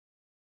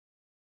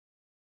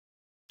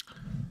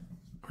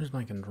Where's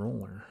my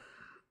controller?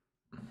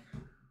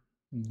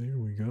 There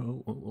we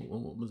go.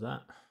 What was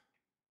that?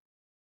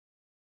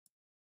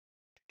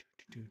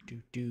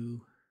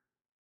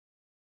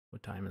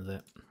 What time is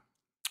it?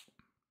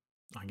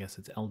 I guess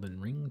it's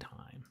Elden Ring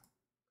time.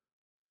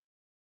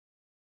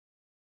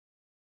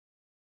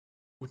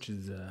 Which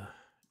is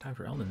time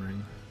for Elden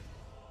Ring.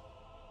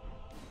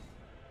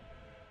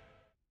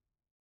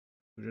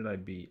 Who did I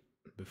beat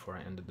before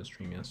I ended the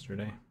stream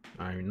yesterday?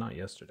 I mean, not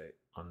yesterday.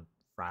 On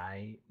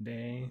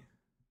Friday.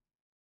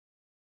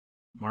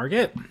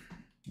 Margit?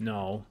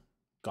 No.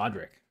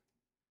 Godric.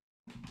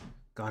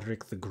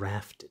 Godric the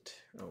Grafted.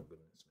 Oh,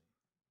 goodness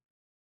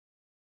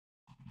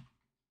me.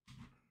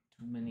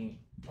 Too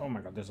many. Oh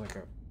my god, there's like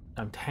a.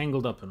 I'm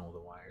tangled up in all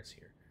the wires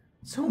here.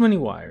 So many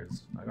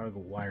wires. I gotta go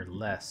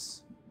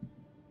wireless.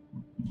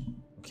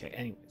 Okay,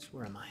 anyways,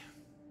 where am I?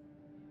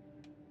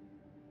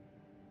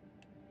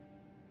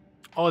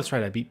 Oh, that's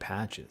right, I beat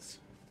Patches.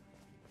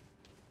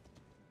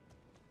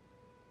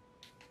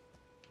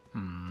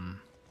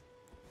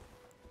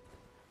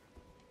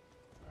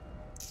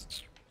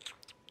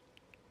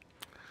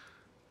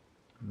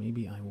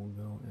 Maybe I will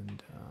go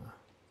and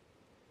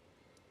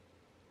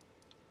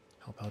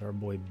help out our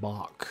boy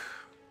Bach.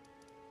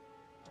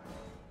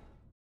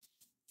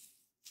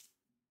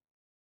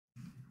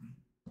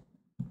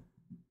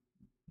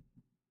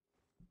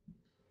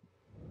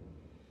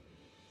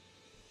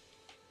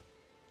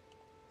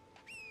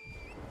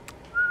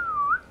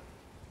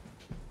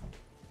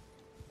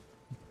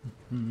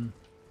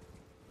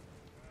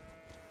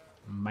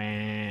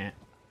 Man.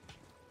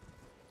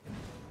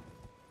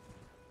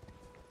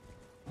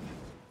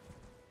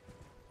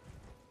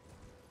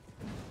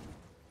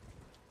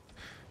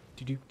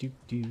 Do.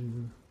 Do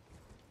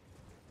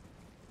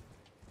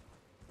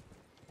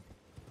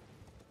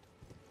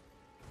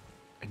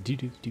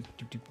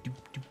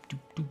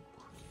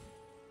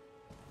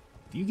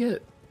you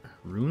get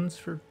runes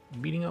for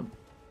beating up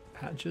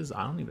Patches?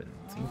 I don't even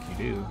think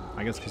you do.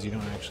 I guess because you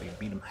don't actually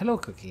beat him. Hello,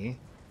 Cookie.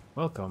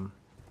 Welcome.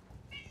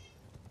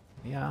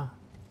 Yeah.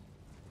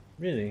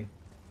 Really?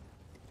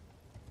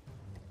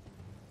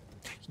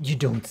 You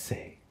don't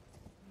say.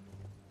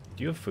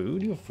 Do you have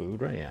food? You have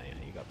food, right? Yeah,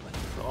 you got plenty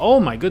of food. Oh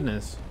my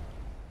goodness.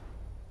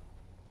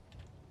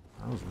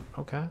 That was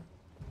okay.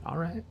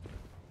 Alright.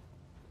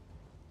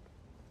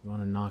 You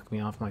wanna knock me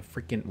off my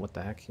freaking what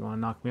the heck? You wanna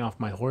knock me off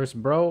my horse,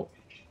 bro?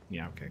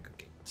 Yeah, okay,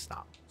 Cookie.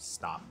 Stop.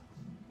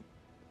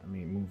 Let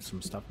me move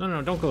some stuff.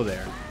 No, don't go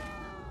there.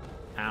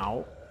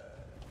 Ow.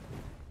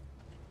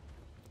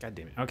 God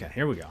damn it. Okay,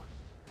 here we go.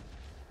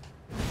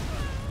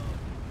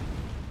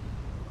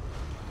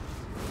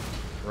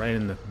 Right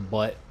in the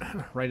butt.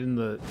 Right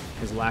in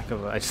his lack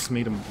of... I just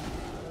made him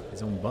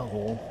his own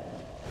butthole.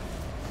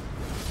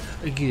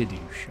 A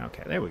gadoosh.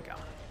 Okay, there we go.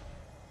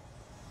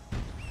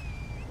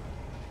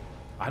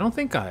 I don't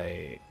think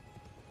I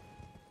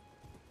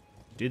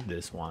did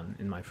this one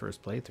in my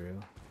first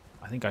playthrough.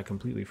 I think I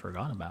completely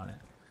forgot about it.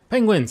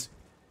 Penguins!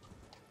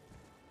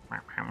 Is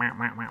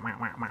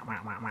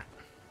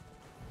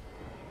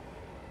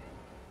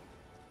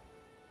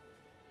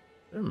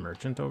there a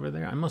merchant over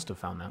there? I must have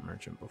found that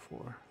merchant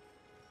before.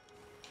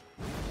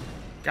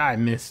 God, I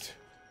missed.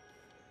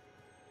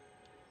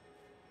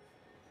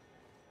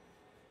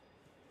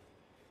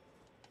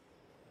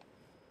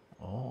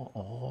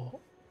 Oh.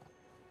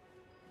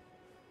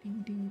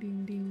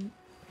 Ding.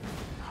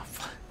 Oh,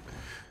 fuck.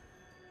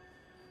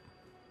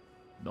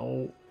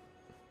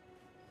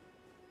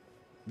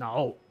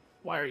 No.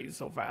 Why are you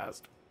so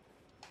fast?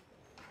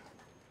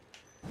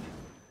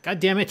 God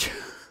damn it.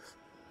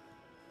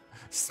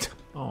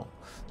 Oh,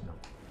 no.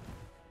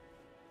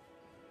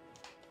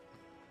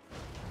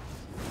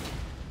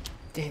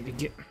 Damn it,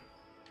 get.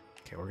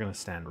 Okay, we're gonna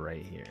stand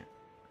right here.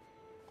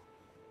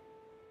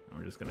 And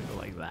we're just gonna go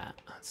like that.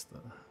 That's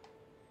the.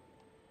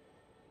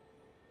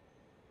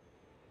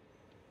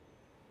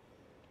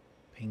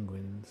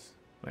 Penguins.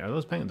 Wait, are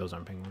those penguins? Those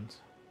aren't penguins.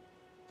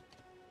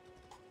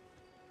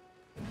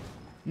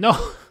 No!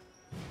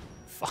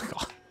 Fuck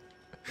off.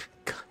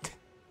 God damn.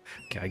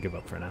 Okay, I give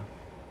up for now.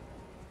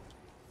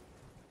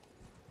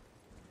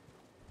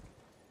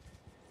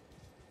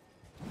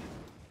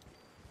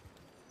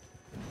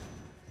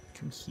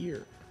 Come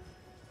here.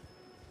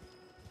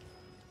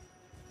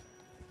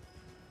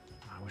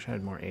 I wish I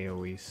had more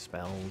AoE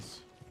spells.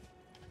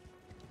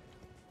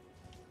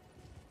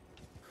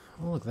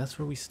 Oh, look, that's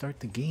where we start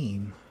the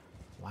game.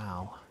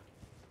 Wow.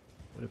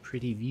 What a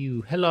pretty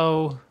view.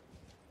 Hello!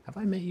 Have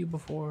I met you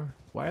before?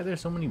 Why are there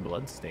so many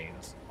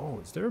bloodstains? Oh,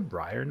 is there a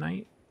Briar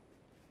Knight?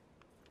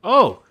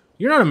 Oh!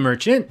 You're not a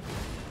merchant!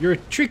 You're a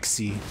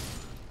Trixie.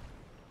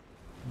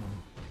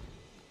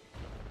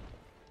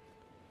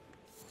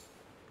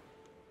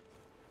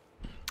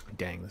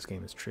 Dang, this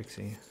game is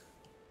Trixie.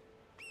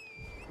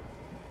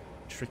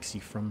 Trixie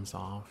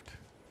FromSoft.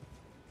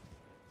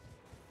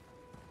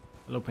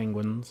 Hello,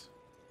 penguins.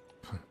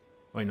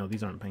 Wait, no,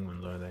 these aren't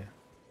penguins, are they?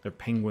 They're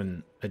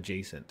penguin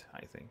adjacent,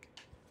 I think.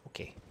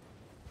 Okay.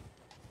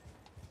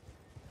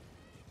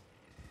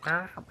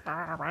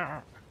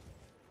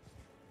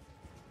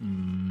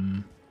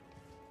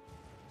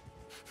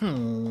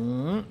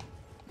 I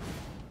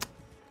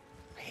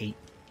hate.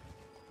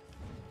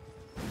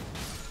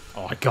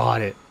 Oh, I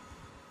got it.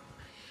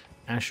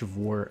 Ash of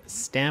War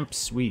Stamp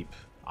Sweep.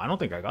 I don't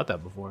think I got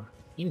that before.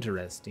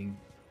 Interesting.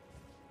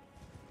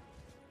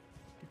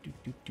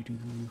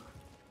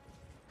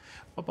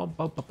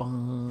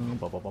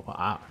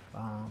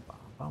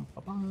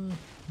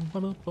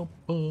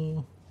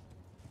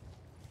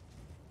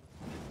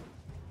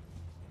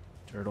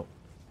 Turtle.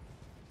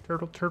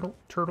 Turtle, turtle,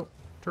 turtle,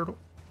 turtle.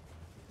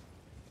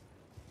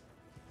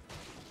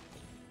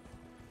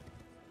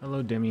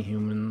 Hello,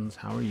 demi-humans.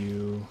 How are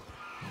you?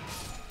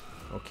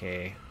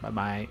 Okay,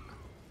 bye-bye.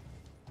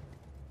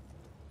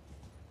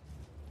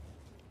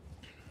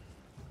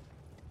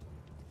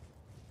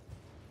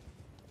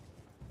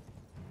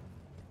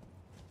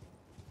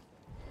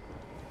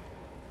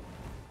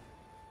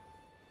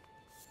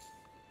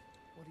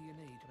 What do you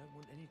need? I don't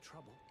want any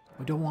trouble.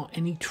 We don't want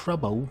any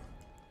trouble.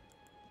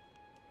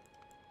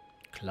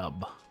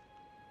 Club.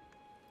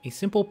 A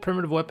simple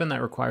primitive weapon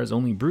that requires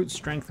only brute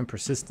strength and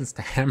persistence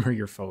to hammer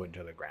your foe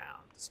into the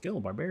ground. Skill,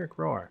 Barbaric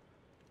Roar.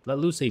 Let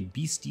loose a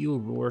bestial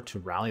roar to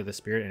rally the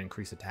spirit and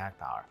increase attack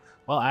power.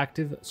 While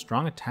active,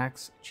 strong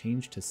attacks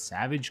change to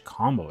savage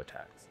combo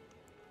attacks.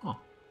 Huh.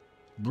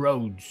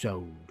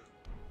 Broadsword. All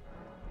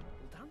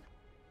done?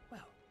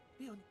 Well,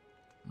 be on.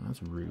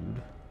 That's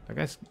rude. That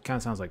guy kind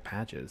of sounds like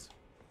Patches.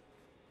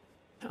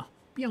 Oh,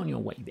 be on your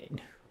way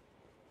then.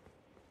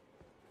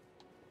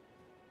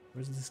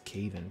 Where's this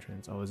cave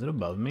entrance? Oh, is it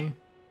above me?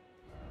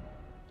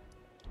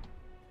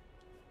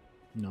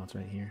 No, it's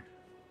right here.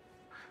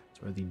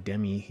 It's where the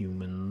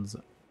demi-humans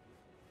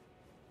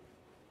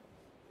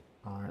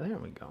are. There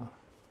we go.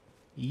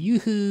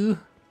 Yoo-hoo! There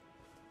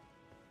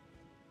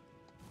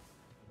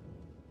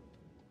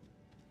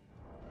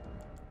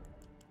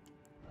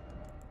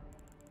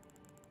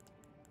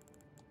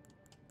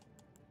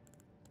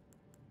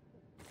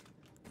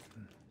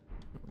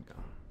we go.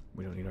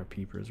 We don't need our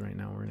peepers right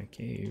now. We're in a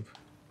cave.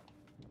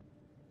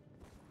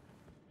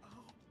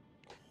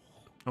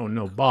 Oh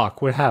no,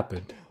 Bach, what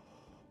happened?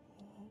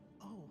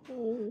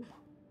 Oh.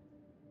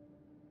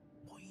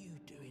 What are you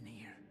doing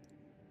here?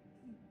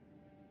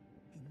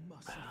 You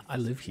must leave I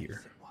this live place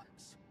here. at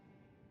once.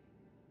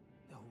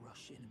 They'll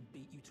rush in and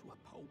beat you to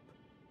a pulp.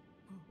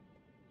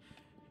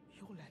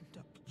 You'll end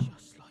up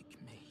just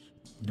like me.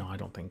 No, I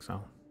don't think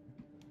so.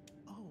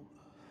 Oh,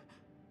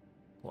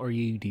 What are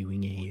you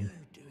doing what are here?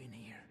 you doing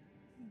here?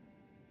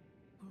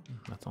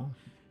 That's all.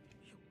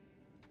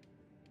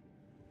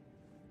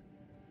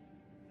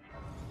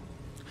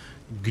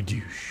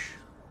 Gadoosh.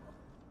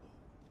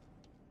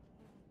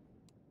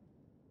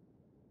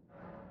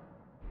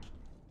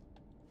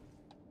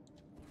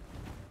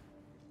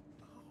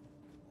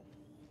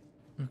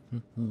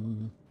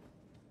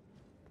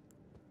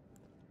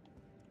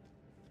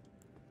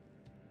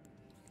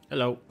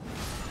 Hello.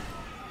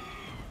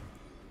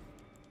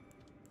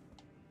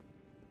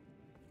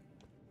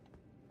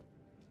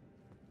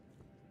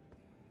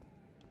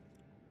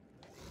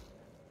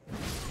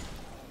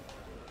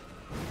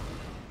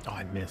 Oh,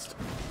 I missed.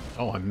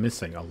 Oh, I'm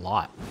missing a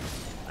lot.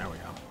 There we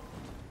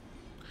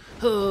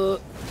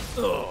go.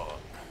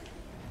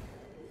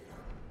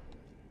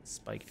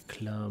 Spiked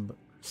club.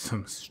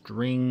 Some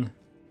string.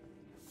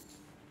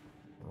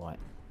 What?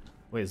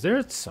 Wait, is there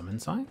a summon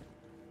sign?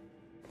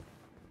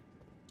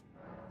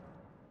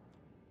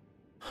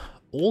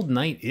 Old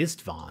Knight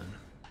Istvan.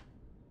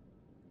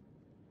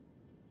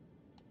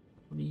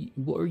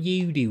 What are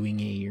you doing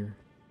here?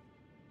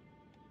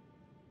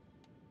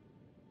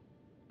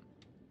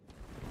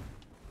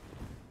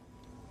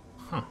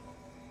 Huh.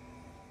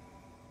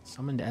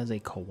 Summoned as a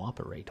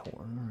cooperator.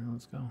 Alright,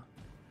 let's go.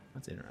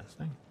 That's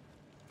interesting.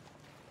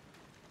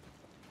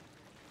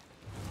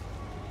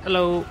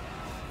 Hello.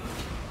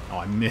 Oh,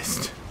 I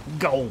missed.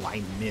 Go,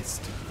 I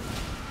missed. There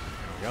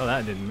we go,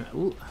 that didn't...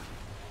 Ooh.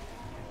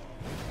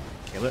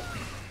 Kill it.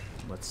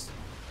 Let's...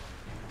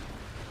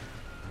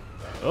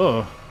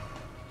 Oh.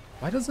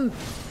 Why doesn't...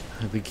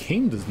 The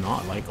game does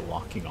not like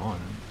locking on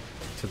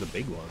to the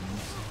big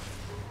ones.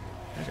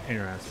 That's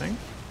interesting.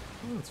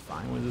 Oh, that's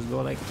fine. We'll just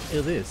go like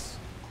this.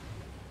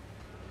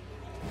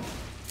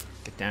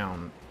 Get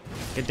down.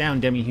 Get down,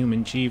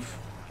 demi-human chief.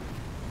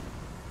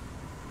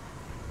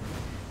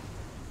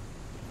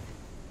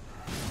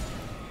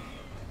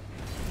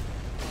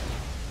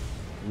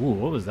 Ooh,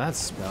 what was that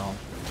spell?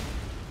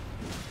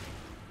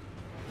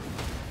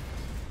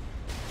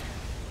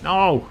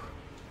 No!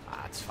 Ah,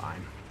 that's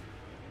fine.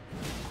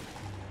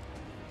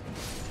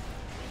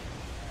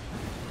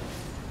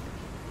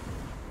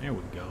 There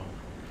we go.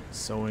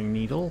 Sewing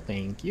needle,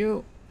 thank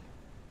you.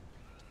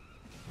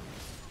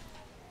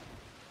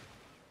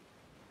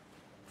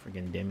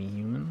 Friggin'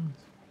 demi-humans.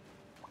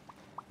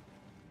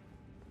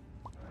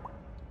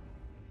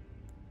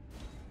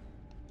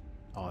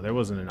 Oh, there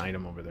wasn't an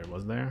item over there,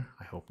 was there?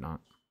 I hope not.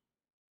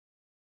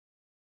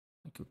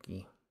 A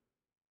cookie.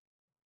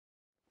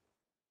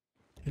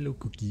 Hello,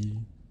 cookie.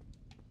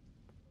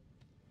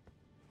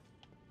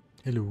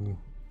 Hello.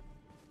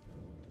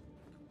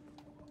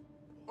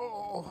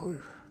 Oh.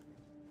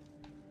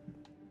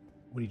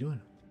 What are you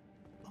doing?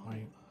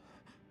 Why?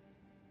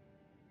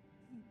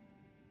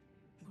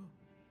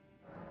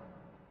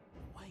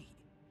 Wait.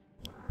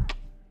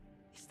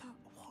 Is that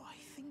what I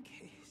think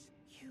it is?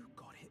 You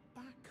got it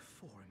back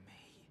for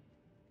me.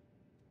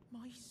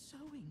 My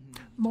sewing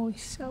needle. My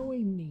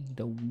sewing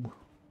needle.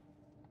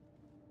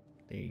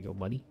 There you go,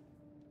 buddy.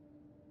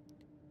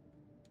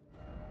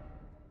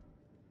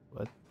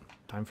 What?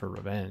 Time for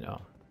revenge.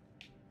 Oh.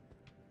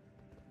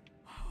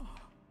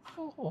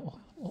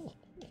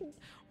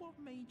 What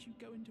made you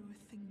go and do a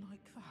thing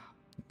like that?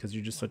 Because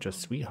you're just such My a mum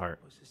sweetheart.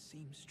 was a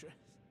seamstress,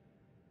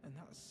 and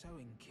that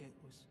sewing kit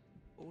was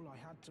all I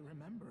had to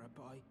remember her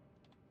by.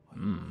 I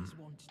always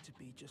wanted to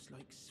be just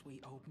like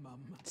sweet old mum.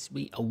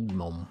 Sweet old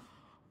mum.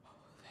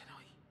 Then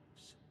I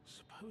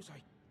suppose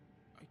I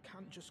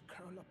can't just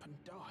curl up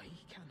and die,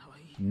 can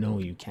I? No,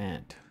 you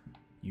can't.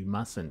 You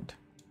mustn't.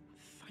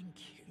 Thank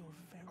you. You're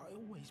very. I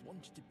always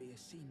wanted to be a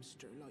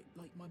seamster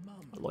like my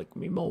mum. Like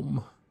me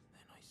mum.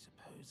 Then I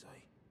suppose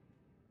I.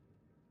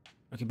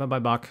 Okay, bye-bye,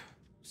 Bach.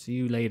 See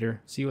you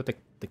later. See you at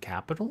the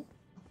capital,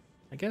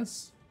 I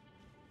guess?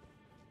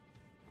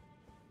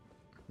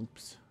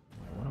 Oops.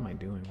 What am I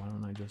doing? Why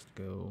don't I just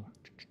go...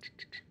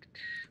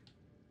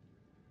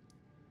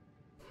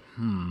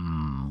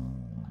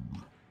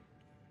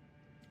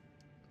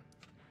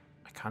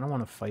 I kind of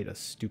want to fight a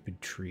stupid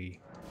tree.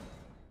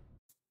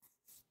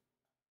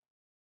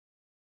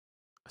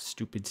 A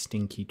stupid,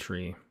 stinky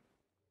tree.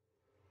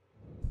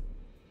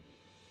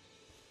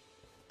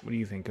 What do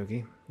you think,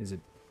 Cookie? Is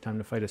it time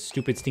to fight a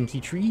stupid,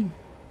 stinky tree?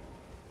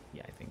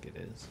 Yeah, I think it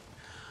is.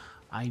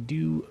 I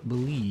do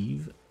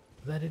believe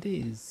that it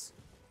is.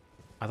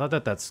 I thought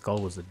that skull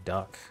was a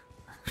duck.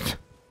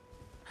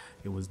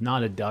 It was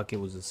not a duck, it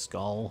was a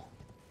skull.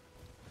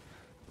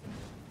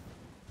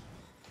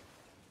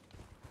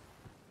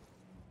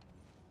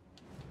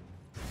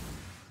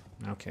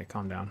 Okay,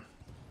 calm down.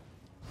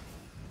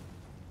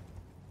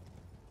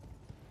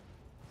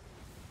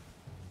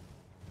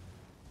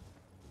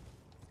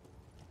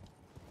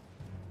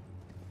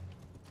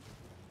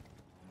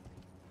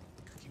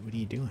 Cookie, what are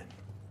you doing?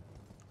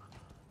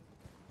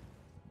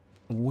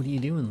 What are you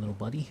doing, little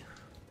buddy?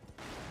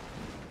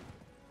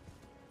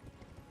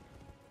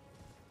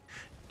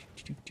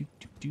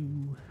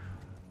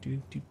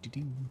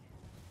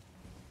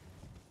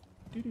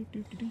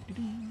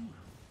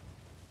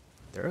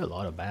 There are a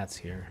lot of bats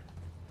here.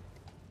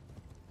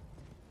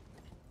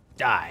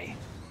 Die!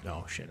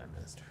 Oh shit, I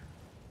missed.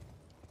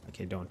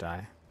 Okay, don't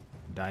die.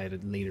 Die at a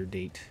later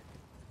date.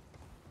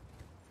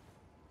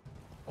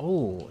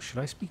 Oh, should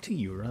I speak to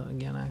Yura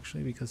again,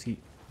 actually? Because he...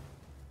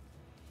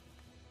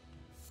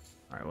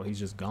 Alright, well, he's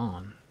just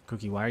gone.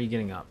 Cookie, why are you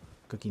getting up?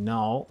 Cookie,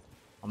 no.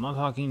 I'm not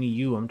talking to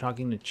you. I'm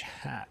talking to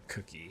chat,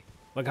 Cookie.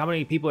 Look how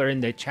many people are in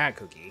the chat,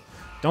 Cookie.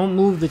 Don't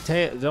move the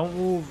tail. Don't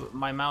move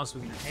my mouse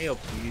with your tail,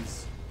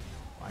 please.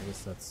 Well, I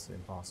guess that's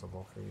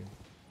impossible for you.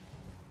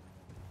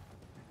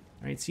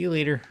 Alright, see you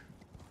later.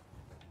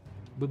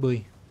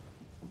 Bye-bye.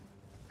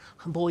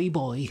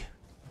 Boy.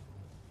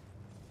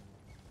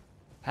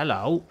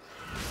 Hello.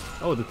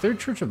 Oh, the Third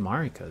Church of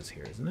Marika is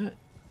here, isn't it?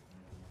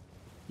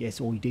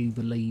 Yes, I do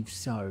believe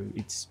so.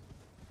 It's...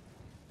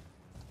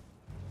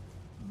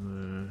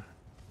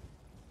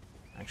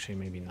 Actually,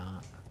 maybe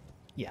not.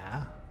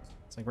 Yeah.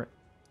 It's like right...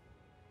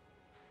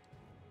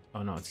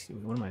 Oh, no, it's...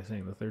 What am I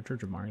saying? The Third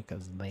Church of Marika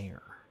is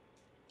there.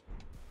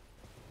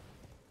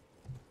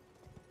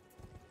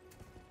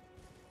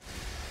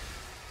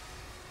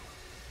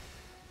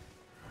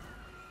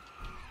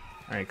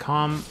 Alright,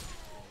 calm.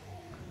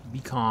 Be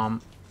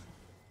calm.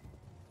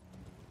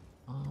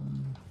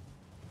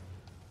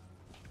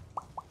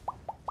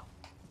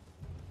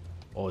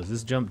 Oh, is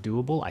this jump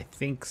doable? I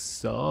think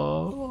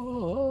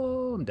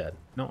so. I'm dead.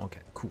 No?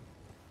 Okay, cool.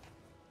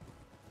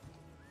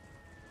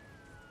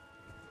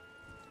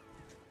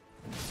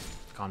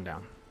 Calm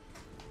down.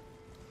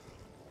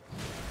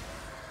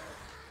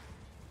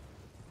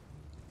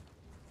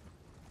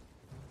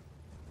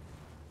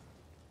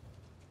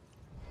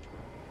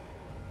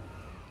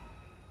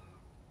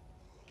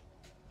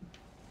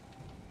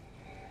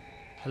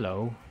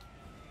 Hello.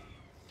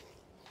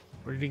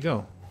 Where did he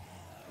go?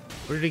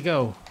 Where did he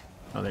go?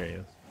 Oh, there he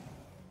is.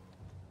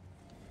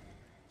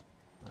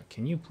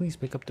 Can you please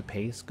pick up the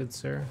pace, good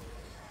sir?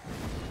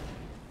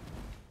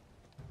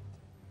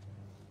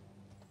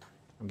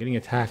 I'm getting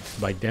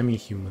attacked by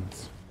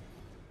demi-humans.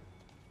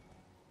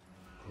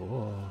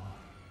 Oh.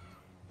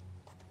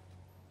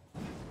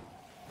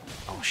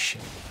 Oh,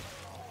 shit.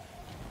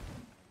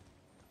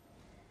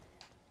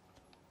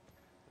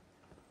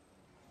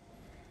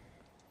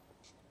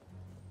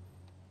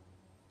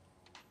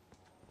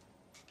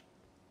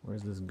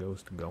 Where's this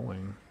ghost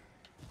going?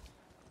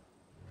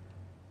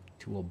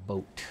 To a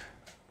boat.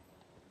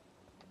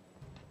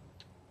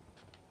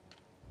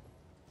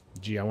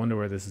 Gee, I wonder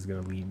where this is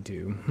gonna lead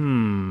to.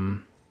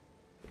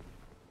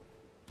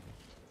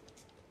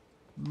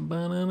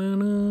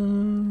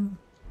 Ba-na-na-na.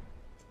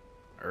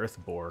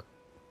 Earth Boar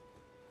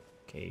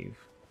Cave.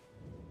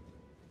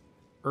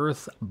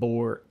 Earth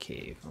Boar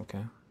Cave,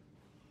 okay.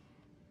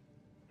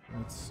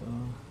 Let's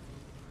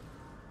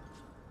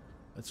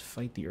Let's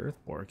fight the Earth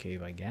Boar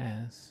Cave, I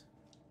guess.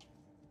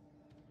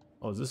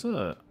 Oh, is this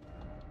a...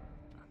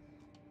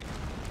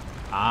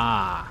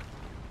 Ah!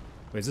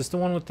 Wait, is this the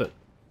one with the...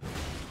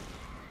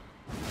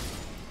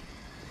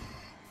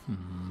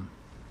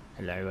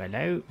 Hello,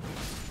 hello.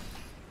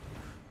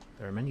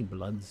 There are many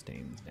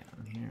bloodstains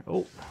down here.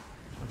 Oh!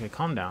 Okay,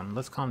 calm down.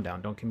 Let's calm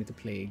down. Don't give me the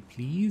plague,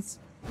 please.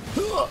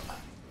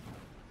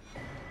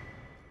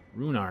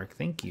 Rune Arc,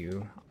 thank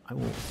you. I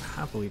will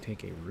happily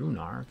take a Rune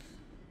Arc.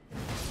 I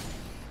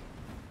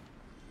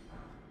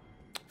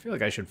feel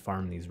like I should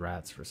farm these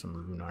rats for some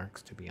Rune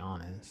Arcs, to be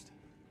honest.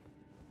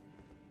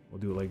 We'll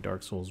do it like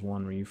Dark Souls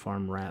 1, where you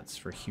farm rats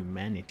for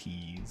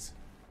humanities.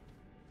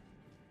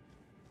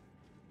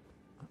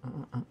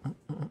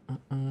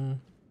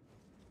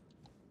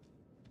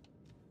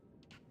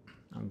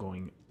 I'm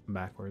going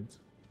backwards.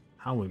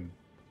 How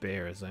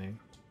embarrassing.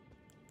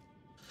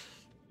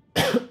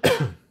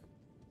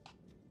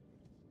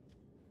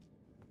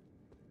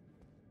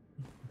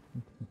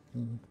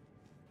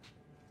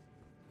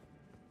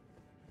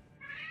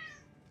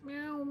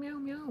 Meow, meow,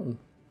 meow.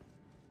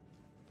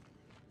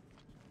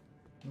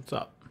 What's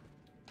up?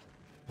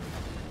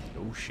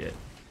 Oh shit.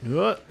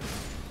 There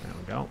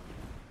we go.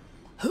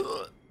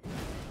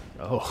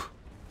 Oh.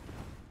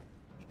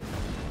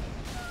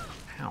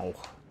 Ow.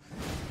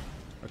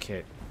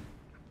 Okay.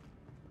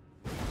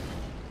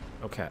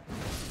 Okay.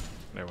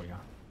 There we go.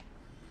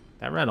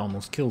 That rat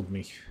almost killed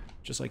me.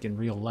 Just like in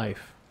real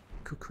life.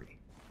 Kukri.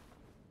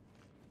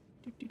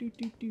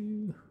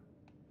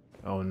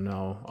 Oh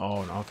no.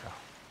 Oh no. Okay.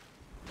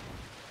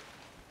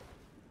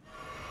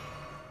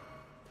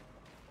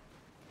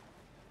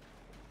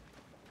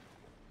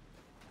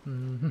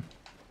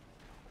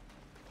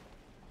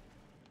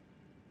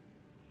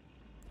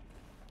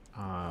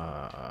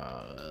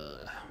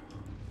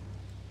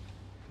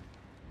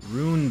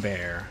 Rune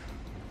Bear.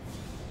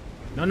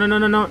 No, no, no,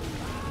 no, no.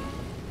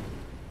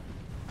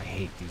 I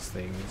hate these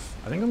things.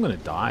 I think I'm gonna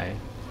die.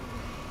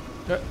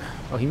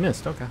 Oh, he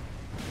missed. Okay.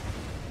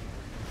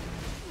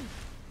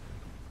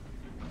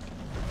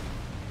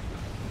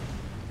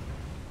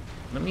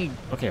 Let me...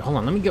 Okay, hold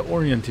on. Let me get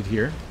oriented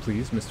here,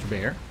 please, Mr.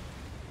 Bear.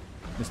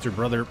 Mr.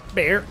 Brother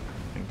Bear.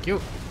 Thank you.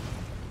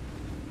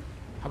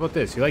 How about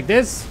this? You like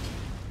this?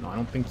 No, I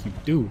don't think you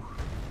do.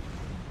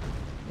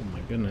 Oh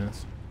my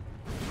goodness.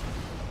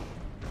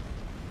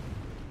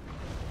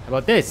 How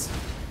about this?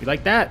 You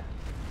like that?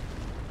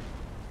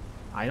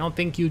 I don't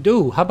think you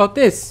do. How about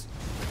this?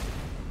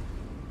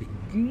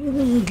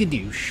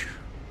 Gadoosh.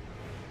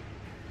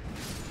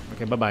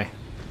 Okay, bye-bye.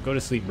 Go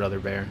to sleep, Brother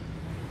Bear.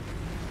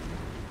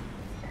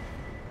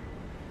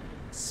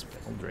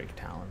 Spelldrake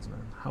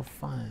Talisman. How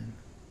fun.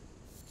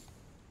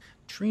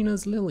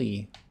 Trina's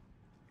Lily.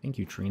 Thank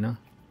you, Trina.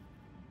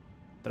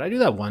 Did I do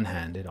that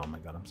one-handed? Oh my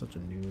god, I'm such a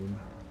noob.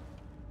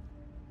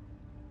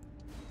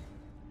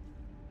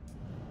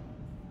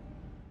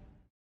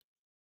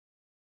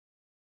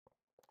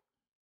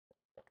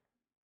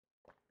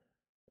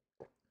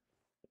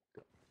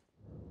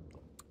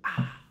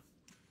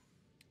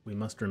 We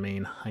must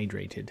remain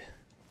hydrated.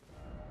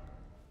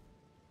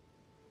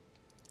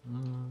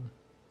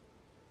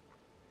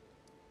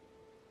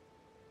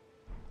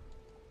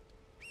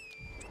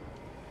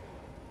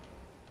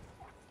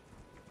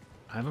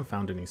 I haven't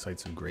found any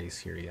sites of grace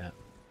here yet.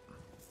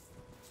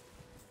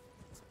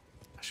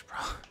 I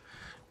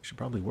should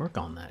probably work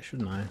on that,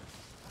 shouldn't I?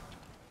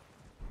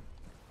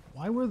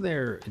 Why were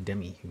there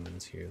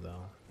demi-humans here,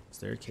 though? Is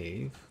there a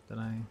cave that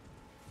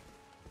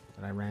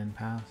I ran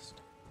past?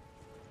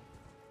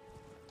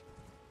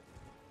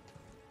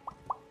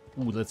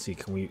 Ooh, let's see.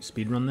 Can we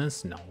speedrun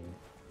this? No.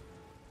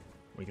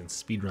 We can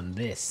speedrun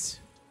this.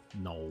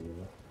 No.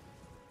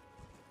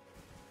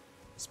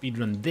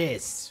 Speedrun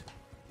this.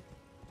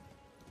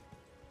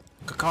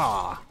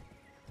 Caca.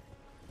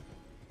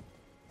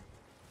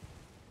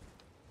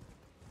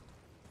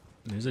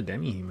 There's a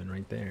demi-human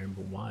right there,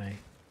 but why?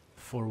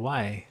 For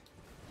why?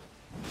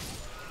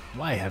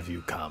 Why have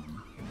you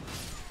come?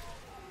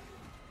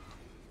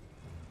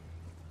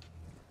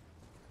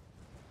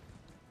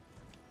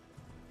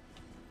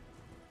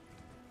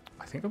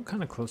 I think I'm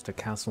kind of close to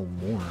Castle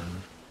Morn.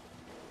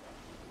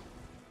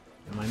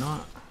 Am I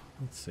not?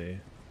 Let's see.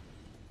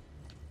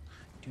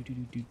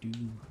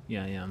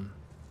 Yeah, I am.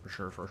 For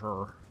sure, for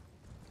sure.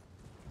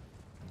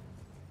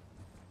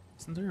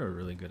 Isn't there a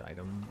really good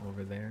item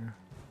over there?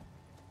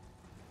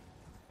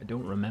 I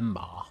don't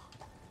remember.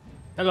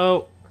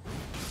 Hello!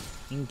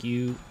 Thank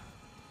you.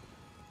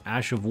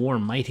 Ash of War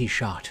Mighty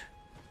Shot.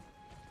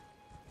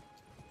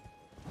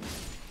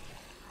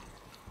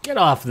 Get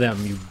off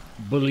them, you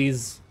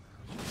bullies.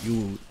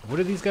 You... What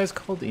are these guys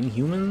called?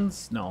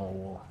 Inhumans?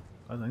 No.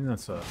 I think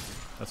that's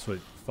what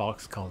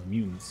Fox calls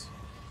mutants.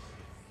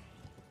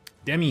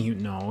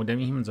 No,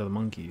 demi-humans are the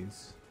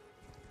monkeys.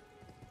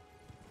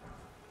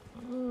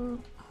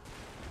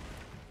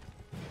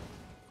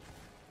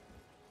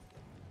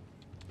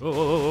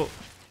 Oh.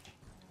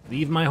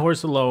 Leave my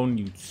horse alone,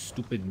 you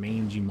stupid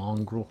mangy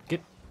mongrel.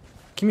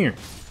 Come here.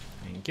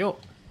 Thank you.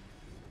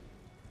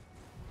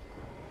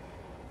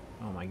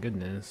 Oh my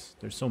goodness.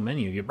 There's so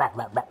many of you.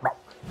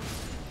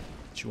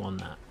 Chew on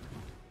that.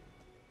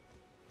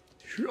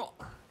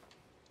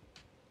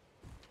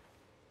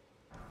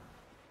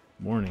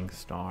 Morning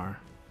Star.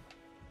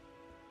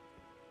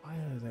 Why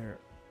are there...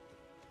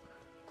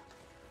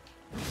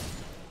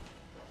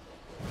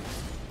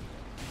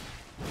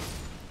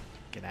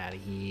 Get out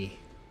of here.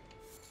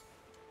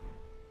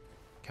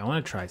 Okay, I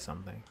want to try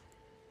something.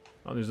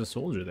 Oh, there's a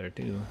soldier there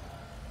too.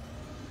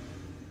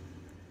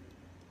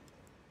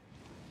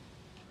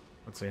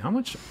 Let's see, how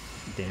much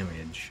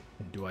damage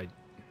do I...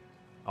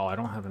 Oh, I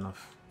don't have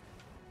enough.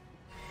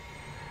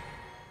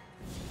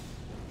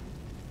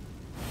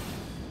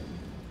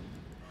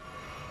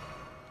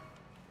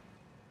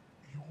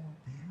 You're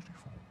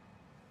beautiful.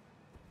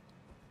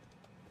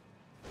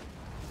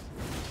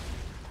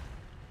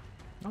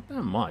 Not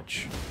that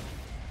much.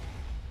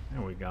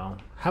 There we go.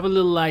 Have a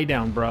little lie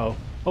down, bro.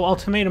 Oh,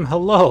 ultimatum,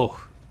 hello.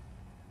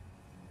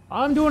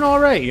 I'm doing all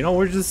right. You know,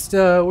 we're just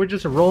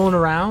rolling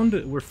around.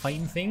 We're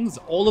fighting things.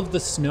 All of the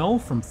snow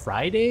from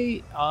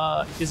Friday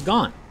is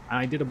gone.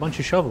 I did a bunch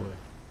of shoveling,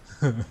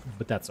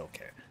 but that's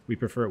okay. We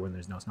prefer it when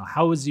there's no snow.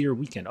 How was your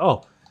weekend?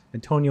 Oh,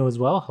 Antonio as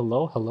well.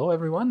 Hello, hello,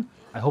 everyone.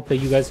 I hope that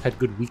you guys had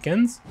good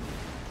weekends.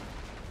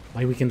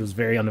 My weekend was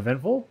very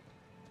uneventful.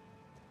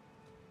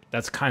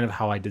 That's kind of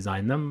how I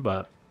designed them,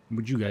 but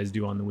what'd you guys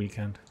do on the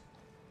weekend?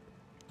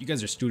 You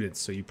guys are students,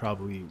 so you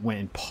probably went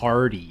and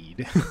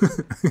partied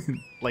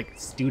like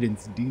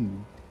students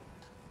do.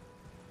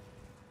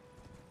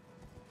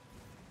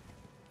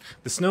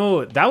 The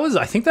snow,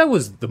 I think that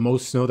was the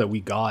most snow that we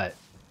got.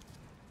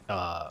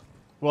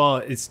 Well,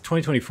 it's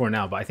 2024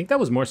 now, but I think that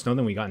was more snow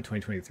than we got in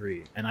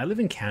 2023. And I live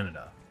in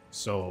Canada,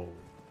 so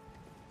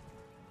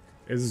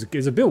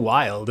it's a bit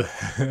wild.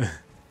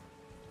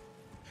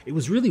 It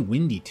was really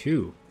windy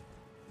too.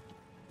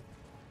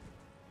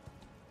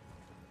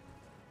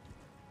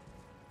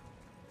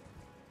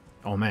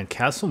 Oh man,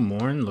 Castle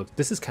Morn, look,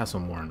 this is Castle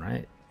Morn,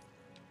 right?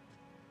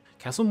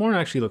 Castle Morn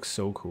actually looks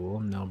so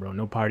cool. No, bro,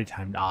 no party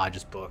time. Ah,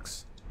 just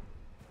books.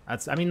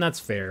 I mean, that's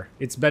fair.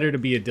 It's better to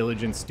be a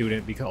diligent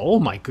student because,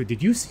 oh my god,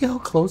 did you see how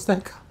close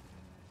that got?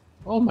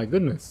 Oh my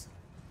goodness.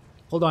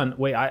 Hold on,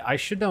 wait, I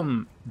should,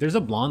 there's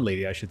a blonde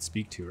lady I should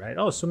speak to, right?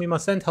 Oh,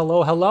 sumimasen,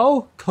 hello,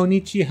 hello?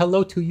 Konichi,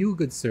 hello to you,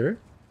 good sir.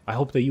 I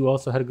hope that you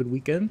also had a good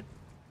weekend.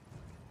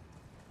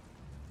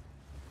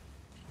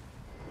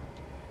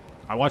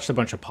 I watched a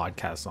bunch of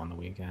podcasts on the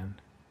weekend.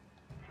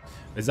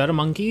 Is that a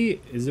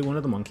monkey? Is it one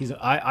of the monkeys?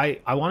 I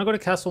want to go to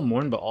Castle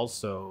Morn, but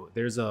also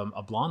there's a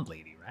blonde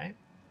lady, right?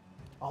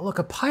 Oh, look,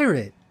 a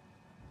pirate.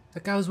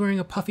 That guy was wearing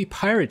a puffy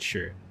pirate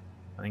shirt.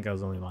 I think I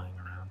was only lying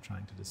around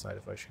trying to decide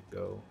if I should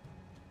go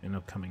in an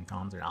upcoming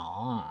concert.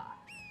 Ah,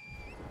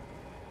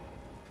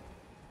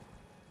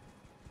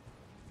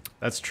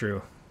 that's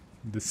true.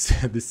 The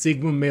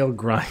Sigma male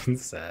grind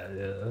set.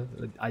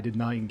 I did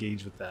not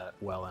engage with that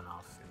well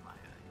enough in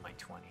my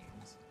 20s.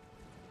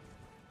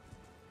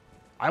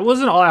 I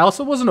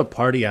also wasn't a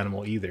party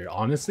animal either.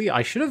 Honestly,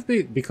 I should have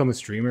become a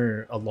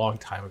streamer a long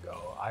time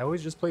ago. I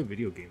always just play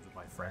video games with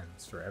my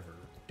friends forever.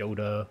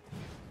 Dota.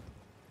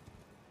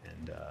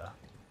 And a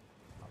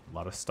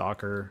lot of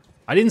Stalker.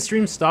 I didn't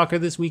stream Stalker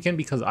this weekend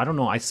because, I don't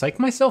know, I psych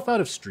myself out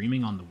of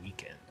streaming on the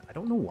weekend. I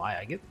don't know why.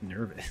 I get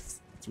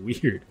nervous. It's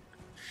weird.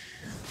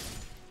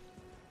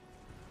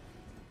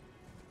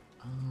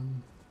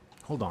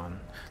 Hold on.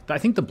 I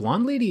think the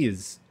blonde lady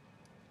is...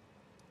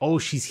 Oh,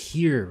 she's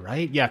here,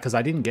 right? Yeah, because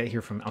I didn't get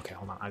here from... Okay,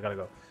 hold on. I gotta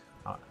go.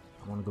 I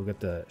want to go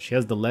get the... She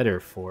has the letter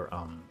for...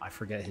 I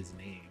forget his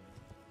name.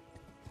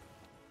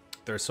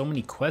 There are so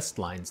many quest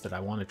lines that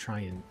I want to try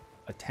and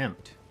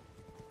attempt.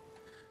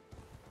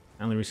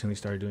 I only recently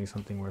started doing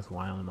something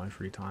worthwhile in my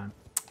free time.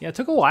 Yeah, it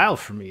took a while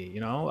for me,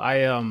 you know? I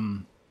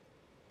don't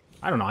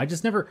know. I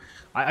just never...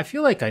 I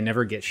feel like I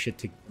never get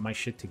my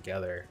shit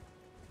together.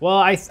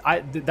 Well,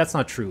 that's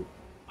not true.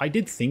 I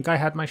did think I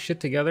had my shit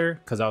together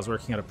because I was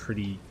working at a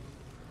pretty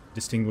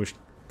distinguished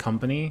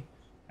company,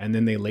 and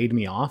then they laid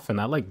me off, and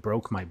that like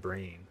broke my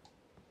brain.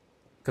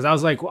 Because I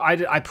was like, well,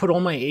 I put all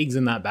my eggs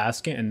in that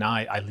basket, and now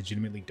I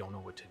legitimately don't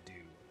know what to do.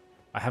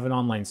 I have an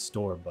online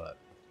store, but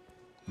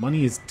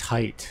money is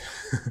tight.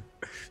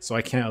 So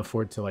I can't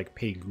afford to like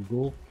pay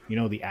Google, you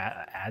know, the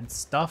ad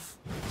stuff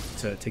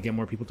to get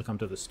more people to come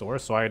to the store.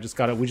 So we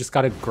just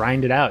gotta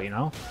grind it out, you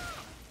know?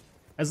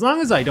 As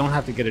long as I don't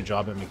have to get a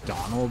job at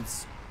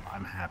McDonald's,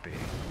 I'm happy.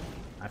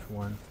 I, for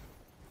one,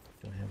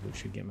 don't have what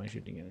should get my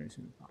shit together as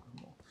soon as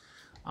possible.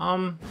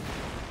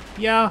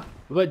 Yeah,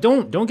 but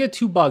don't get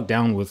too bogged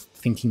down with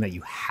thinking that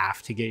you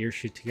have to get your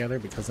shit together,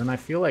 because then I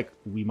feel like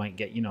we might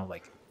get, you know,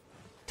 like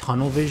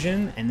tunnel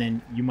vision, and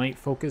then you might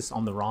focus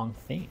on the wrong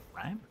thing,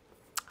 right?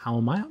 How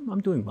am I?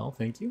 I'm doing well,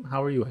 thank you.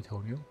 How are you,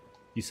 Antonio?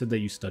 You said that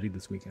you studied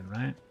this weekend,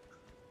 right?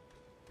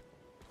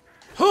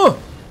 Huh!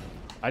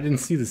 I didn't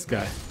see this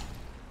guy.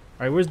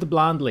 All right, where's the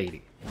blonde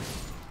lady?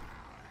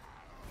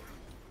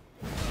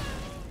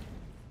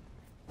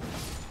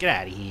 Get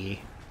out of here.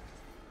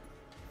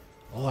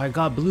 Oh, I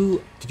got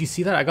blue. Did you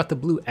see that? I got the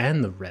blue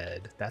and the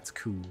red. That's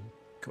cool.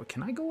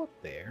 Can I go up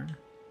there?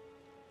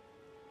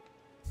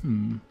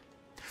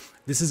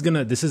 This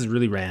is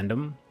really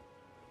random.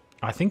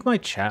 I think my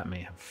chat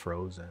may have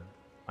frozen.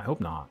 I hope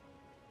not.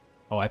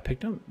 Oh, I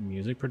picked up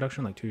music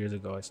production like 2 years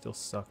ago. I still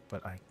suck,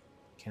 but I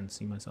can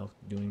see myself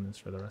doing this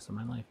for the rest of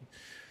my life.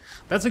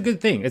 That's a good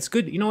thing. It's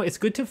good, you know, it's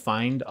good to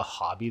find a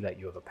hobby that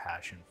you have a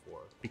passion for.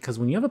 Because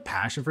when you have a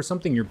passion for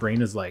something, your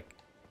brain is like,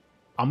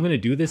 I'm going to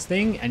do this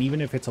thing, and even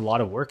if it's a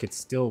lot of work, it's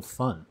still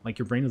fun. Like,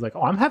 your brain is like,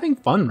 oh, I'm having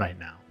fun right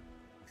now.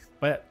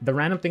 But the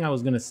random thing I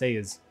was going to say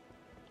is,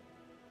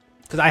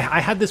 because I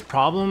had this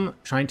problem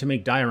trying to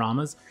make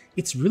dioramas.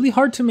 It's really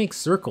hard to make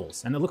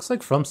circles, and it looks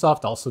like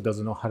FromSoft also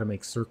doesn't know how to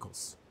make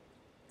circles.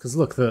 Because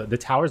look, the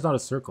tower's not a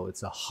circle,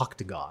 it's a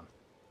octagon.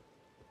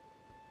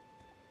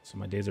 So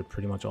my days are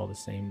pretty much all the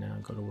same now.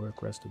 Go to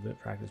work, rest a bit,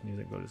 practice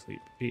music, go to sleep,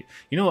 repeat.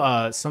 You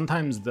know,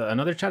 sometimes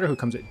another chatter who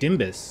comes,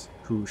 Dimbus,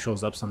 who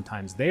shows up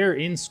sometimes, they're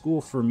in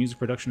school for music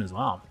production as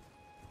well.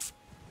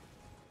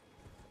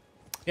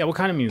 Yeah, what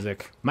kind of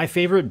music? My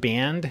favorite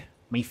band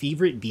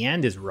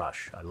is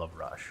Rush. I love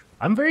Rush.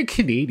 I'm very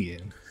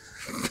Canadian.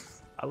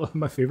 I love,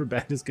 my favorite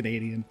band is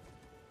Canadian.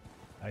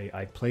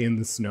 I play in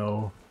the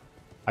snow.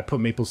 I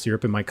put maple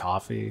syrup in my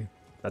coffee.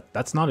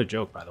 That's not a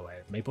joke, by the way.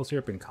 Maple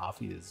syrup and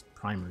coffee is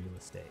prime real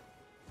estate.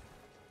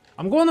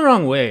 I'm going the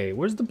wrong way.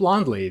 Where's the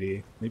blonde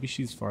lady? Maybe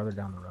she's farther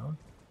down the road.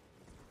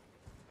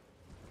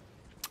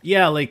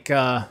 Yeah, like,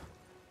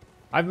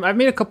 I've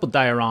made a couple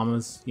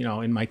dioramas, you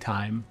know, in my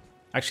time.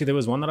 Actually, there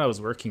was one that I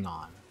was working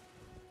on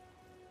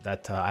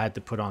that I had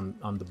to put on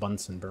the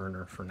Bunsen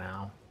burner for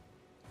now.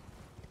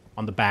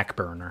 On the back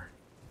burner.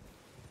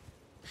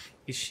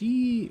 Is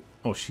she...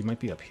 Oh, she might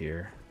be up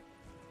here.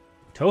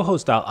 Toho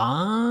style.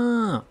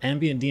 Ah,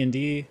 ambient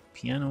D&D,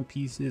 piano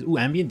pieces. Ooh,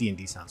 ambient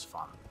D&D sounds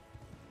fun.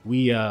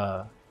 We,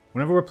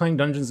 whenever we're playing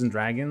Dungeons and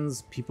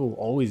Dragons, people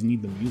always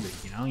need the music,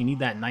 you know? You need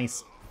that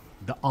nice,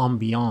 the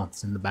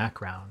ambiance in the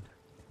background.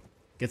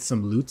 Get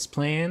some lutes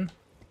playing.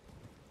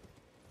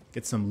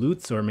 Get some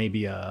lutes, or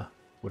maybe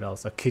what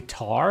else? A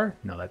guitar?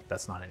 No,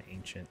 that's not an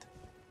ancient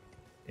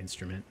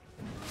instrument.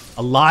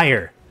 A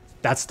lyre.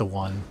 That's the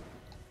one.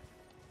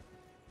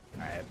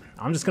 Alright,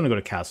 I'm just gonna go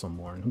to Castle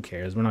Morn. Who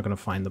cares? We're not gonna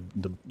find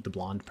the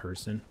blonde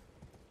person.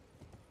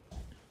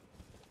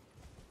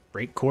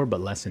 Breakcore,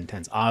 but less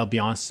intense. I'll be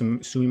honest,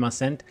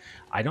 sumimasen.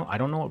 I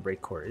don't know what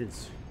breakcore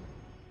is.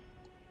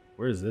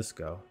 Where does this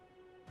go?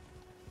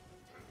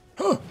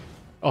 Oh,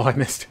 I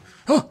missed.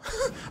 Oh,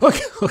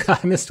 okay,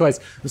 I missed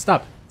twice.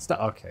 Stop.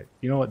 Okay,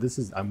 you know what? This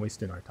is, I'm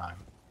wasting our time.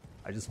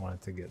 I just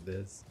wanted to get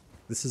this.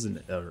 This isn't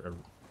a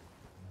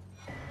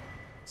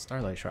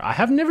Starlight Shard. I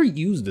have never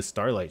used the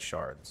Starlight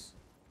Shards.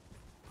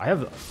 I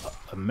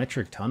have a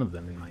metric ton of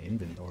them in my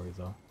inventory,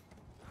 though.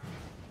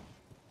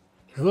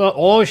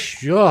 Oh,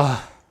 sure.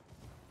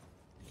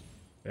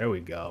 There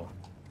we go.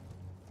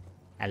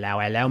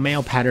 Allow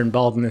male pattern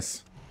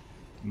baldness.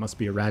 Must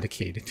be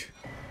eradicated.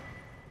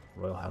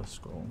 Royal House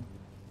Scroll.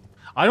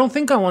 I don't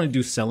think I want to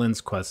do Selen's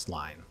quest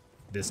line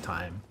this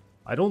time.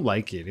 I don't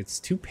like it. It's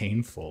too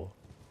painful.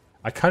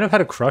 I kind of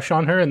had a crush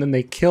on her, and then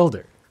they killed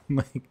her.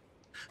 Like,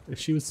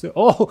 she was so...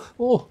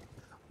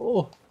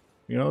 Oh!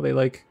 You know,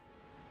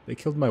 they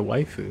killed my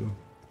waifu.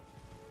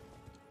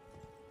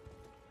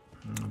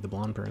 The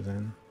blonde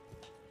person.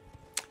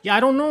 Yeah, I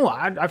don't know.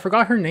 I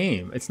forgot her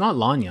name. It's not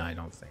Lanya, I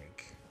don't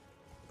think.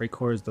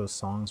 Breakcore is those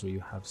songs where you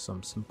have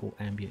some simple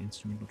ambient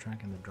instrumental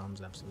track and the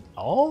drums absolutely...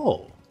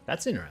 Oh!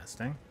 That's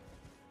interesting.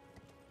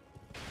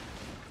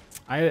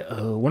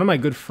 One of my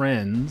good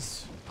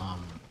friends,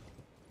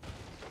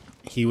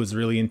 he was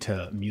really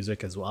into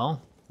music as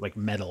well. Like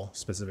metal,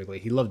 specifically.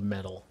 He loved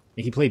metal.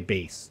 And he played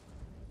bass.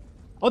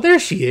 Oh, there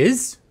she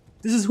is!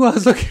 This is who I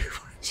was looking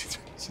for. She's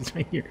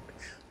right here.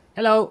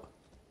 Hello.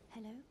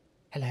 Hello?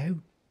 Hello.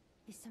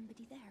 Is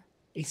somebody there?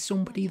 Is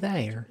somebody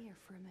there? Here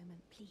for a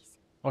moment, please.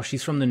 Oh,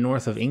 she's from the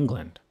north of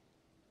England.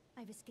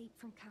 I've escaped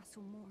from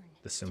Castle Morn.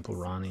 The simple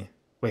Ronnie.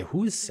 Wait,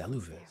 who is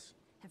Seluvis?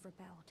 Have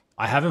rebelled.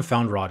 I haven't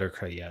found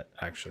Roderica yet,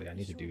 actually. I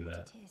need to do Sure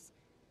that. it is.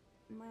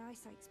 My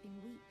eyesight's been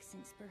weak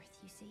since birth,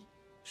 you see.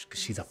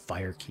 She's a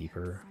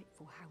firekeeper.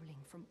 Frightful howling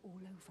from all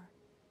over.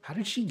 How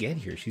did she get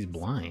here? She's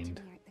blind.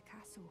 To me out the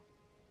castle,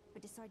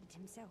 but decided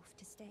himself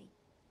to stay.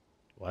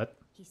 What?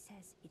 He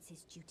says it's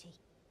his duty.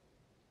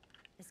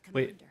 As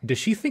Wait, commander, does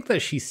she think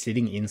that she's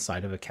sitting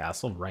inside of a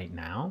castle right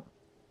now?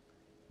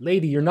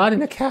 Lady, you're not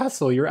in a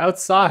castle. You're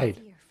outside.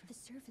 fear for the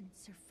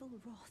servants are full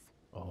wrath,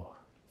 Oh.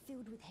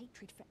 filled with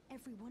hatred for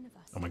every one of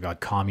us. Oh my god,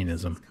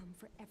 communism. Come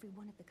for every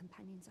one of the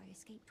companions I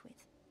escaped with.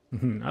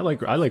 I like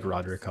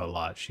Roderica a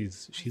lot.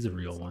 She's a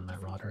real one,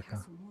 that Roderica.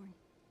 Castle Morn.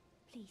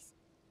 Please,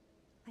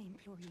 I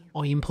implore you.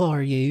 I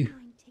implore you.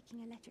 Mind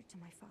taking a letter to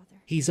my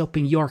father. He's up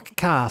in York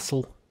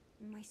Castle.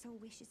 My soul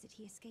wishes that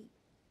he escape,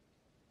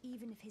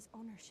 even if his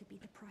honor should be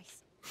the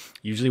price.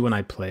 Usually when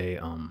I play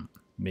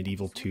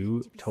Medieval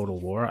 2 Total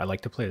War, I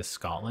like to play as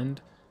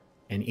Scotland.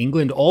 And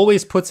England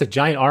always puts a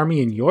giant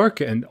army in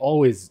York and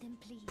always Then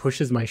please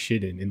pushes my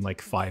shit in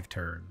like 5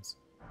 turns.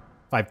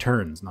 5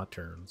 turns, not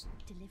turns.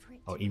 deliver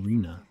it Oh, to my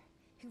Irina. father,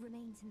 who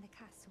remains in the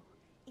castle,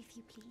 if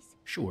you please.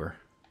 Sure.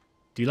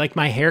 Do you like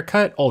my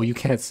haircut? Oh, you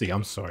can't see.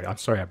 I'm sorry. I'm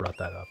sorry I brought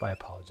that up. I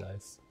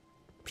apologize.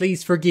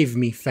 Please forgive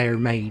me, fair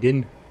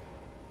maiden.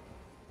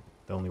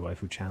 The only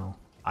waifu channel.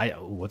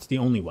 What's the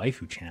only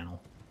waifu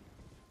channel?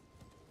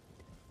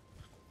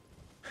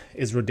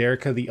 Is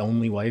Roderica the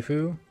only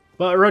waifu?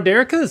 But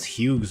Roderica is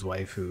Hugh's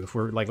waifu. If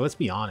we're like, let's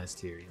be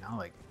honest here, you know,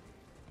 like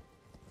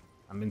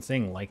I've been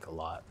saying like a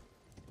lot.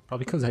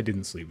 Probably because I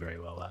didn't sleep very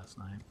well last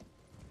night.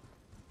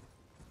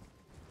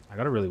 I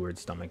got a really weird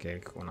stomach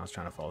ache when I was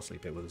trying to fall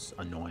asleep. It was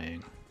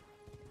annoying.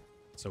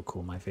 So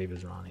cool. My fave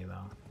is Ronnie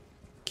though.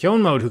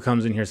 Kyon Mode, who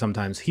comes in here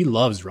sometimes, he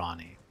loves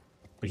Ronnie.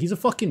 But he's a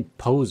fucking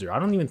poser. I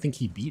don't even think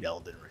he beat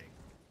Elden Ring.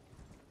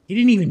 He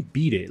didn't even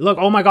beat it. Look,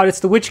 oh my god, it's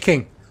the Witch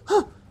King.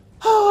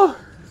 Oh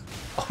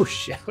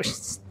shit.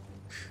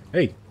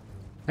 Hey.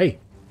 Hey.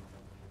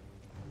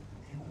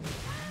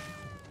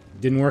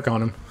 Didn't work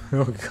on him.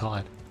 Oh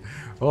god.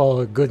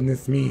 Oh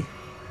goodness me.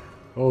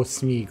 Oh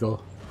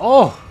Smeagol.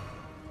 Oh!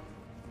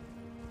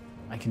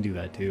 I can do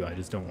that too, I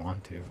just don't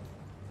want to.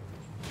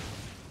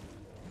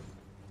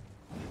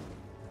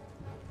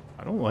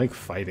 I don't like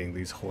fighting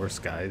these horse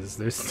guys.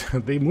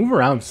 They move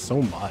around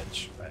so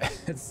much.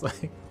 It's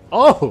like,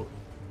 oh!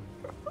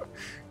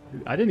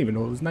 I didn't even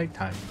know it was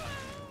nighttime.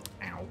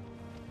 Ow.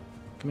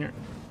 Come here.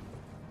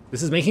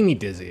 This is making me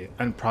dizzy,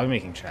 and probably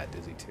making Chad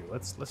dizzy too.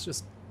 Let's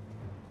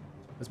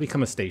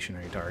become a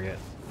stationary target.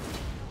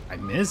 I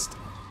missed.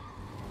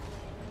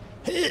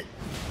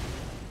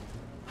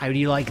 How do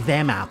you like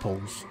them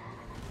apples?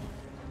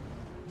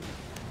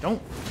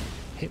 Don't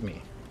hit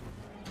me.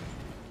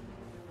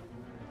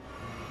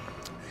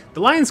 The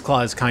Lion's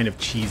Claw is kind of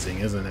cheesing,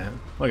 isn't it?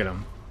 Look at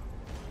him.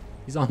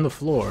 He's on the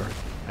floor.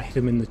 I hit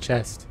him in the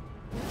chest.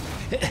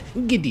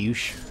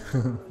 Gadoosh.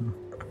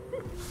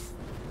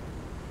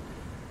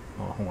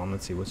 Oh, hold on.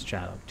 Let's see. What's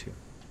chat up to?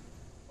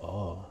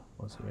 Oh,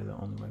 what's the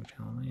only web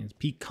channel is?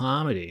 Peak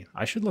Comedy.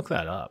 I should look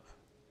that up.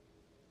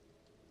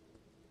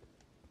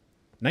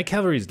 Night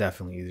Cavalry is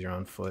definitely easier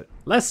on foot.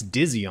 Less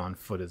dizzy on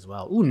foot as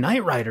well. Ooh,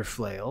 Knight Rider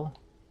Flail.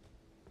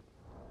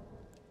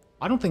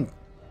 I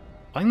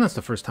think that's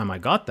the first time I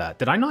got that.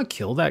 Did I not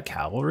kill that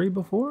cavalry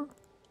before?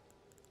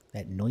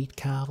 That Night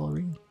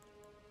Cavalry?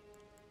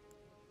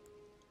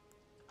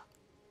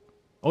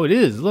 Oh, it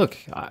is. Look.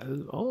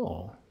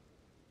 Oh.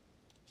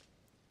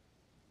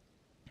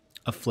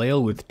 A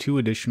flail with 2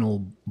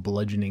 additional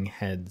bludgeoning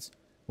heads.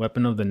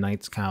 Weapon of the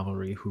Knight's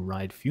Cavalry who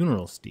ride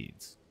funeral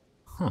steeds.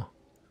 Huh.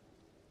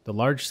 The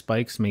large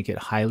spikes make it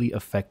highly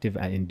effective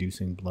at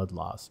inducing blood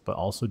loss, but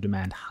also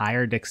demand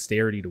higher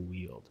dexterity to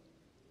wield.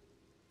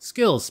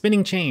 Skills.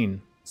 Spinning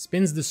Chain.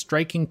 Spins the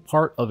striking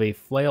part of a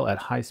flail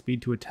at high speed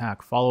to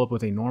attack. Follow up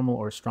with a normal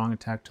or strong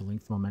attack to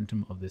link the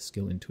momentum of this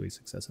skill into a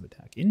successive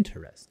attack.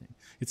 Interesting.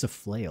 It's a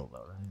flail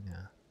though, right?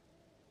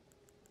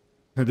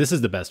 Yeah. This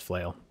is the best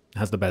flail. It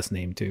has the best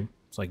name too.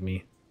 It's like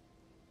me.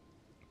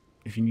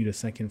 If you need a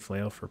second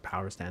flail for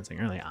power stancing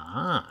early.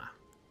 Ah.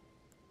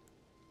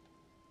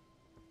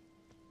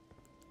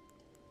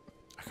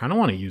 I kind of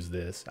want to use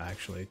this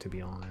actually, to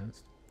be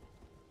honest.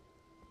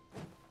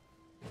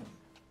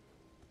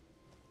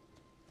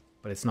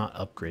 But it's not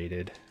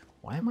upgraded.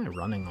 Why am I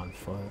running on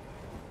foot?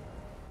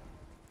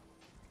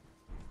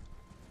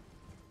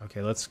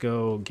 Okay, let's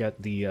go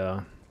get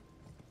the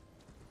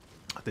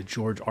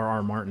George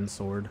R.R. Martin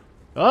sword.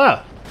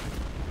 Ah!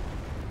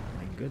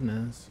 My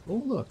goodness.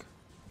 Oh, look.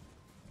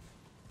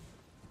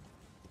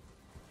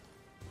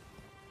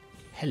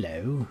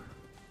 Hello.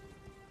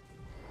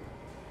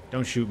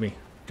 Don't shoot me.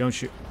 Don't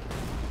shoot.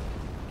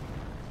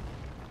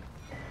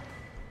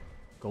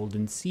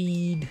 Golden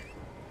Seed.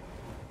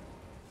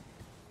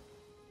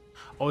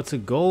 Oh, it's a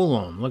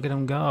golem. Look at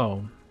him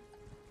go.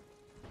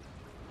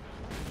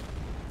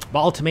 But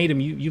Ultimatum,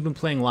 you've been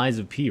playing Lies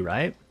of P,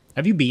 right?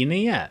 Have you beaten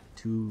it yet?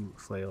 2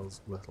 flails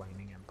with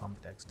lightning and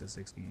pump dex to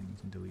 60 and you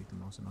can delete the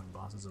most annoying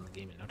bosses in the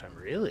game in no time.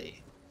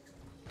 Really?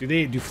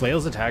 Do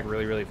flails attack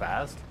really, really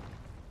fast?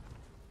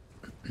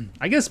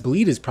 I guess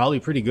bleed is probably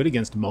pretty good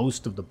against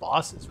most of the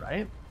bosses,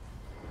 right?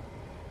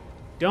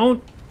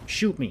 Don't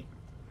shoot me.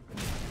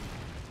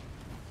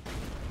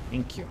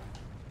 Thank you.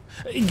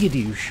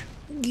 Gadoosh.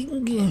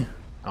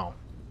 Oh.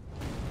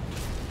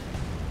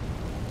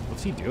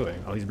 What's he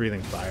doing? Oh, he's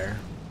breathing fire.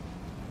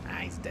 Ah,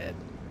 he's dead.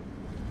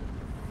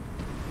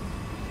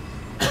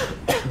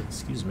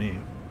 Excuse me.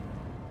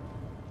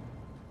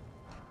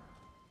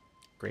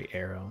 Great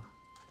arrow.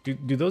 Do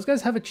those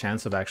guys have a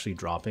chance of actually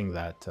dropping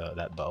that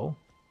that bow?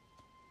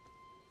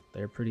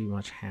 They're pretty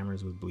much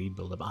hammers with bleed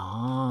buildup.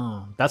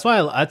 Ah, that's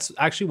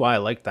actually why I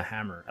like the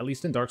hammer. At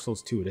least in Dark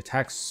Souls 2, it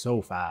attacks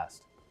so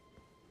fast.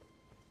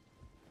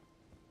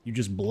 You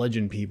just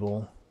bludgeon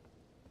people.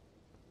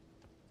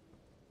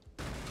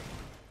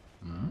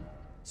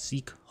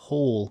 Seek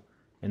hole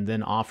and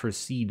then offer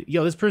seed.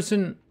 Yo, this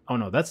person. Oh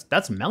no,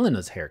 that's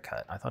Melena's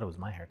haircut. I thought it was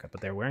my haircut,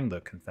 but they're wearing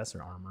the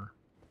Confessor armor.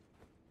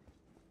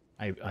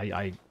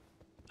 I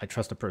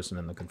trust a person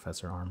in the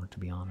Confessor armor, to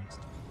be honest.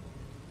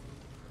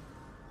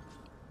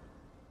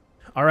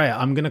 All right,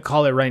 I'm gonna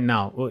call it right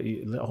now. Well,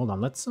 hold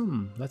on, let's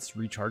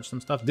recharge some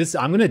stuff.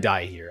 I'm gonna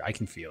die here. I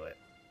can feel it.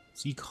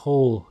 Seek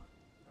hole.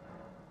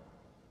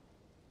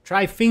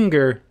 Try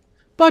finger,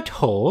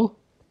 butthole.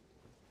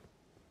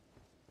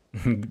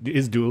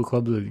 Is Dual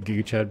Club the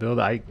Giga Chad build?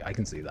 I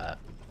can see that.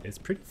 It's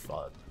pretty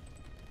fun.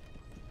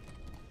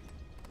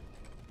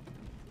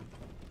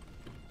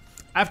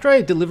 After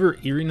I deliver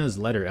Irina's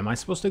letter, am I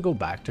supposed to go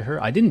back to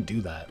her? I didn't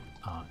do that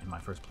in my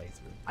first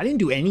playthrough. I didn't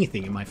do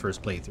anything in my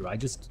first playthrough. I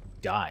just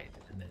died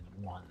and then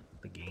won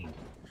the game.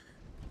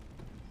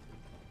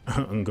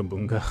 Unga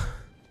Boonga.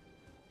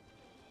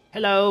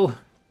 Hello!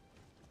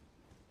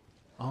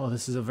 Oh,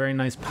 this is a very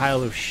nice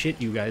pile of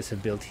shit you guys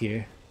have built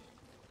here.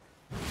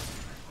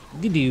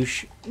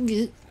 Gadoosh.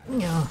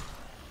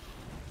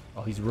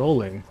 Oh, he's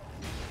rolling.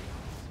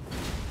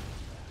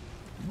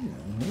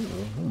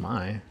 Oh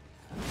my.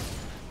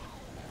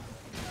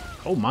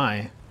 Oh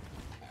my.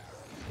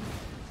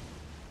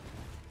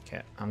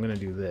 Okay, I'm gonna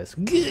do this.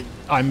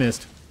 I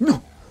missed.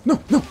 No,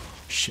 no, no.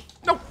 Shit,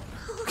 no.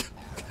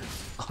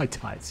 I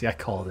died. See, I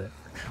called it.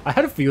 I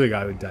had a feeling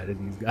I would die to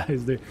these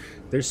guys.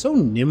 They're so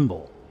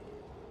nimble.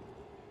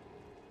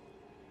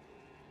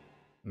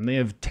 And they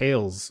have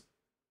tails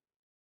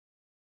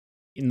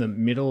in the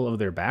middle of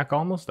their back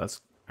almost.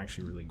 That's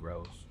actually really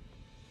gross.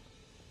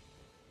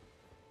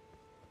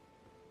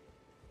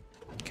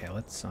 Okay,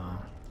 let's I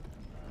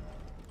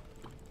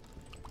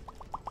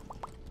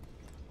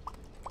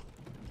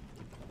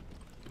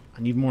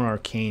need more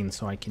arcane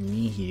so I can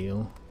knee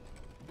heal.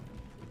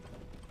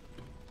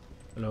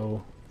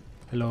 Hello.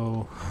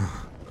 Hello.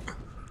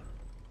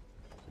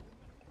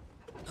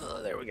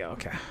 Oh, there we go.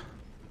 Okay.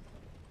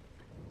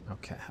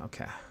 Okay,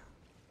 okay.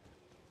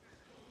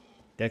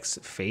 Dex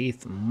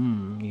Faith.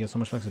 You get so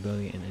much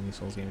flexibility in any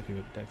Souls game if you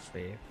have Dex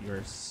Faith.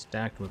 You're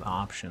stacked with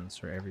options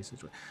for every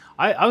situation.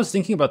 I was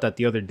thinking about that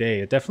the other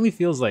day. It definitely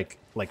feels like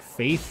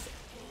Faith.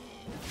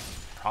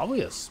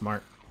 Probably a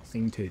smart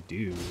thing to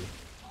do.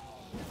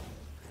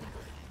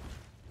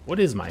 What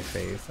is my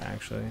faith,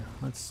 actually?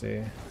 Let's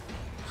see.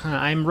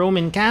 I'm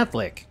Roman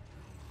Catholic.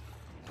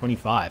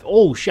 25.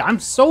 Oh, shit. I'm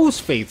so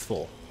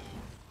faithful.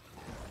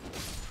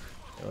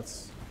 Okay,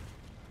 let's...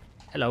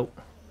 Hello.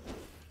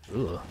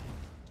 Ugh.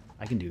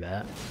 I can do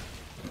that.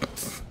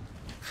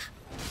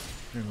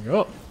 There we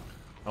go.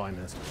 Oh, I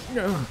missed.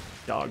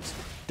 Dogs.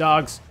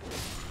 Dogs.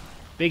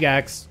 Big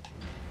axe.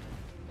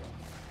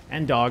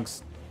 And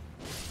dogs.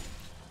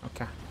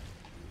 Okay.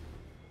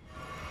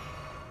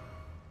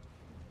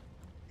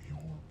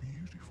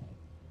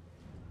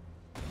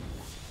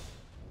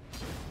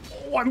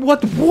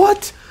 What?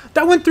 What?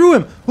 That went through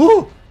him.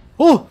 Oh,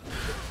 oh!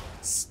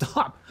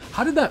 Stop!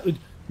 How did that?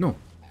 No,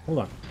 hold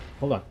on,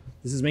 hold on.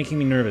 This is making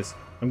me nervous.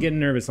 I'm getting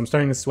nervous. I'm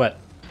starting to sweat.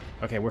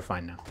 Okay, we're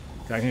fine now.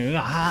 There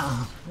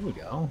we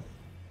go.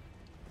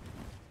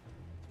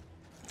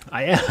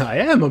 I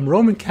am. I'm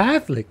Roman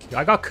Catholic.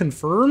 I got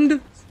confirmed.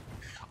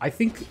 I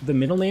think the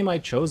middle name I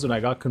chose when I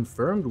got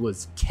confirmed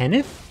was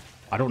Kenneth.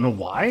 I don't know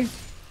why,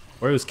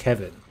 or it was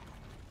Kevin.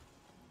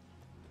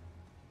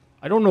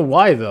 I don't know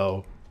why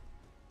though.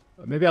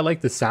 Maybe I like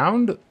the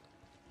sound.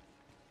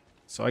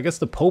 So I guess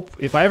the Pope,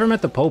 if I ever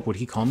met the Pope, would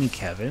he call me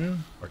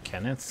Kevin or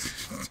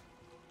Kenneth?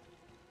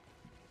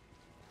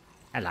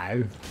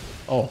 Hello.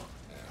 Oh.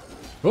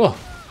 Oh.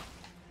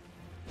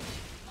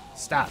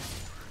 Stop.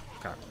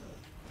 Okay.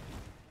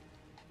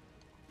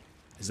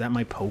 Is that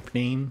my Pope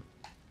name?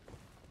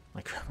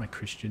 Like my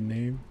Christian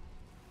name?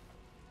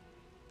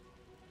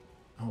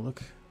 Oh,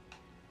 look.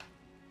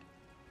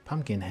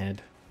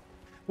 Pumpkinhead.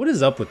 What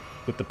is up with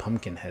the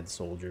Pumpkinhead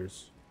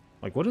soldiers?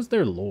 Like, what is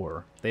their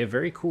lore? They have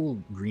very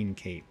cool green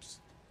capes.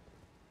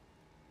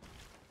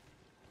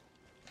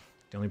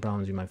 The only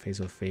problems you might face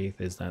with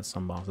Faith is that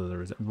some bosses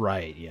are...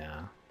 Right,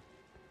 yeah.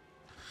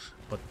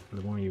 But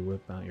the more you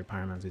whip out your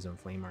pyromancies and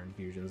flame art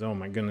infusions... Oh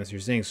my goodness, you're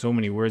saying so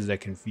many words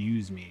that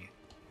confuse me.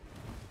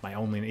 My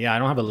only... Yeah, I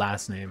don't have a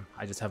last name.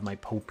 I just have my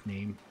Pope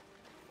name.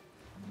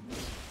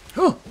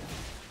 Oh!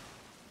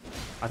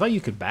 I thought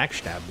you could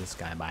backstab this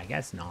guy, but I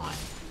guess not.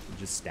 You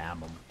just stab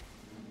him.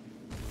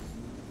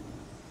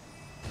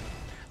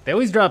 They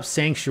always drop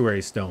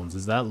sanctuary stones.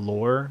 Is that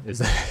lore? Is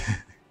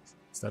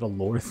that a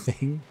lore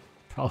thing?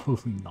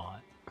 Probably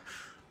not.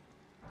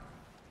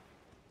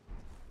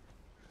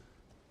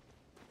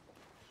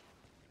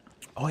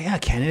 Oh yeah,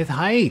 Kenneth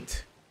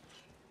Height.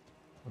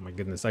 Oh my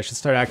goodness, I should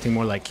start acting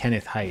more like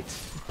Kenneth Height.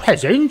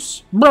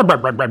 Peasants! Blah, blah,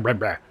 blah, blah, blah,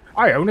 blah.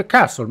 I own a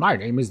castle. My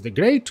name is the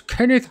Great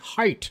Kenneth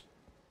Height.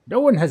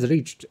 No one has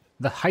reached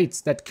the heights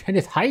that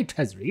Kenneth Height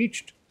has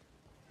reached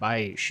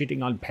by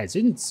shitting on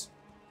peasants.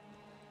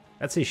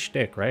 That's his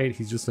shtick, right?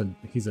 He's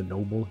a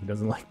noble. He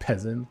doesn't like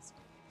peasants.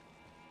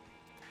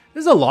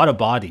 There's a lot of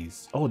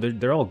bodies. Oh,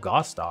 they're all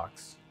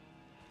Gostoks.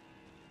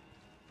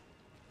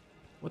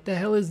 What the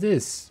hell is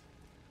this?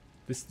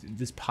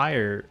 This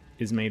pyre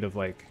is made of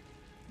like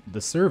the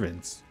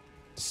servants.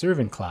 The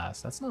servant class.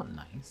 That's not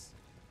nice.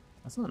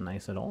 That's not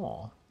nice at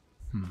all.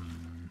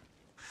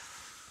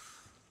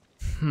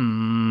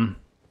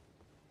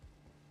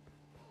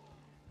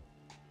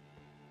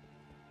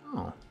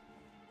 Oh.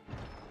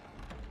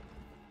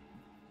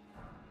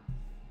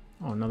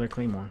 Oh, another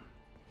claymore.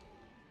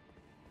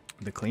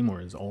 The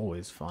claymore is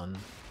always fun.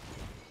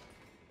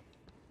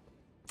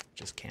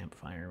 Just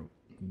campfire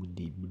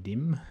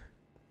dim.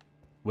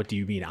 What do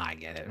you mean? I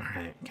get it.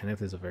 Right.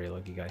 Kenneth is a very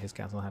lucky guy. His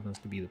castle happens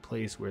to be the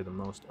place where the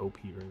most OP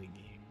early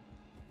game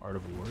Art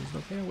of War is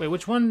located. Wait,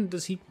 which one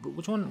does he?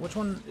 Which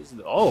one is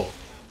the? Oh.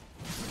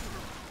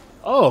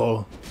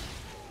 Oh.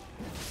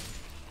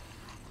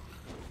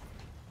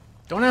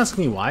 Don't ask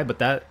me why,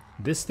 but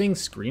this thing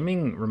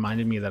screaming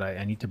reminded me that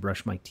I need to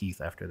brush my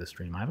teeth after the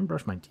stream. I haven't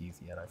brushed my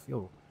teeth yet. I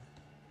feel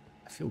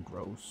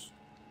gross.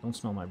 Don't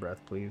smell my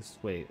breath, please.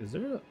 Wait, is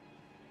there a?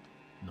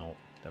 No,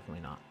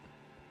 definitely not.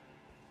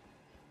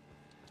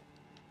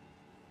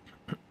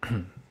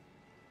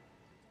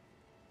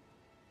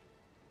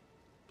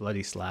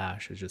 Bloody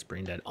Slash is just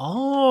brain dead.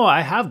 Oh,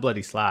 I have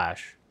Bloody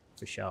Slash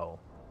for show.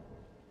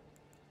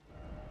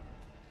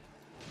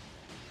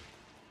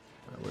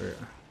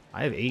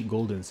 I have 8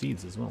 golden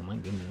seeds as well. My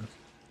goodness.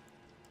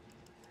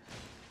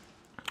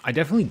 I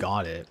definitely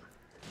got it.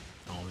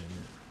 Oh man.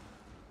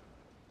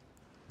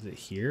 Is it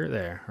here?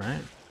 There,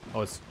 right?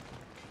 Oh, it's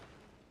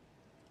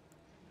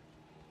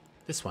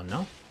this one,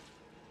 no?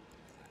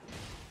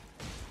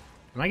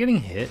 Am I getting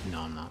hit?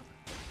 No, I'm not.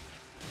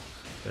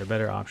 There are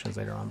better options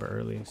later on, but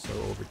early, so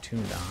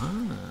overtuned.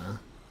 Ah.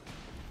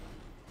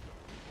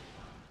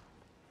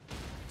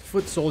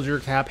 Foot soldier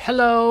cap.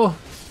 Hello!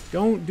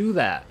 Don't do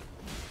that.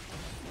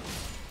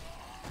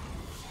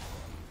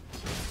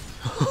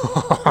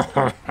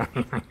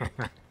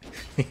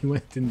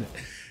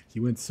 He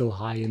went so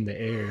high in the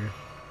air.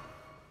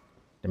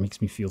 That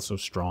makes me feel so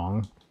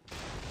strong.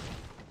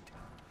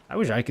 I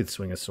wish I could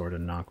swing a sword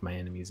and knock my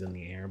enemies in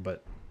the air,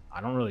 but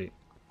I don't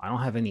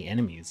have any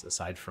enemies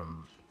aside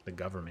from the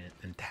government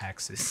and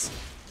taxes.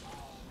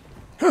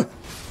 Huh.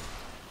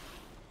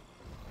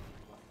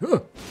 Huh.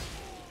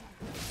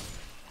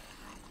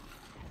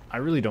 I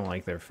really don't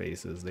like their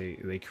faces.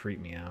 They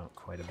creep me out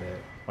quite a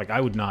bit. Like, I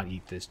would not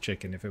eat this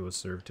chicken if it was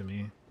served to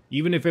me.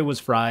 Even if it was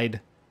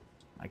fried,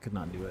 I could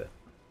not do it.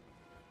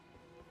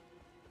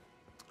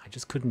 I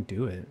just couldn't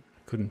do it.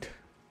 Couldn't.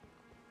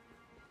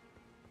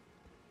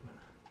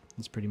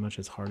 It's pretty much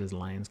as hard as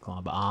lion's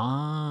claw.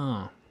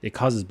 But, it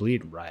causes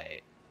bleed.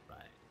 Right.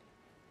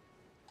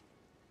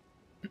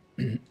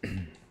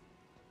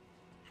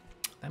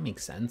 That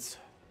makes sense.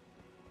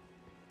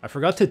 I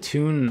forgot to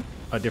tune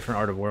a different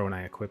Art of War when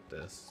I equipped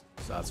this,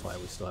 so that's why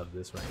we still have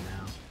this right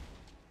now.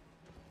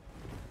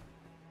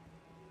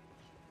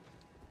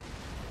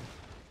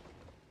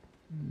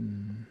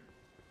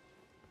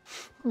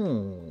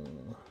 Can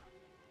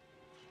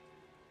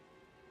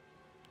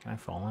I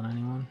fall on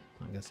anyone?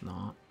 I guess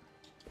not.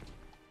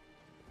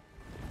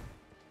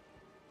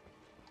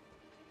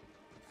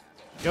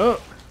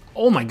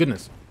 Oh my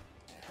goodness.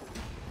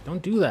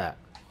 Don't do that.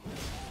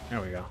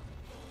 There we go.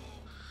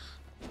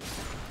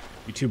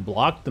 You two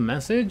blocked the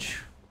message?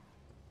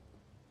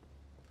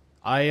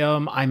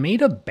 I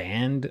made a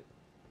banned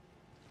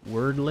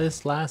word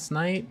list last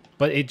night,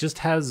 but it just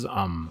has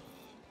I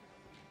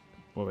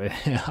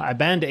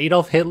banned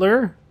Adolf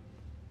Hitler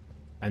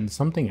and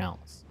something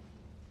else.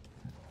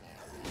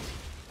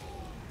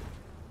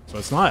 So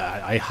it's not,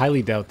 I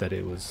highly doubt that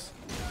it was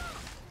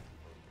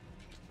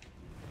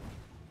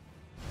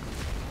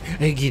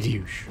Hey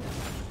Gidouche.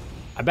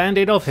 I banned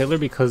Adolf Hitler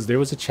because there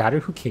was a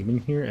chatter who came in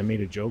here and made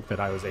a joke that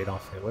I was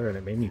Adolf Hitler, and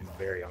it made me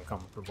very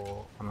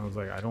uncomfortable. And I was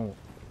like,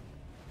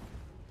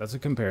 that's a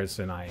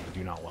comparison I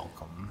do not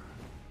welcome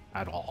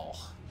at all.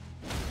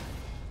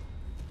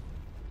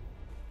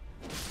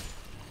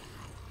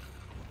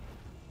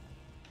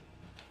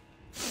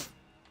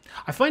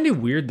 I find it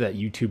weird that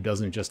YouTube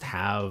doesn't just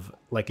have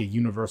like a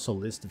universal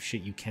list of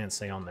shit you can't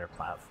say on their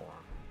platform.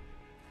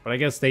 But I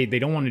guess they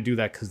don't want to do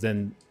that because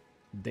then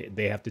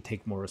they have to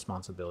take more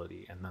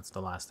responsibility, and that's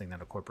the last thing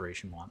that a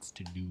corporation wants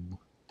to do.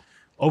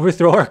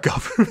 Overthrow our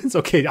governments?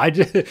 Okay,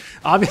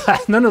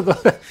 none of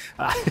the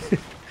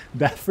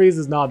that phrase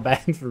is not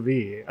banned for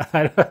me.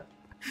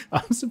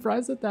 I'm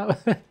surprised at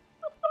that.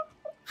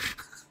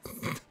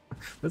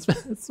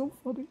 That's so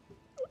funny.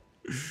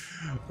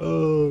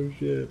 Oh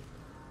shit.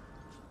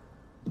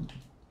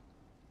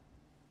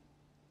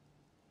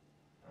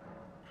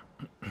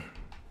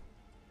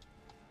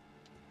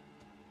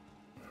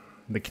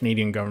 The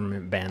Canadian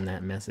government banned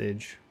that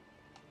message.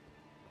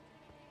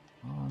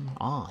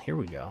 Here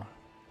we go.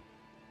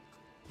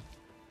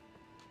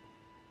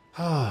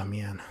 Oh,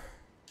 man.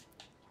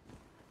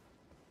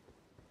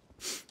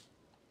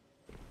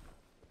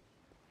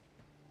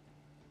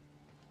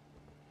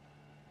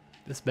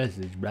 This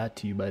message brought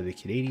to you by the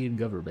Canadian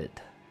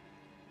government.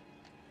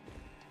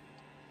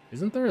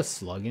 Isn't there a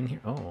slug in here?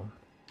 Oh.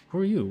 Who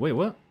are you? Wait,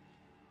 what?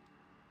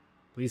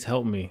 Please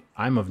help me.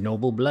 I'm of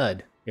noble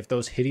blood. If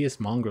those hideous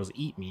mongrels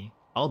eat me,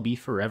 I'll be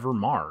forever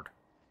marred.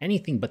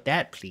 Anything but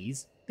that,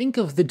 please. Think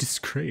of the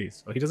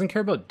disgrace. Oh, he doesn't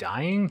care about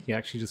dying? He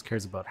actually just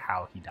cares about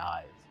how he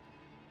dies.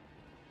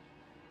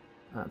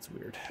 That's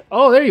weird.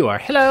 Oh, there you are.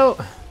 Hello!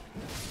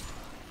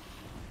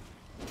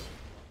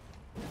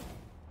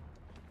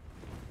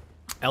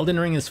 Elden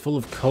Ring is full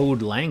of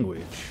code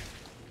language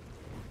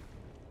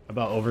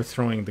about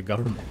overthrowing the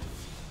government.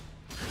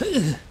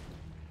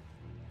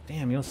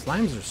 Damn, yo,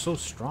 slimes are so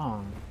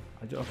strong.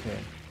 Okay.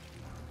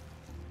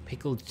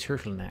 Pickled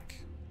turtleneck.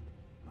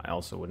 I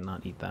also would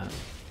not eat that.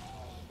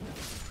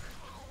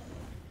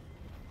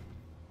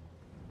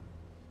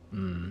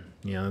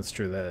 Yeah, that's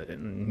true. That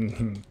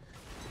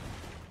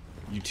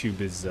YouTube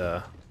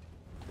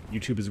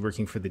is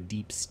working for the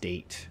deep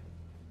state.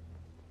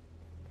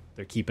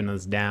 They're keeping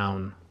us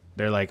down.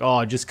 They're like,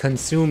 oh, just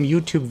consume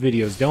YouTube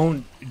videos.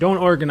 Don't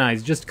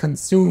organize. Just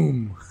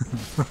consume.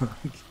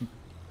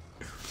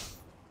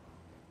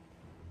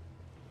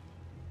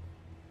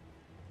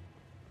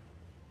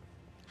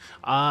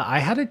 I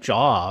had a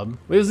job.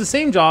 It was the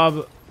same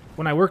job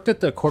when I worked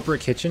at the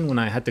corporate kitchen when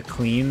I had to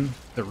clean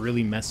the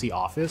really messy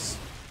office.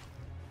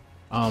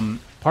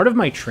 Part of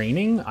my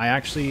training,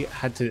 I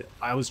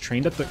was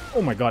trained at the,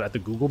 oh my god, at the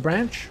Google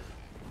branch.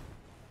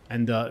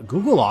 And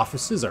Google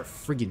offices are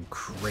friggin'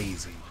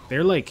 crazy.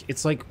 They're like,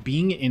 it's like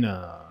being in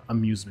a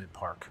amusement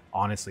park,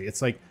 honestly.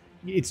 It's like,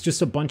 it's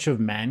just a bunch of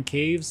man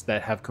caves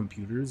that have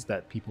computers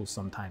that people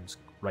sometimes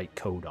write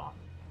code on.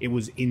 It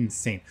was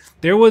insane.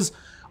 There was,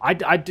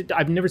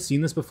 I've never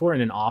seen this before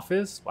in an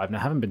office. I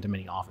haven't been to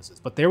many offices,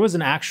 but there was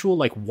an actual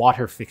like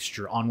water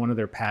fixture on one of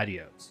their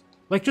patios.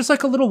 Like just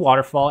like a little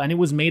waterfall, and it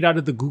was made out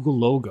of the Google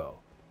logo.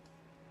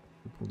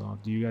 Pulled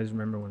off. Do you guys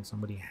remember when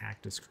somebody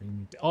hacked a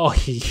screen? Oh,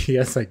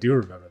 yes, I do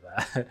remember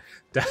that.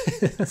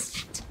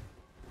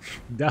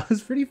 That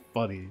was pretty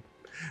funny.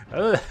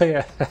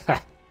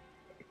 That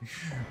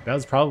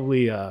was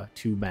probably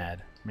too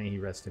bad. May he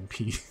rest in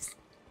peace.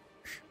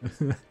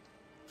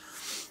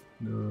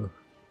 No.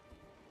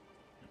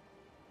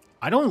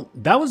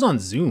 That was on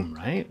Zoom,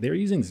 right? They were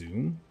using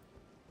Zoom.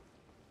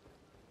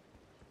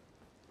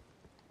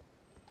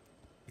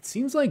 It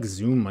seems like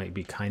Zoom might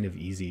be kind of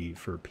easy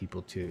for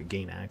people to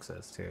gain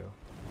access to.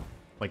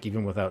 Like,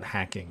 even without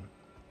hacking.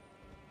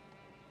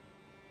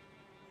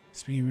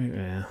 Speaking of,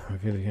 yeah, I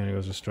feel like it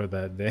was restored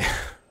that day.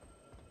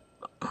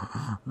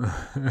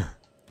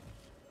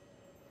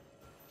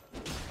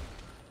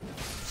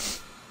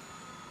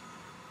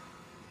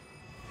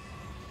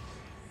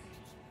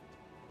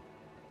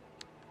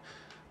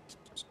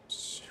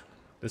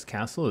 This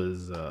castle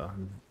is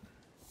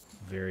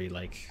very,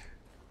 like...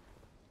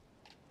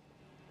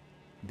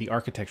 The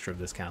architecture of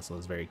this castle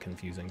is very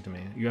confusing to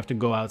me. You have to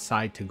go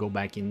outside to go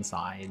back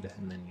inside,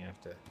 and then you have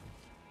to...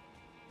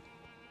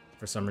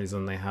 For some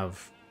reason, they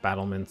have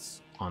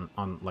battlements on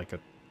like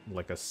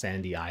a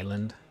sandy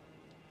island.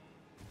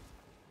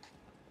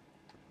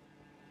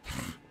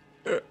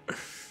 I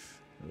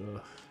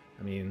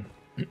mean,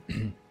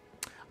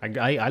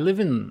 I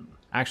live in...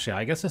 Actually,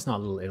 I guess it's not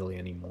Little Italy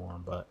anymore,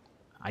 but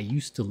I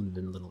used to live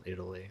in Little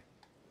Italy.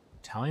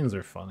 Italians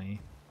are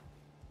funny.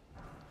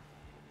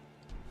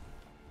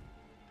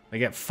 They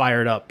get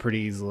fired up pretty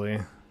easily.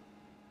 And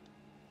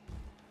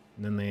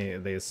then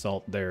they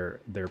assault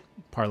their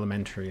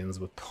parliamentarians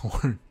with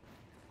porn.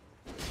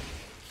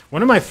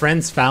 One of my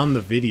friends found the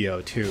video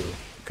too,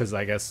 because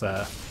I guess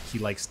he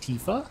likes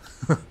Tifa.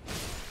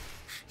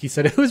 He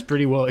said it was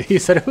pretty well. He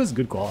said it was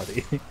good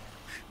quality.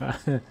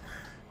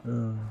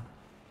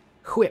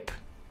 Whip,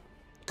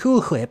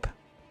 cool whip.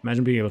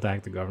 Imagine being able to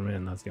hack the government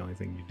and that's the only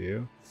thing you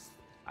do.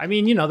 I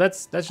mean, you know,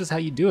 that's just how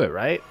you do it,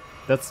 right?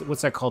 That's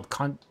what's that called?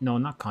 No,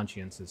 not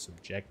conscientious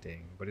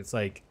objecting, but it's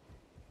like,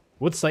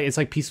 it's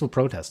like peaceful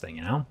protesting,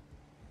 you know.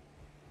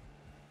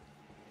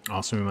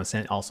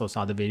 Also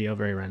saw the video,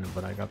 very random,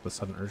 but I got the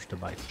sudden urge to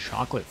buy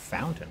chocolate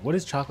fountain. What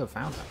is chocolate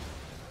fountain?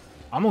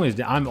 I'm always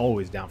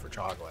down for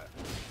chocolate.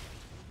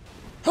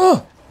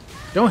 Oh,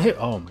 don't hit!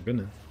 Oh my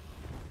goodness!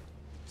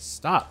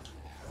 Stop!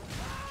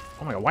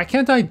 Oh my god! Why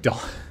can't I dodge?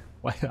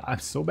 Why I'm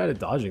so bad at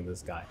dodging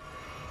this guy?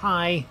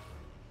 Hi.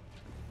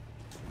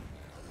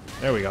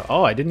 There we go.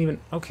 Oh, I didn't even...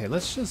 Okay,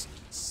 let's just...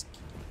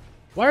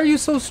 Why are you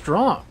so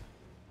strong?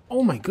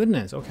 Oh my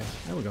goodness. Okay,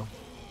 there we go.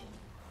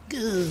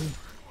 Good.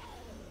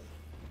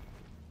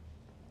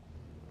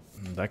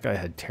 That guy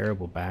had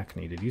terrible back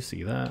knee. Did you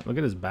see that? Look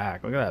at his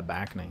back. Look at that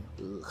back knee.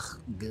 Ugh,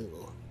 good.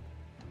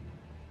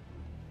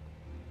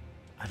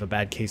 I have a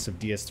bad case of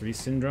DS3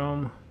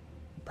 syndrome.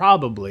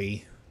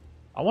 Probably.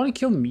 I want to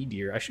kill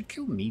Meteor. I should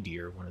kill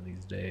Meteor one of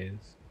these days.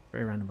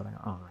 Very random, but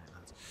oh, right.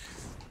 That's...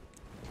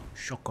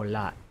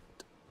 Chocolat.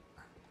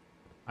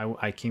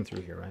 I came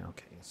through here, right?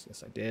 Okay,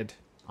 yes, I did.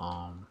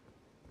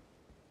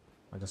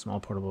 Like a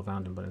small portable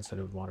fountain, but instead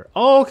of water.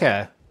 Oh,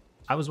 okay.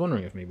 I was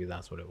wondering if maybe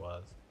that's what it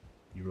was.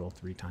 You roll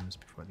 3 times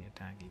before the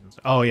attack even.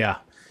 Oh yeah,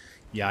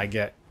 yeah. I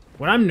get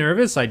when I'm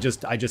nervous. I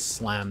just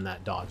slam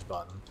that dodge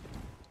button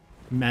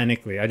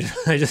manically.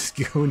 I just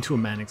go into a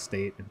manic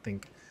state and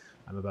think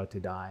I'm about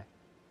to die.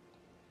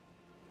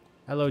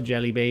 Hello,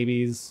 jelly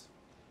babies.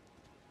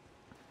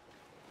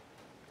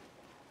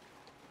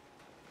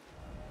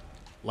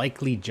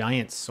 Likely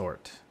giant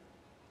sort.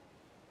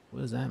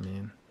 What does that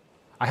mean?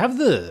 I have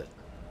the...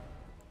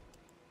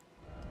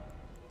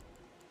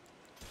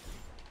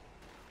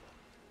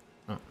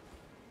 Oh.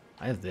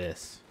 I have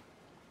this.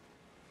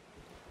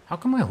 How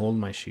come I hold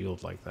my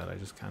shield like that? I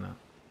just kind of...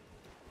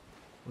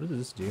 What does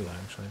this do,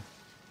 actually?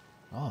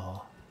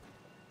 Oh.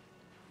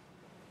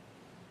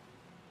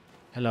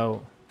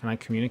 Hello. Can I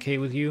communicate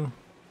with you?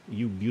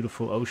 You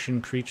beautiful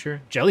ocean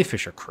creature?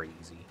 Jellyfish are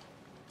crazy.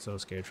 So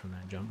scared from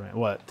that jump, right?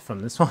 What, from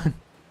this one?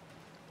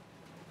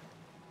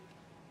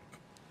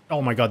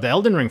 Oh my god, the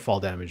Elden Ring fall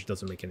damage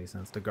doesn't make any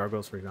sense. The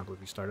gargoyles, for example, if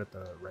you start at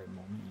the right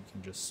moment, you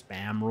can just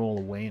spam roll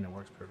away and it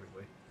works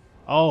perfectly.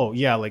 Oh,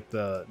 yeah, like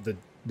the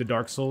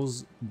Dark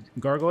Souls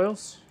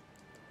gargoyles?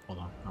 Hold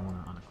on, I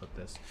want to unequip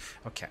this.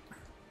 Okay.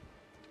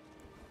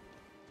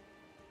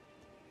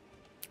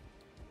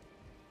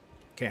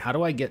 Okay, how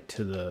do I get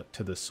to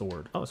the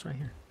sword? Oh, it's right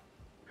here.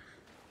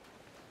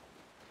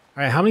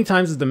 All right, how many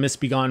times is the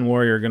misbegotten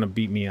warrior gonna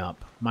beat me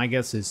up? My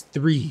guess is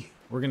 3.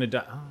 We're gonna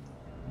die. Oh,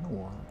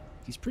 no,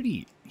 he's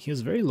pretty. He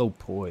has very low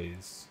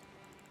poise,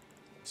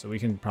 so we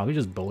can probably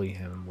just bully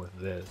him with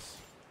this.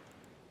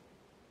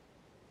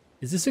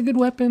 Is this a good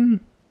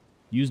weapon?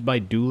 Used by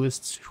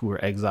duelists who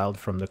were exiled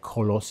from the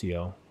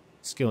Colossio.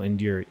 Skill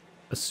endure.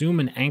 Assume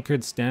an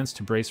anchored stance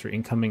to brace for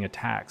incoming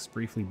attacks,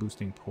 briefly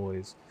boosting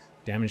poise.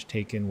 Damage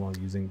taken while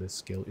using this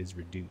skill is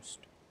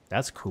reduced.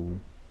 That's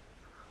cool.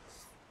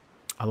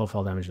 I love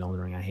fall damage in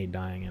Elden Ring. I hate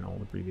dying in all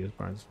the previous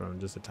parts from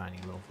just a tiny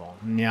little fall.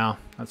 Yeah,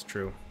 that's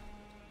true.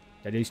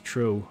 That is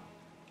true.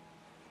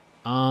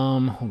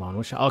 Hold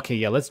on. Okay,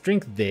 yeah, let's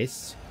drink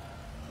this.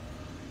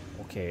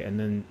 Okay, and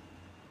then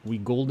we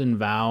golden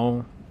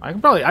vow. I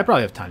probably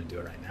have time to do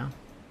it right now.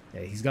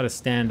 Yeah, he's got to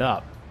stand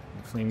up.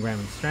 Flame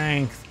grabbing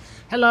strength.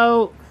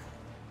 Hello.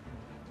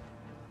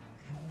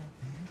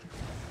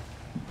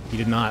 He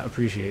did not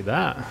appreciate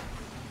that.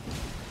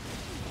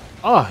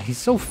 Oh, he's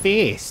so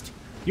fast.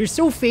 You're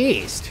so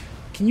fast.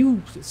 Can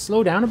you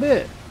slow down a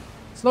bit?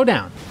 Slow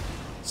down.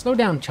 Slow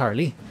down,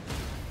 Charlie.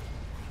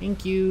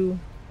 Thank you.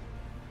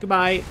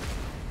 Goodbye.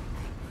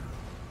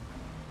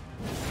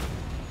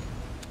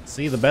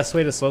 See, the best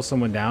way to slow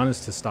someone down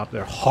is to stop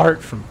their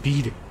heart from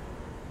beating.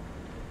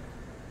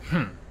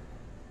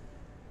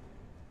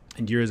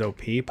 Endure is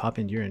OP. Pop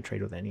Endure and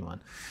trade with anyone.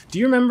 Do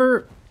you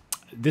remember...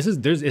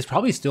 It's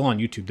probably still on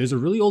YouTube. There's a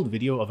really old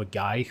video of a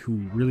guy who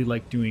really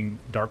liked doing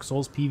Dark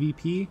Souls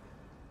PvP,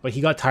 but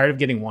he got tired of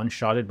getting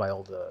one-shotted by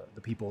all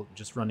the people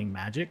just running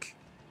magic.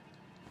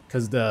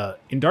 Because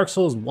in Dark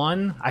Souls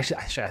 1,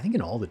 actually, I think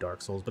in all the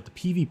Dark Souls, but the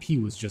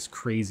PvP was just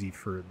crazy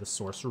for the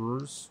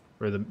sorcerers,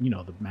 or the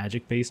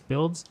magic-based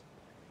builds.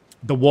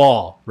 The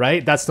wall,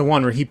 right? That's the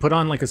one where he put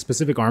on like a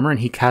specific armor and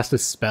he cast a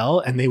spell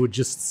and they would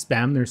just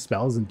spam their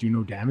spells and do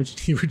no damage.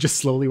 He would just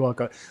slowly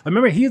walk out. I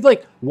remember he'd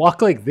like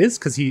walk like this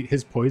because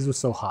his poise was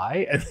so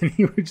high, and then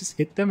he would just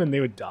hit them and they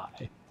would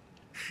die.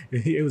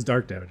 It was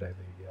dark damage, I think,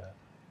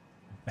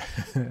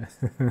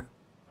 yeah.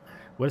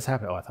 What has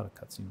happened? Oh, I thought a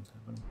cutscene was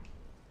happening.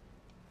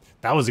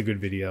 That was a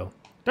good video.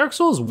 Dark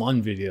Souls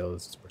 1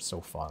 videos were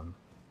so fun.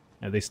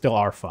 And they still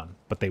are fun,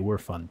 but they were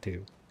fun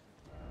too.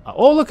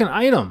 Oh, look, an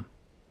item!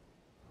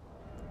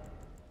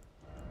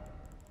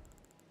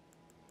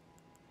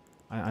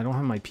 I don't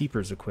have my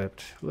peepers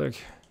equipped. Look.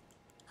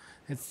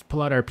 Let's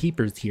pull out our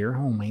peepers here.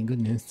 Oh my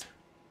goodness.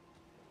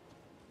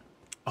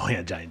 Oh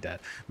yeah, Giant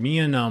Dad. Me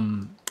and,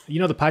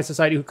 the Pie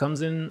Society who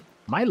comes in.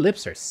 My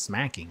lips are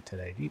smacking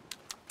today.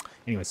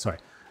 Anyway, sorry.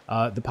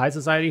 The Pie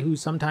Society who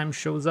sometimes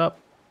shows up.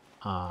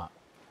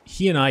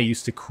 He and I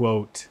used to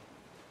quote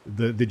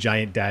the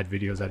Giant Dad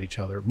videos at each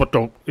other. But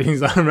don't, I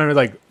remember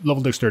like,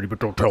 level dexterity, but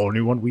don't tell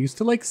anyone. We used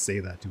to like say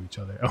that to each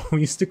other. We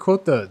used to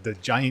quote the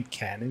Giant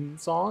Cannon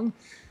song.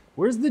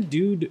 Where's the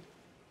dude?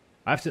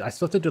 I still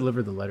have to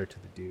deliver the letter to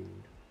the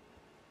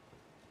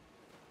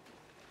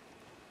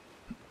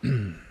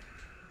dude.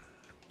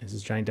 Is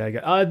this Giant Dad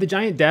guy? The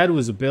Giant Dad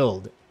was a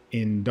build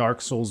in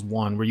Dark Souls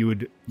 1 where you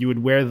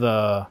would wear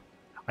the,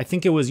 I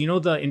think it was,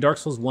 in Dark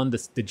Souls 1,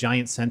 the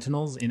giant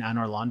sentinels in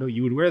Anor Londo,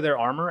 you would wear their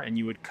armor and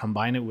you would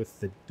combine it with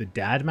the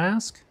dad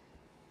mask.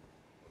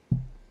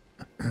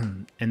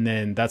 And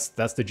then that's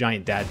the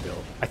Giant Dad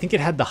build. I think it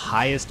had the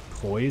highest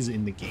poise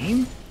in the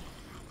game.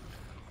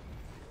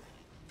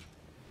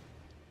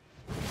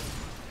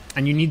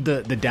 And you need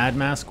the dad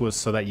mask was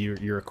so that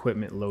your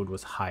equipment load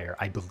was higher,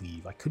 I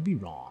believe. I could be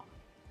wrong.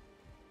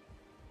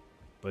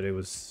 But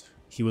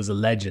he was a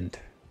legend.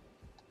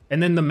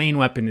 And then the main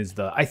weapon is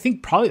I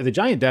think probably the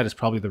Giant Dad is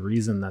probably the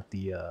reason that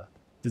the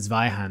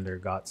Zweihander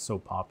got so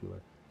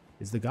popular.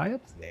 Is the guy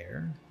up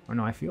there? Or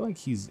no, I feel like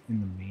he's in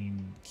the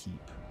main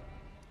keep.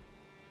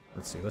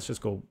 Let's see, let's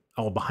just go.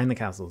 Oh, behind the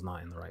castle is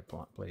not in the right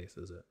place,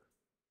 is it?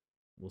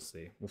 We'll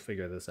see. We'll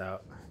figure this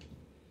out.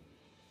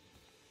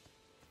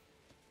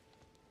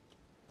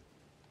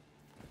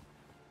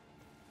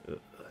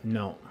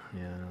 No,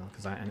 yeah, no,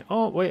 because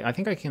oh wait, I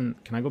think I can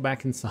I go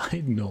back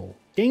inside? No,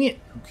 dang it.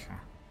 Okay,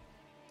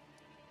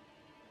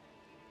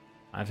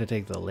 I have to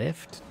take the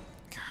lift.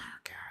 Oh,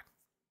 God,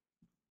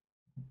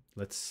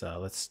 let's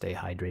stay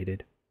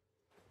hydrated.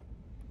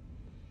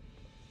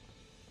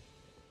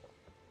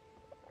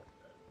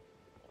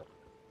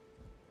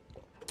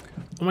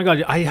 Oh my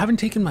God, I haven't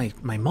taken my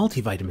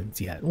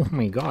multivitamins yet. Oh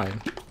my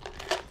God,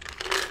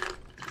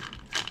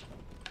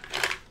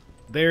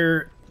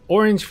 they're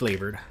orange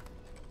flavored.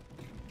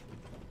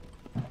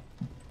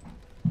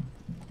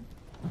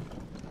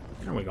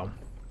 There we go.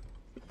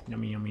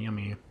 Yummy, yummy,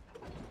 yummy.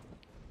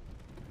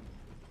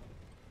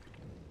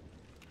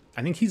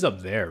 I think he's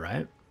up there,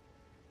 right?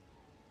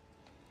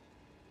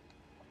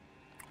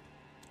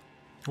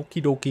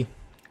 Okie dokie.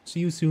 See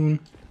you soon.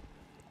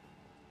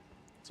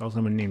 Saw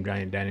someone named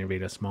Giant Dan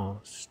invade a small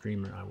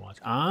streamer I watch.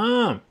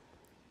 Ah!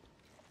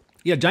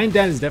 Yeah, Giant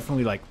Dan is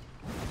definitely like...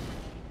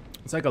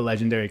 It's like a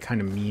legendary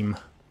kind of meme.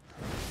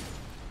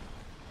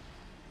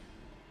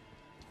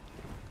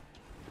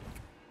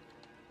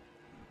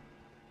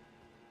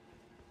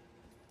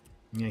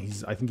 Yeah,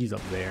 I think he's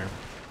up there.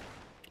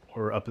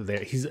 Or up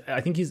there.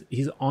 I think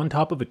he's on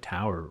top of a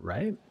tower,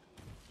 right?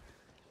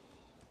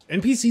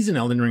 NPCs in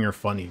Elden Ring are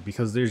funny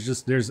because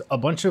there's a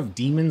bunch of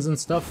demons and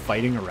stuff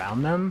fighting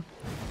around them,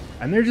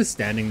 and they're just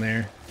standing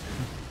there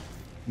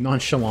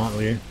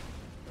nonchalantly.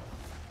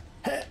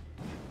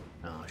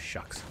 Oh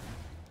shucks.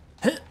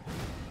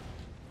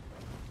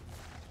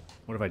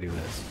 What if I do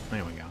this?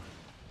 There we go.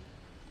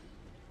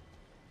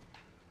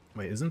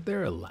 Wait, isn't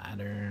there a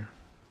ladder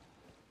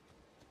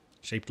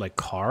shaped like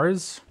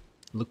cars?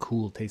 Look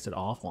cool, tasted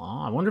awful.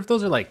 Oh, I wonder if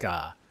those are like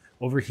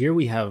over here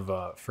we have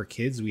for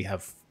kids we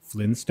have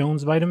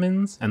Flintstones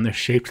vitamins, and they're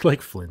shaped like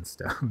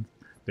Flintstones.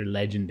 They're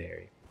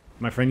legendary.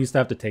 My friend used to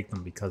have to take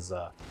them because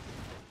I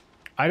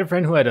had a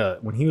friend who had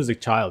when he was a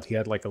child, he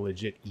had like a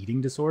legit eating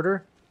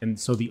disorder, and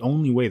so the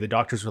only way the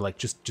doctors were like,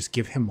 just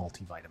give him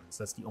multivitamins.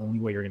 That's the only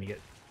way you're gonna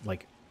get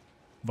like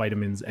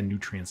vitamins and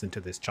nutrients into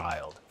this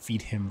child.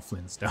 Feed him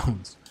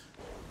Flintstones.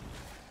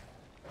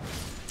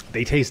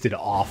 They tasted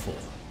awful.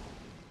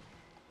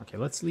 Okay,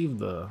 let's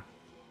leave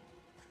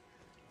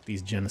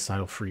these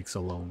genocidal freaks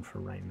alone for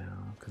right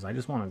now, because I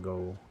just want to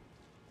go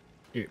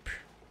erp.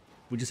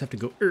 We just have to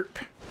go erp.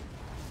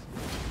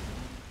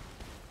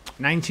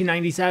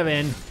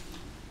 1997.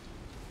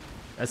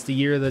 That's the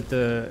year that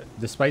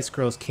the Spice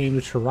Girls came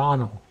to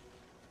Toronto.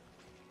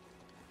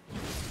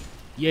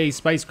 Yay,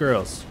 Spice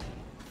Girls.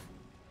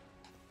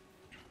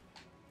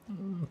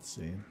 Let's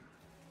see.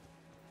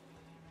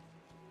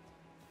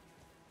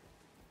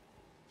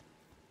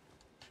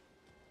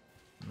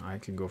 I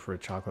could go for a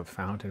chocolate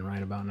fountain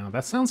right about now.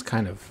 That sounds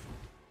kind of...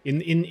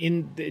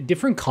 In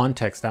different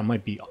context, that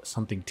might be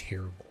something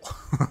terrible.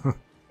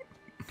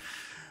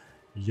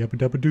 Yabba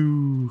dabba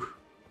doo.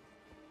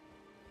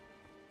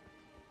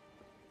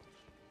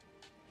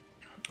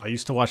 I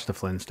used to watch the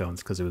Flintstones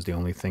because it was the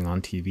only thing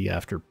on TV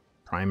after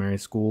primary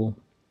school.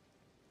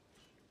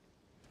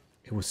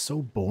 It was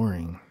so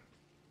boring.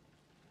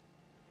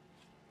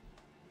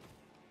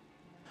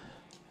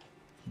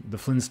 The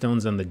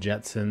Flintstones and the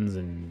Jetsons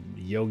and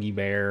Yogi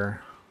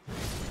Bear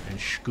and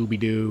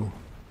Scooby-Doo.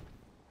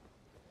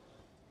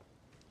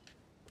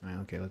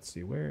 Okay, let's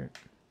see where.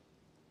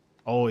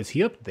 Oh, is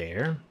he up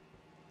there?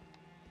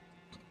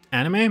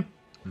 Anime?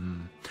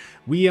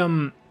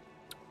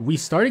 We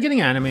started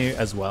getting anime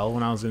as well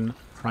when I was in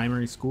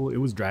primary school. It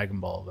was Dragon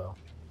Ball though.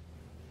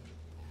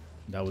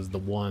 That was the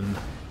one.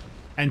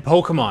 And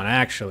Pokemon,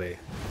 actually.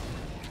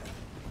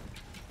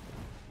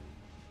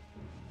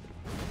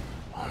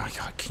 Oh my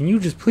god, can you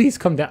just please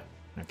come down?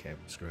 Okay,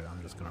 screw it.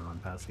 I'm just gonna run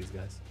past these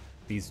guys.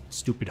 These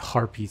stupid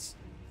harpies.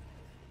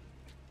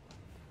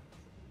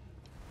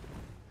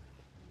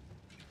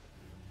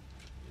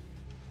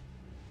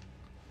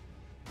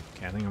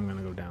 Okay, I think I'm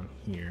gonna go down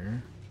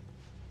here.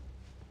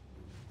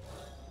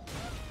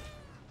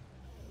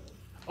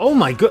 Oh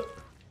my god!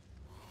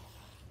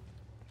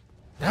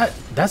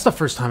 That's the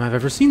first time I've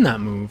ever seen that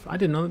move. I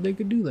didn't know that they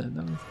could do that.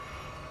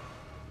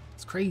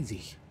 That's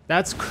crazy.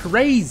 That's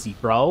crazy,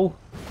 bro.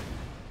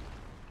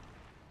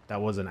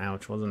 That was an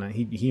ouch, wasn't it?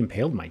 He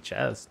impaled my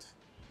chest.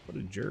 What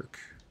a jerk.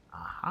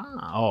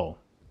 Aha. Oh,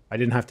 I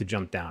didn't have to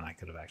jump down. I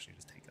could have actually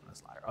just taken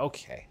this ladder.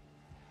 Okay.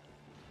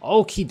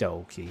 Okie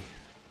dokie.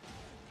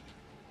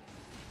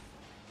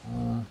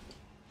 Oh,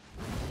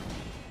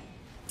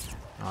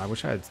 I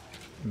wish I had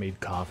made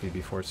coffee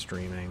before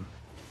streaming.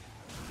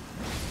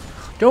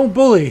 Don't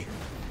bully!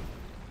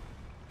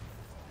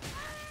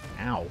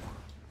 Ow.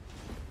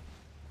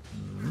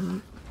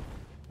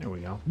 There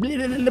we go.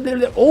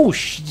 Oh,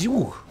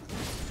 shoo!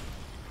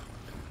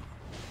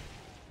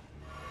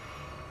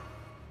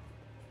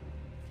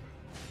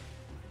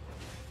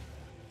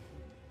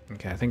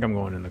 Okay, I think I'm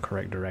going in the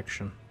correct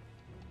direction.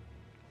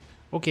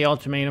 Okay,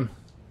 Ultimatum.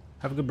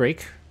 Have a good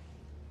break.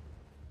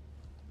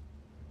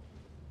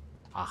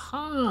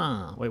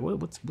 Aha! Wait,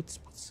 what's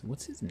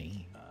his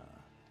name?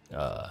 Face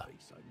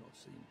I've not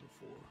seen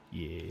before.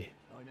 Yeah.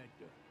 I'm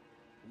Edgar,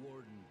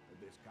 warden of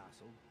this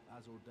castle,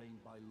 as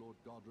ordained by Lord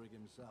Godfrey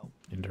himself.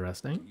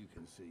 Interesting. You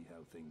can see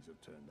how things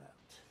have turned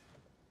out.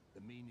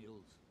 The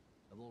menials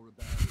have all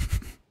rebelled.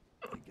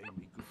 They gave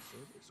me good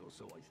service, or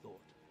so I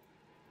thought.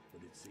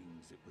 But it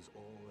seems it was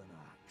all an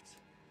act.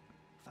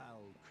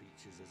 Foul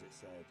creatures, as it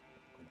said,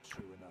 and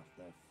true enough,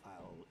 they're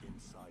foul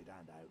inside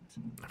and out.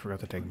 I forgot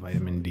to take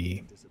vitamin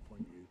D.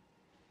 Disappoint you,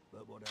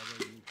 but whatever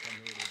you come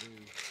here to do,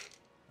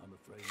 I'm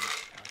afraid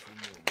Castle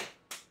Mill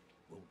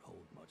won't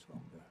hold much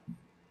longer.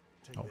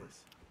 Take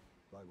this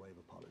by way of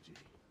apology.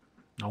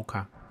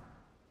 Okay.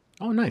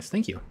 Oh, nice.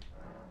 Thank you.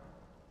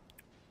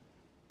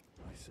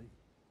 I see.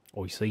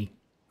 Oh, you see.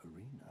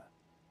 Arena.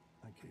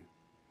 Thank you.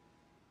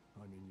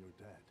 I mean, you're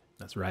dead.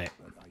 That's right.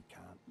 But I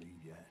can't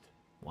leave yet.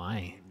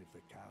 Why? Even if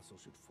the castle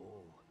should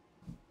fall,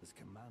 As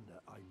commander,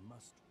 I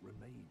must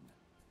remain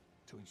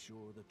to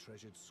ensure the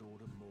treasured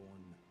sword of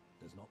Morn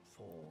does not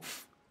fall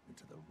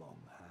into the wrong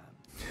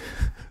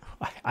hands.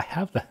 I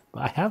have that.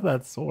 I have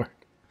that sword.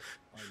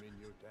 I'm in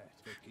your debt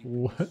for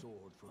keeping What? the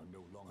sword for no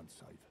long and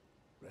safe.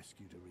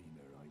 Rescued Arena,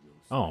 I will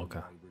Oh, spend okay.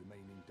 my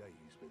remaining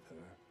days with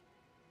her.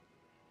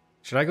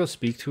 Should I go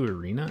speak to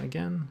Irina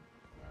again?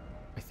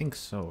 I think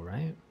so,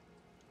 right?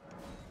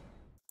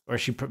 Or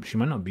she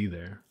might not be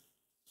there.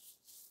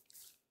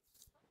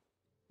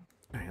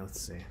 All right,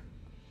 let's see.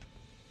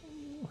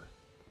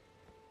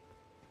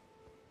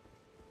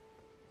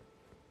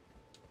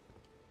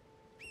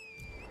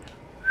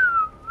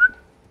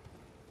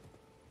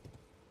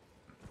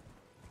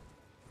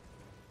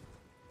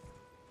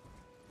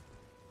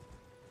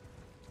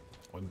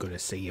 I'm gonna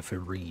say if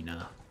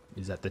Irina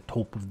is at the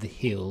top of the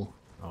hill.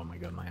 Oh my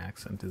god, my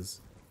accent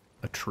is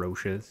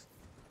atrocious.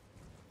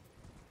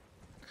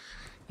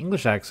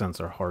 English accents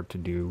are hard to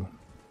do.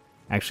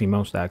 Actually,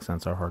 most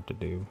accents are hard to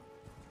do.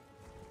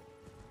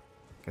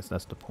 Guess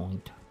that's the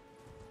point.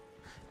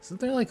 Isn't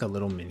there like a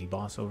little mini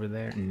boss over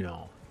there?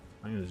 No.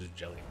 I think it's just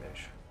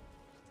jellyfish.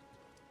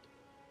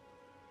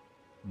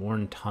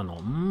 Morn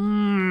Tunnel.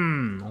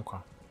 Okay.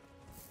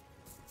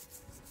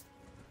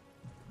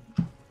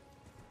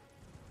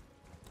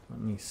 Let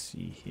me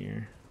see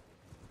here.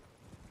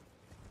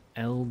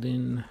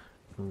 Elden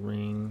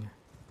Ring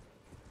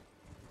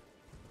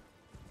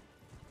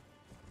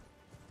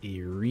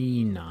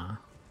Arena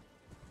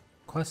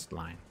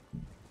questline.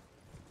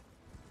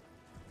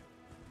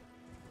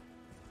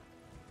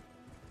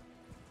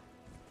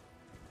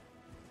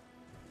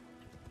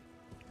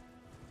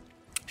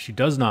 She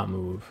does not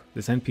move.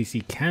 This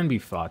NPC can be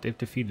fought. If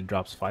defeated,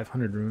 drops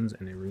 500 runes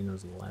and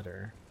Irina's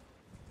letter.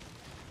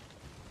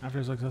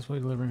 After successfully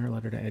delivering her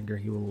letter to Edgar,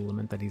 he will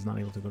lament that he's not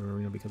able to go to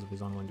Arena because of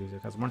his ongoing duties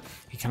at Castle.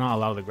 He cannot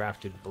allow the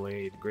grafted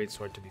blade,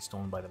 greatsword, to be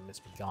stolen by the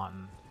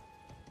misbegotten.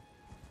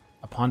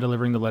 Upon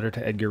delivering the letter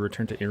to Edgar,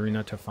 return to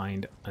Irina to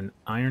find an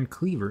iron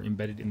cleaver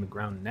embedded in the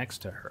ground next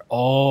to her.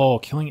 Oh,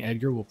 killing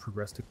Edgar will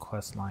progress the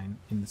quest line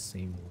in the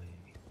same way.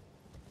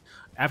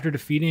 After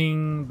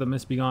defeating the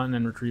misbegotten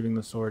and retrieving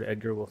the sword,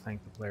 Edgar will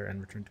thank the player and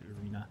return to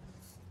Irina.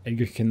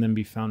 Edgar can then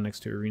be found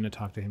next to Irina,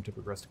 talk to him to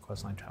progress the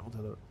questline, travel to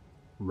the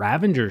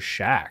Ravenger's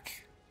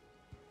Shack.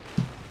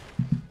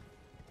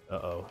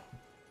 Uh-oh.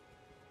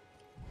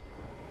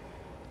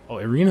 Oh,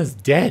 Irina's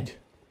dead.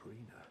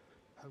 Arena,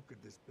 how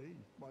could this be?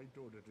 My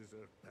daughter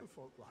deserved better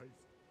life.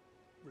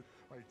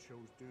 I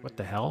chose duty What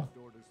the for hell?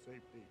 my daughter's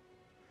safety.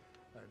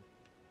 And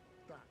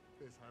that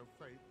is how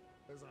fate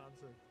has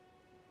answered.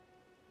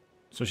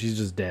 So she's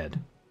just dead.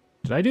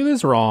 Did I do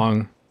this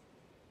wrong?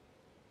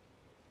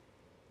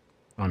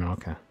 Oh no,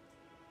 okay.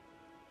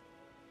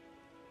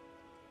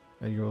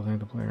 Edgar will thank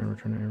the player and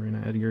return to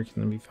Arena. Edgar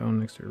can then be found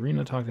next to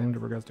Arena. Talk to him to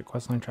progress the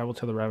questline. Travel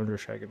to the Ravenger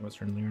Shack in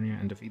Western Lyria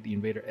and defeat the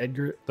invader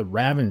Edgar the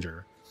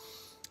Ravenger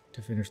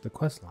to finish the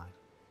questline.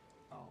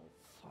 I'll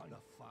find a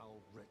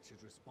foul,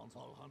 wretched response.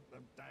 I'll hunt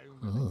them down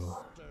and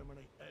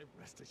exterminate them,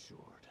 rest assured.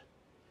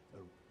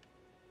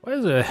 Why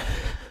is it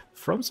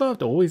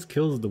FromSoft always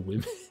kills the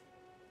women?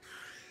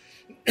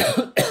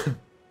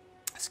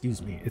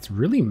 Excuse me. It's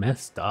really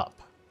messed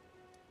up.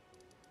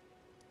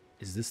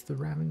 Is this the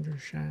Ravenger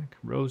Shack?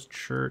 Rose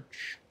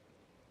Church.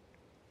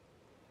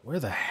 Where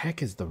the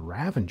heck is the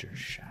Ravenger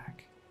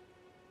Shack?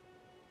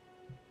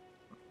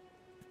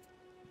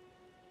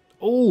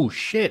 Oh,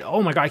 shit.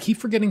 Oh, my God. I keep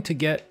forgetting to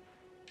get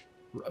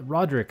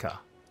Roderica.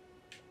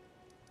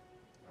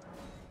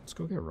 Let's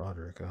go get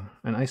Roderica.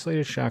 An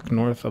isolated shack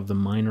north of the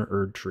minor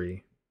Erd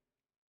tree.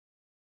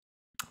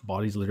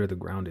 Bodies litter the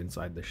ground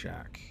inside the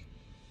shack.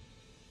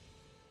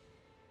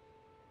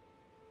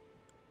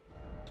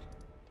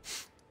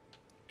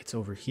 It's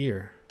over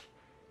here.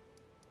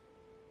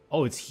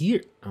 Oh, it's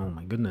here. Oh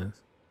my goodness.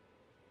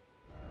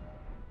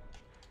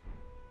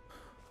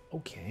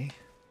 Okay.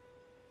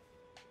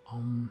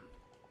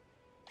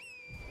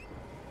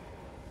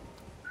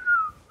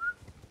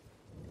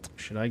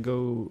 Should I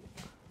go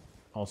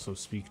also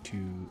speak to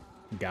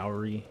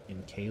Gowry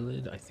in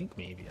Kaled? I think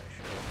maybe I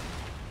should.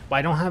 But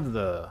I don't have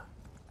the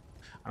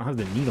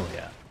needle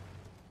yet.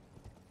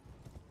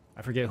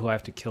 I forget who I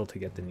have to kill to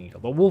get the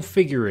needle, but we'll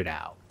figure it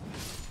out.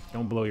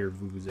 Don't blow your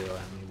vuvuzela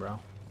at me, bro.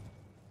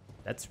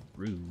 That's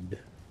rude.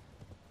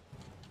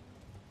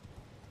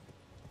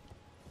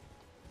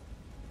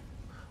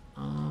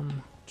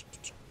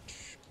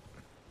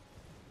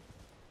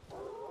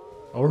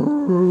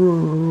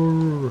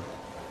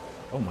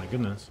 Oh my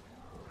goodness.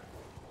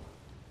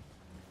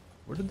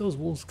 Where did those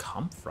wolves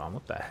come from?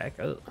 What the heck?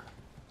 Ugh.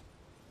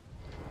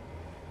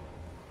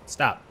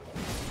 Stop.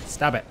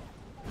 Stop it.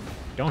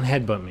 Don't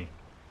headbutt me.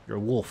 You're a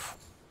wolf.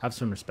 Have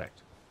some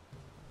respect.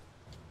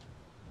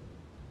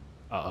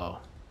 Uh-oh.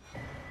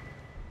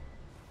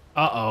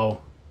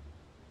 Uh-oh.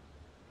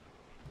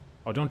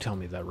 Oh, don't tell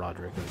me that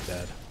Roderick is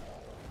dead.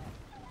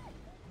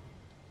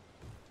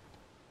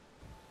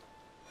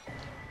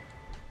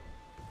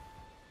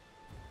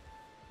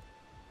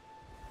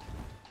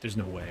 There's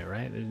no way,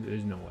 right?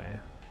 There's no way.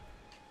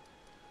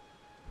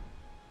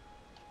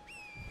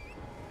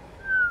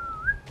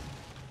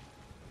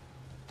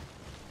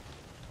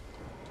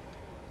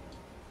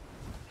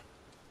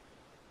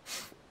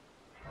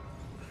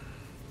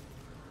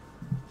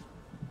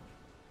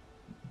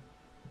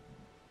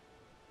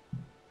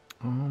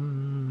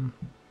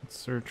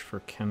 search for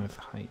Kenneth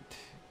Height.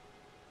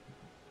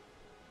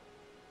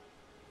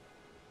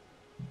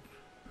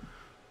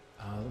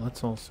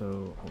 Let's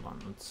also, hold on,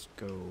 let's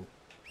go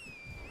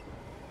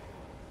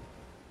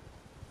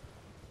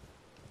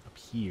up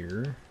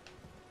here.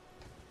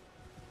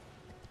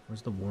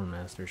 Where's the War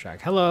Master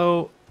Shack?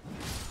 Hello!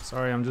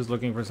 Sorry, I'm just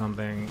looking for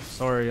something.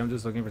 Sorry, I'm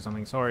just looking for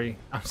something. Sorry.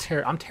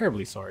 I'm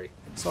terribly sorry.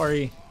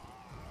 Sorry.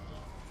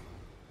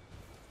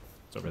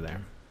 It's over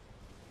there.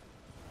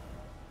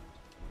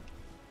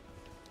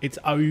 It's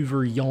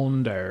over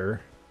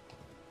yonder.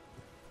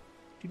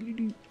 Oh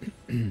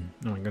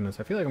my goodness,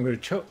 I feel like I'm gonna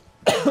choke.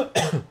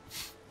 Gotta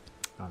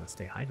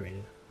stay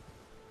hydrated.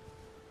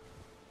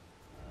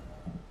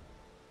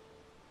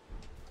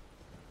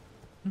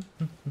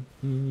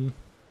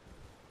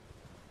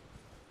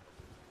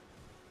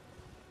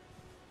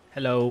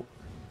 Hello.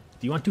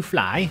 Do you want to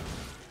fly?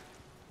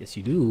 Yes,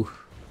 you do.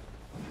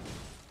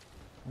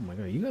 Oh my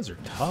god, you guys are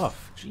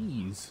tough.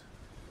 Jeez.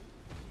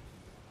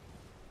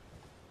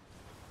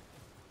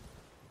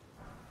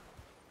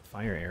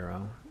 Fire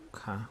arrow.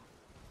 Okay.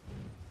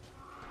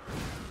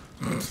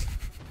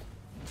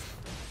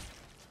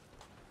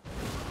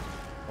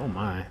 Oh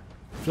my.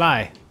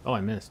 Fly. Oh,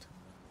 I missed.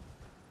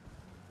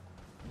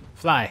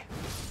 Fly.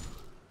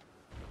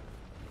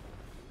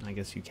 I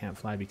guess you can't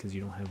fly because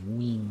you don't have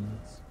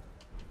wings.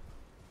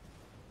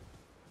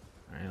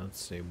 Alright,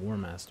 let's say War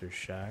Master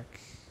Shack.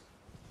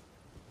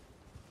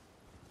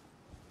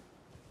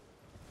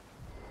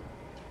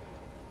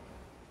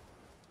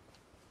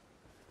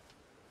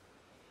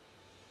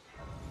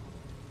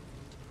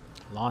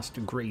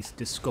 Lost Grace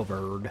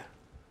discovered.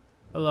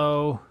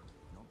 Hello.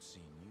 Not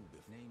seen you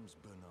before. Name's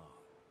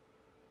Bernard.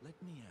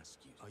 Let me ask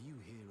you, are you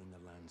here in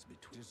the lands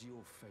between? Does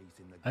your faith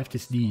in the I have to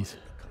gods sneeze.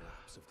 follow the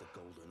collapse of the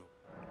golden?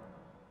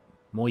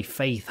 My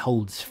faith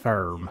holds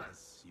firm.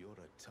 Yes, you're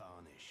a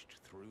tarnished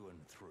through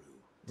and through.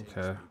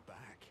 Okay. Takes me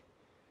back.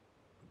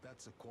 But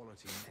that's a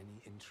quality. Any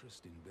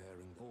interest in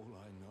bearing? All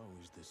I know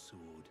is the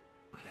sword.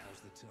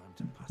 Now's the time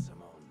to pass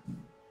them on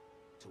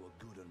to a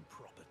good and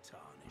proper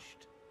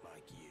tarnished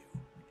like you.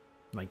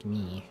 Like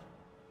me.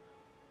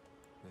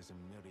 There's a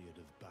myriad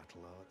of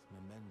battle art.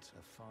 Memento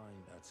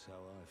fine. That's how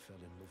I fell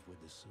in love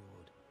with the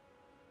sword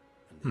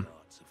and the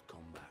arts of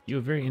combat. You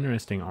have very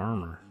interesting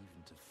armor.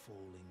 Even to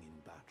falling in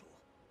battle.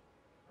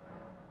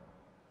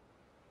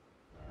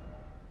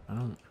 I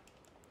don't...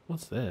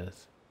 What's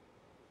this?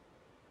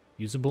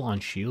 Usable on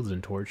shields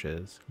and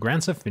torches.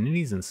 Grants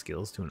affinities and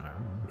skills to an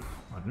armor.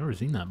 I've never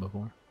seen that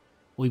before.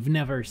 We've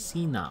never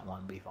seen that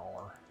one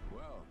before.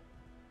 Well,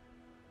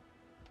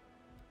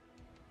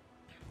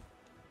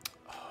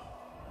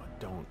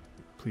 Don't...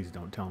 Please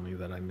don't tell me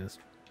that I missed.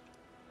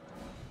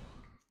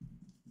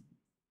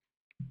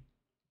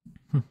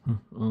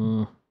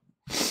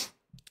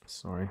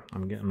 Sorry,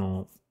 I'm getting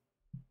all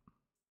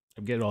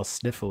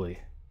sniffly.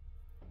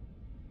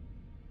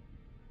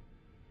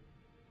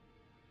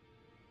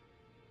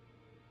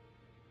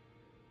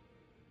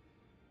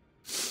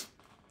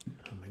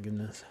 Oh my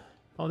goodness.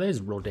 Oh,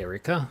 there's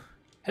Roderica.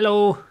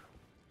 Hello.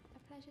 A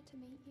pleasure to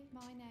meet you.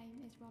 My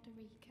name is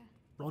Roderica.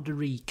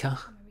 Roderica.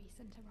 I'm a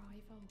recent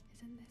arrival.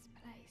 Isn't this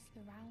place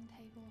the Round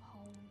Table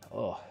Hold?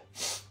 Oh.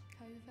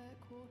 Covert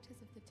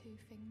quarters of the Two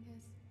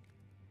Fingers.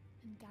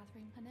 And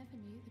gathering, I never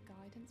knew the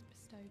guidance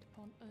bestowed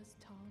upon us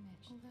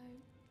tarnished. Although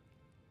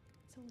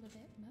it's all a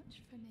bit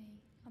much for me.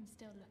 I'm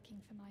still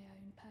looking for my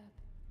own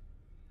purpose.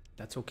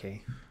 That's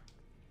okay.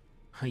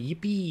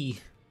 Yippee.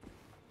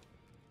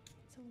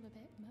 It's all a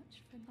bit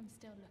much for me. I'm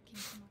still looking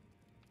for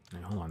my...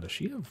 Hey, hold on, does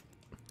she have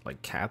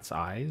like cat's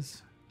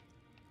eyes?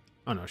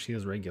 Oh no, she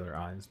has regular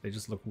eyes. They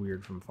just look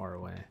weird from far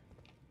away.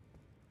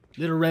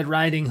 Little Red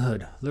Riding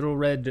Hood. Little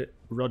Red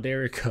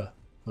Roderica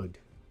Hood.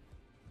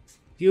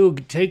 You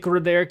take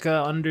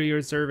Roderica under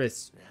your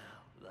service. now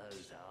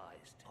those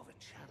eyes of a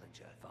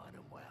challenger find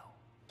them well.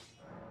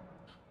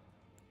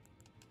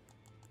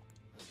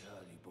 The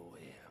girl you brought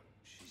here,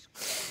 she's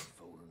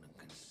fallen and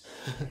can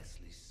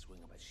scarcely swing,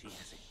 but she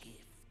has a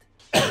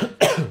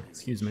gift.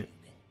 Excuse me.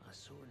 I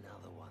saw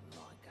another one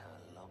like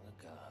her long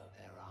ago.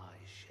 Their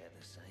eyes share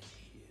the same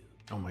hue.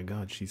 Oh my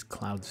god, she's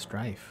Cloud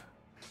Strife.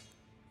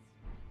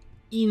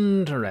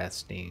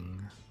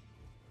 Interesting.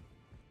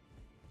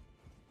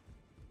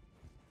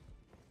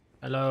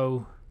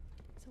 Hello.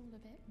 It's all a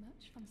bit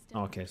much. I'm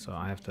still Okay, looking so for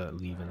I my have to own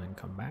leave and then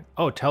purpose. come back.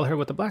 Oh, tell her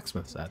what the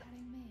blacksmith said.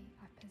 Telling me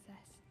I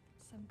possess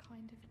some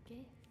kind of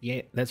gift.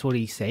 Yeah, that's what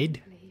he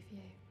said. Believe you.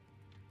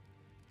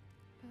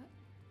 But,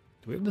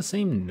 Do we have the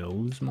same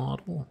nose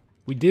model?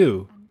 We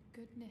do. and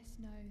goodness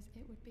knows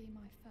it would be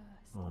my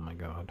first. Oh my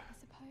god. I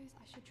suppose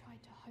I should try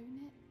to hone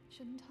it,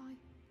 shouldn't I?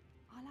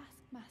 I'll ask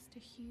Master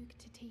Hugh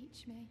to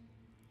teach me.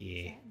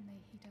 Yeah.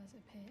 Certainly he does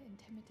appear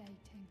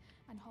intimidating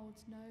and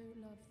holds no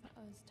love for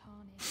us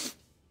tarnished.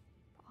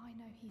 But I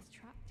know he's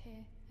trapped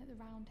here at the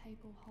Round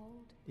Table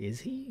Hold, Is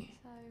he?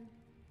 so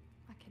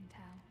I can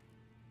tell.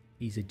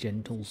 He's a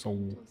gentle soul.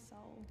 Gentle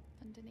soul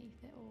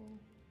underneath it all.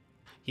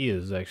 He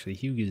is actually.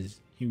 Hugh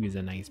is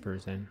a nice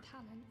person.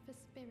 Talent for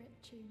spirit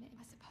tuning.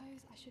 I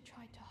suppose I should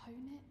try to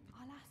hone it.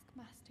 I'll ask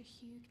Master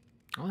Hugh.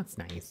 Oh, that's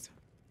nice.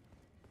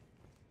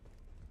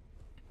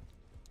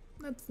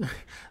 That's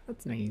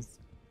that's nice.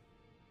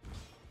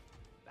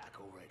 Back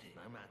already,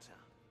 no matter.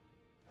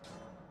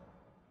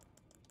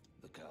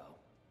 The girl.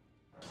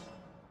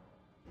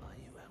 Are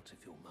you out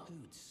of your mind?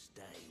 Who'd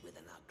stay with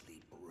an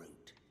ugly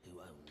brute who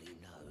only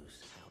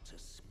knows how to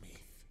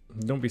smith?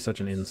 Don't be such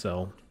an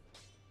incel.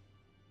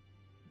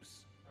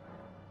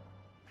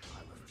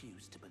 I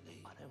refuse to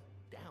believe. I don't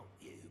doubt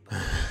you, but I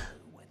know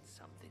when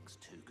something's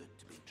too good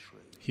to be true.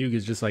 Hugh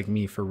is just like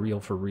me, for real,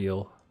 for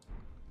real.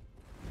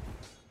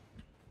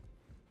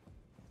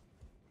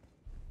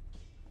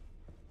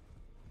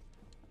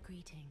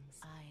 Greetings,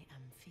 I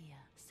am Fia.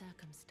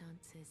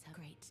 Circumstances have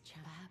great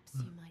challenge. Perhaps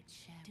you might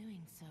share.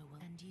 Doing so will.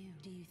 And you,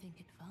 do you think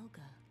it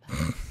vulgar?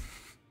 Perhaps.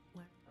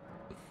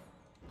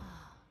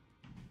 Ah,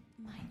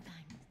 my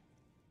thanks.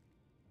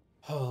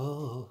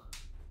 Oh.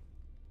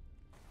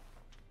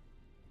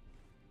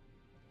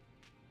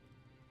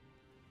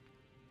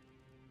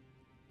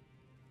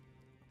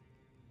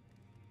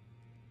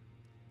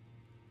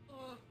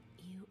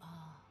 You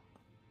are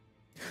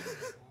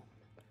very warm.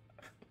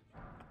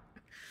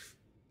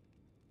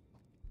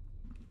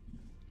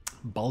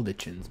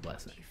 Baldachin's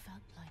blessing. You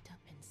felt light up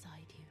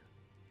inside you.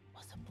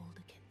 Was a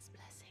Baldakin's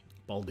blessing.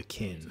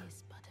 Baldakin. It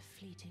is but a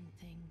fleeting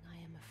thing, I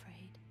am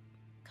afraid.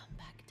 Come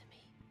back to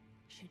me,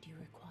 should you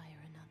require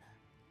another.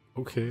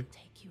 Okay.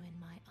 Take you in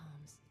my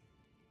arms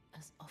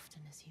as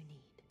often as you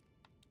need.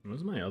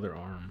 Where's my other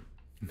arm?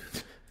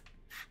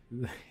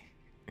 It's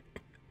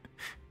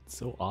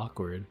so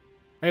awkward.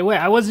 Hey, wait,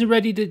 I wasn't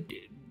ready to...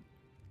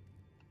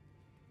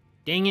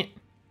 Dang it.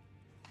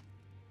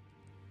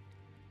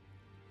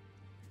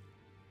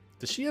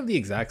 Does she have the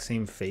exact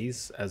same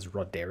face as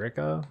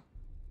Roderica?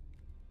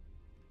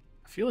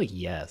 I feel like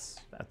yes.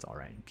 That's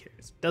alright, who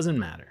cares? Doesn't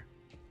matter.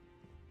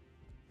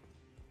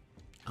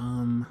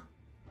 Okay,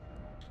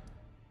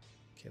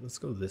 let's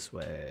go this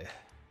way.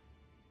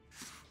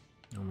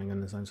 Oh my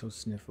goodness, I'm so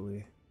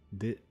sniffly.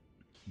 Dit.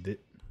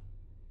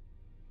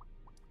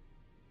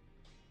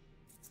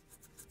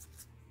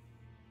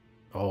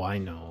 Oh, I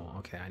know.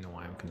 Okay, I know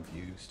why I'm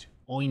confused.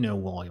 I know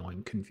why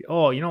I'm confused.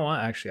 Oh, you know what?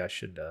 Actually, I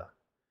should,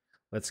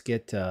 let's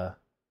get, the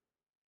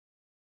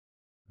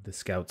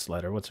scout's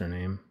letter. What's her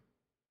name?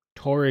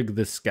 Torig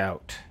the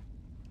Scout.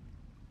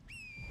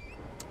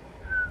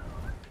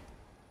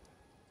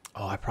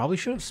 Oh, I probably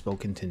should have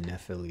spoken to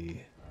Nephili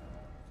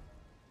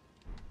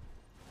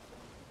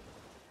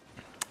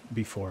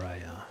before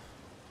I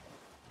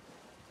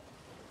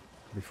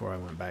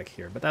went back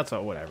here. But that's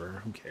all,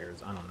 whatever. Who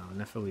cares? I don't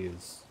know. Nephili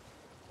is...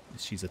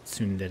 She's a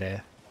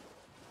tsundere.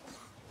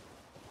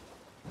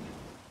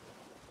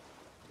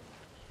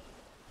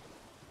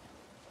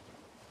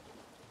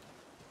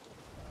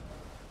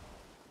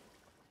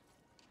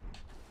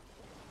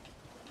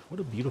 What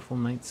a beautiful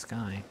night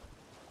sky.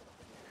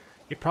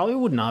 It probably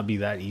would not be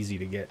that easy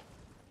to get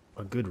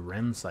a good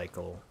REM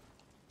cycle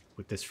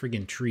with this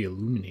friggin' tree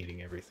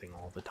illuminating everything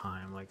all the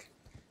time. Like,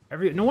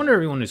 no wonder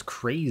everyone is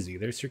crazy.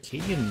 Their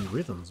circadian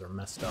rhythms are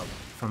messed up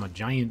from a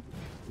giant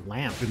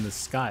lamp in the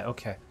sky.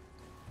 Okay.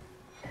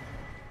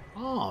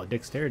 Oh,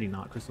 dexterity,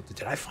 not crystal.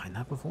 Did I find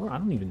that before? I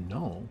don't even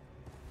know.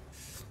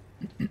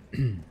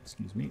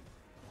 Excuse me.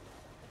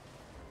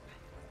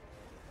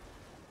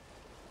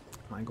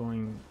 Am I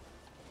going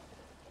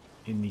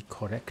in the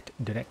correct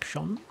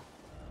direction?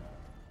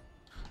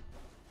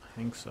 I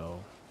think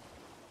so.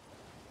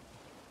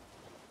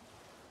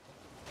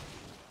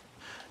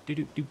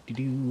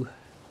 Do.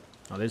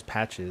 Oh, there's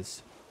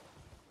patches.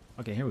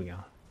 Okay, here we go.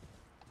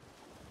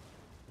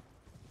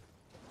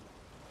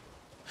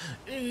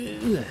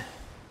 Ugh.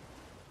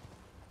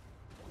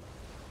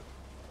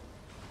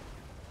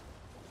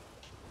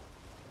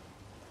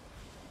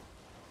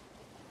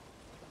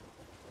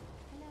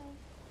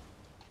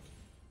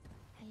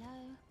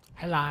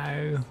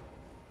 Hello.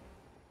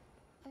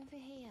 Over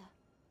here.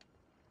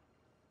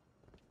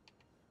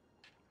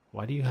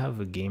 Why do you have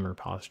a gamer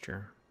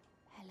posture?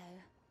 Hello.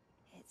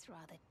 It's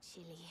rather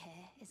chilly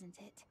here, isn't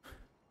it?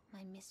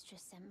 My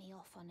mistress sent me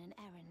off on an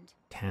errand,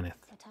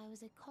 Tanith. but I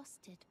was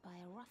accosted by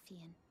a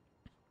ruffian.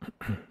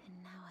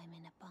 And now I'm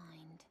in a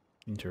bind.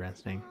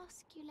 Interesting. Could I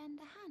ask you lend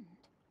a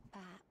hand,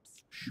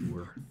 perhaps?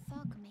 Sure. That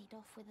thug made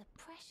off with a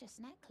precious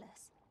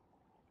necklace.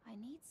 I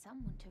need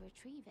someone to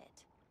retrieve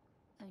it.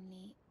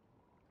 Only...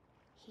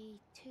 he,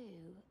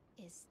 too,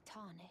 is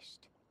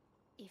tarnished.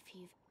 If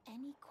you've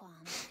any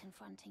qualms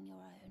confronting your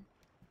own,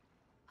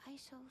 I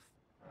shall...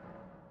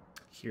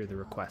 Hear the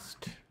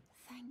request.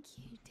 Thank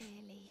you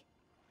dearly.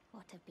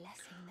 What a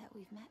blessing that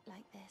we've met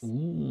like this.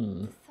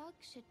 Ooh. The thug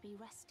should be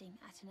resting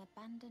at an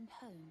abandoned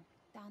home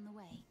down the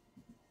way.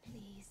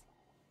 Please,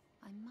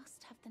 I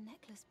must have the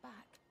necklace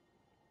back.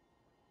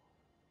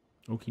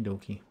 Okie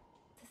dokie.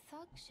 The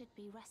thug should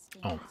be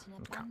resting Oh, at an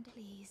okay. abandoned...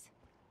 Please,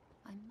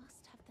 I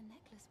must have the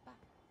necklace back.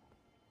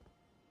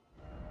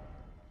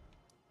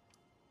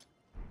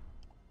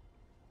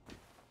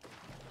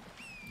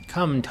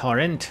 Come,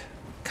 Torrent.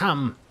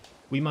 Come.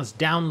 We must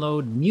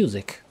download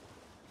music.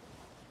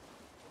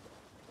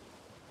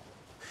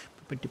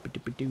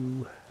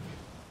 Ba-ba-doo-ba-doo-ba-doo.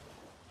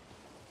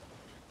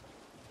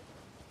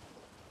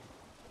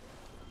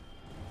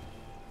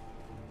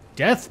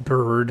 Death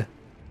bird?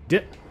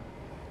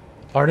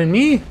 Pardon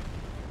me?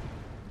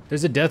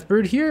 There's a death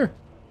bird here?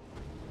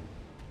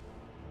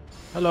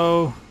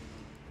 Hello?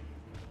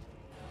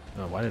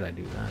 Oh, why did I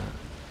do that?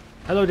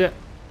 Hello,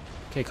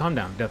 Okay, calm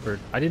down, death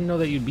bird. I didn't know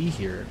that you'd be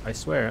here. I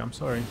swear, I'm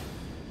sorry.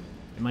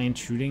 Am I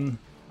intruding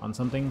on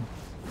something?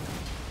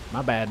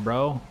 My bad,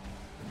 bro.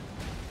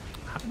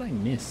 How did I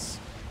miss?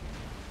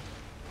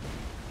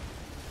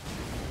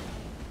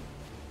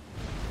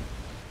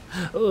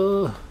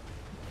 Oh,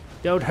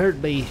 don't hurt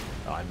me.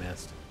 Oh, I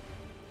missed.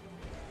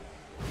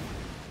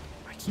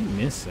 I keep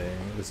missing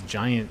this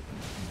giant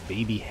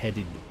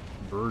baby-headed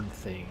bird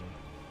thing.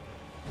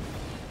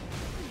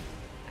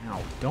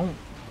 Ow, don't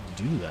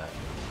do that.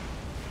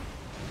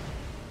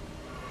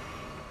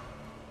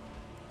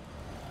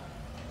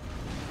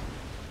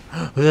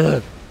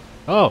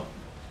 Oh.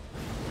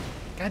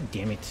 God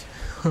damn it.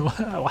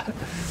 What?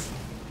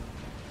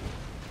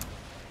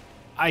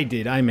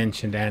 I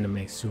mentioned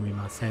anime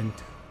sumimasen.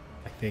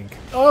 I think.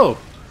 Oh!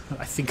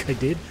 I think I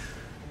did.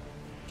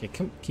 Okay,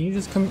 can you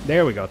just come?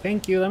 There we go.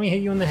 Thank you. Let me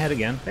hit you in the head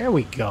again. There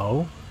we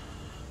go.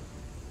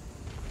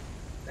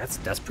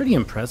 That's pretty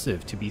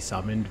impressive to be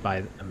summoned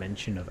by a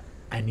mention of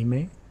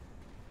anime.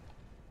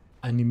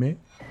 Anime?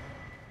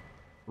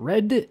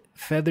 Red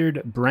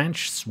feathered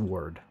branch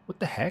sword. What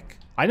the heck?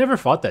 I never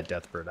fought that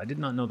death bird. I did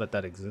not know that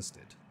that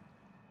existed.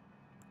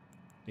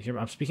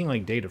 I'm speaking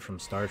like Data from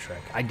Star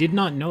Trek. I did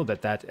not know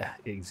that that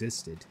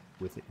existed.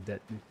 With it,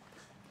 that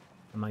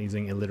I'm not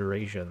using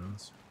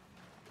alliterations.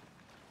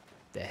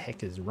 The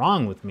heck is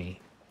wrong with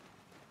me?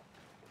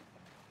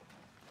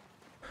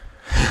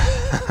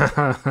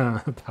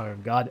 Power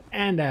of God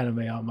and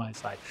anime on my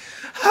side.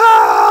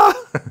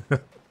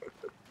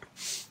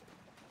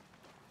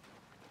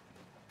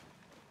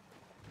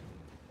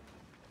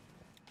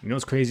 You know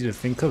what's crazy to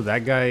think of?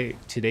 That guy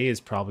today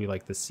is probably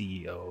like the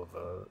CEO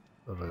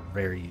of a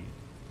very,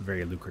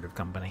 very lucrative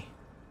company.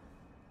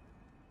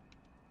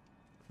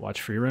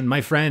 Watch Freerun.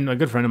 My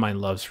good friend of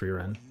mine loves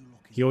Freerun.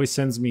 He always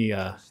sends me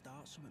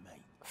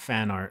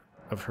fan art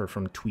of her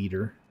from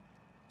Twitter.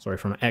 Sorry,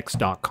 from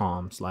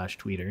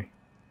x.com/Twitter.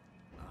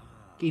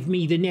 Give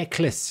me the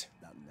necklace.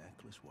 That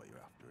necklace, what you're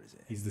after, is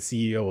it? He's the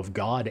CEO of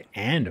God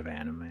and of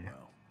anime.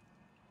 Well,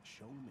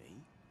 show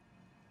me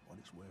what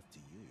it's worth to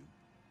you,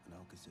 and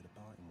I'll consider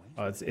parting ways.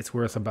 Oh, it's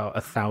worth about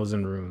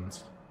 1,000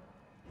 runes.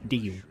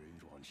 Deal.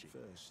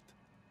 First,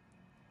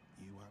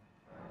 you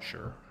have...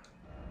 Sure.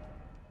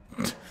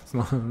 It's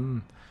not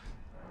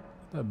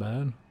that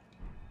bad.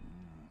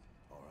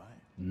 All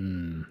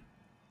right.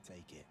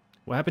 Take it.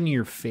 What happened to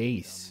your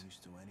face? I'm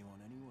used to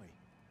anyone anyway.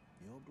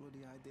 Your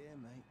bloody idea,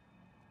 mate.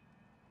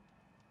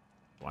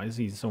 Why is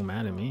he so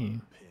mad at me?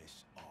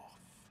 Piss off.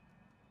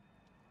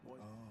 What?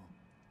 Oh,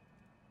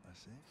 I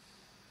see.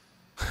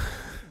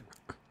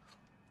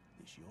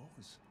 It's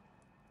yours.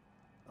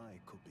 I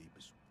could be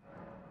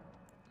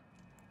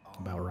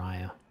About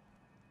Raya.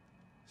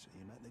 So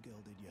you met the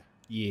girl, did you?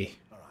 Yeah.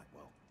 All right,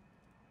 well,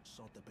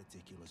 sort the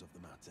particulars of the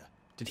matter.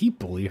 Did he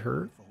bully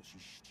her? Fault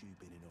she's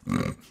stupid enough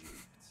to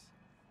refuse.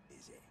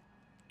 Is it?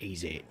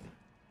 Is it?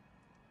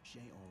 She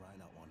ain't all right,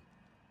 that one.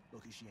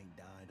 Lucky she ain't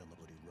died on the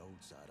bloody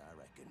roadside, I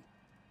reckon.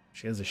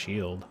 She has a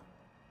shield.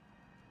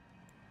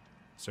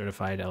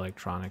 Certified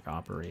electronic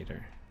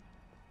operator.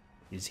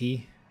 Is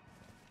he?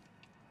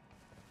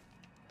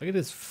 Look at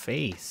his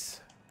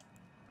face.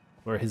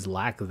 Or his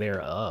lack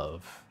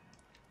thereof.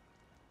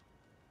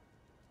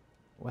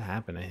 What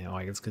happened to him? Oh,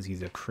 I guess because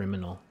he's a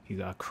criminal. He's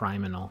a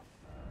criminal.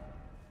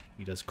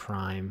 He does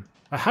crime.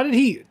 How did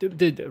he...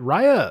 Did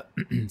Raya...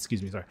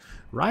 excuse me, sorry.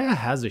 Raya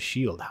has a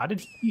shield. How did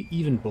he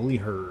even bully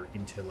her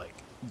into, like,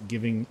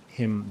 giving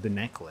him the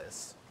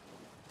necklace?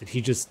 Did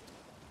he just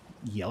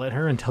yell at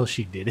her until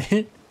she did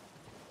it?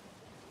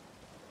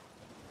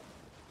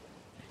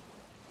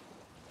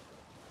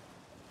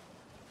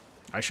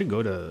 I should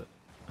go to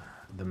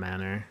the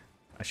manor.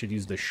 I should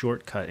use the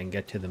shortcut and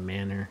get to the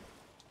manor.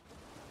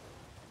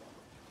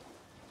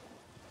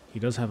 He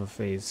does have a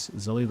face.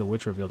 Zully the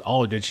Witch revealed.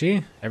 Oh, did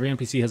she? Every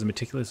NPC has a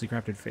meticulously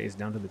crafted face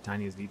down to the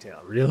tiniest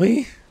detail.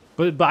 Really?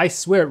 But I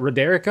swear,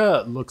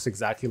 Roderica looks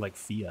exactly like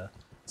Fia,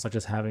 such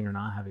as having or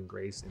not having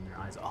grace in their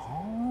eyes.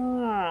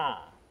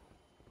 Oh.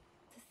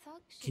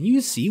 Can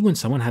you see when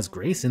someone has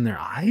grace in their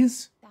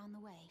eyes? Down the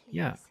way, please.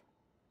 Yeah.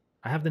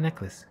 I have the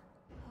necklace.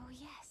 Oh,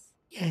 yes.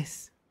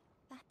 Yes.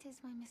 That is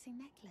my missing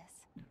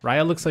necklace.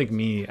 Raya looks like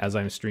me as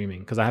I'm streaming,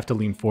 because I have to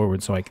lean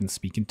forward so I can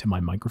speak into my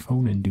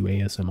microphone and do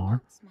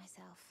ASMR.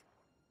 Myself.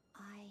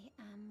 I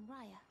am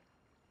Raya,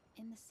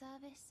 in the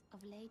service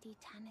of Lady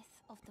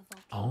Tanith of the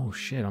Volcano. Oh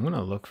shit, I'm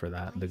gonna look for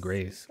that, the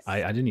grace.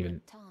 I didn't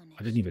even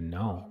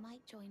know. You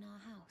might join our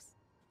house.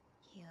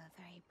 You are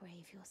very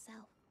brave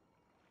yourself.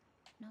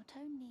 Not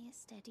only a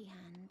steady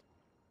hand,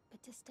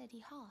 but a steady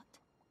heart.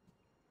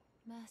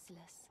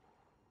 Merciless,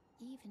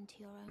 even to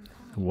your own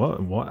kind.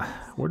 What?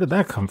 Where did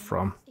that come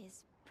from?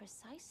 Is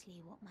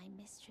precisely what my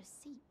mistress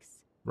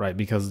seeks. Right,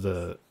 because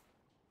the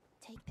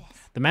Take this.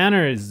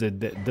 manor is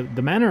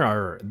the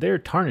manor they're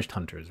tarnished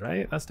hunters,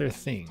 right? That's their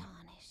thing.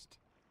 Tarnished.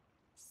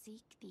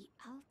 Seek the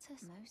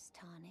Altus. Most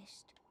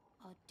tarnished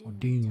are doomed,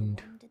 doomed.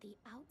 to wander the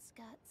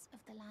outskirts of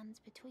the lands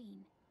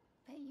between.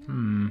 But you are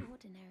no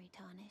ordinary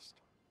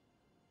tarnished.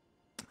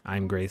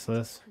 I'm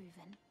graceless.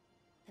 Proven,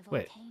 the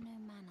Wait. volcano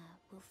manor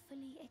will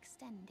fully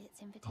extend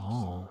its invitation.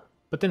 Oh.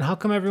 But then how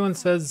come everyone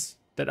says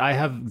that I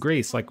have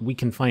grace? Like, we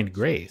can find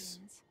grace.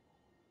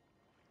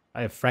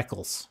 I have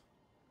freckles,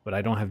 but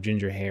I don't have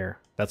ginger hair.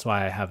 That's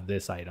why I have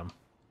this item.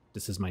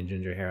 This is my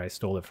ginger hair. I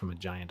stole it from a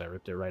giant. I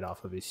ripped it right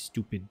off of his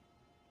stupid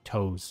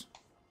toes.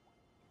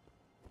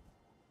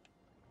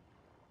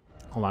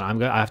 Hold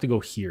on, I have to go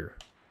here.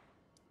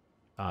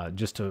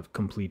 Just to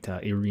complete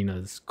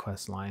Irina's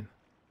quest line.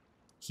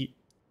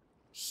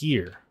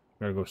 Here.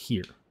 Gotta go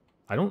here.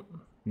 I don't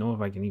know if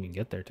I can even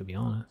get there, to be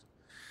honest.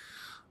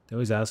 They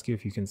always ask you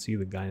if you can see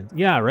the guidance.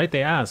 Yeah, right,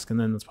 they ask, and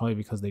then it's probably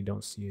because they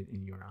don't see it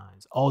in your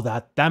eyes. Oh,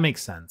 that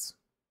makes sense.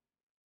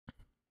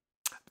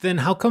 Then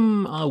how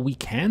come we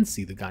can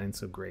see the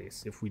guidance of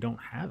grace if we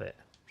don't have it?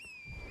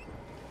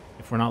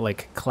 If we're not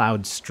like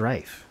Cloud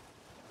Strife.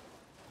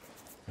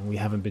 And we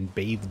haven't been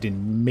bathed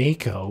in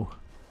Mako.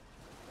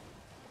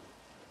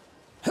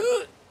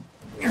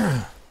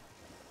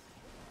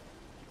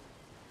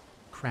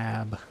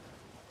 Crab.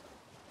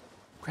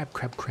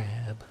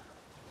 Crab.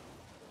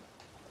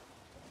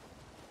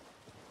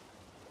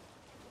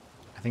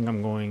 I think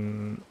I'm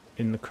going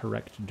in the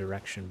correct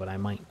direction, but I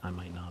might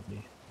not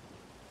be.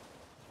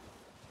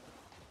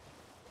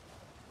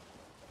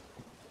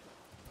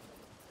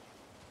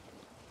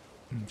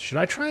 Should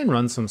I try and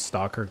run some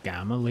Stalker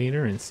Gamma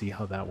later and see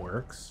how that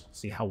works?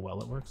 See how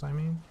well it works, I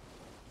mean?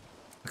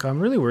 Like, I'm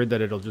really worried that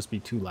it'll just be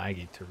too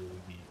laggy to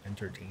really be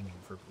entertaining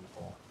for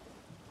people.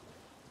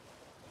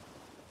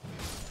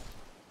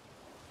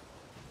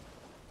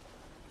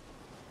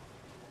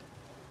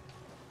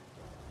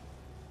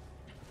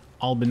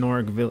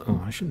 Albinorg Village.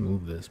 Oh, I should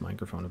move this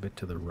microphone a bit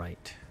to the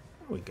right.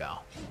 There we go.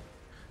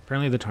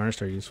 Apparently the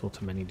Tarnished are useful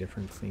to many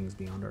different things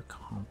beyond our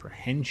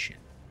comprehension.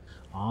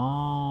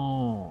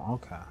 Oh,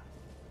 okay.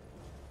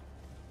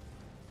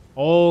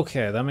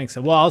 Okay, that makes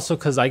sense. Well, also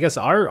because I guess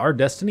our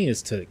destiny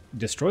is to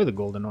destroy the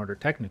Golden Order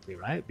technically,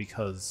 right?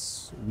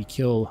 Because we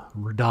kill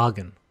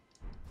Radagon.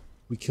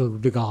 We kill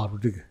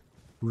Ragadon.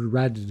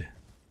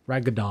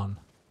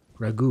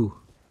 Ragu.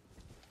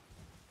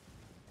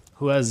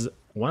 Who has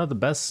one of the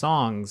best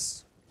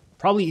songs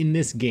probably in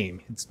this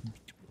game.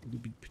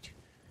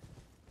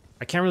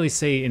 I can't really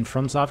say in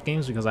FromSoft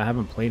games because I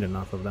haven't played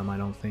enough of them, I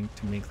don't think,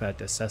 to make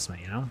that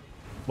assessment, you know?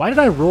 Why did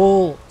I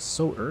roll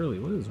so early?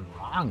 What is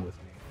wrong with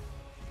me?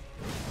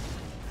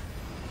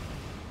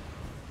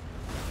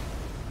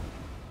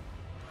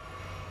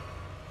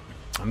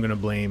 I'm gonna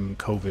blame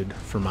COVID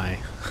for my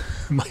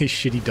my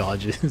shitty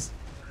dodges.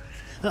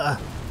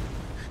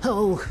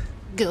 Oh,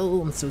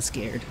 go! I'm so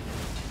scared.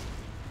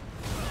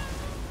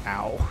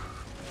 Ow!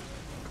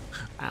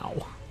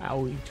 Ow!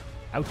 Ow!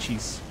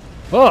 Ouchies!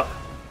 Oh!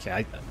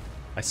 Okay,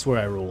 I swear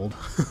I rolled.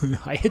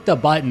 I hit the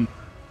button.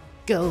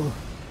 Go!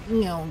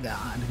 Oh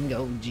God!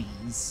 Go!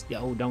 Jeez!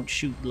 Yo! Don't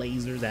shoot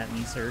lasers at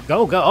me, sir!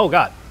 Go! Go! Oh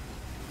God!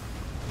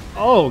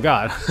 Oh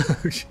God!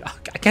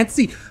 I can't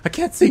see! I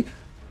can't see!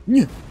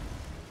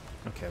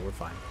 Okay, we're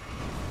fine.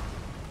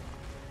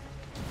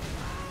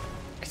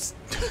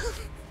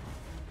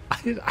 I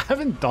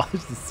haven't dodged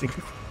a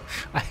single.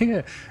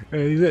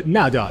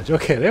 Now dodge.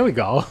 Okay, there we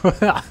go.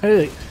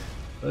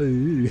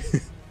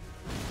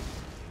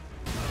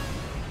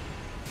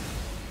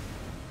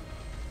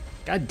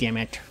 God damn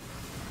it!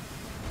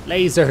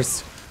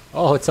 Lasers.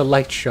 Oh, it's a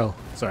light show.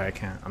 Sorry, I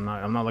can't. I'm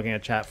not looking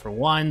at chat for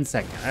 1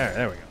 second.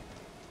 There we go.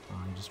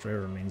 Destroy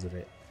remains of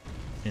it,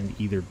 and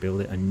either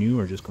build it anew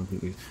or just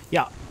completely.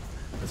 Yeah,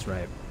 that's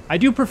right. I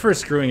do prefer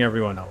screwing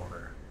everyone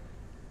over.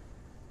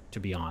 To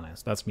be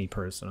honest, that's me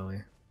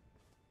personally.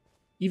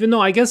 Even though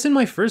I guess in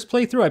my first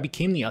playthrough I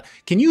became the.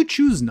 Can you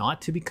choose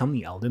not to become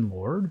the Elden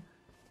Lord?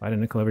 Buy a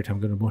nickel every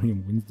time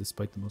Gundamonium wins,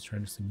 despite the most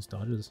transcendent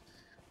dodges.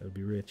 That would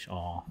be rich.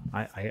 Oh,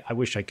 I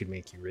wish I could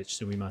make you rich.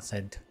 Sumima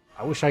said.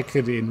 I wish I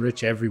could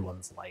enrich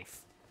everyone's life.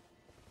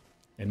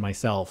 And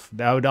myself.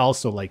 I would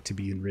also like to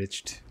be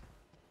enriched.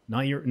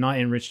 Not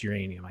enriched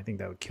uranium. I think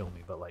that would kill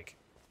me. But like,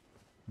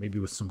 maybe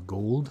with some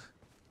gold.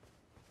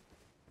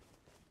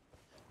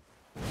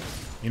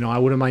 You know, I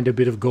wouldn't mind a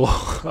bit of gold.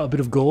 A bit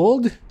of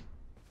gold.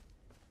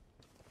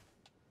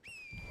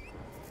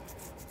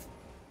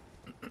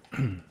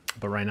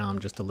 But right now I'm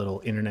just a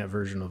little internet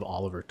version of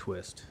Oliver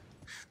Twist.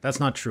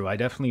 That's not true. I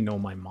definitely know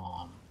my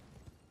mom.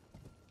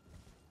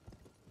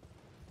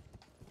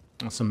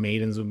 Some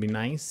maidens would be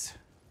nice.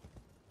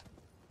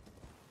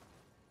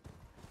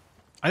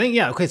 I think,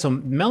 yeah, okay, so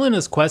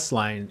Melina's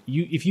questline,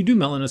 if you do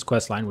Melina's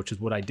questline, which is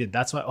what I did,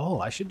 that's why, oh,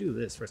 I should do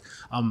this first.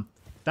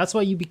 That's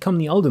why you become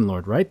the Elden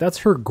Lord, right? That's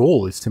her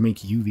goal, is to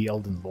make you the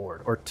Elden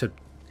Lord, or to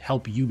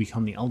help you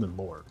become the Elden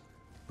Lord.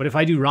 But if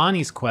I do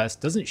Ronnie's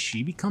quest, doesn't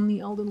she become the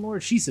Elden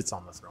Lord? She sits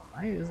on the throne,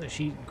 right? Isn't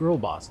she? Girl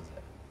bosses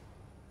it.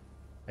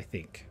 I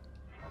think.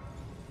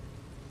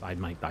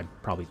 I'm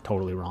probably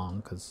totally wrong,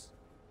 because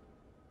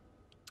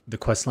the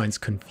quest lines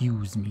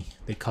confuse me.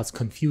 They cause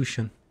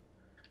confusion.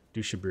 Do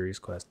Shabiri's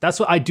quest.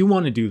 That's what I do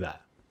want to do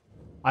that.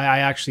 I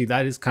actually,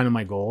 that is kind of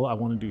my goal. I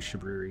want to do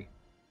Shibriri.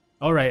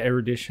 All right,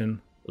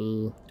 erudition.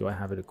 Do I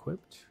have it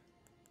equipped?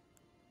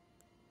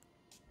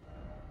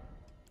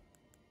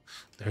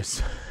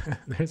 There's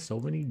there's so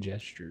many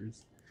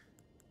gestures.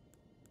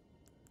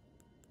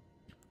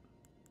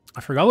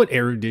 I forgot what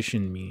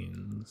erudition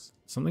means.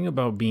 Something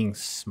about being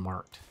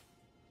smart.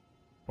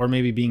 Or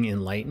maybe being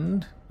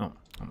enlightened. Oh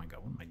my god,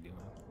 what am I doing?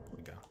 Here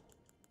we go.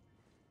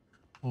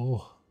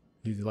 Oh,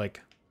 he's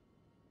like...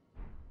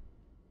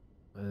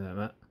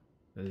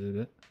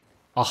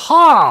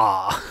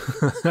 Aha!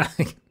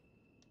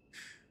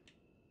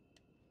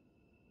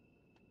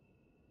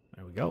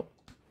 There we go.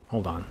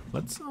 Hold on.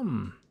 Let's,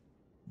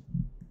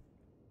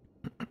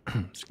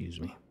 excuse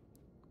me.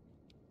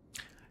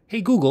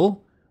 Hey,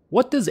 Google,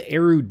 what does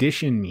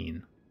erudition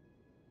mean?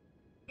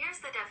 Here's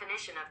the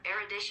definition of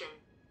erudition.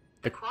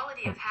 The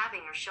quality of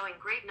having or showing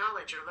great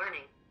knowledge or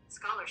learning,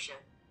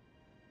 scholarship.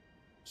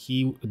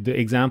 The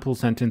example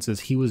sentence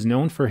is, he was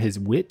known for his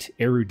wit,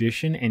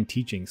 erudition, and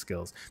teaching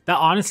skills. That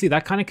honestly,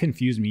 that kind of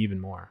confused me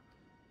even more.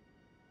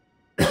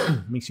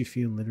 Makes you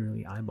feel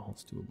literally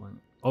eyeballs to a blank.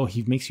 Oh,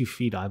 he makes you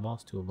feed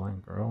eyeballs to a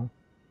blind girl.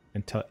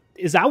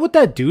 Is that what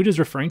that dude is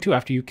referring to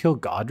after you kill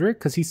Godric?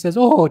 Because he says,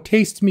 "Oh,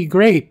 taste me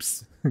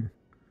grapes." The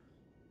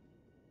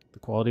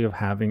quality of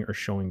having or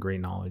showing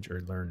great knowledge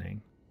or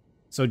learning.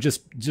 So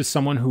just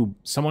someone who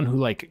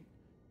like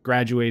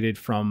graduated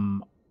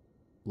from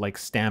like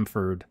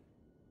Stanford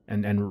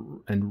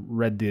and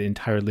read the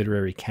entire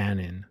literary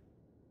canon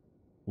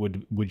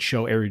would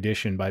show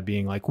erudition by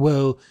being like,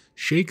 well,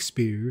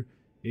 Shakespeare,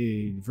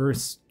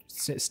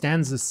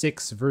 stanza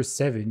 6, verse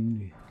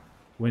 7,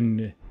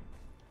 when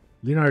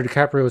Leonardo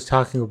DiCaprio was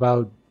talking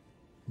about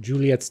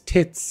Juliet's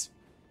tits.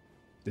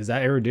 Is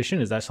that erudition?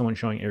 Is that someone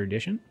showing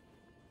erudition?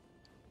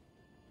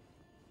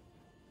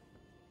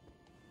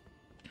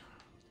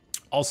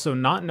 Also,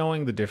 not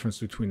knowing the difference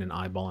between an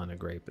eyeball and a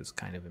grape is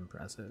kind of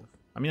impressive.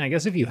 I mean, I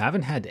guess if you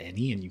haven't had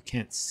any and you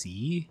can't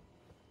see,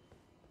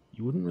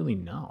 you wouldn't really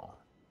know.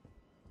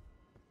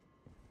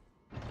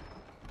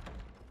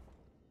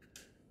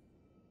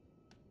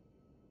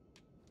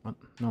 What?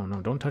 No,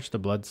 don't touch the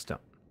bloodstone.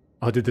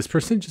 Oh, did this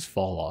person just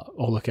fall off?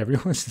 Oh, look,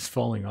 everyone's just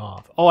falling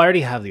off. Oh, I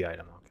already have the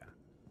item. Okay.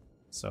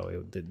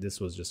 So this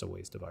was just a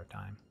waste of our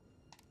time.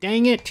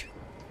 Dang it!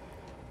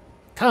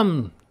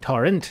 Come,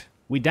 torrent.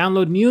 We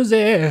download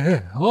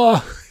music.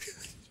 Oh,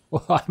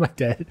 am I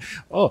dead?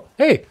 Oh,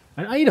 hey,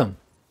 an item.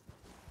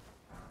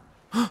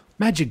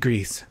 Magic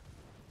grease.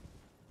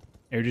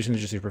 Erudition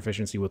is just your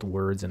proficiency with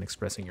words and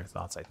expressing your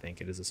thoughts, I think.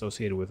 It is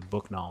associated with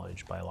book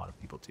knowledge by a lot of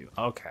people, too.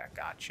 Okay,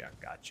 gotcha.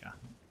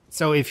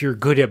 So if you're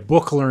good at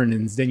book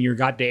learnings, then you're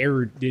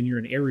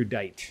an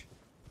erudite.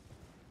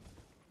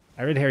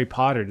 I read Harry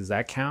Potter. Does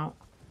that count?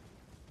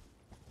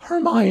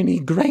 Hermione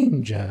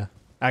Granger.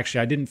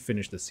 Actually, I didn't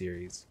finish the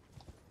series.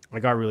 I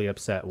got really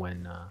upset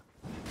when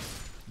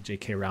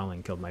J.K.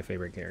 Rowling killed my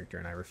favorite character,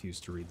 and I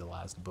refused to read the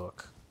last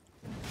book.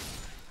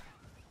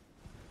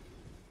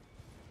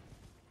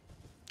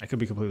 I could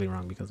be completely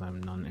wrong because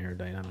I'm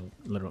non-erudite. I'm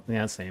a literal...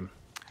 Yeah, same.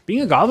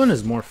 Being a goblin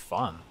is more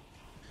fun.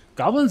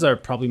 Goblins are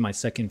probably my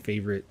second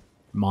favorite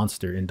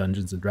monster in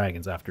Dungeons &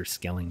 Dragons after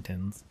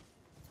skeletons.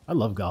 I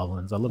love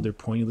goblins. I love their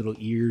pointy little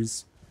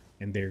ears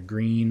and their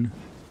green...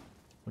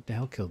 What the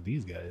hell killed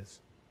these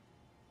guys?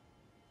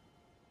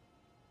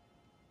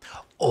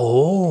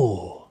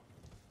 Oh!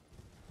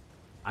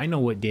 I know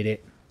what did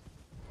it.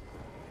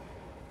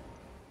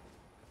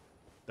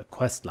 The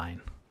quest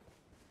line.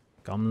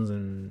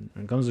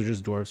 Goblins are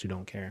just dwarves who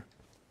don't care.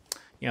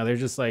 Yeah, they're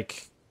just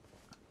like...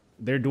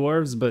 They're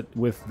dwarves, but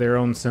with their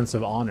own sense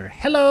of honor.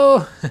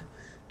 Hello!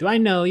 Do I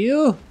know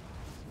you?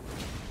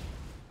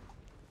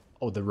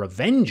 Oh, the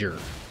Revenger.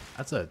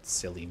 That's a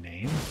silly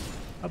name.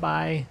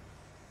 Bye-bye.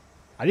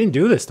 I didn't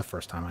do this the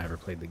first time I ever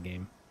played the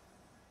game.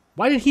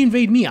 Why did he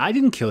invade me? I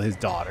didn't kill his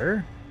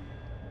daughter.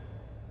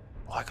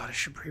 Oh, I got a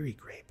Shibriri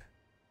grape.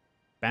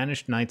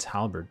 Banished Knight's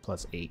Halberd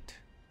plus 8.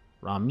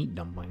 Raw meat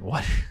dumpling.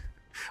 What?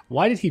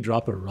 Why did he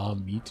drop a raw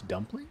meat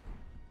dumpling?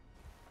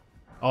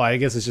 Oh, I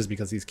guess it's just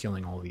because he's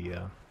killing all the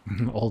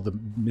all the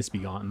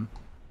misbegotten.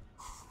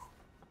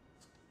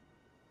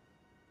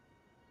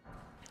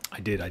 I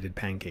did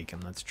pancake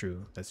him. That's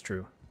true.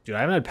 Dude,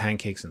 I haven't had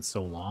pancakes in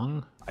so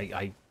long.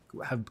 I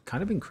have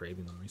kind of been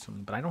craving them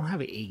recently, but I don't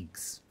have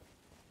eggs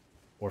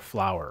or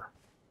flour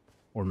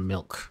or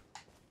milk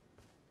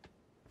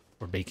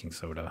or baking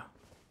soda.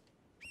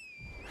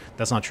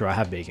 That's not true. I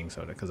have baking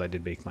soda because I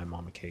did bake my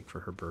mom a cake for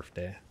her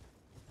birthday.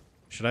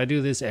 Should I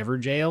do this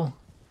Everjail?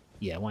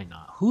 Yeah, why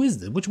not? Who is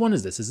this? Which one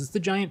is this? Is this the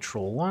giant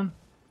troll one?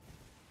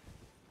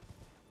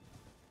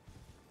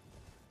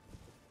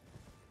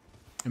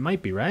 It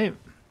might be, right?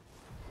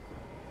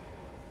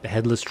 The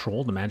headless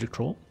troll, the magic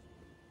troll?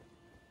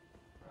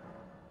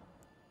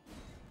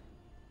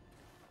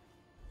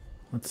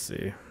 Let's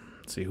see.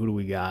 Who do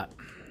we got?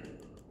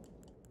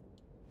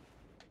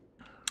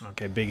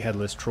 Okay, big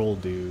headless troll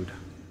dude.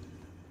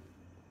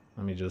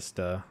 Let me just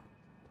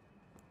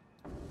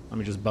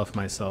buff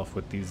myself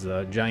with these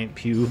giant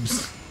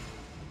pubes.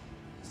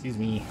 Excuse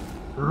me.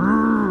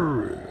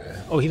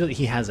 Oh,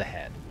 he has a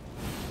head.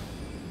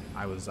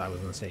 I was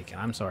mistaken.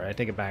 I'm sorry. I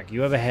take it back.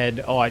 You have a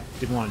head. Oh, I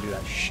didn't want to do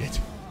that shit.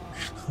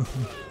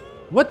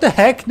 What the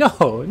heck?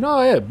 No,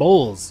 yeah,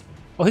 Bowles.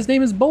 Oh, his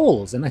name is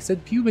Bowles, and I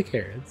said pubic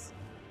hair.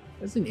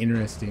 That's an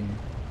interesting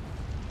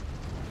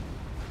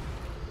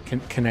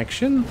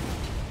connection.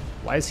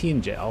 Why is he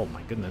in jail? Oh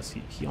my goodness,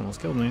 he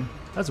almost killed me.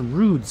 That's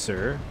rude,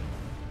 sir.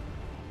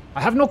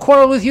 I have no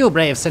quarrel with you,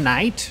 brave Sir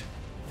Knight.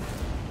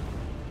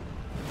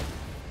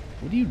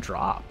 What do you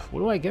drop? What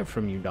do I get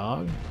from you,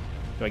 dog?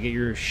 Do I get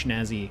your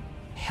schnazzy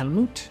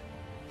Helmut?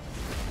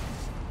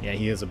 Yeah,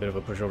 he is a bit of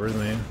a pushover,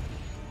 isn't he?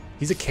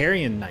 He's a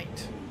carrion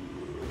knight.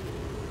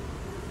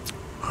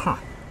 Huh.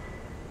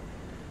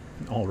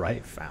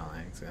 Alright,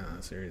 Phalanx. Yeah,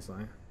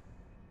 seriously.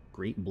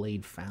 Great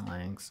Blade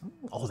Phalanx.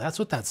 Oh, that's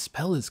what that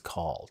spell is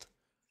called.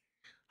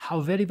 How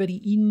very, very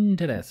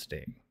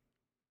interesting.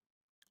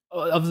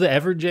 Of the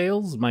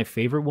Everjails, my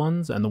favorite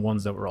ones, and the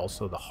ones that were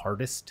also the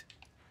hardest,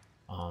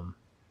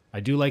 I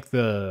do like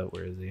the...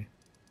 Where is he?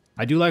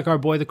 I do like our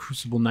boy, the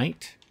Crucible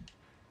Knight.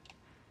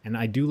 And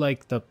I do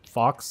like the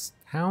Fox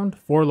Hound,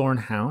 Forlorn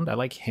Hound. I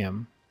like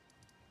him.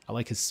 I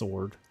like his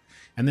sword.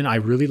 And then I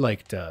really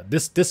liked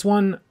this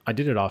one. I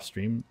did it off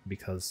stream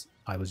because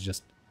I was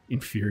just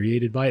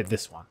infuriated by it.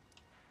 This one,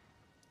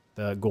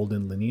 the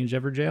Golden Lineage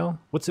Everjail.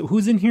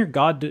 Who's in here?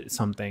 God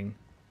something.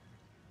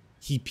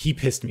 He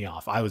pissed me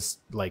off. I was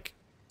like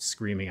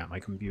screaming at my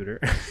computer.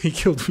 He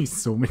killed me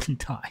so many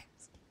times.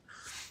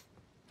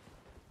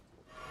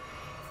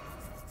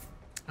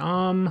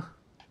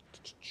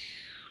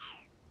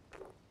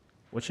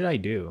 What should I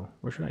do?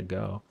 Where should I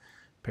go?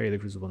 Parry the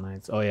Crucible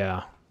Knights. Oh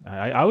yeah.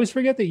 I always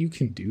forget that you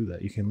can do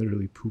that. You can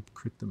literally poop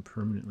crit them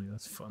permanently.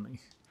 That's funny.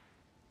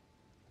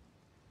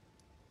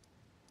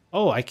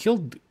 Oh, I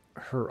killed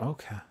her.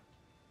 Okay.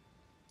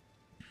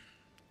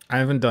 I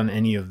haven't done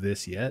any of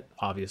this yet,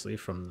 obviously,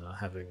 from the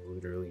having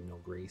literally no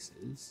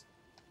graces.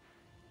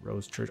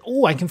 Rose Church.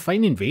 Oh, I can fight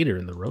an invader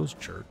in the Rose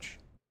Church.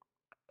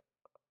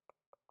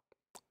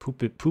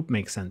 Poop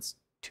makes sense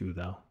too,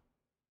 though.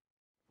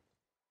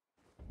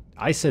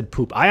 I said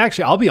poop.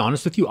 I'll be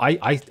honest with you.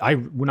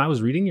 When I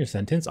was reading your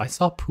sentence, I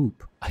saw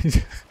poop.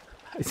 I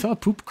saw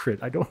poop crit.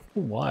 I don't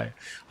know why.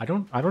 I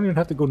don't even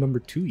have to go number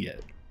 2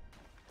 yet.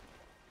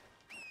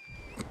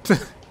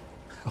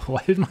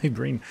 Why did my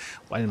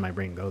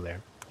brain go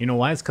there? You know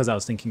why? It's because I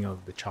was thinking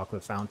of the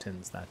chocolate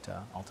fountains that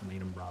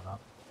Ultimatum brought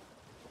up.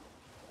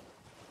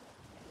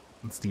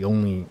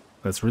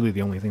 That's really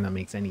the only thing that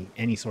makes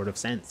any sort of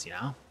sense, you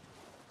know?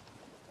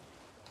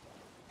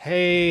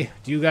 Hey,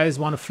 do you guys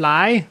want to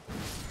fly?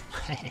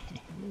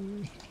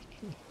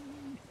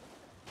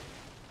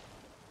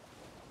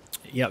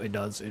 Yep, it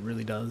does. It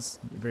really does.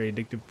 Very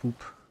addictive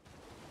poop.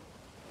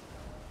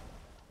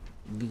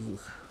 Ugh.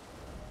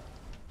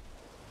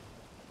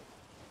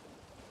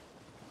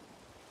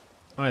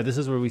 Alright, this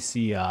is where we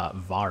see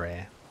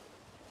Vare.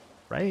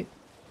 Right?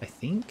 I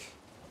think?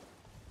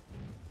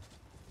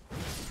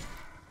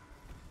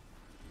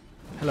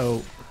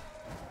 Hello.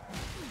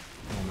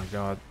 Oh my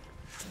god.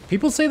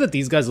 People say that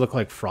these guys look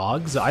like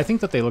frogs. I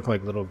think that they look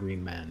like little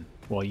green men.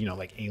 Well, you know,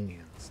 like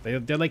aliens.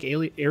 They're like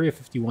Area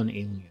 51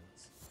 aliens.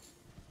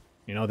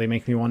 You know, they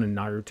make me want to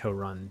Naruto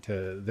run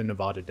to the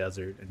Nevada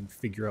desert and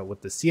figure out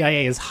what the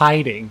CIA is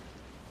hiding.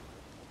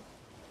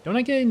 Don't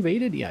I get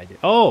invaded? Yeah, I did.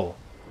 Oh!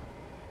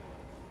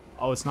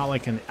 Oh, it's not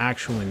like an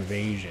actual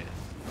invasion.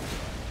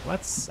 Well,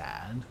 that's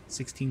sad.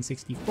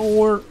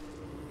 1664.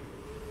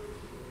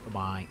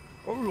 Bye-bye.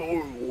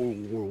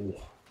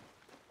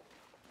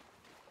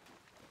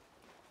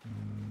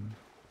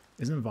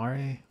 Isn't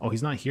Vare? Oh,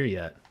 he's not here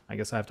yet. I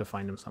guess I have to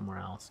find him somewhere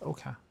else.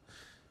 Okay.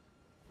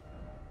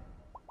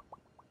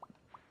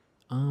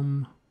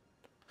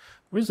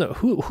 Who's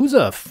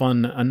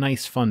a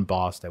nice fun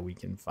boss that we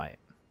can fight?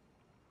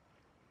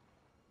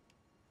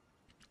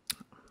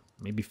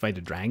 Maybe fight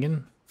a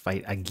dragon?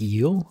 Fight a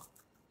Geel?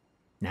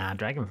 Nah,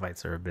 dragon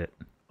fights are a bit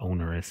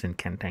onerous and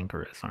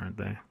cantankerous, aren't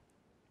they?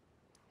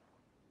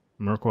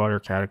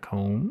 Murkwater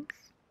Catacombs.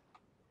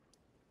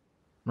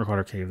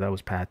 Murkwater Cave, that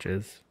was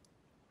Patches.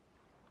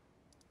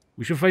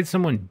 We should fight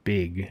someone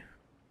big.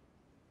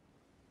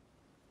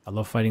 I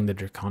love fighting the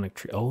Draconic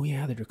Tree. Oh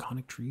yeah, the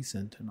Draconic Tree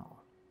Sentinel.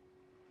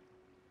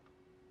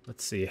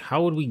 Let's see,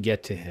 how would we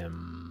get to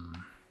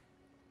him?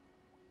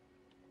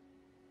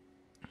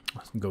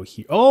 Let's go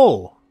here.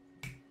 Oh!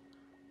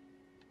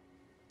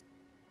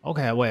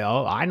 Okay, wait,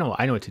 I know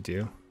what to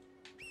do.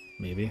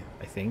 Maybe,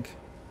 I think.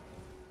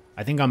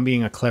 I think I'm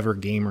being a clever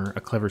gamer,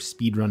 a clever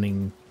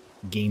speedrunning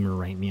gamer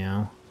right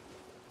now.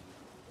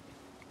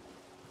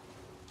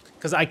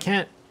 Because I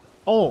can't...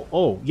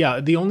 Oh, yeah,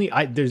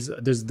 there's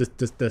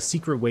the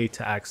secret way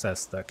to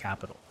access the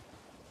capital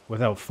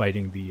without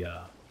fighting the,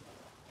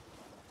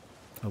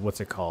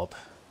 what's it called?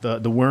 The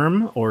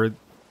worm, or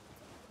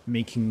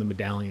making the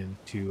medallion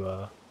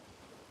to,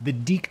 the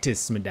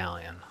Dictis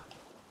medallion.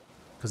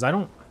 Because I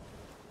don't...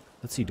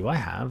 Let's see, do I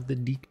have the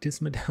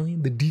Dictis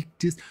medallion? The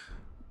Dictis...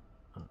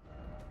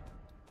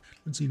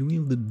 Let's see, do we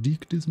have the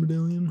Dictis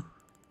medallion?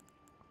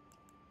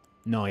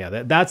 No,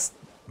 yeah, that's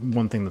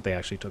one thing that they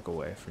actually took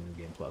away for New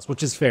Game Plus,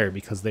 which is fair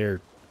because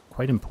they're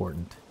quite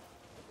important.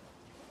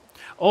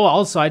 Oh,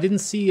 also, I didn't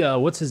see,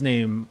 what's his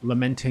name,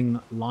 lamenting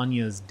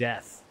Lanya's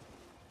death.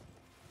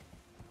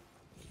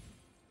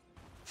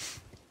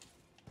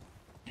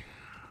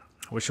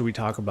 What should we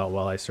talk about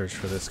while I search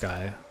for this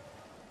guy?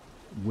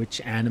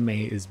 Which anime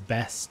is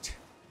best?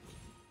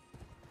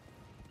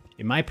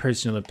 In my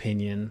personal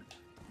opinion,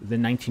 the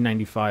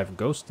 1995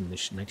 Ghost in the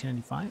Shell...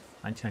 1995?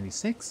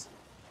 1996?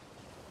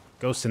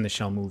 Ghost in the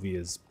Shell movie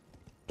is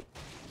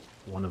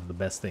one of the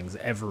best things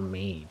ever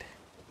made.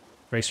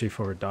 Very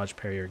straightforward, dodge,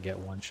 parry, or get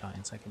one shot.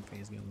 In second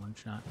phase, get one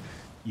shot.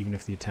 Even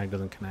if the attack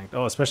doesn't connect.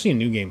 Oh, especially in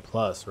New Game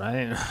Plus,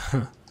 right?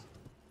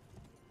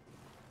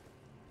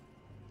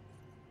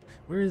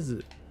 Where is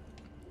it?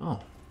 Oh.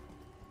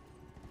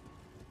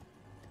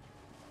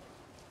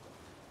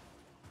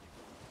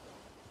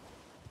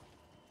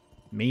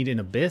 Made in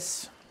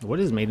Abyss? What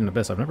is Made in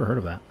Abyss? I've never heard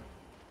of that.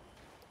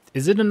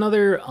 Is it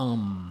another,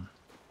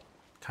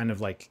 kind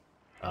of like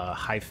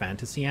high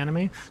fantasy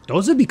anime?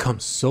 Those have become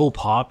so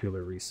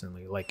popular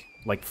recently. Like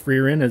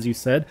Frieren, as you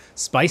said.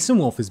 Spice and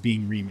Wolf is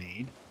being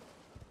remade.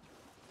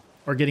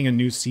 Or getting a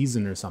new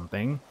season or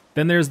something.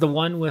 Then there's the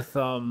one with,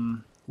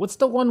 what's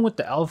the one with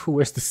the elf who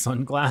wears the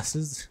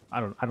sunglasses? I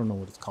don't know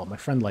what it's called. My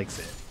friend likes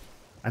it.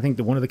 I think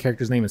one of the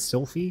characters' name is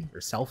Sylphie or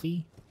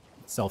Selfie.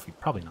 Selfie,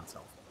 probably not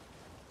Selfie.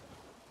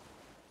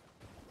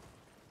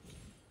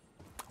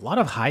 A lot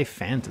of high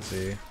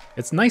fantasy.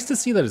 It's nice to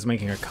see that it's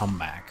making a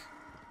comeback.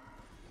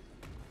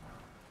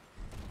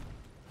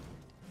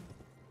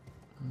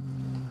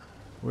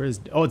 Where is...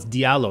 Oh, it's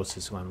Dialos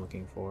is who I'm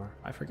looking for.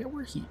 I forget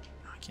where he...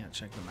 I can't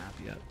check the map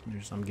yet.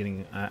 I'm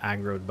getting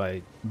aggroed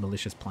by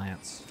malicious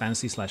plants.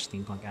 Fantasy /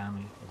 steampunk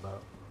anime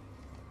about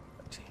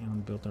a town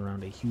built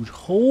around a huge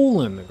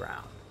hole in the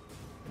ground.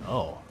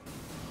 Oh.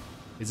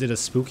 Is it a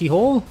spooky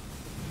hole?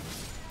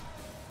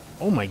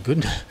 Oh my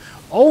goodness.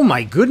 Oh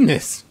my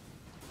goodness!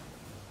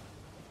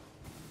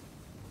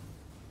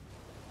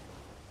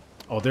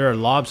 Oh, there are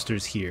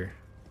lobsters here.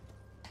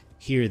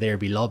 Here there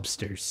be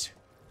lobsters.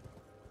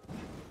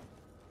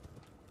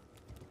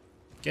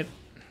 Get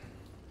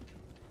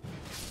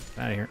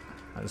out of here.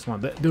 I just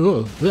want that.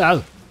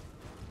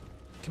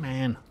 Come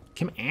on.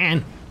 Come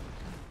on.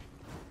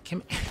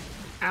 Come on.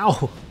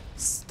 Ow.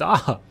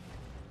 Stop.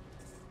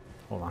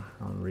 Hold on.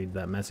 I'll read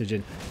that message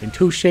in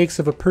 2 shakes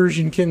of a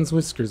Persian king's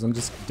whiskers. I'm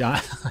just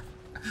dying.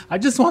 I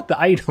just want the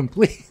item,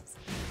 please.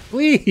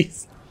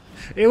 Please.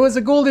 It was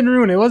a golden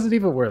rune. It wasn't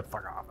even worth.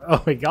 Fuck off.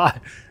 Oh my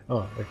god.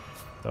 Oh,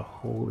 the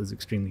hole is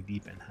extremely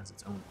deep and has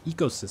its own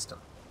ecosystem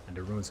and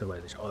a ruined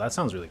civilization. Oh, that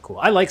sounds really cool.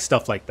 I like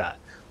stuff like that.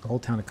 The whole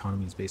town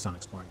economy is based on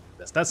exploring the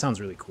abyss. That sounds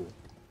really cool.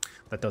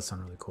 That does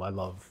sound really cool. I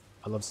love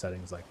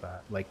settings like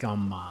that. Like oh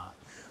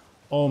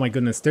my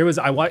goodness, it's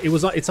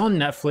on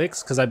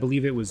Netflix because I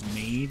believe it was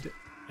made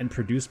and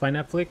produced by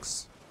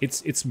Netflix.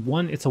 It's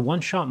a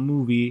one-shot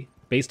movie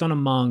based on a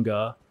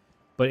manga,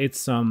 but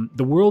it's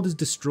the world is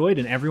destroyed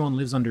and everyone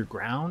lives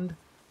underground.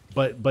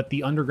 But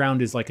the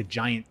underground is like a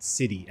giant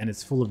city, and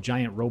it's full of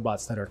giant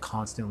robots that are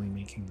constantly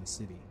making the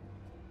city.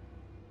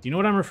 Do you know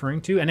what I'm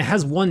referring to? And it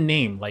has one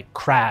name, like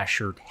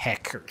Crash or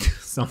Heck or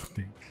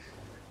something.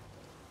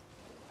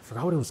 I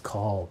forgot what it was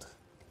called.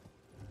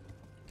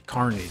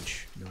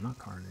 Carnage. No, not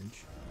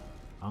Carnage.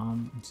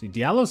 Let's see.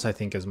 Dialos, I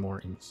think, is more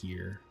in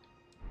here.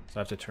 So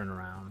I have to turn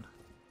around.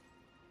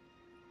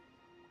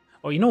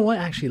 Oh, you know what?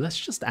 Actually, let's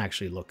just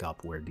actually look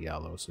up where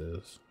Dialos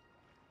is.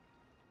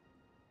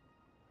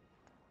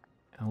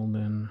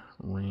 Elden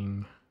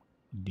Ring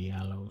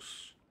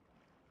Dialos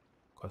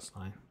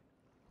questline.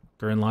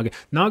 Gurren Lagann,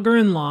 not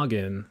Gurren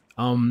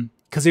Lagann,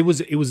 because it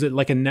was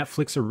like a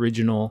Netflix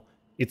original.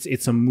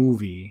 It's a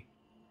movie.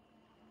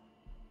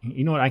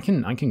 You know what? I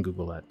can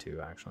Google that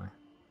too, actually.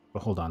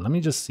 But hold on, let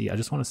me just see. I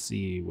just want to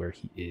see where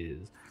he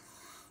is.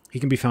 He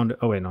can be found.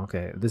 Oh wait, no,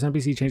 okay. This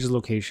NPC changes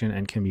location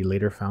and can be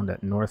later found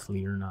at North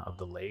Liurna of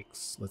the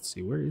Lakes. Let's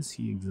see, where is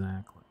he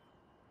exactly?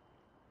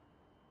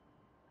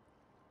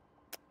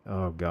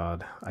 Oh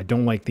god, I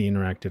don't like the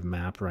interactive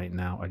map right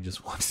now. I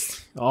just want to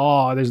see.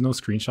 Oh, there's no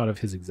screenshot of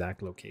his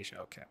exact location.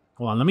 Okay,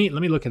 hold on. Let me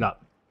look it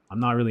up. I'm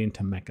not really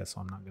into mecha,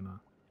 so I'm not gonna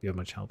be of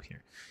much help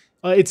here.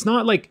 It's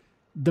not like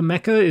the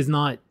mecha is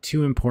not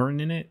too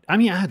important in it. I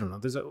mean, I don't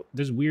know.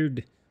 There's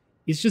weird.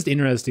 It's just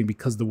interesting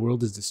because the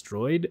world is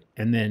destroyed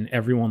and then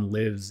everyone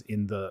lives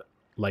in the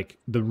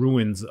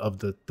ruins of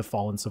the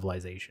fallen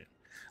civilization.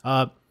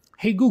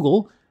 Hey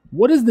Google.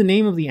 What is the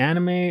name of the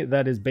anime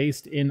that is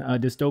based in a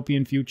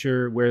dystopian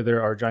future where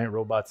there are giant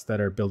robots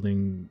that are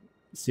building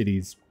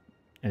cities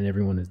and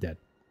everyone is dead?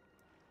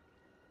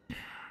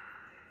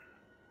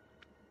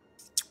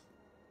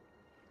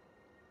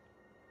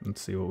 Let's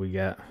see what we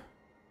get.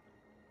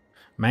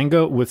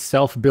 Manga with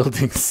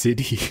self-building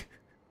city.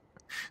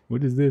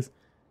 What is this?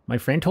 My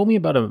friend told me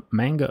about a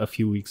manga a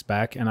few weeks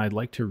back, and I'd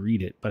like to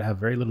read it, but have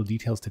very little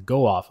details to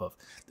go off of.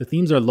 The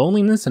themes are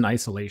loneliness and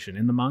isolation.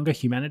 In the manga,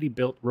 humanity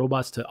built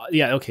robots to...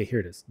 Yeah, okay, here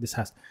it is. This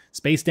has...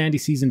 Space Dandy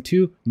Season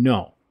 2?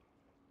 No.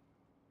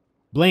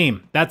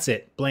 Blame. That's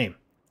it. Blame.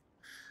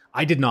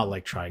 I did not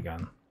like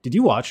Trigun. Did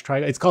you watch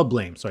Trigun? It's called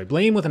Blame. Sorry,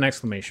 Blame with an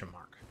exclamation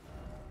mark.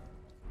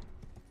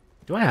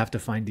 Do I have to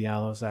find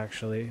Dialos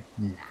actually?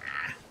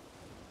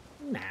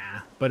 Nah.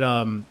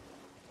 But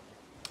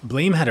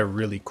Blame had a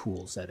really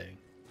cool setting.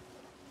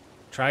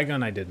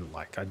 Trigun I didn't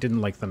like. I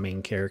didn't like the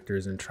main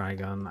characters in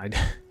Trigun.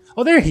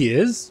 Oh, there he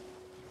is.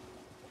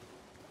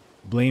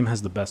 Blame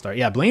has the best art.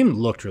 Yeah, Blame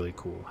looked really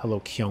cool. Hello,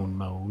 Kyon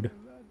mode.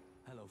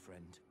 Hello,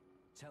 friend.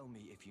 Tell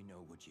me if you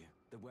know, would you,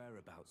 the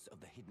whereabouts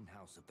of the hidden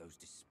house of those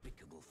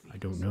despicable thieves. I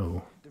don't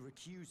know. The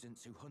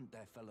recusants who hunt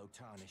their fellow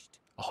tarnished.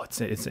 Oh, it's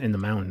in the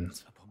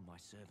mountains. Upon my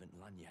servant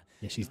Lanya,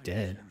 Yeah, she's I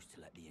dead. refuse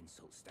to let the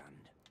insult stand.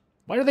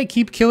 Why do they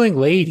keep killing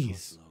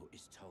ladies? Oslo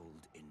is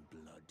told in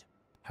blood.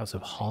 House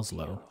of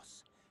Hoslo.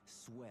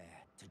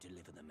 Swear to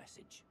deliver the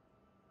message.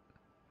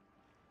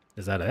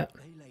 Is that it?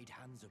 They laid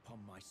hands upon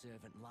my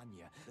servant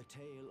Lanya, the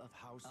tale of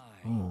House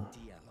Oh.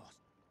 Dialos.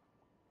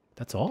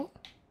 That's all?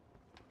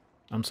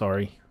 I'm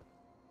sorry.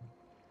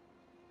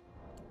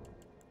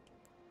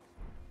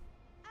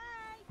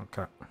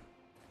 Okay.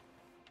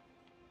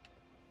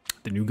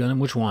 The new Gundam,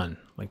 which one?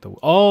 Like the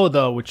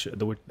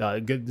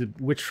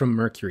witch from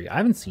Mercury. I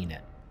haven't seen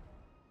it.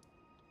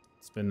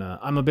 It's been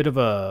I'm a bit of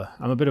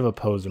a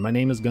poser. My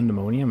name is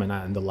Gundamonium,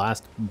 and the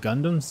last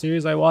Gundam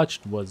series I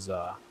watched was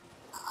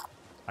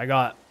I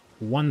got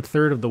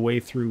 1/3 of the way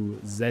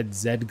through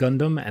ZZ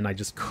Gundam, and I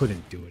just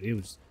couldn't do it. It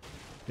was,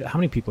 how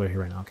many people are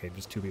here right now? Okay,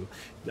 just 2 people.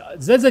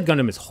 ZZ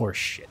Gundam is horse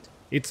shit.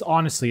 It's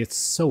honestly, it's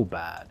so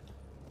bad.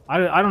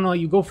 I don't know.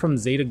 You go from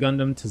Zeta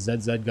Gundam to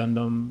ZZ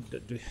Gundam.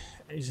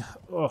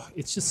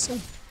 It's just so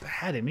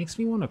bad. It makes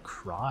me want to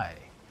cry.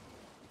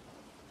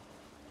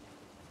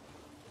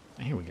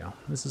 Here we go.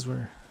 This is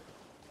where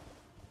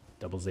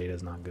Double Zeta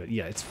is not good.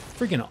 Yeah, it's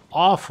freaking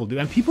awful, dude.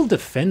 And people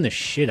defend the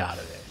shit out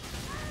of it.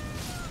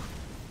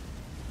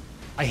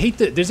 I hate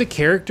that there's a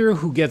character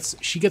who gets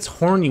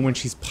horny when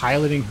she's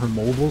piloting her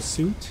mobile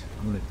suit.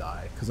 I'm gonna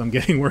die because I'm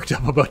getting worked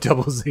up about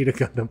Double Zeta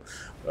Gundam.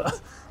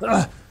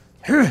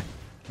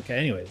 Okay,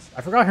 anyways,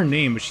 I forgot her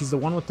name, but she's the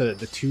one with the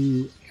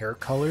 2 hair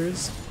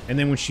colors. And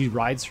then when she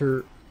rides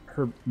her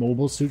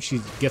mobile suit,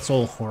 she gets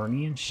all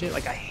horny and shit.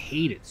 Like, I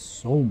hate it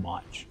so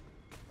much.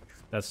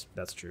 That's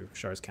true.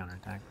 Char's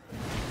counterattack,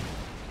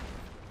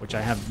 which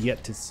I have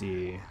yet to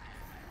see.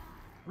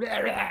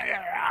 There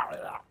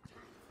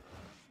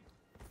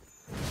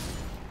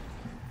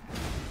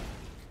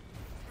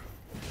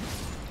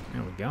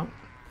we go.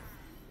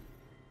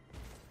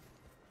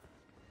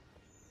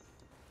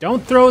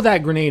 Don't throw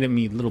that grenade at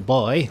me, little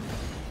boy.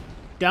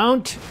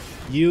 Don't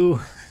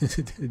you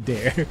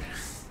dare.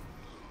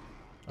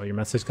 Oh, your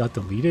message got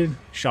deleted?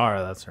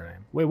 Shara, that's her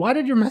name. Wait, why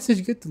did your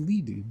message get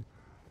deleted?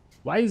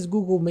 Why is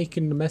Google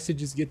making the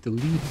messages get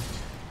deleted?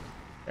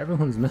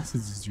 Everyone's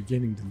messages are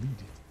getting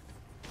deleted.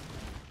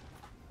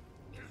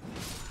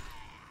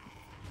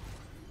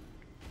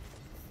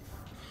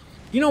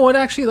 You know what,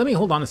 actually, let me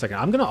hold on a second.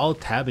 I'm gonna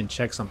alt-tab and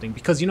check something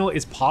because, you know,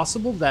 it's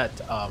possible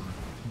that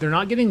they're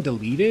not getting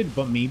deleted,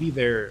 but maybe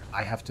they're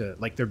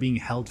being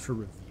held for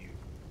review.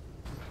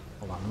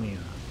 Hold on, let me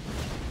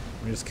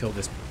just kill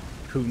this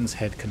Putin's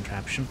head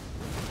contraption.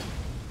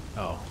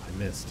 Oh, I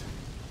missed.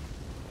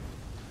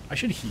 I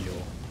should heal.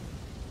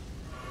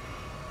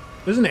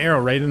 There's an arrow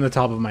right in the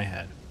top of my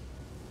head.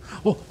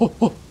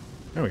 Oh!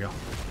 There we go.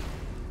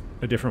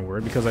 A different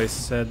word because I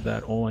said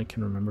that all I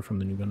can remember from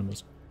the new Gundam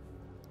was...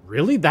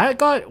 Really? That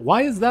got...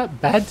 Why is that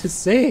bad to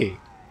say?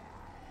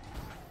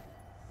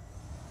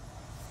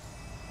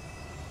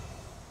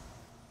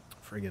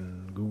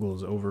 Friggin'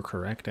 Google's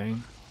overcorrecting.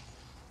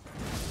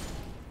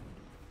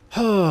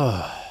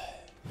 But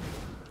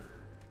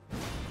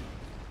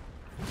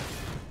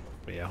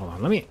yeah, hold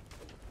on. Let me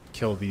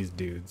kill these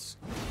dudes.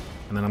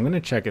 And then I'm going to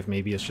check if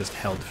maybe it's just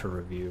held for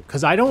review.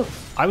 Because I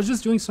was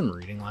just doing some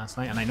reading last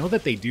night, and I know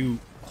that they do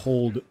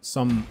hold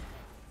some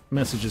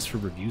messages for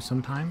review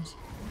sometimes.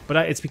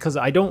 But it's because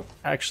I don't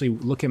actually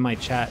look at my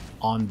chat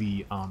on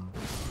the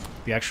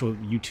actual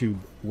YouTube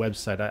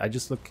website. I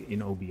just look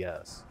in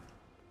OBS.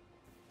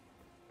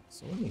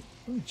 So let me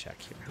check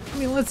here. I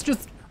mean, let's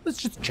just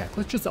check.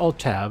 Let's just alt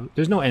tab.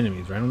 There's no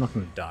enemies, right? I'm not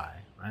going to die,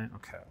 right?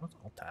 Okay, let's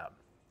alt tab.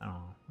 I don't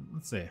know.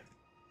 Let's see. Let's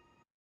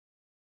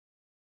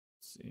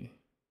see.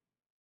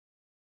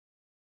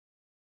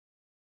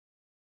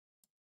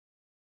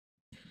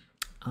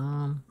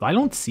 I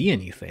don't see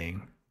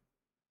anything.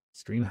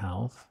 Stream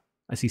health.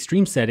 I see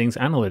stream settings,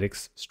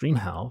 analytics, stream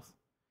health.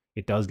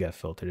 It does get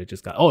filtered. It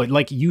just got... Oh,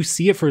 like you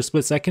see it for a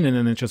split second and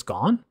then it's just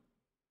gone?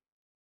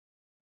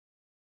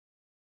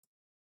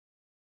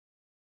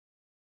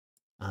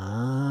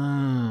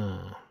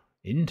 Ah,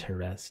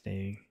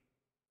 interesting.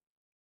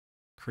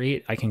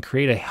 I can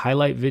create a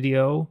highlight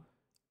video.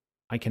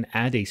 I can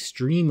add a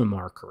stream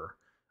marker.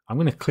 I'm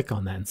going to click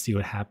on that and see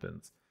what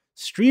happens.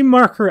 Stream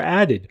marker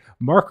added.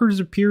 Markers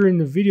appear in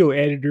the video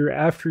editor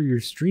after your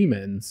stream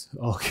ends.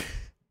 Okay.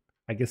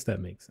 I guess that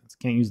makes sense.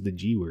 Can't use the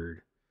G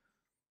word.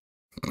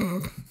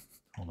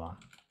 Hold on.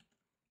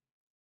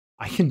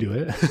 I can do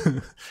it.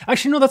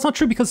 Actually, no, that's not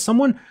true because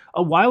someone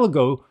a while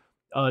ago,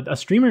 a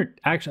streamer,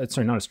 actually,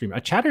 sorry, not a streamer,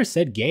 a chatter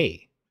said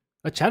gay.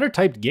 A chatter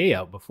typed gay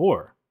out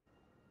before.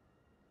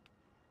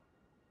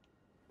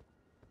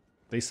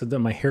 They said that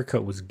my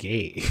haircut was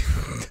gay.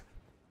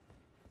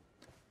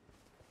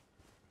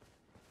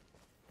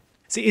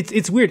 See,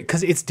 it's weird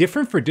because it's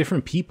different for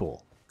different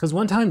people. Because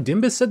one time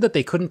Dimbus said that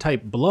they couldn't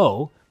type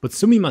blow, but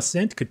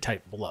Sumimasen could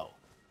type blow.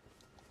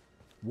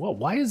 What?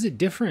 Why is it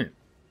different?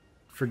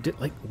 For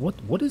like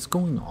what is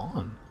going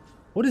on?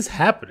 What is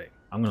happening?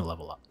 I'm gonna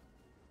level up.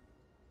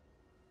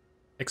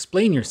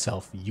 Explain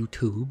yourself,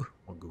 YouTube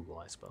or Google,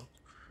 I suppose.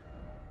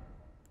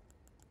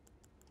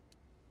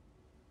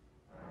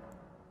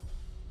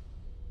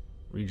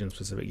 Region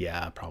specific,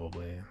 yeah,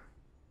 probably.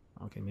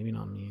 Okay, maybe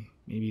not me.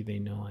 Maybe they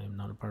know I am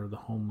not a part of the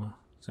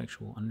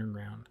homosexual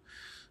underground.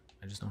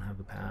 I just don't have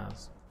the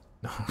pass.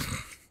 No,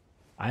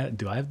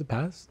 do I have the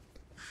pass?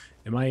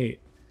 Am I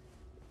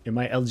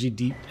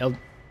LGBTQ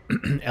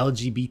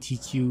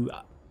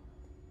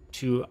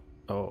to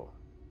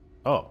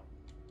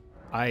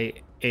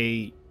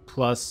IA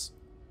plus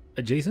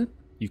adjacent?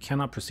 You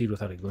cannot proceed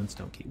without a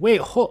glintstone key. Wait,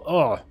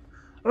 ugh,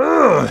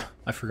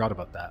 I forgot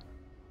about that.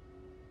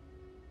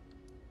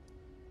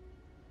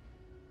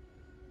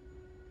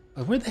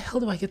 Where the hell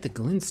do I get the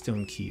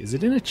glintstone key? Is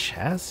it in a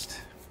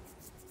chest?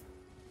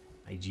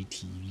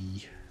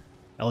 IGTV.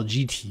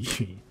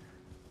 LGTV.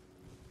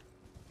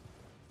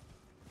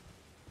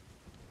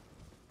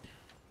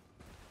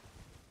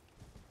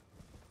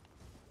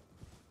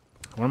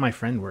 One of my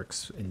friend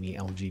works in the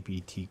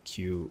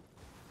LGBTQ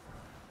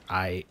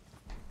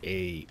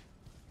IAS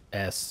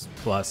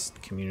plus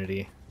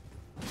community.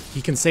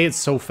 He can say it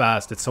so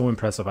fast. It's so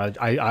impressive.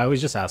 I always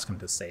just ask him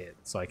to say it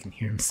so I can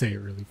hear him say it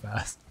really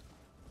fast.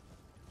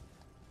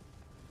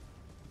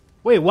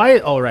 Wait, why?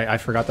 Oh, right. I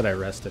forgot that I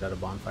rested at a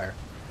bonfire.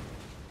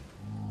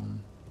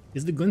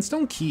 Is the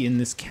glintstone key in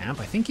this camp?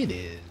 I think it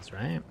is,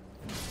 right?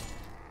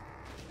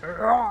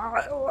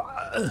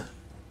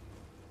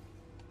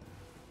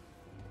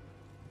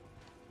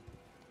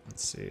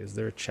 Let's see. Is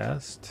there a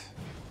chest?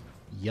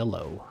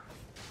 Yellow.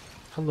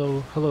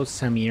 Hello,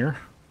 Samir.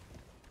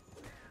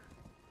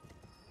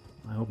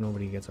 I hope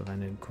nobody gets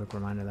offended. Quick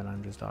reminder that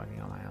I'm just talking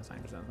on my ass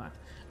 90% of the time.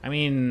 I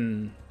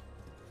mean,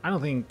 I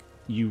don't think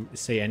you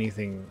say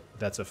anything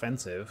that's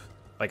offensive.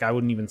 Like, I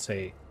wouldn't even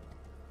say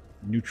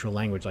neutral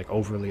language, like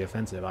overly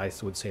offensive. I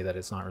would say that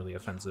it's not really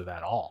offensive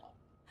at all.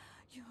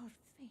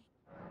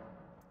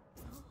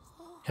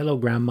 Hello,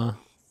 Grandma.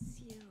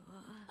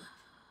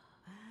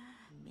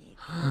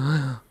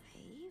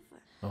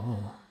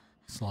 Oh,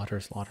 slaughter,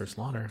 slaughter,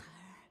 slaughter.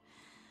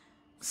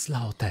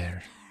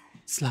 Slaughter.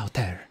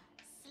 Slaughter.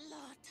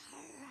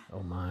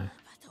 Oh my.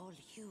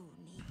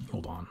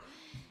 Hold on.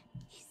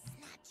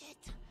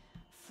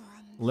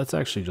 Let's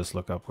actually just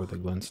look up where the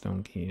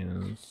glintstone key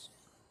is.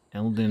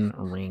 Elden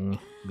Ring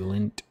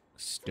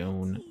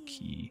glintstone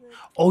key.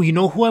 Oh, you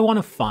know who I want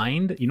to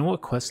find? You know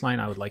what questline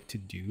I would like to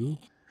do?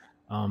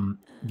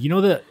 You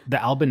know the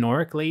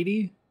Albinoric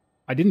lady?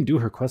 I didn't do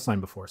her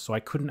questline before, so I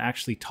couldn't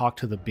actually talk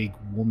to the big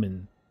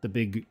woman, the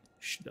big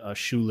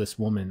shoeless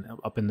woman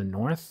up in the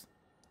north.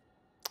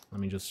 Let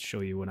me just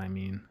show you what I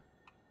mean.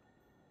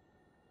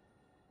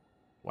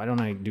 Why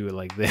don't I do it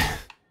like this?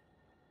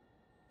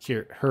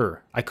 Here,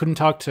 her. I couldn't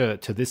talk to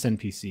this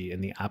NPC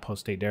in the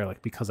Apostate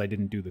Derelict because I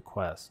didn't do the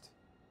quest.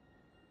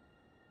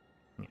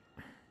 All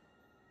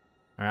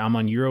right, I'm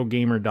on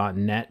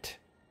Eurogamer.net.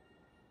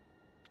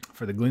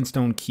 For the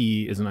glintstone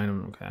key is an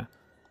item. Okay.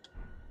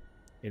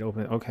 It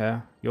opened. Okay.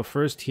 You'll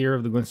first hear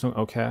of the glintstone.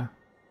 Okay.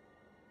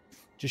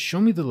 Just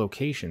show me the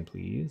location,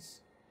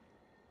 please.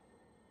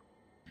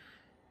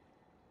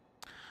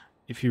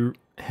 If you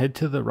head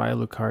to the Raya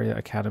Lucaria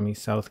Academy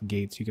South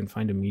Gates, you can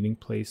find a meeting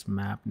place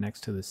map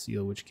next to the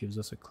seal, which gives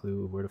us a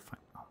clue of where to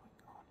find. Oh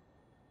my god.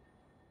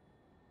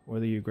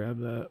 Whether you grab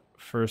that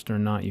first or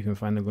not, you can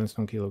find the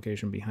glintstone key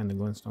location behind the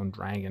glintstone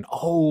dragon.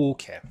 Oh,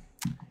 okay.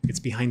 It's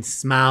behind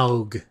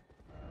Smaug.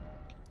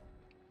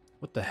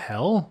 What the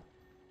hell?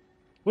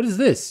 What is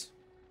this?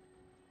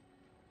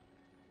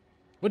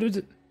 What is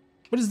it?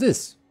 What is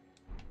this?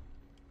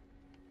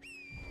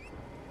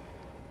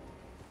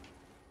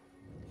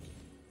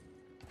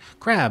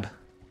 Crab.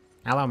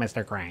 Hello,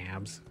 Mr.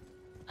 Krabs.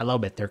 Hello,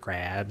 Mr.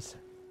 Krabs.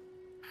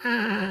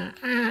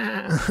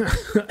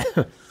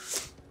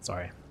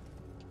 Sorry.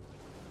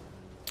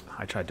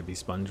 I tried to be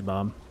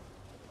SpongeBob.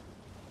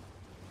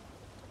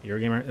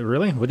 Eurogamer.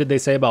 Really? What did they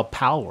say about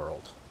Pal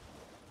World?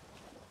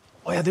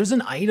 Oh yeah, there's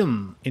an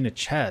item in a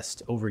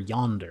chest over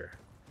yonder.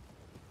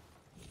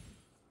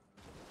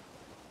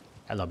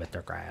 Hello,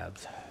 Mr.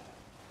 Krabs.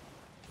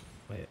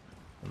 Wait,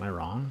 am I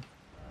wrong?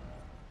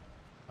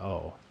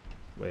 Oh,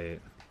 wait.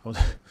 Hold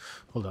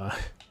on.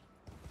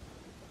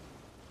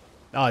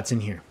 Oh, it's in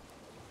here.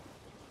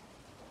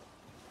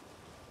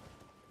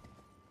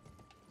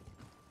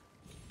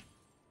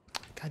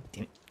 God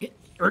damn it.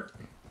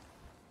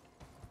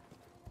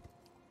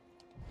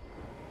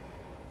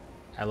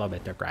 Hello,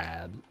 Mr.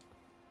 Krabs.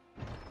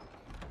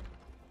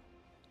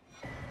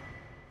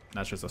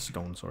 That's just a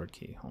stone sword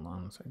key. Hold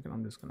on a second.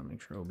 I'm just going to make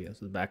sure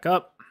OBS is back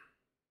up.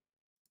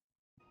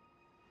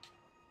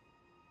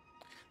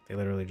 They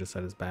literally just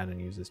said it's bad and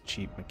uses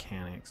cheap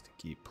mechanics to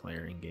keep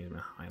player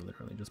engagement high.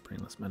 Literally just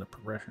brainless meta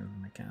progression,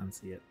 and I can't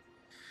see it.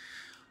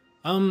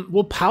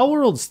 Well,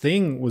 Palworld's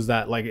thing was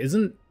that, like,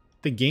 isn't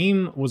the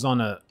game was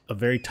on a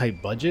very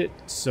tight budget,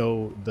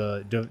 so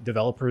the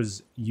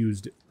developers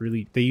used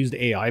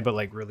AI, but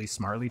like really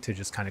smartly to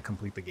just kind of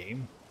complete the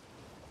game.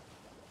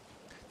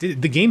 The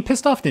game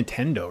pissed off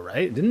Nintendo,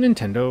 right? Didn't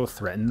Nintendo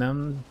threaten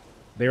them?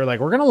 They were like,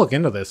 we're gonna look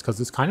into this because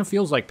this kind of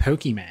feels like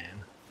Pokemon.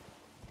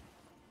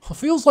 It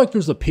feels like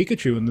there's a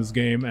Pikachu in this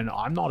game, and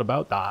I'm not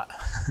about that.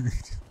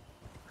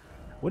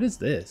 What is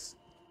this?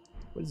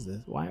 What is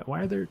this? Why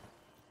are there...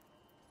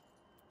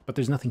 But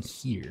there's nothing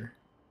here.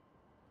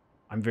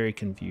 I'm very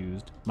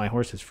confused. My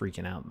horse is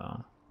freaking out,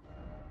 though.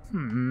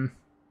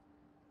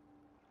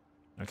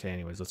 Okay,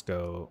 anyways, let's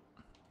go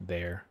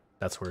there.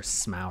 That's where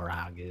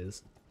Smaurag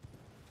is.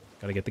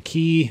 Gotta get the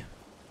key.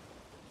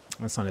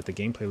 That's not it. The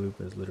gameplay loop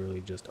is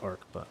literally just Arc,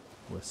 but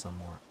with some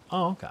more.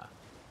 Oh, okay.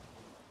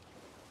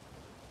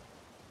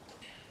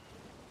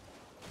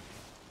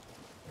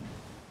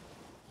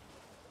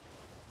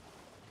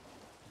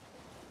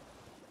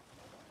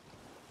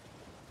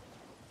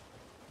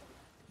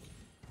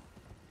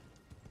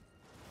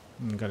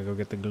 Gotta go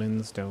get the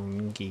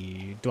glintstone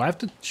key. Do I have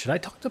to... Should I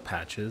talk to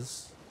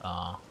Patches?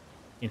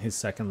 In his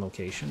second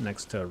location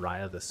next to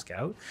Raya the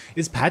Scout?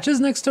 Is Patches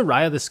next to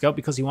Raya the Scout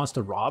because he wants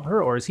to rob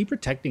her, or is he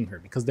protecting her?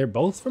 Because they're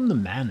both from the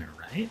manor,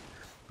 right?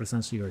 But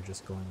essentially you're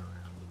just going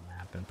around the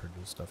map and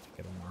produce stuff to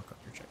get a mark on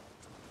your check.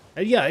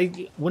 Yeah,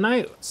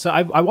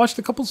 I watched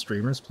a couple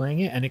streamers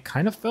playing it, and it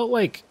kind of felt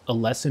like a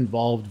less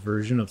involved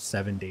version of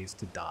 7 Days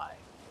to Die.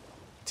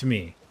 To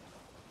me.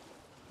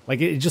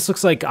 Like, it just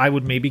looks like I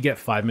would maybe get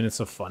 5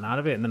 minutes of fun out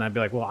of it, and then I'd be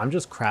like, well, I'm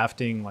just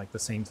crafting, like, the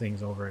same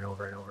things over and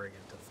over and over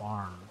again to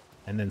farm.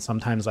 And then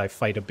sometimes I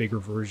fight a bigger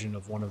version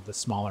of one of the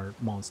smaller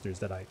monsters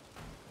that I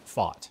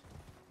fought.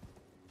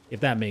 If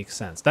that makes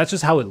sense. That's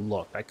just how it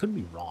looked. I could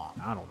be wrong.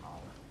 I don't know.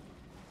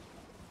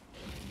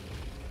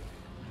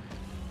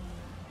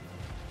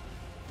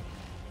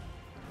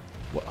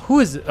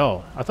 Who is it?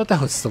 Oh, I thought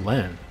that was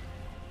Selene.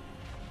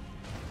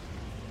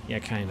 Yeah,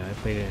 kind of. I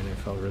played it and it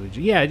felt really...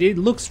 Yeah, it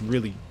looks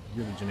really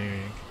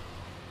generic.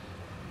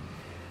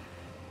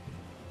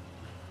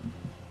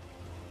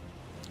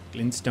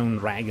 Glintstone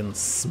Dragon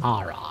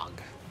Smaragd.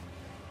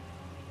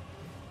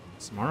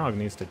 Smaragd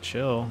needs to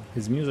chill.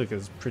 His music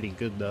is pretty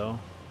good though.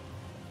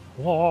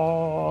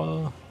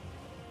 Whoa.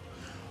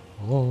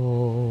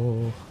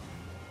 Oh.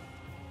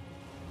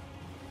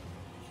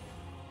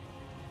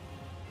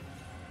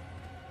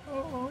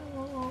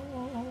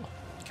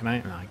 Can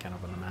I? No, I can't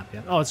open the map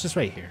yet. Oh, it's just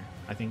right here,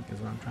 I think,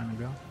 is where I'm trying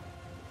to go.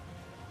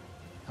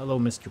 Hello,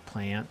 Mr.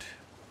 Plant.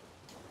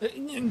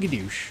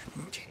 Gadoosh.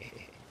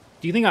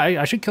 Do you think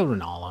I should kill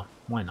Renala?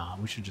 Why not?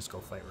 We should just go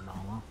fight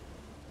Renala.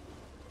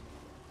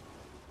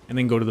 And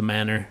then go to the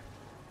manor.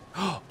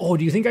 Oh,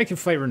 do you think I can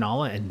fight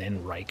Renala and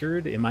then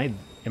Rykard? Am I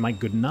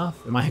good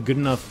enough? Am I a good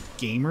enough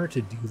gamer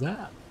to do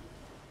that?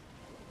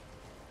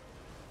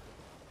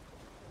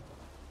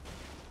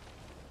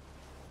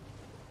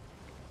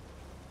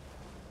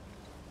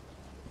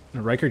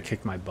 Rykard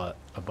kicked my butt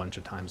a bunch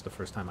of times the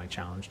first time I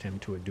challenged him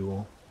to a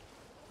duel.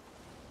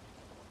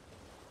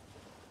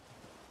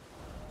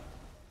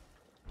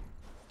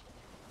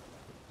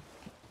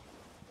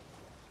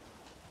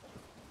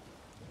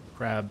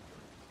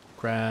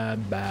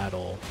 Crab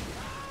battle.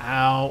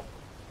 Ow.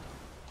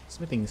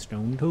 Smithing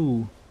stone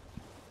too.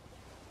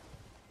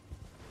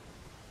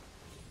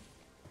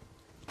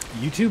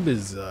 YouTube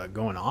is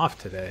going off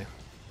today.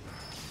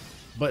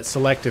 But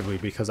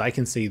selectively, because I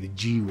can say the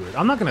G word.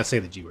 I'm not going to say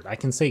the G word. I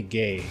can say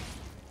gay.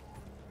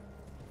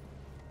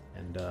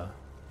 And,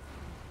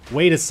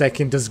 wait a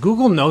second. Does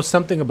Google know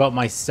something about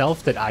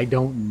myself that I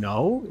don't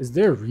know? Is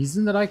there a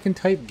reason that I can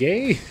type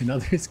gay and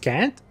others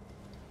can't?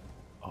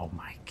 Oh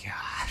my god.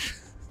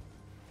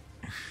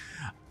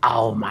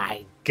 Oh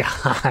my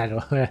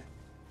god.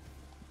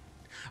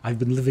 I've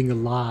been living a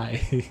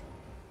lie.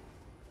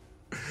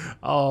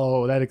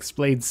 Oh, that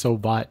explains so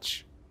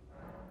much.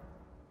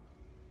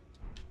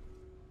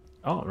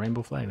 Oh,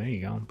 rainbow flag. There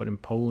you go. But in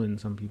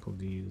Poland, some people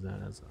do use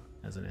that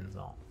as an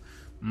insult.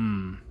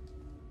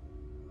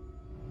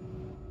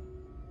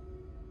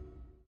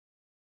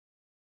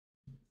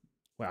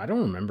 Well, I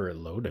don't remember it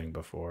loading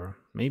before.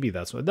 Maybe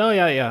that's what... Oh,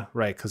 yeah,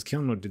 right. Because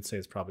Kilmo did say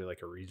it's probably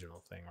like a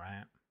regional thing,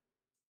 right?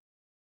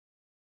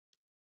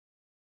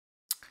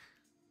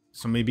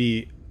 So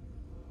maybe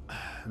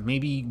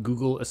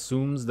Google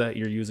assumes that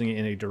you're using it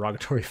in a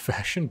derogatory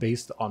fashion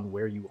based on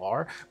where you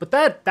are. But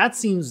that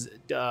seems...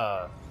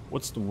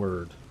 what's the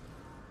word?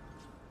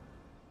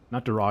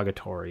 Not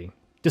derogatory.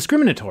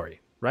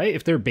 Discriminatory, right?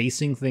 If they're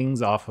basing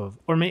things off of...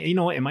 Or, you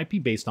know what? It might be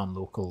based on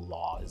local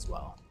law as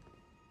well.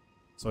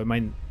 So it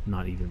might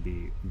not even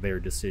be their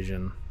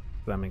decision,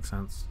 if that makes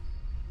sense.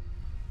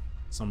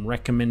 Some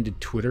recommended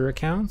Twitter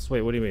accounts?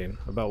 Wait, what do you mean?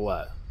 About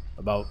what?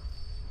 About...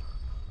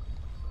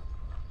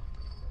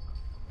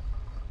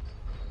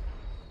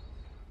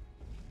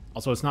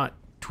 Also, it's not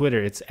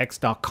Twitter, it's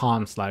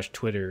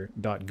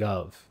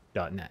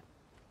x.com/twitter.gov.net.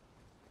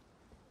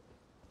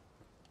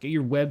 Get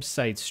your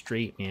website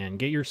straight, man.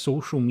 Get your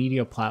social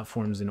media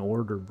platforms in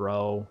order,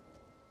 bro.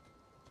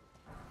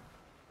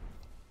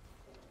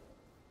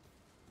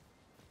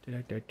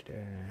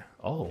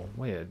 Oh,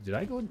 wait, did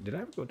I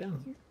ever go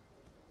down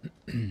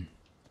here?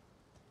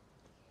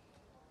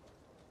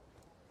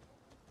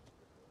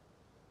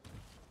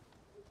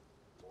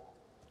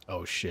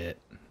 Oh shit.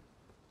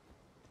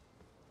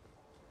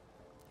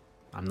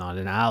 I'm not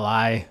an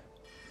ally.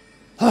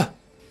 Huh.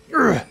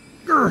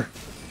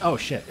 Oh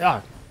shit.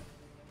 Ah.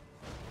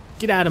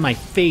 Get out of my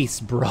face,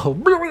 bro.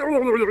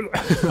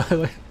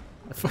 I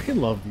fucking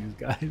love these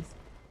guys.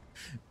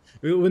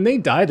 When they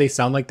die, they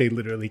sound like they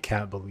literally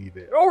can't believe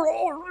it.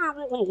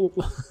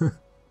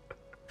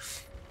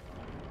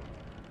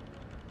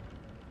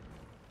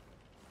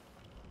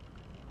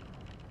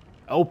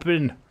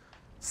 Open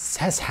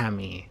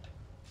sesame.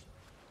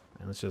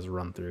 And let's just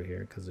run through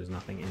here because there's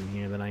nothing in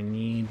here that I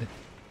need.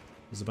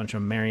 There's a bunch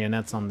of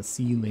marionettes on the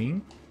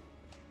ceiling.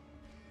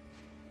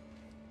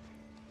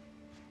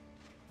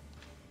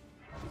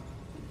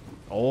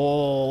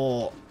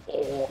 Oh,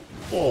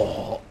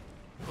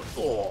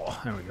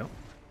 there we go.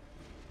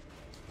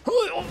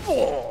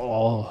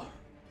 Oh.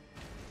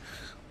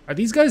 Are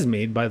these guys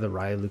made by the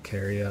Raya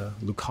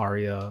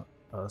Lucaria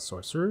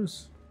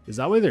sorcerers? Is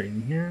that why they're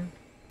in here?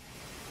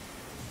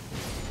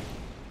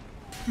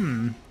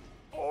 I'm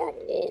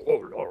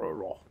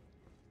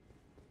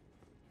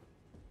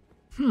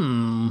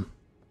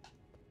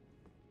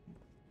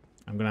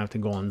gonna have to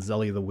go on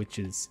Zelly the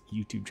Witch's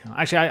YouTube channel.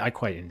 Actually, I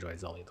quite enjoy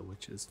Zelly the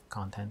Witch's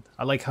content.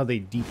 I like how they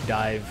deep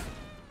dive.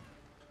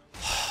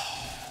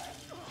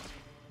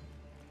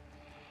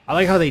 I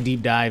like how they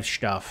deep dive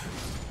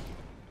stuff.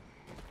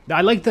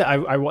 I like that.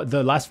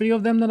 The last video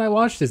of them that I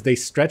watched is they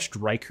stretched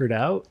Reichert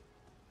out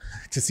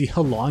to see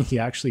how long he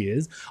actually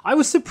is. I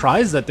was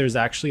surprised that there's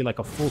actually like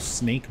a full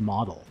snake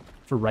model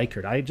for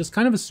Reichert. I just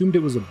kind of assumed it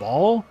was a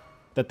ball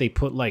that they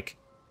put like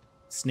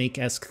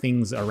snake-esque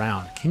things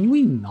around. Can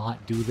we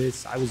not do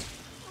this? I was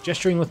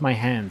gesturing with my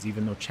hands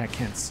even though chat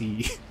can't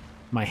see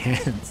my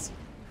hands.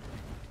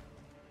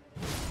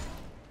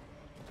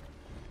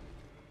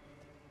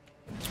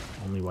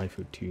 Only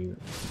waifu 2,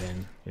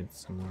 then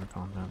it's similar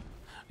content.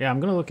 Yeah,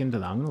 I'm gonna look into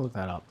that. I'm gonna look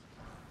that up.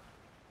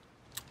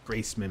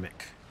 Grace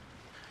Mimic.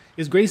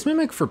 Is Grace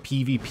Mimic for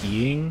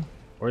PvPing?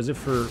 Or is it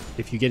for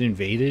if you get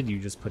invaded, you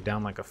just put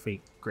down like a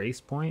fake grace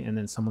point and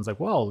then someone's like,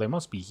 well, they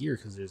must be here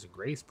because there's a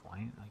grace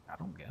point. Like, I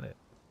don't get it.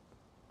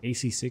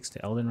 AC6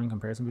 to Elden Ring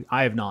comparison.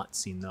 I have not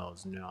seen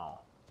those, no.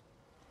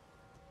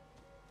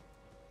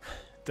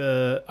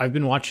 I've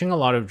been watching a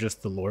lot of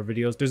just the lore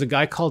videos. There's a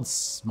guy called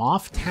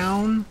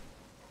Smofftown.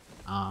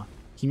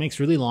 He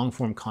makes really long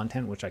form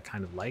content, which I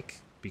kind of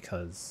like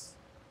because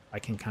I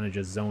can kind of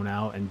just zone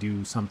out and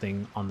do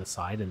something on the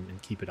side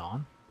and keep it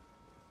on.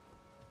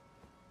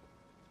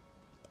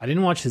 I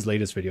didn't watch his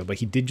latest video, but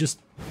he did just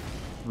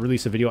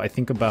release a video, I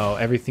think, about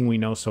everything we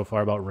know so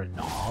far about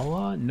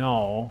Renala?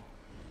 No.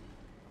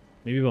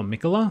 Maybe about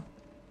Mikola?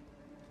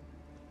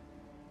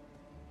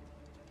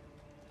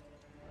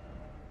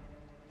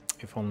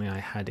 If only I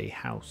had a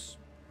house.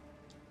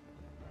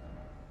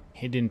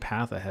 Hidden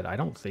path ahead. I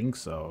don't think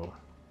so.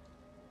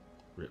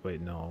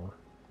 Wait, no.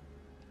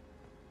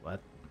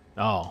 What?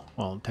 Oh,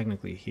 well,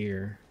 technically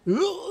here.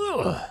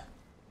 Ugh.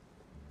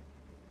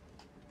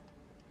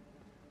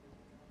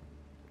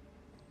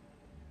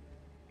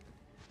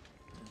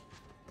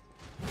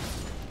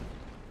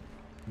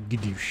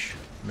 Gidoosh.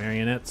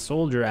 Marionette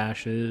soldier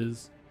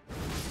ashes.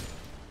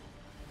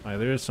 Alright,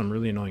 there's some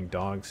really annoying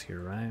dogs here,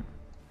 right?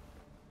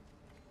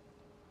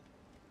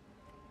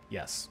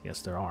 Yes,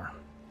 yes there are.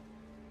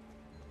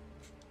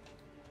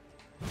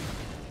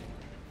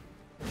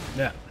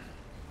 Yeah.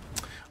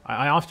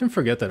 I often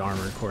forget that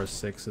Armored Core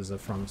 6 is a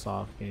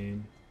FromSoft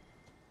game.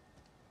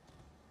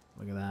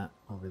 Look at that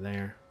over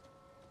there.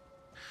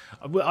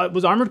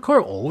 Was Armored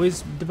Core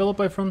always developed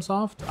by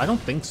FromSoft? I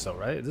don't think so,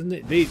 right? Isn't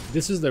it?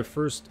 This is their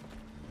first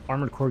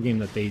Armored Core game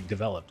that they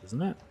developed,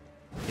 isn't it?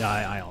 Yeah,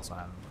 I also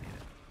haven't played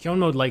it. Kion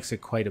Mode likes it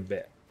quite a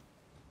bit.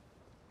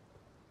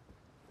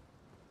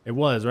 It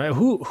was, right?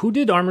 Who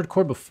did Armored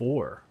Core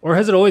before? Or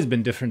has it always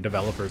been different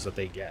developers that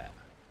they get?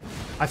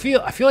 I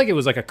feel like it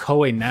was like a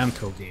Koei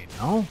Namco game,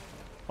 no?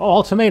 Oh,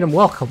 Ultimatum,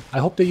 welcome. I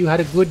hope that you had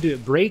a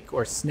good break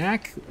or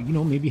snack. You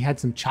know, maybe had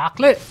some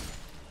chocolate.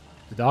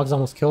 The dogs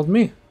almost killed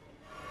me.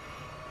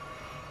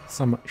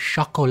 Some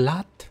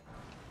chocolat.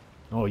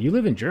 Oh, you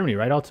live in Germany,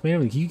 right,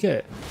 Ultimatum?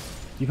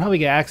 You probably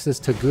get access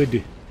to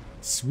good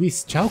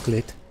Swiss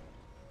chocolate.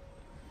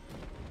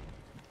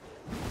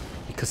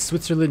 Because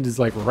Switzerland is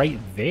like right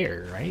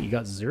there, right? You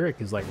got Zurich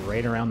is like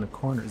right around the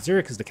corner.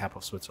 Zurich is the capital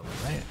of Switzerland,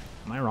 right?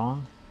 Am I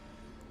wrong?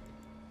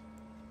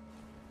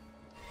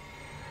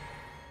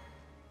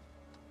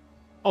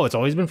 Oh, it's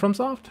always been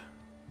FromSoft?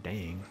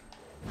 Dang.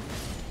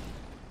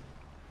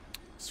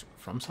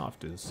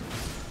 FromSoft is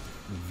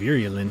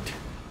virulent.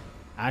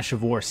 Ash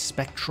of War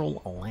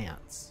Spectral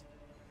Lance.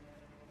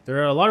 There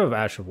are a lot of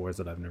Ash of Wars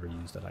that I've never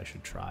used that I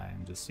should try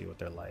and just see what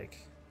they're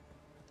like.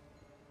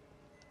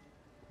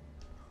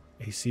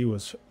 AC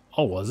was...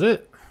 Oh, was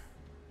it?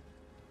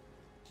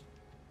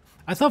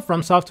 I thought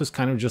FromSoft was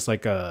kind of just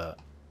like a...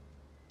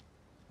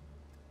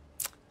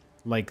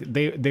 Like,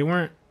 they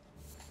weren't...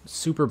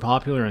 super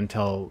popular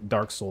until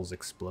Dark Souls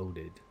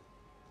exploded.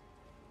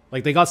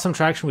 Like, they got some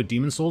traction with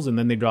Demon Souls, and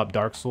then they dropped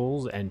Dark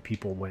Souls, and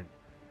people went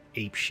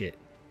ape shit.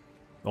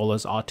 All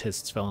us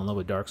autists fell in love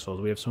with Dark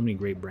Souls. We have so many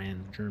great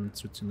brands. German,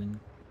 Switzerland.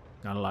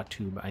 Not a lot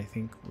too, but I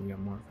think we got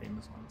more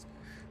famous ones.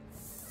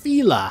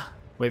 Fila.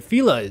 Wait,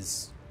 Fila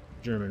is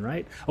German,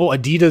 right? Oh,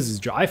 Adidas is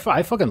German.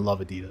 I fucking love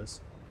Adidas.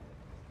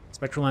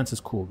 Spectral Lance is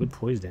cool. Good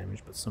poise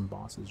damage, but some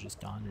bosses just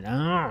dodge it.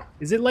 Ah,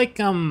 is it like,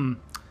 you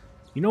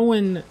know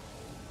when...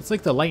 It's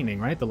like the lightning,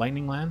 right? The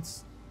lightning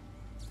lance?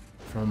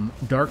 From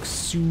Dark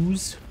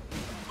Souls.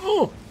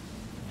 Oh!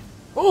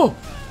 Oh!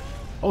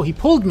 Oh, he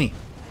pulled me!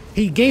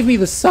 He gave me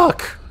the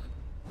suck!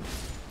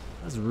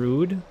 That's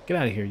rude. Get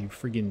out of here, you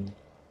friggin'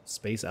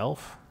 space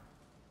elf.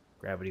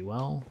 Gravity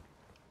well.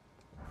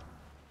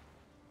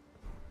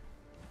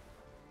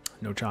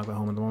 No chocolate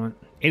home at the moment.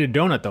 Ate a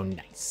donut though,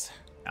 nice.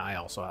 I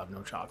also have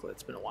no chocolate.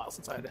 It's been a while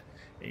since I had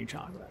any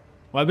chocolate.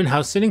 Well, I've been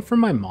house sitting for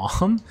my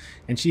mom,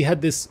 and she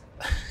had this,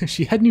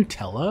 she had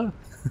Nutella,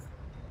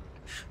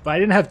 but I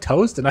didn't have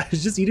toast, and I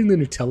was just eating the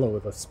Nutella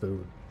with a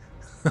spoon.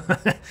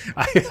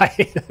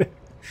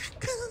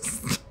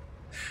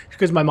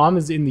 Because my mom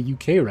is in the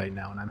UK right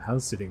now, and I'm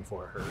house sitting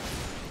for her.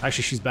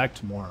 Actually, she's back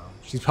tomorrow.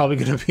 She's probably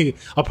gonna be.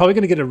 I'm probably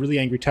gonna get a really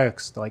angry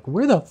text like,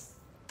 "Where the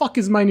fuck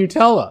is my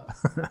Nutella?"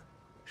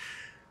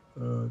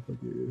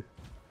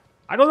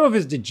 I don't know if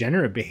it's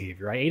degenerate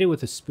behavior. I ate it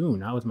with a spoon,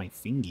 not with my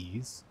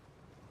fingies.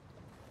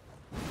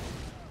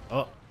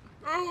 Oh.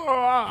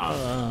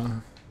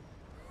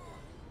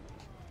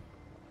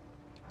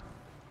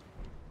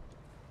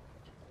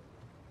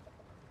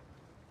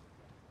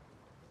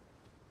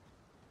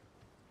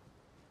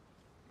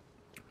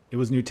 It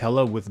was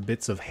Nutella with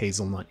bits of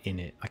hazelnut in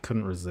it. I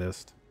couldn't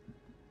resist.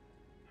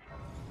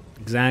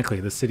 Exactly,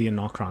 the city of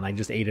Nokron. I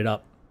just ate it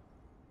up.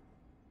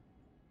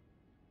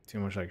 Too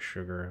much like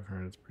sugar. I've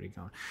heard it's pretty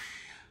common.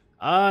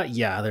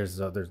 Yeah, there's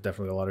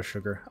definitely a lot of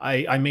sugar.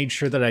 I made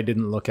sure that I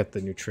didn't look at the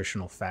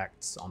nutritional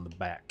facts on the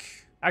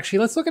back. Actually,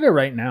 let's look at it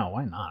right now.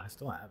 Why not? I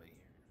still have it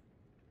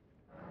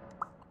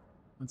here.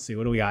 Let's see,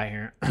 what do we got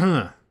here?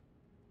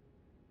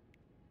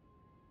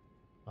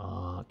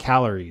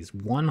 Calories,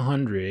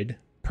 100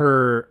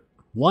 per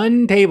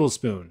 1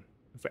 tablespoon.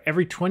 For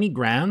every 20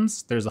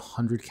 grams, there's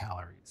 100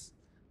 calories.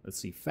 Let's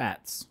see,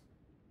 fats.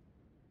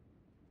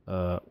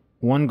 1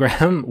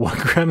 gram, 1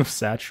 gram of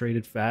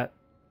saturated fat.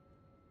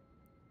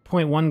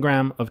 0.1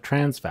 gram of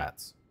trans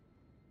fats.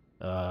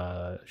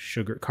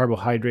 Sugar,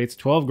 carbohydrates,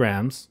 12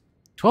 grams.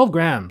 12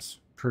 grams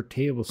per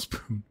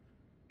tablespoon.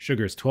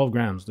 Sugars, 12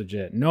 grams,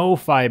 legit. No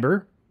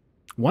fiber.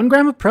 1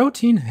 gram of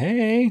protein,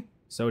 hey.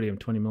 Sodium,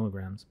 20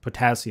 milligrams.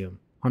 Potassium,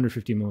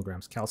 150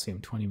 milligrams. Calcium,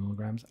 20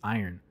 milligrams.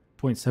 Iron,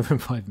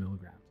 0.75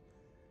 milligrams.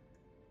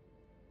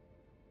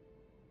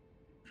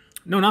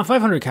 No, not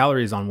 500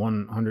 calories on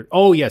 100.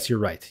 Oh, yes, you're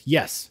right.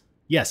 Yes.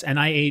 Yes, and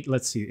I ate,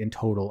 let's see, in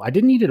total. I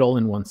didn't eat it all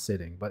in one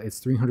sitting, but it's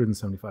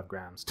 375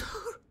 grams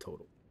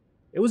total.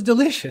 It was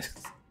delicious.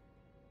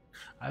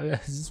 I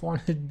just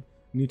wanted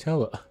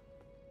Nutella.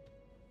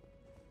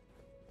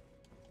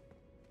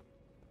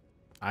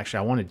 Actually,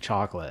 I wanted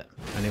chocolate,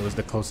 and it was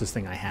the closest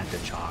thing I had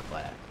to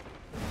chocolate.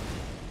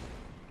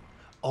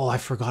 Oh, I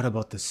forgot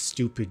about the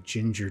stupid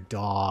ginger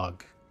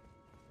dog.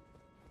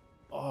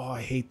 Oh,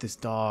 I hate this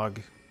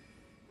dog.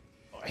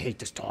 Oh, I hate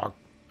this dog.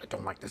 I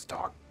don't like this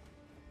dog.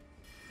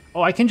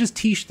 Oh, I can just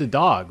teach the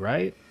dog,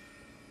 right?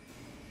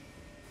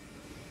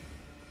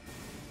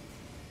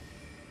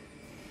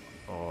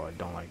 Oh, I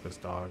don't like this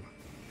dog.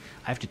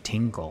 I have to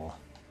tinkle.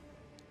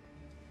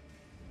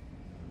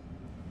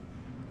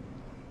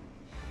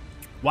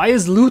 Why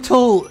is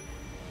Lutal...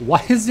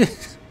 Why is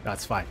it...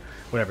 That's fine.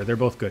 Whatever, they're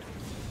both good.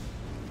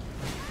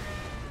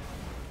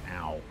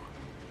 Ow.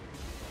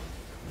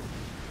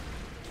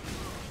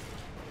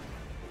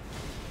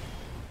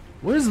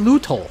 Where's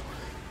Lutal?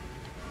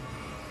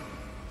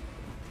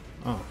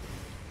 Oh.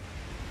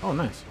 Oh,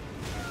 nice.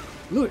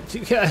 Look,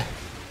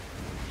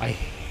 I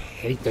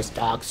hate this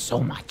dog so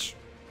much.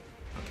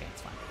 Okay,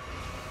 it's fine.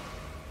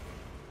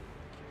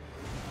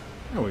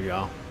 There we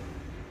go.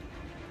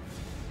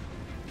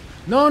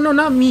 No, no,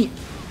 not me.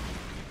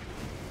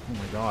 Oh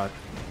my god.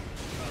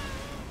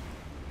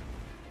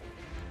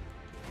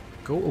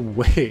 Go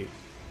away.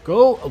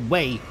 Go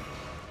away.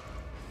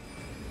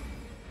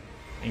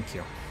 Thank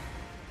you.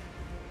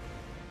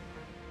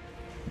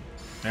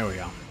 There we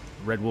go.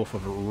 Red Wolf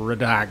of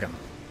Radagon.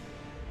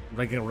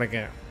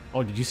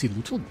 Oh, did you see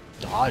Lutal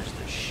dodge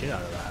the shit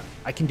out of that?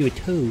 I can do it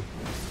too.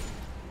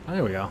 Oh,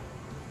 there we go.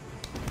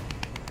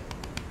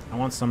 I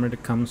want summer to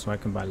come so I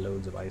can buy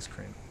loads of ice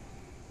cream.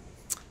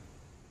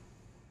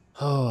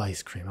 Oh,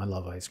 ice cream. I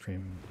love ice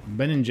cream.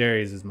 Ben &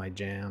 Jerry's is my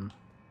jam.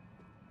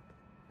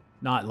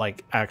 Not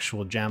like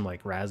actual jam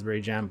like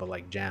raspberry jam, but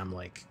like jam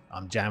like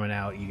I'm jamming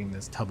out eating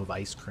this tub of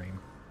ice cream.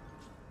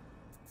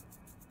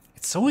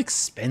 It's so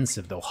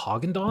expensive though.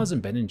 Haagen-Dazs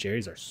and Ben &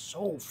 Jerry's are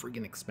so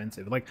freaking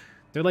expensive. Like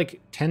they're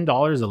like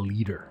 $10 a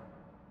liter.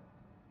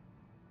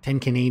 10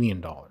 Canadian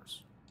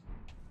dollars.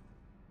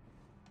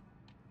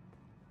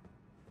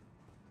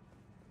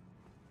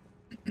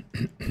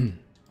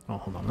 Oh,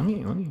 hold on. Let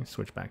me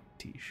switch back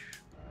to Tish.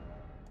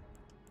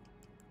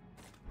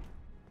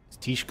 Is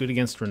Tish good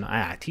against Renala?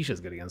 Ah, Tish is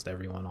good against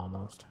everyone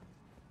almost.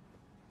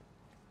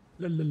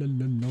 La la la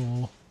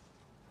la la.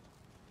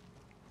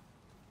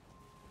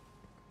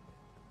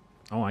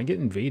 Oh, I get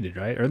invaded,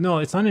 right? Or no,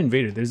 it's not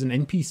invaded. There's an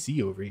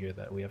NPC over here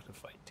that we have to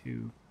fight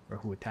too, or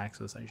who attacks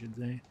us, I should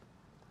say.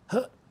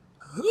 Huh.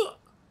 Huh.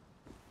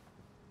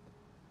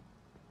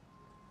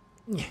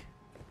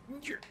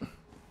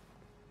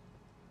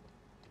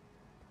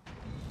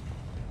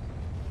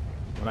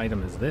 What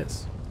item is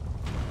this?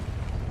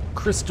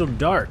 Crystal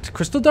dart.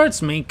 Crystal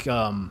darts make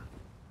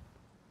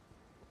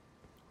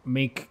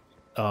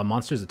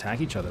monsters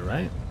attack each other,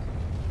 right?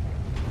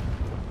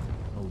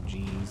 Oh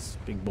geez,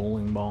 big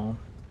bowling ball.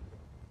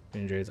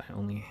 Injuries I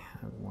only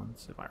have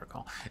once, if I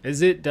recall.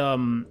 Is it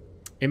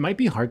it might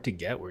be hard to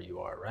get where you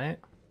are, right?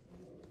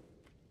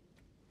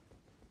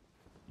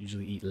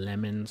 Usually eat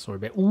lemon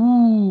sorbet.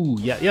 Ooh,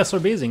 yeah,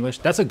 sorbet is English.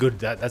 That's a good.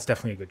 That's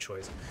definitely a good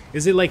choice.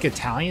 Is it like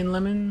Italian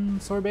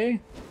lemon sorbet?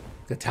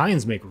 The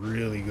Italians make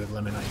really good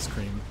lemon ice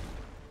cream.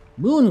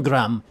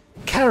 Moongram,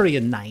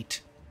 carrion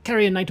night,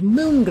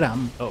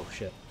 moongram. Oh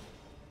shit.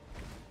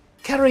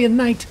 Carrion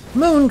night,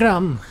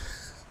 moongram.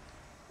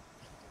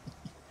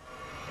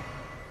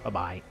 Bye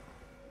bye.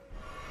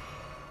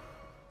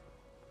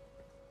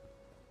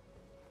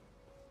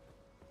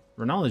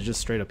 Renal is just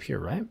straight up here,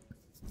 right?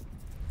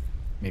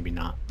 Maybe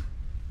not.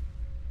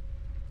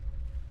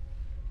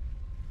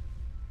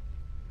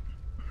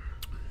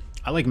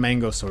 I like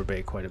mango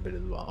sorbet quite a bit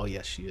as well. Oh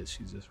yes, she is.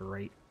 She's just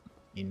right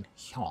in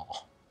here.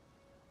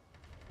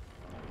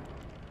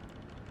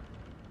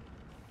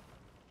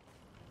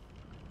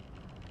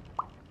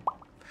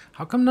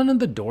 How come none of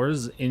the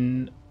doors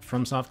in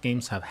FromSoft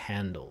games have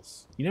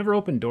handles? You never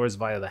open doors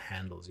via the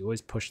handles. You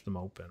always push them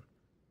open.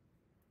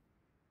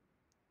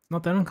 It's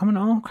not that uncommon?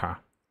 Oh, okay.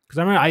 Because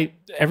I remember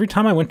every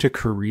time I went to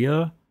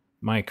Korea,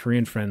 my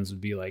Korean friends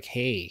would be like,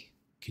 hey,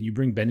 can you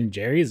bring Ben and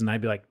Jerry's? And I'd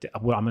be like,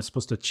 well, am I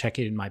supposed to check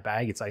it in my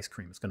bag? It's ice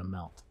cream. It's going to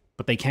melt.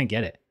 But they can't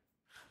get it.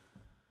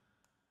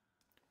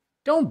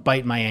 Don't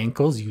bite my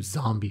ankles, you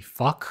zombie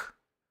fuck.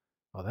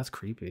 Oh, that's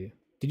creepy.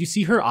 Did you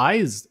see her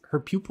eyes? Her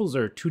pupils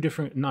are two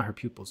different... Not her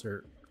pupils.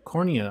 Her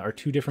cornea are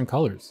two different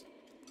colors.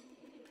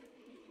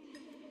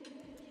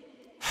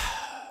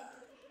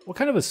 What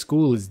kind of a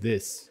school is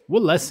this?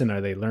 What lesson are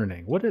they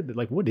learning? What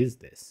is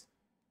this?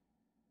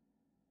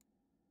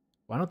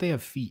 Why don't they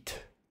have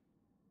feet?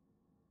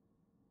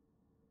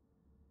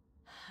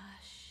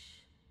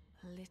 Hush,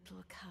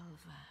 little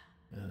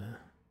Calva.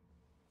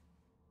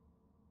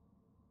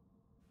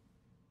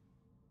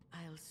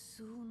 I'll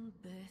soon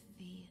birth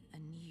thee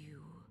anew,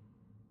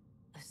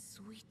 a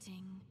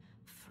sweeting,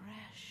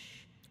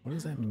 fresh. What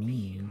does that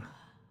mean?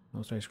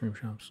 Most ice cream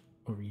shops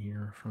over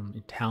here from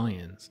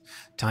Italians.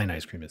 Italian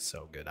ice cream is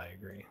so good, I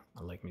agree.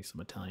 I like me some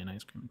Italian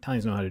ice cream.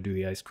 Italians know how to do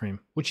the ice cream,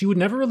 which you would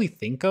never really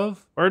think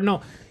of. Or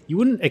no, you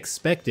wouldn't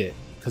expect it,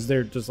 because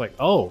they're just like,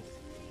 oh.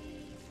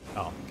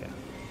 Oh, okay.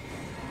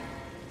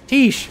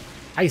 Tish,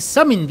 I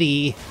summon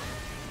thee.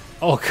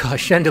 Oh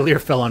gosh, chandelier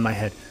fell on my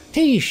head.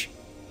 Tish.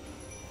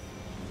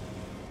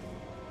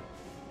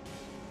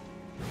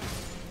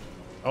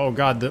 Oh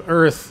god, the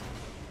earth.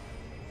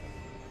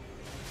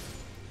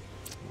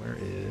 Where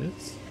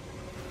is...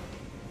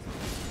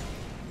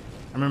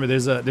 I remember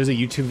there's a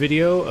YouTube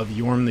video of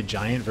Yorm the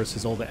Giant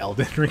versus all the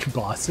Elden Ring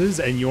bosses,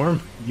 and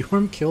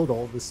Yorm killed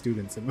all the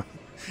students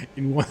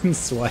in one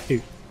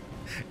swipe.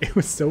 It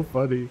was so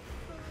funny.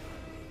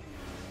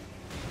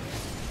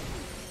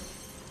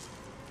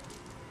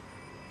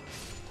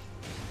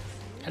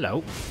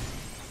 Hello.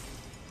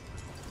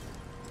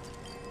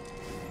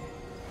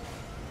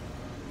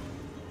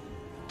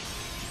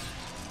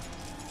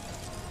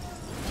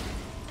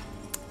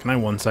 Can I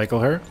one cycle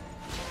her?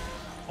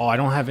 Oh, I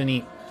don't have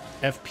any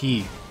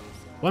FP.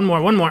 One more.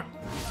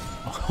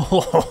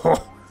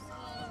 Oh.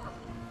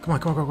 Come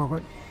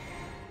on.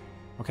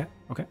 Okay.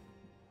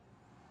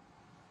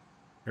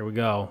 Here we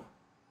go.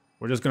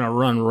 We're just gonna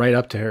run right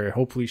up to her.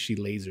 Hopefully she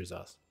lasers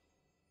us.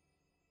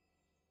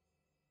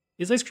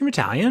 Is ice cream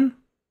Italian?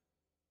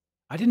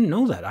 I didn't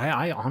know that.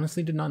 I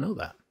honestly did not know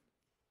that.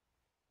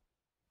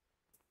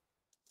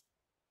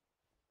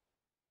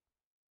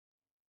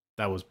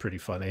 That was pretty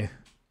funny.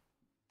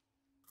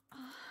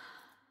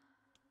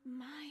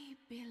 My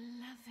beloved.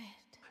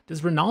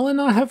 Does Renala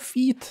not have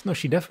feet? No,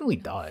 she definitely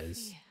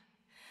does.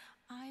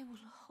 I will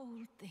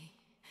hold thee.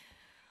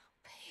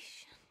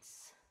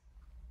 Patience.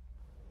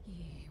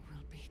 Ye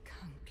will be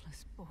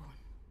countless born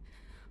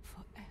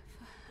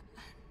forever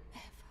and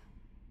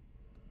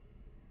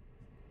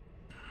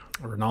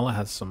ever. Renala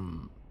has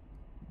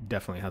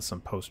definitely has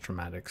some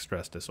post-traumatic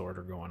stress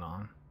disorder going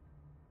on.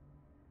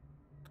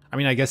 I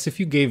mean, I guess if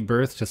you gave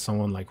birth to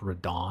someone like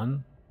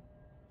Radon,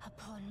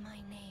 Upon my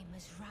name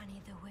is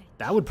Rani the Witch.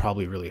 that would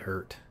probably really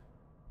hurt.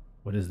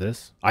 What is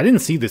this? I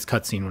didn't see this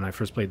cutscene when I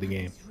first played the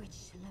game. This rich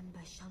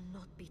slumber shall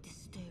not be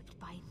disturbed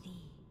by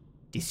thee.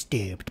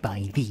 Disturbed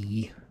by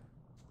thee.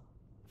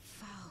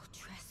 Foul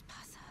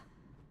trespasser.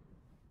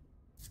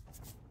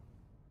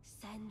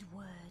 Send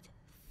word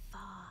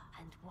far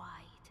and wide.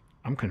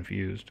 I'm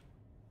confused.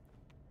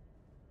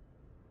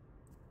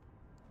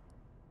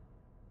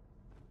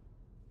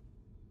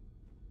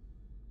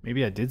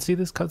 Maybe I did see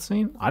this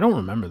cutscene? I don't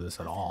remember this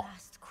at all.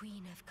 Last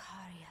queen of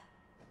Caria,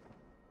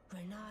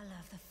 Renala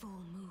of the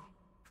full moon.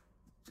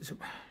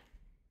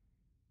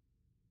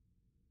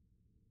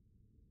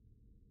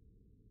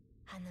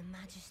 And the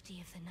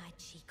majesty of the night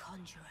she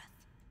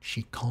conjureth.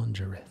 She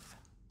conjureth.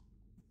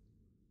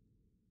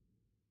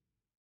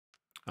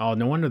 Oh,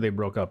 no wonder they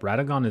broke up.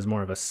 Radagon is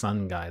more of a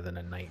sun guy than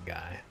a night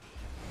guy.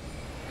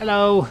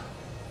 Hello.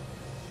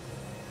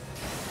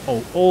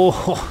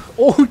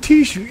 Oh,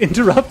 Tish, you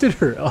interrupted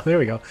her. Oh, there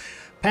we go.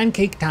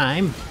 Pancake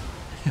time.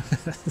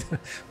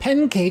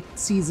 Pancake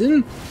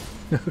season.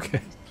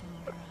 Okay.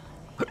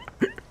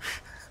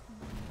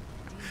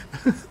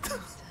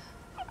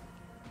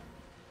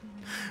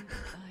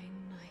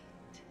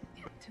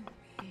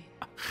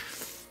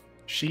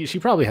 She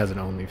probably has an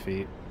only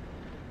feet.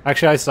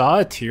 Actually, I saw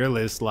a tier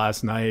list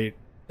last night.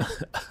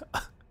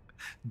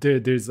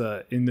 There's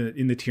a in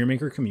the tier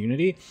maker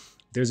community.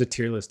 There's a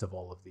tier list of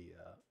all of the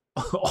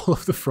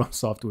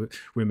FromSoft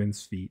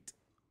women's feet.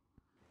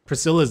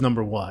 Priscilla's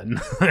number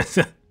 1.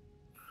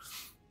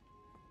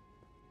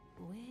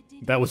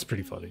 That was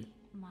pretty funny.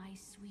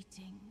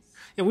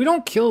 Yeah, we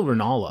don't kill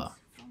Renala.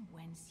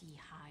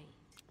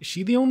 Is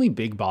she the only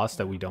big boss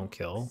that we don't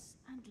kill?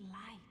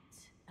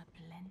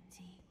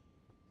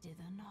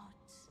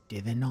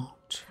 Did they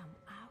not?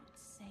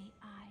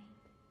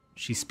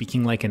 She's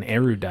speaking like an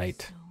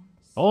erudite.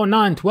 Oh,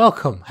 Nant,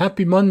 welcome.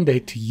 Happy Monday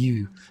to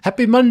you.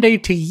 Happy Monday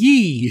to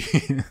ye.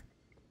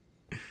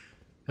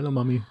 Hello,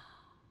 mommy.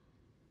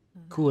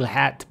 Cool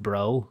hat,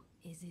 bro.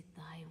 Is it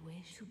thy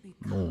wish to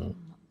No,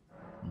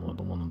 I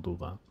don't want to do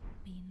that.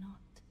 Be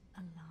not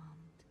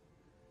alarmed,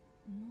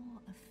 nor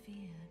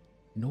afeared.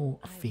 No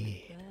I will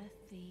fear.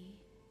 birth thee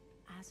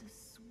as a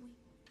sweet.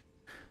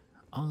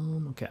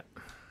 Okay.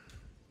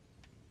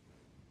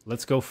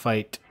 Let's go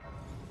fight.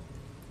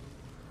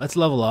 Let's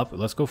level up.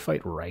 Let's go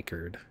fight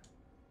Rykard.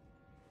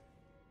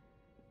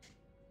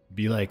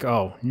 Be like,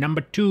 oh,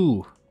 number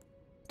 2.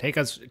 Take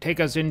us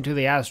into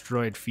the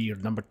asteroid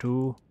field, number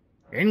 2.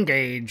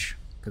 Engage.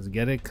 Cause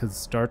get it? Cause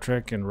Star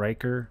Trek and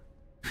Riker.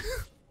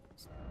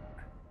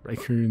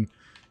 Riker and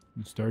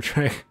Star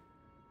Trek.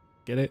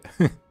 Get it?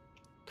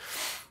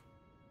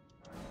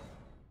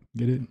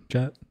 Get it,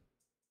 chat?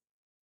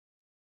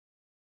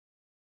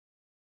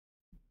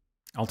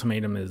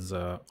 Ultimatum is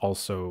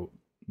also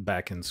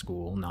back in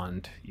school.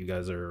 Not you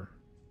guys are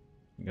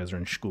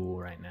in school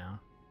right now.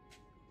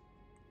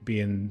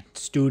 Being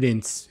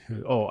students.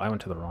 Oh, I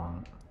went to the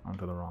wrong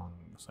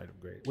site of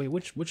grace. Wait,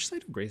 which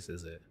site of grace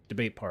is it?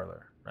 Debate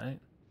parlor, right?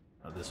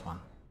 Oh, this one.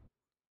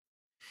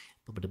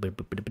 All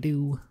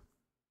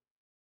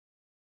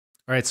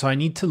right, so I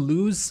need to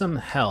lose some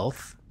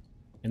health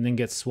and then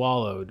get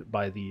swallowed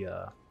by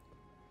the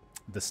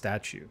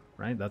statue,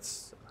 right?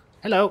 That's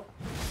hello.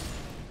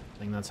 I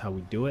think that's how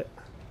we do it.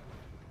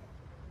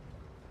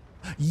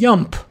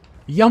 Yump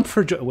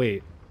for joy.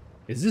 Wait,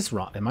 is this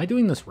wrong? Am I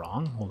doing this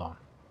wrong? Hold on.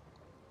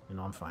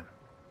 No, I'm fine.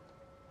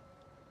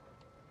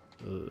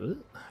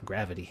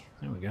 Gravity.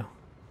 There we go.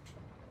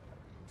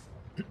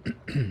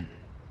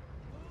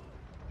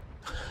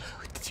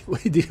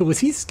 Was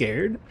he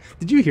scared?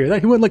 Did you hear that?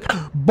 He went like,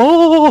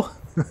 ball!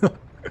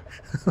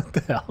 What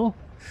the hell?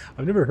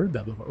 I've never heard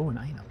that before. Oh, an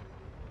item.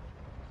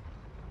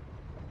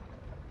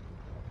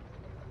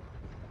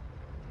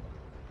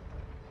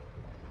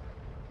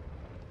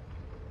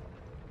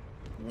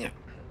 Yeah.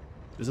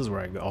 This is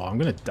where I go. Oh, I'm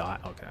gonna die.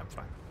 Okay, I'm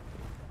fine.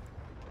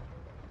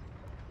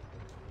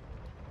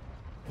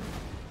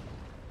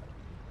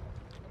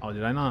 Oh,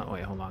 did I not?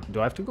 Wait, hold on. Do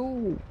I have to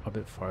go a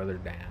bit farther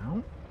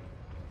down?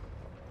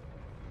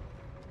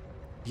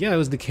 Yeah, it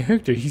was the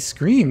character. He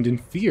screamed in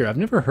fear. I've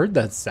never heard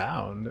that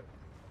sound.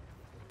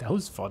 That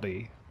was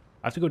funny.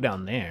 I have to go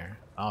down there.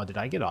 Oh, did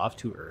I get off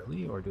too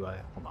early, or do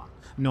I? Hold on.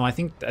 No, I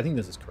think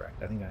this is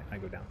correct. I think I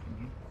go down from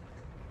here.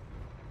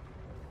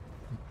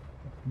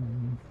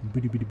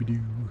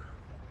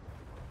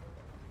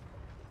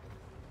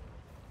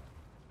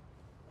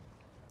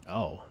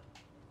 Oh.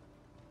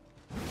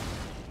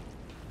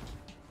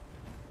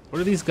 What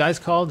are these guys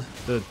called?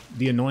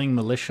 The annoying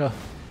militia?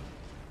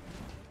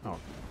 Oh,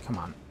 come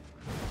on.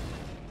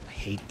 I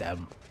hate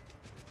them.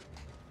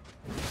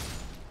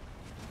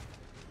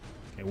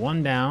 Okay,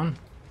 1 down.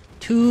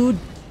 2.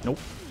 Nope.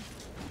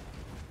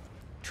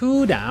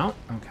 2 down.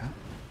 Okay.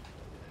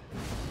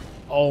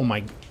 Oh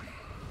my.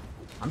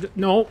 I'm just.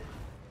 No.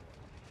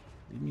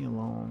 Leave me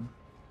alone.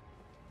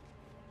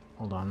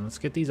 Hold on. Let's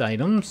get these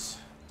items.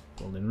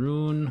 Golden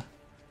rune.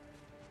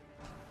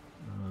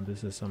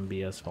 This is some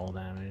BS fall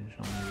damage.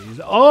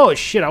 Oh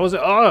shit! I was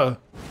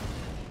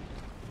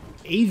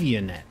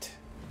Avianet.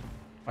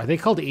 Are they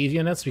called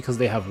avianets because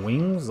they have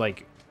wings,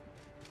 like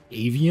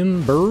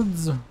avian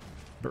birds,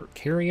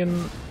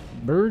 carrion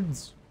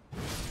birds?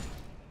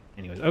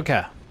 Anyways,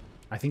 okay.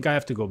 I think I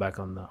have to go back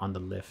on the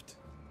lift.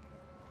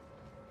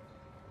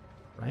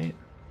 Right?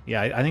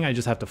 Yeah, I think I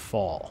just have to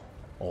fall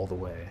all the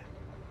way.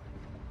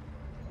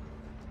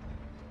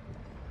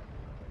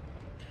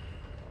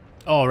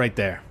 Oh, right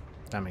there.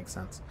 That makes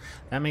sense.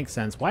 That makes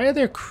sense. Why are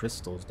there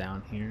crystals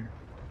down here?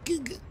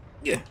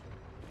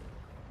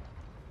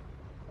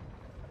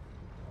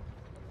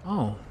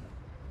 Oh.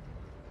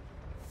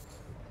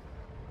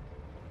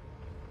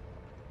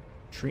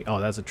 Tree. Oh,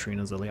 that's a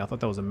Trina's lily. I thought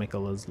that was a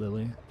Mikola's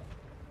lily.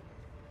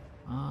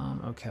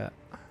 Okay.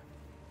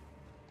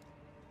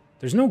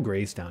 There's no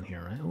grace down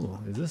here, right? Oh,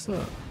 is this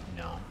a...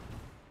 No.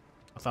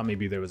 I thought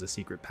maybe there was a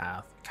secret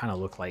path. Kind of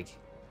looked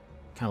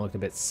a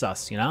bit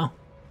sus, you know?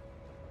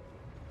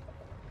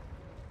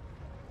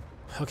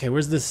 Okay,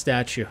 where's this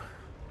statue?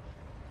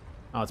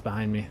 Oh, it's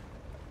behind me.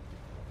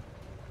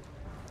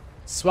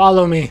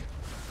 Swallow me!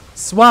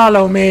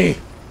 Swallow me!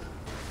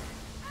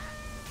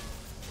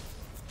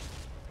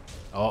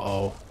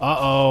 Uh-oh.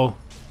 Uh-oh.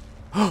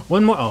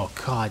 One more. Oh,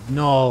 God,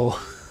 no.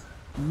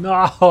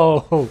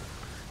 No!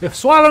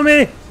 Swallow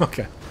me!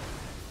 Okay.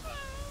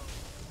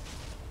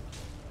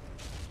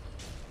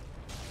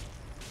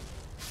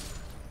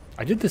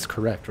 I did this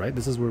correct, right?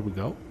 This is where we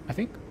go, I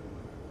think.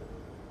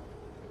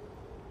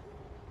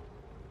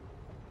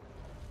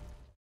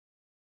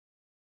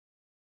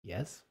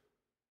 Yes.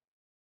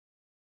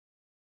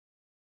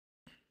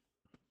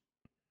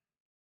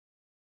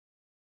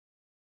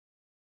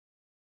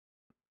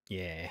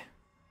 Yeah.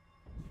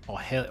 Oh,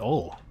 hell.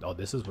 Oh. Oh,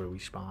 this is where we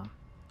spawn.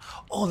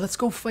 Oh, let's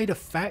go fight a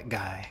fat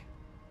guy.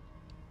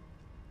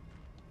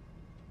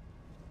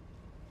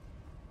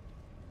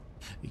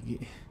 We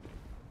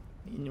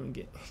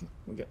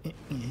got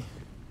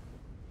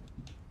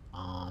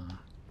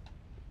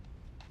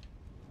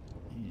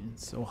man,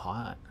 it's so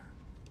hot.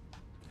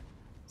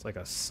 It's like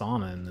a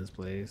sauna in this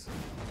place.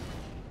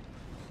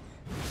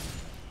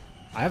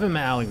 I haven't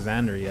met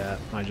Alexander yet,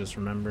 I just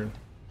remembered.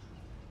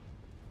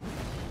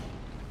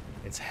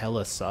 It's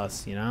hella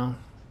sus, you know?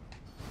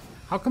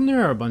 How come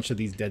there are a bunch of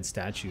these dead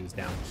statues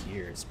down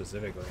here,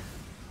 specifically?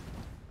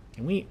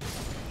 Can we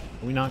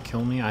not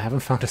kill me? I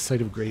haven't found a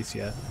site of grace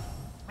yet.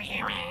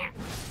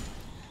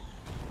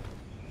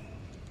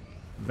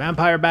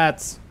 Vampire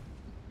bats!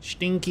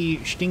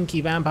 Stinky,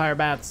 stinky vampire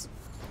bats!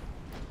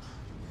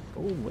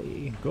 Go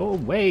away, go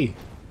away!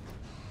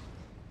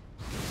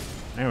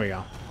 There we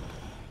go.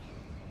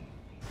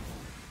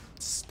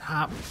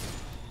 Stop.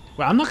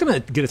 Well, I'm not gonna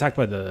get attacked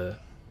by the...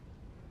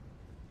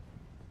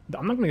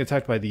 I'm not gonna get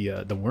attacked by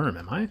the worm,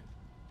 am I?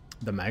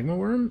 The magma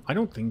worm? I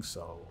don't think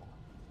so.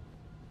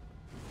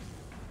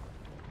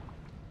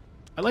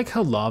 I like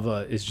how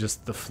lava is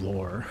just the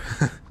floor.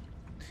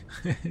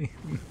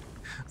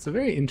 It's a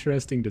very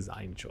interesting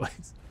design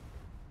choice.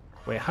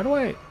 Wait, how do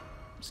I...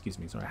 Excuse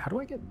me, sorry. How do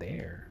I get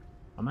there?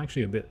 I'm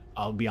actually a bit...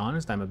 I'll be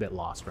honest, I'm a bit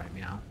lost right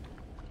now.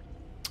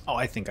 Oh,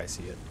 I think I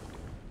see it.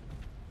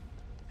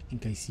 I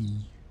think I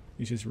see...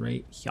 It's just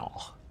right here.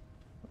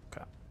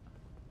 Okay.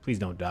 Please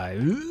don't die.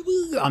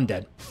 I'm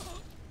dead.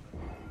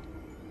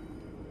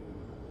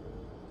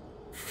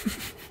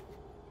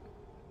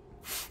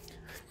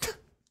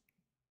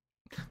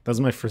 That was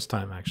my first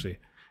time actually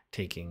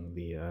taking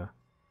the...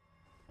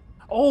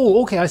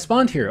 Oh, okay, I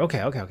spawned here. Okay.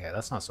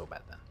 That's not so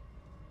bad then.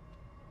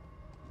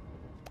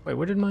 Wait,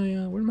 where did my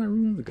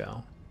runes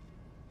go?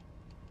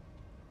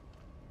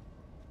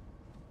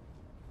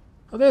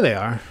 Oh, there they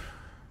are.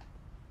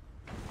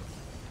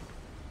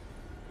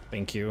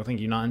 Thank you,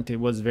 Nant. It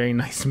was very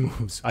nice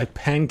moves. I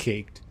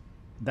pancaked.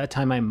 That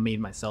time I made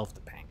myself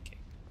the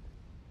pancake.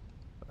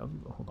 Oh,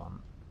 hold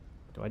on.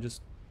 Do I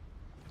just...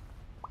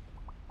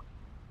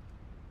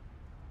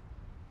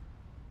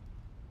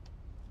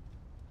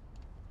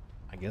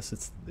 I guess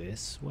it's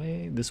this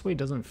way? This way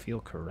doesn't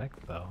feel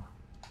correct, though.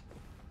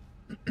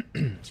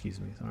 Excuse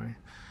me, sorry.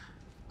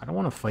 I don't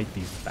want to fight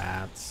these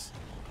bats.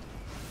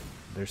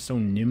 They're so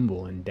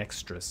nimble and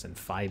dexterous and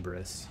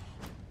fibrous.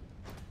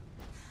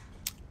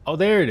 Oh,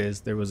 there it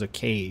is. There was a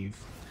cave.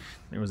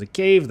 There was a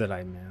cave that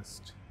I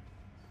missed.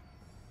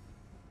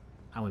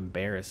 How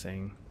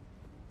embarrassing.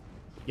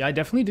 Yeah, I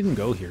definitely didn't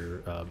go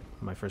here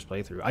my first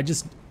playthrough.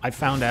 I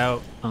found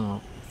out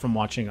from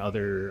watching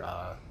other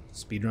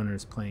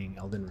speedrunners playing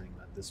Elden Ring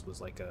that this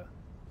was like a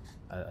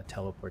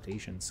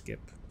teleportation skip,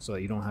 so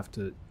that you don't have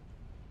to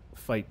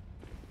fight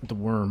the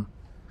worm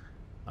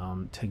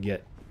to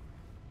get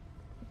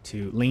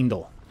to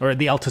Lindel, or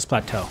the Altus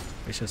Plateau.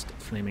 It's just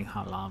flaming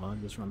hot lava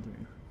just run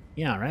through.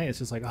 Yeah, right? It's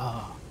just like,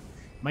 oh,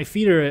 my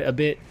feet are a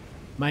bit,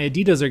 my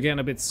Adidas are getting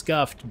a bit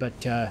scuffed, but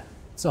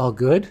it's all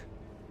good.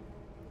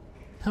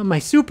 Oh, my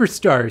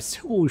superstars.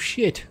 Oh,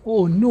 shit.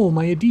 Oh, no,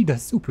 my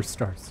Adidas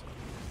superstars.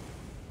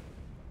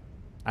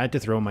 I had to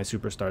throw my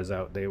superstars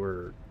out. They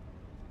were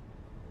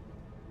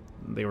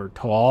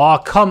tall. Oh,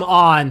 come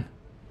on.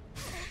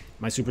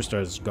 My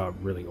superstars got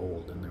really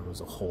old, and there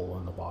was a hole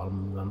on the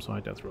bottom of them, so I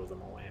had to throw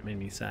them away. It made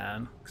me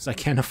sad, because I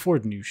can't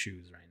afford new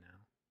shoes right now.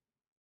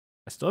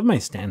 I still have my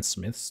Stan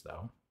Smiths,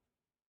 though.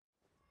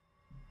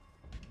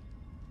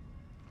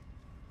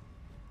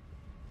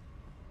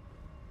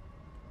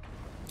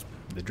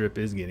 The drip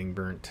is getting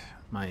burnt.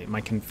 My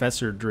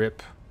confessor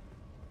drip.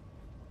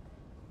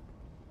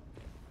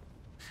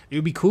 It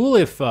would be cool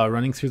if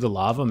running through the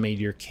lava made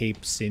your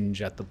cape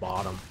singe at the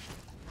bottom.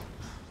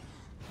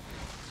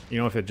 You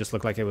know, if it just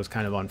looked like it was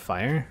kind of on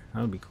fire, that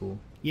would be cool.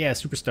 Yeah,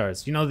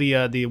 superstars. You know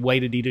the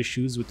white Adidas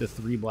shoes with the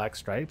 3 black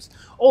stripes?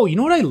 Oh, you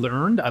know what I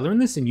learned? I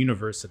learned this in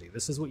university.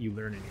 This is what you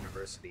learn in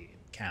university in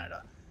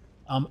Canada.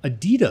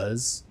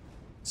 Adidas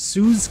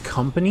sues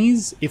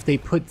companies if they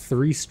put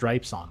 3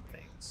 stripes on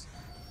things.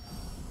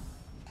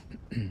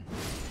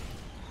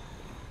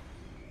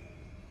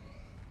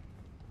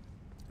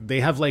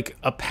 They have like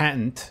a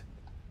patent,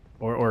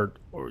 maybe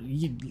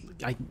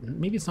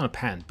it's not a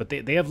patent, but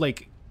they have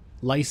like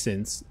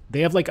license.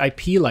 They have like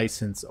IP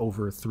license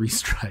over 3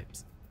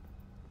 stripes.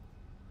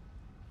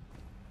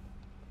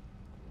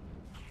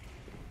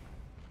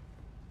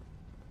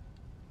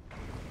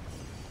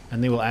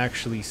 And they will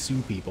actually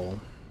sue people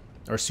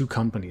or sue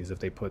companies if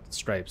they put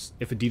stripes.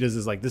 If Adidas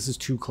is like, this is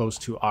too close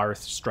to our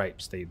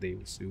stripes, they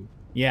will sue.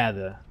 Yeah,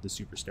 the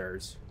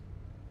superstars.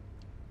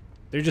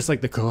 They're just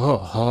like the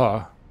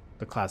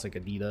classic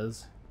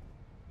Adidas.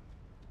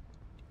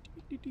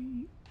 I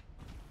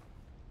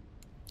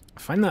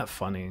find that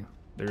funny.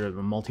 They're a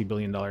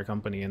multi-billion-dollar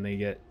company and they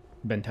get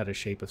bent out of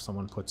shape if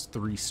someone puts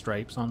 3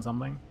 stripes on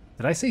something.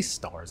 Did I say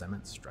stars? I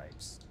meant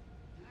stripes.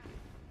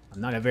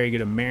 I'm not a very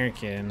good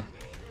American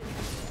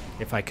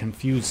if I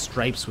confuse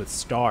stripes with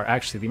star.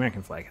 Actually, the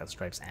American flag has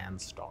stripes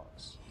and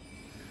stars.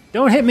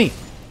 Don't hit me!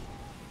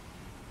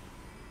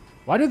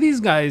 Why do these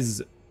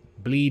guys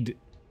bleed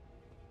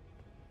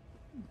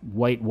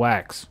white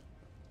wax?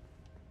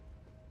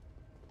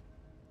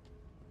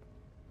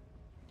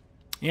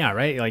 Yeah,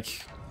 right?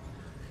 Like,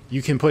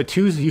 you can put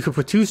 2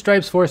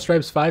 stripes, 4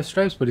 stripes, 5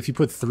 stripes, but if you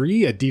put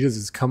 3, Adidas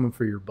is coming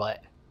for your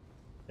butt.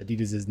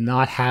 Adidas is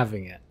not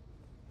having it.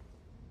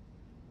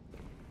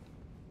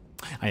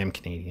 I am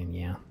Canadian,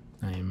 yeah.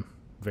 I am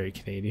very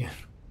Canadian.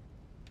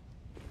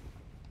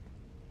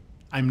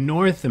 I'm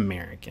North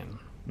American.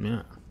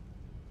 Yeah.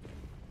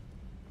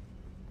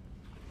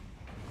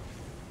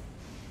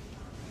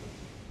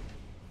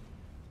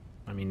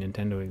 I mean,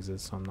 Nintendo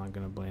exists, so I'm not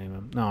gonna blame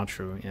them. No,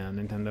 true. Yeah,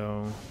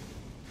 Nintendo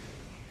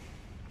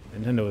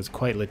is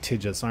quite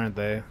litigious, aren't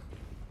they?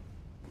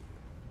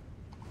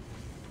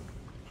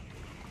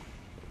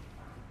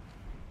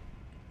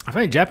 I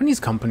find Japanese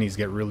companies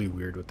get really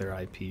weird with their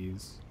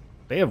IPs.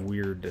 They have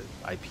weird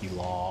IP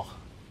law.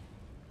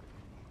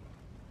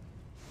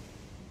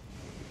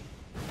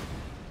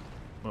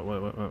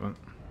 What?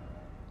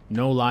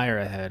 No liar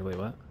ahead. Wait,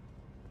 what?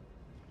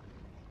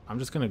 I'm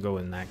just gonna go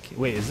in that cave.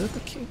 Wait, is that the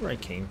cave where I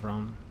came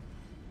from?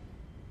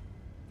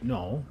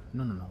 No.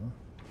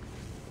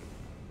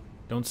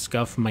 Don't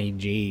scuff my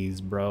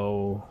J's,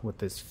 bro, with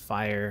this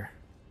fire.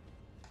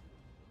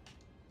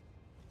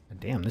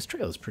 Damn, this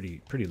trail is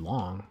pretty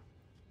long.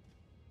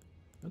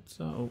 Let's,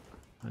 oh,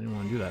 I didn't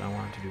want to do that. I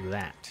wanted to do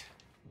that.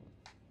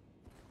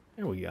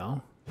 There we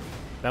go.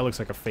 That looks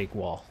like a fake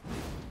wall.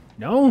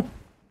 No?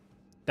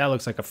 That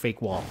looks like a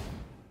fake wall.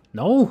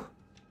 No?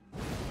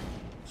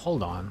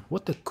 Hold on.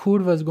 What the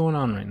curva is going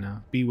on right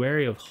now? Be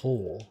wary of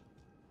hole.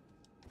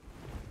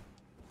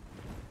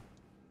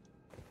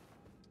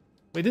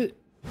 Wait,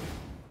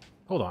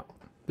 hold on.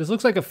 This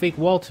looks like a fake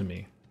wall to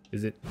me.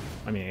 Is it?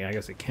 I mean, I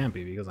guess it can't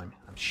be because I'm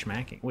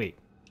smacking. Wait.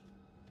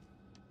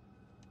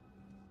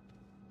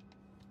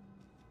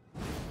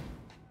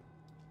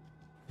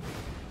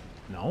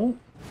 No?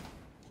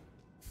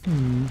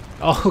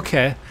 Oh,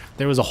 okay.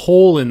 There was a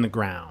hole in the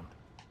ground.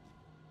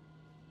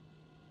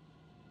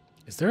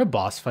 Is there a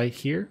boss fight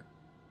here?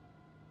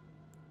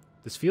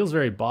 This feels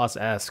very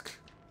boss-esque.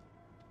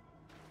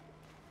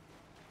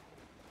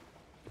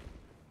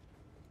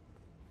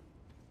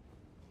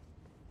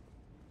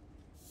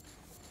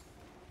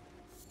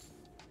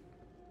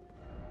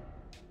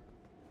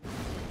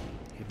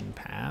 Hidden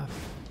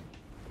path.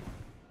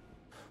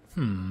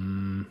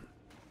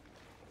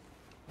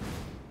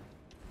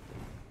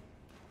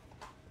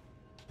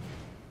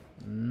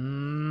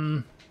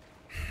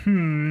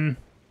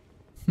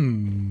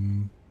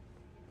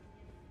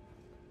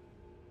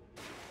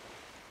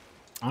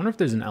 I wonder if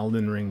there's an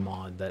Elden Ring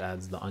mod that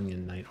adds the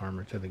Onion Knight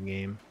armor to the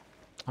game.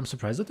 I'm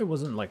surprised that there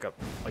wasn't like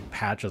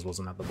Patches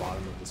wasn't at the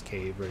bottom of this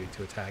cave ready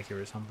to attack you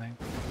or something.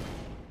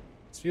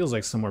 This feels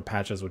like somewhere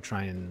Patches would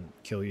try and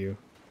kill you.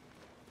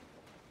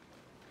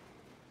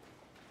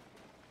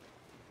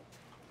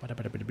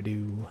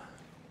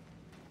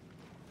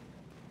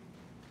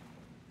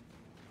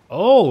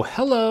 Oh,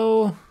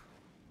 hello.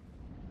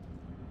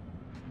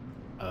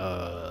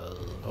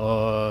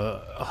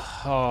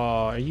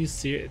 Are you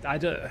serious? I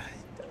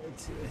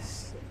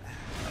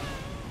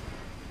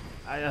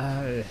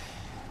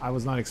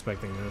was not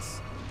expecting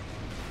this.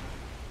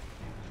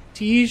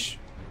 Tish,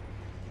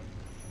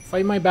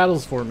 fight my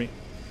battles for me.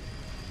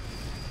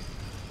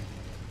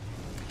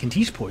 Can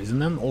Tish poison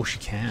them? Oh, she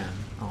can.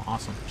 Oh,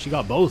 awesome. She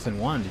got both in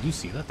one. Did you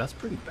see that? That's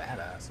pretty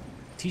badass.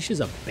 Tish is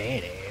a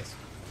badass.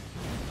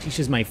 Tish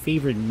is my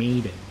favorite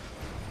maiden.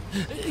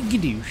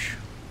 Gadoosh.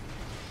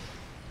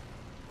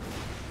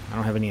 I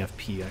don't have any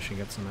FP. I should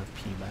get some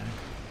FP back.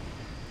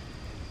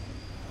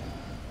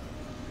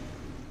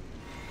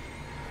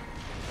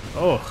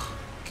 Oh,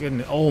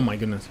 goodness. Oh, my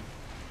goodness.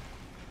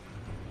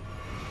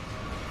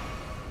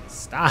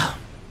 Stop.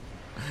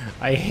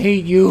 I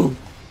hate you.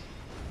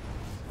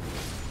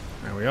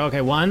 There we go.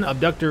 Okay, one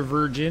abductor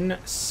virgin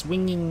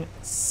swinging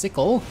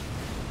sickle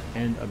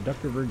and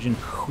abductor virgin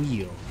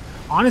wheel.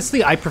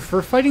 Honestly, I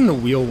prefer fighting the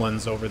wheel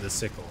ones over the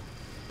sickle.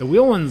 The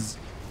wheel ones,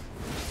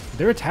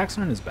 their attacks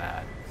aren't as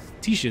bad.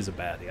 Tisha is a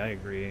baddie, I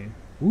agree.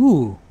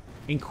 Ooh,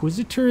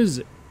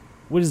 Inquisitors.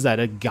 What is that?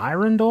 A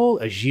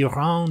Girandol? A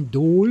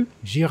Girandol?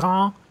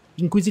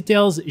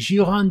 Inquisitors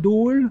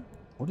Girandol?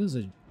 What is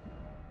a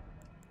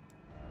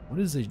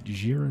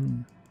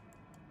Giran?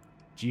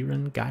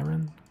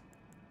 Gyran?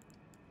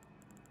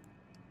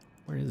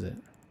 Where is it?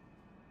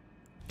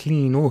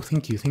 Clean. Oh,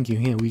 thank you.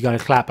 Here, we gotta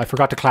clap. I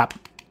forgot to clap.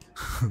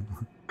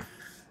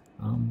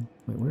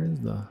 Wait, where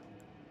is the...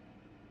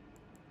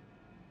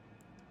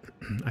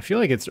 I feel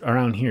like it's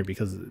around here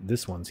because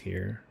this one's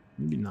here.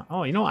 Maybe not.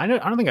 Oh, you know, I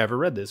don't think I ever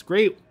read this.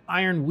 Great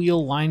iron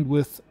wheel lined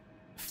with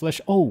flesh.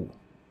 Oh,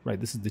 right.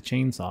 This is the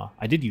chainsaw.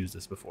 I did use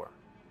this before.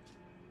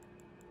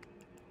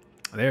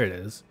 There it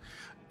is.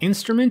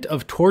 Instrument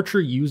of torture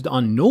used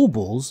on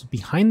nobles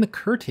behind the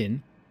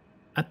curtain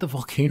at the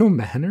volcano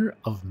manor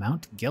of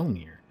Mount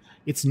Gelmir.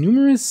 Its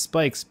numerous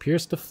spikes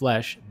pierce the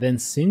flesh, then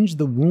singe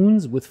the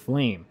wounds with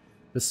flame.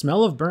 The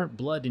smell of burnt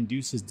blood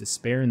induces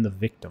despair in the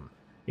victim.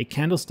 A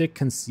candlestick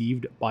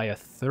conceived by a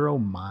thorough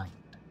mind.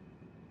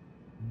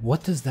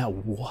 What does that...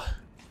 What?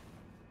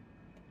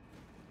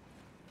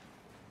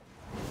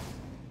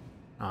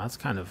 Oh, that's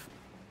kind of...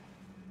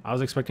 I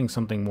was expecting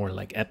something more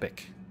like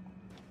epic.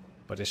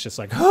 But it's just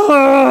like...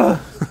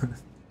 Ah!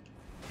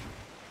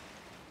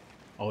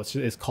 Oh,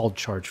 it's called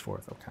Charge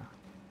Forth. Okay.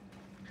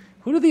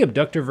 Who do the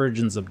abductor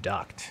virgins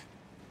abduct?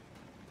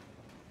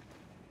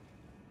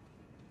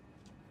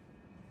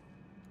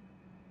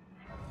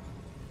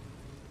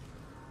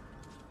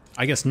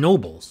 I guess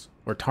nobles.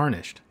 Or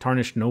tarnished.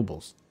 Tarnished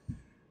nobles.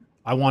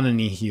 I want an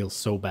e-heal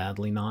so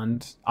badly,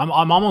 Nand. I'm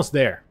almost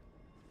there.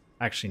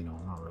 Actually, no,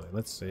 not really.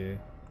 Let's see.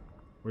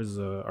 Where's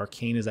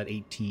Arcane is at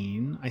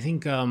 18. I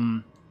think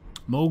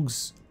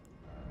Moog's...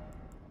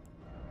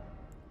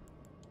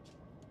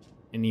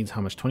 It needs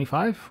how much?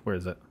 25? Where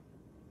is it?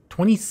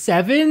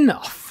 27? Oh,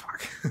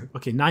 fuck.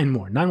 Okay, 9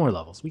 more. 9 more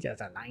levels. We got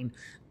that 9.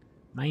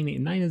 9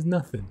 is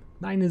nothing.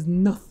 9 is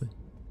nothing.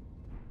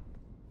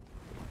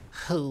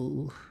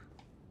 Oh.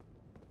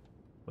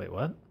 Wait,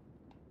 what?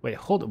 Wait,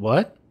 hold it.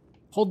 What?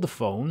 Hold the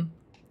phone.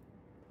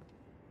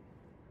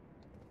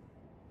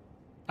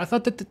 I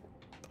thought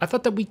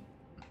that we...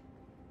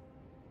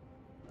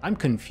 I'm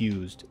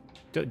confused.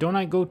 Don't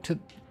I go to...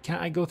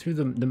 Can't I go through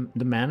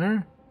the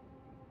manor?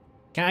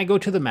 Can I go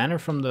to the manor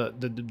from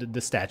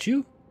the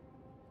statue?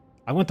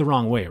 I went the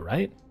wrong way,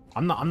 right?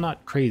 I'm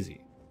not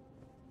crazy.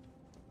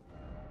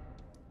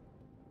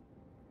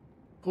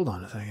 Hold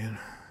on a second.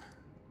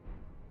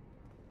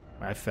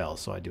 I fell,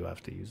 so I do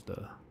have to use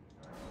the...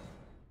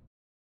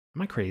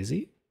 Am I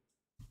crazy?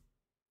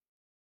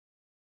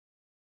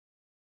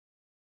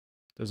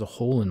 There's a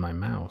hole in my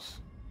mouse.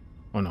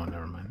 Oh no,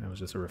 never mind. That was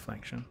just a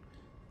reflection.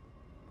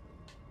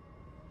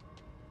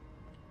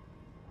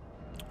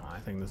 Oh, I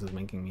think this is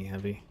making me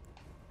heavy.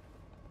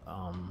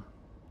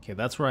 Okay,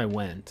 that's where I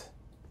went.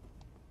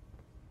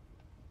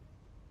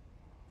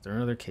 Is there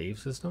another cave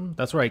system?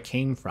 That's where I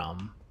came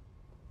from.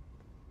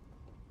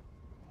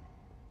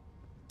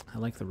 I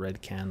like the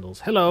red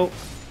candles. Hello!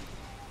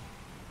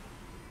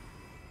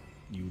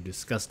 You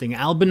disgusting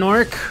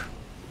Albinork!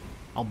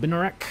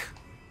 Albinorek!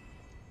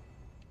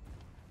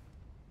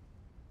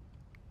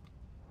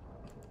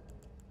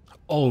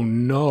 Oh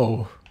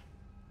no!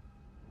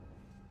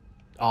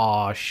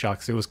 Aw,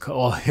 shucks, it was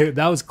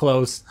that was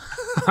close.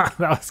 That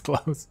was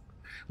close.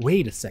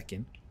 Wait a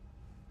second.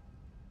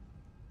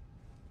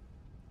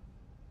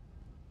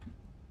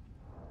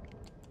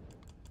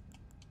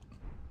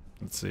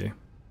 Let's see.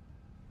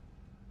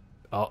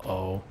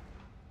 Uh-oh.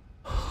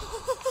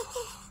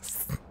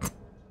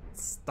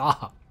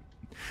 Stop.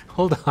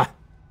 Hold on.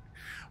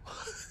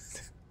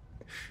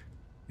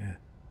 Yeah.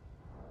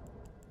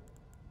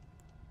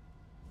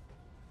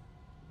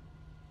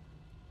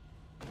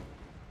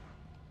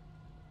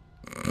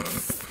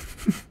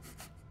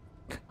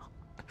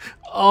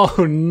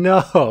 Oh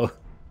no.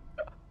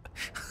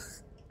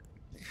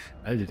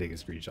 I had to take a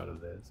screenshot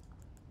of this.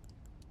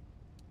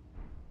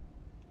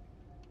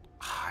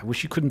 I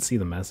wish you couldn't see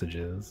the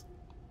messages.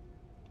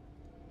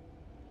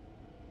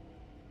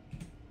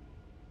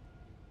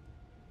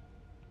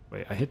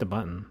 Wait, I hit the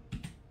button.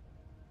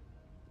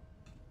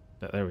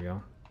 There we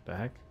go. The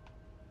heck?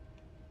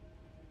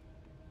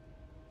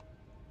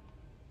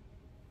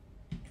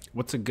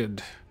 What's a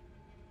good...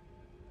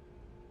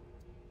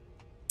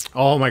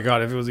 Oh my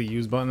god, if it was a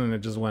use button and it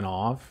just went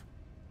off.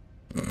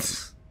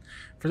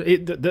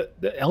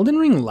 The Elden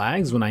Ring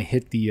lags when I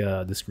hit the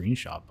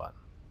screenshot button.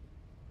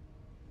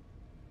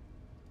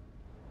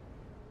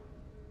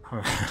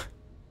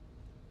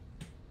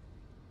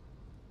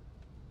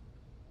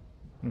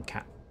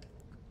 Okay.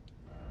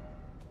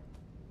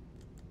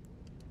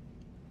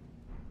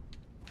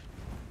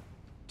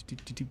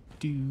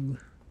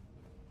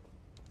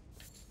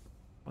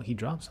 Oh, he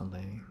dropped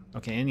something.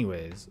 Okay,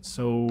 anyways.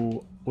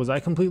 So, was I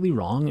completely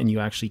wrong and you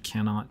actually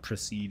cannot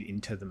proceed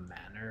into the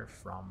manor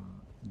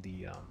from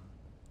the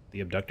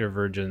Abductor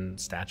Virgin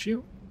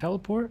statue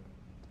teleport?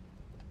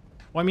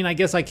 Well, I mean, I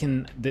guess I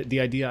can. The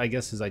idea, I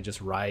guess, is I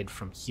just ride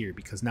from here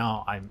because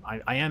now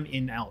I am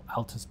in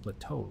Altus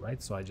Plateau,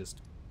 right? So I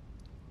just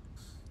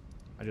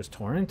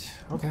torrent.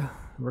 Okay,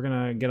 we're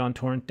gonna get on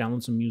torrent,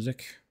 download some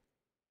music.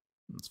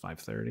 It's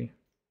 5:30.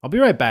 I'll be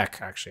right back.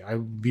 Actually, I'll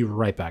be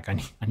right back. I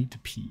need to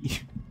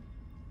pee.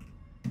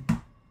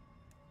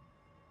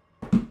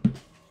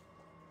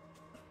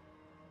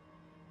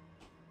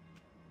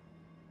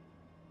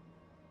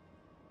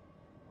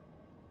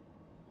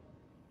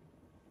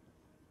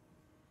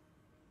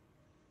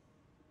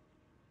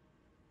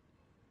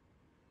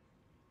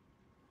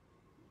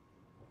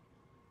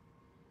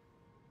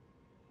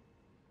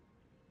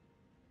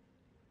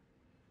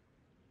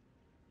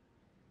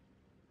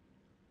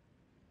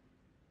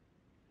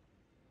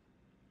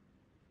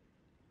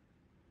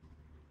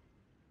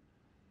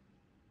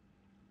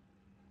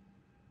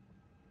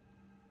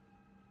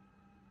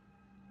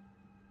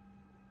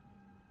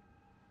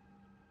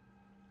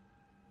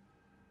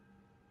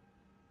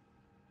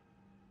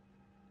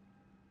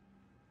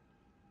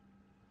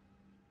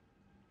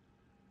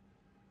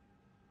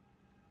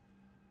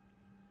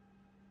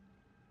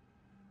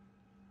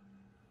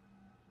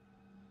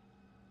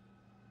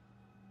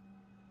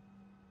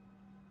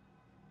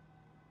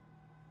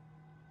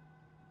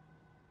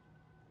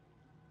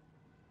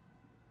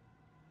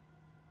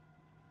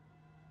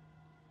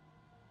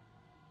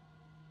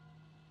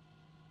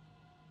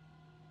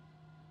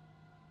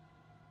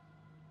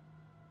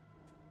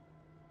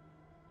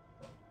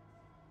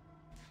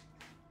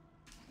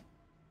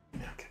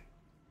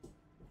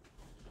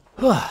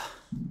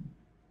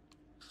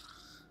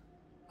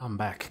 I'm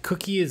back.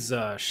 Cookie is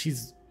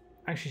she's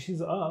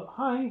up.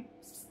 Hi.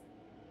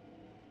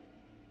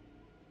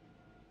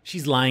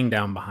 She's lying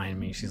down behind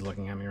me. She's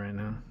looking at me right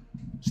now.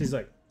 She's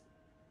like,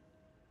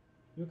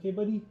 "You okay,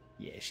 buddy?"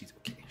 Yeah, she's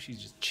okay.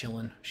 She's just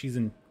chilling. She's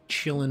in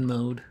chilling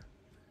mode.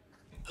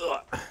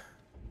 Ugh.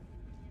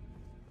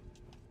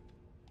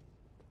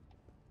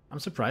 I'm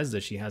surprised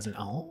that she hasn't.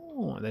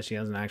 Oh, that she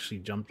hasn't actually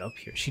jumped up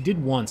here. She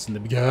did once in the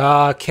beginning.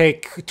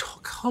 Okay,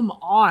 come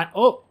on.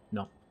 Oh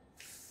no.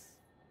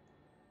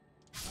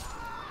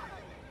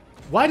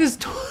 Why does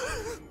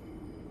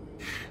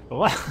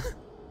what?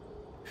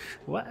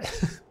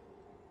 What?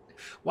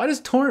 Why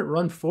does Torrent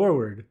run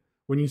forward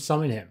when you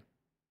summon him?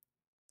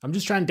 I'm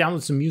just trying to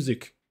download some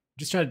music. I'm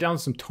just trying to download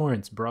some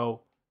torrents,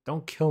 bro.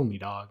 Don't kill me,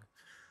 dog.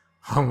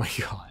 Oh my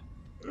god.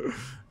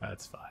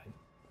 That's fine.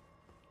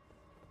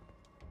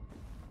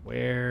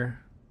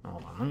 Where?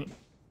 Hold on.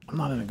 I'm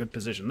not in a good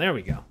position. There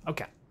we go.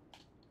 Okay.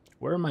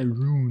 Where are my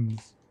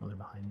runes? Oh, they're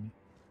behind me.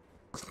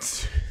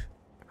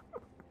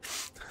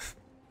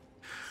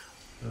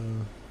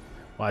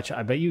 Watch.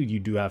 I bet you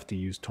do have to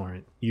use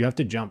torrent. You have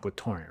to jump with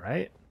torrent,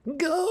 right?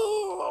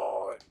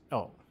 Go.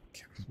 Oh.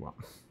 Okay. Well.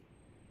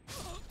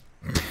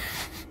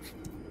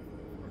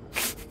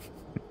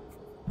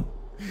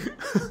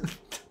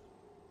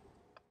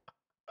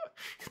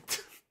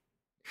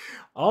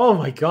 Oh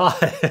my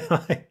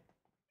god.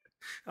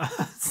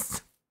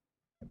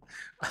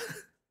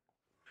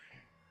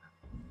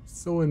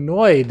 So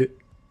annoyed.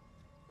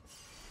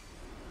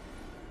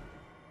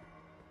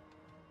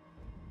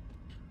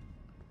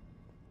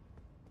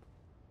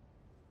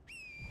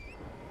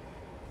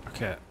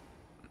 Okay.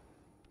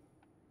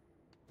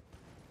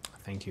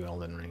 Thank you,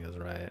 Elden Ring is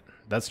right.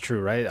 That's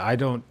true, right? I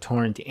don't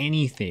torrent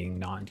anything,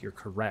 Nond. You're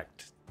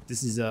correct.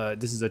 This is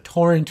a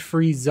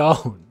torrent-free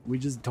zone.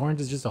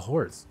 Torrent is just a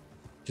horse.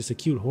 Just a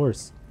cute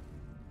horse.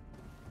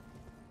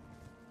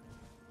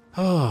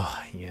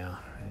 Oh, yeah.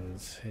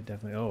 It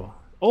definitely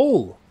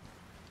oh!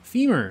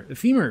 Femur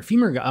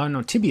guy. Oh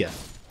no, Tibia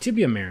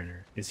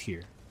Mariner is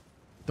here.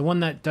 The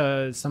one that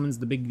summons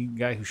the big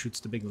guy who shoots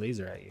the big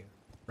laser at you.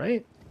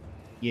 Right?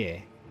 Yeah.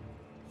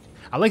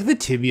 I like the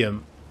Tibia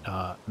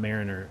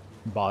Mariner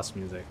boss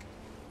music.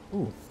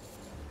 Ooh.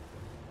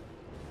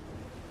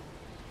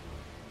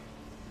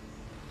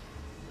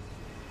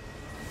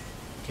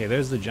 Okay,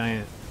 there's the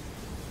giant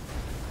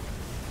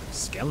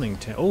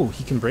skeleton. Oh,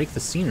 he can break the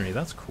scenery.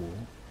 That's cool.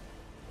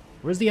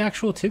 Where's the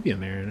actual Tibia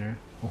Mariner?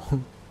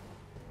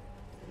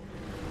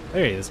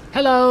 There he is.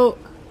 Hello!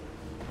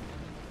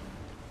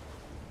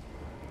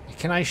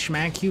 Can I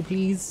schmack you,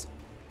 please?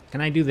 Can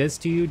I do this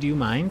to you? Do you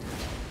mind?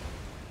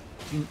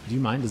 Do you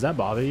mind? Does that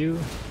bother you?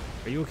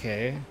 Are you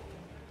okay?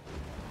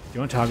 Do you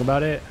want to talk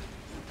about it?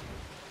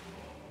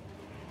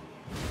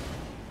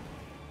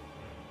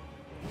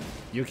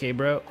 You okay,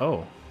 bro?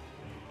 Oh.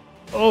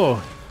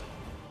 Oh!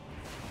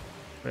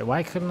 Wait,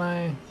 why couldn't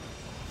I?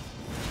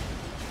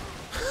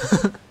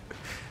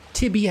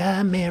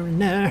 Tibia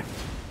Mariner.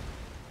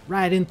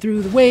 Riding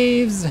through the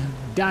waves.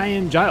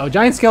 Giant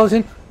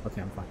skeleton.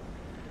 Okay, I'm fine.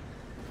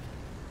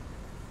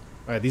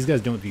 Alright, these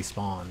guys don't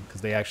despawn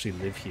because they actually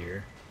live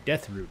here.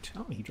 Death root.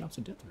 Oh, he drops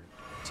a death root.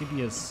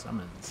 Tibia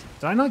summons.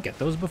 Did I not get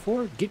those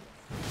before?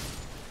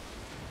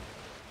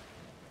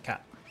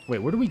 Cat. Wait,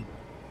 where do we...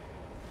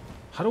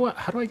 How do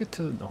I get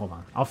to... Hold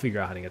on. I'll figure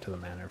out how to get to the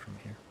manor from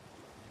here.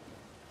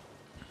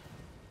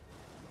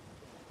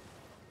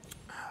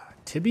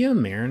 Tibia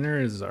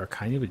Mariners are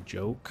kind of a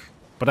joke.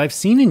 But I've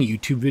seen in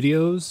YouTube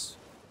videos,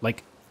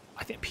 like,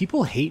 I think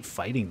people hate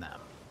fighting them.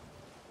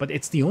 But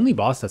it's the only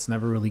boss that's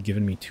never really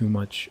given me too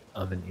much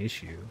of an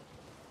issue.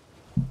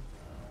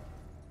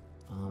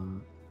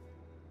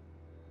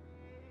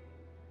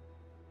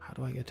 How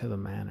do I get to the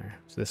manor?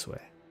 It's this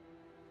way.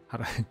 How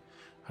do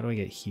I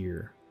get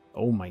here?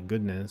 Oh my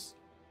goodness.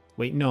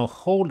 Wait, no,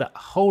 hold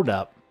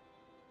up.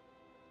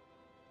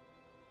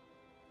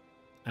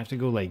 I have to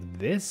go like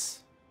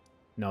this?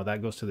 No,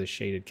 that goes to the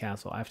shaded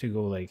castle. I have to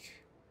go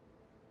like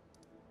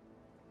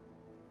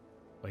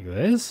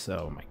this?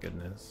 Oh my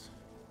goodness.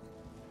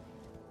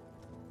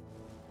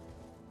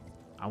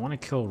 I want to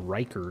kill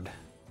Rykard.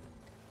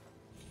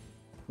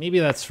 Maybe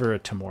that's for a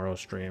tomorrow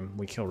stream.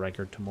 We kill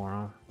Rykard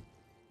tomorrow.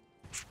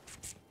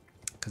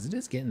 Because it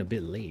is getting a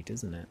bit late,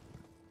 isn't it?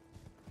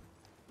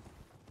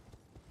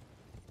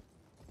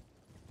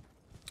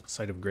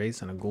 Sight of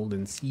Grace and a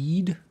golden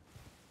seed.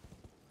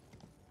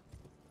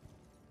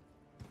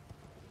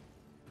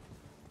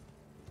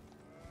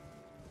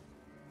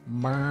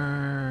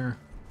 Brr.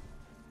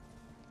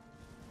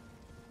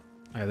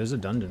 Oh, yeah, there's a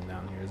dungeon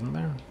down here, isn't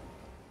there?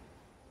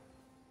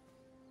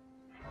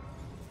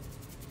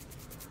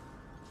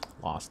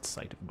 Lost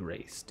Sight of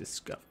Grace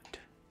discovered.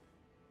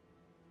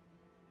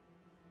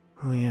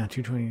 Oh yeah,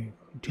 220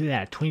 to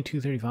that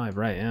 22:35,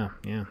 right?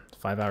 Yeah.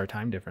 5 hour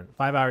time difference.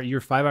 You're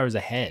 5 hours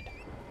ahead.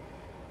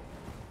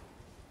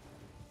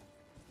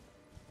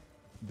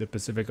 The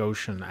Pacific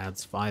Ocean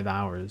adds 5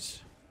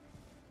 hours.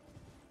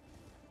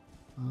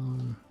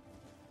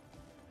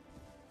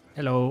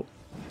 Hello.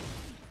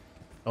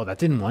 Oh, that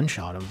didn't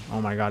one-shot him.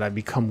 Oh my god, I've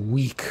become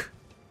weak.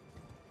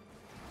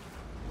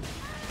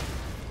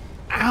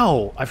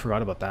 Ow! I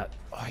forgot about that.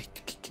 Oh,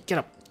 get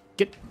up.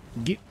 Get.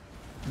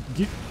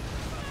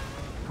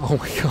 Oh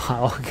my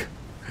god.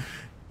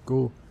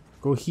 Go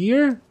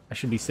here? I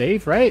should be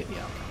safe, right?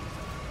 Yeah.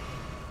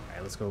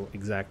 Alright, let's go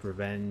exact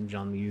revenge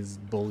on these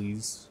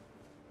bullies.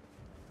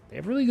 They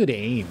have really good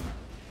aim.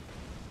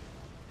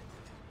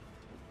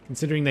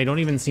 Considering they don't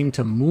even seem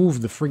to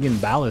move the friggin'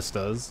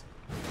 ballistas.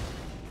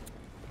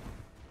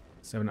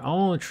 7.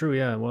 Oh, true,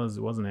 yeah, it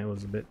wasn't it? It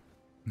was a bit...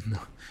 No,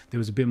 there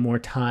was a bit more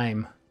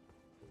time.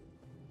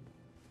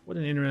 What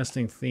an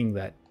interesting thing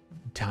that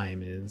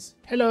time is.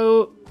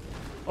 Hello!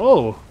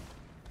 Oh!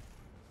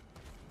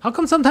 How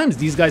come sometimes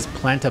these guys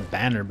plant a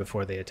banner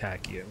before they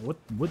attack you? What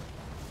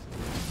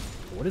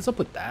is up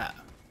with that?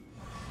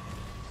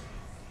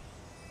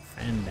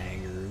 Fan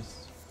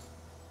daggers.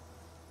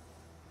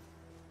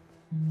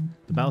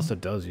 The ballista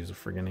does use a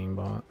friggin'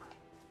 aimbot.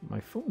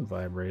 My phone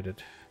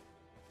vibrated.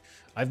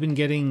 I've been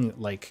getting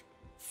like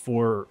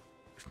 4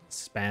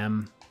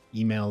 spam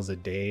emails a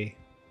day.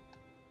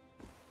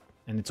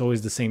 And it's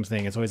always the same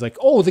thing. It's always like,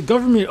 oh, the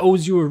government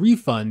owes you a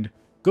refund.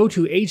 Go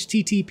to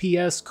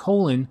https://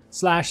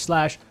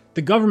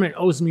 the government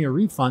owes me a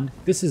refund.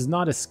 This is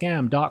not a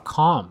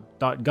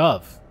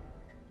scam.com.gov.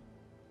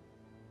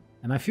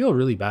 And I feel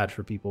really bad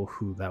for people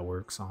who that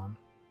works on.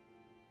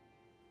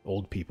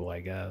 Old people,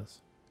 I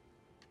guess.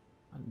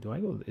 Do I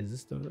go? Is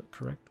this the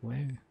correct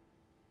way?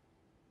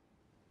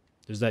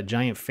 There's that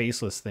giant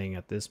faceless thing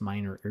at this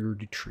minor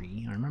Erd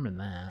tree. I remember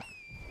that.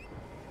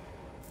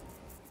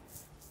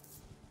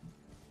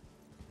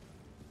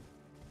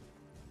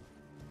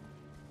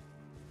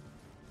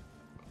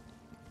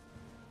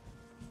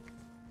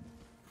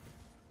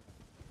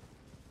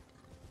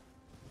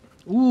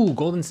 Ooh,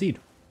 golden seed.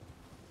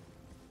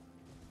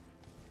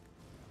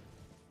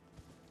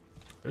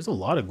 There's a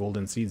lot of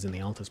golden seeds in the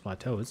Altus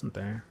Plateau, isn't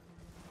there?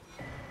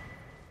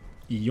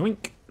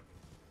 Yoink.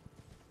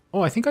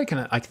 Oh, I think I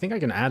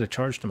can add a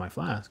charge to my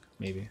flask,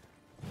 maybe.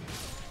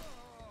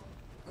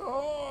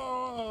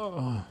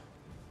 Oh.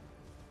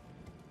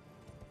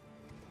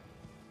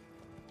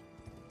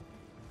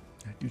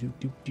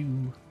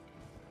 Do.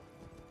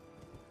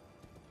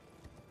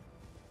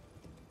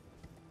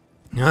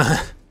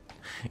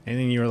 And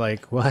then you were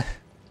like, what?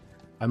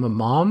 I'm a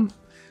mom?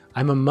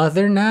 I'm a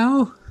mother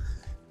now?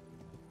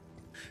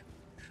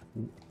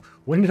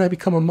 When did I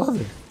become a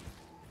mother?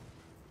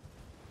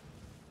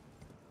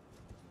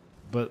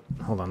 But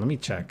hold on, let me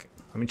check.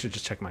 Let me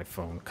just check my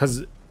phone.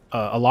 Because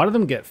a lot of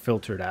them get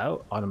filtered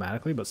out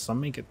automatically, but some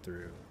make it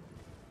through.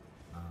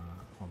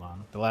 Hold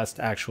on. The last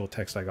actual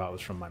text I got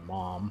was from my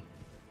mom.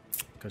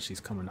 Because she's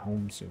coming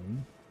home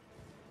soon.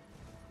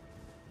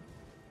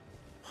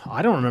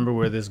 I don't remember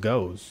where this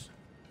goes.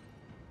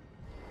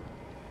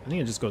 I think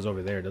it just goes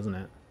over there, doesn't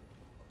it?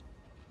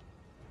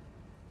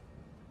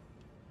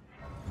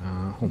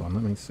 Hold on,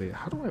 let me see.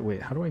 How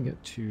do I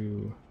get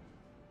to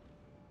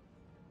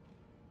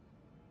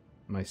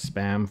my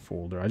spam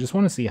folder? I just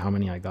want to see how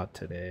many I got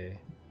today.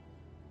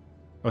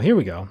 Oh, here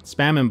we go.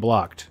 Spam and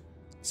blocked.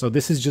 So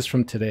this is just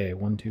from today.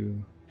 1,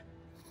 2.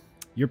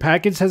 Your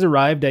package has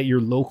arrived at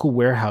your local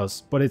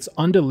warehouse, but it's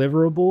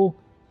undeliverable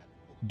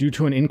due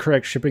to an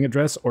incorrect shipping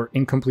address or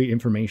incomplete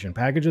information.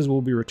 Packages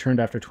will be returned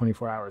after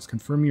 24 hours.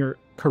 Confirm your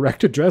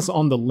correct address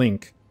on the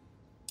link.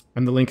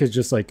 And the link is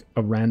just like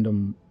a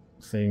random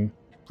thing.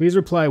 Please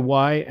reply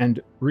Y and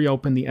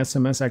reopen the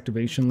SMS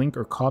activation link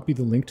or copy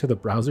the link to the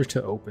browser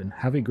to open.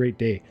 Have a great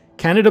day.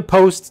 Canada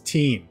Post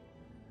team.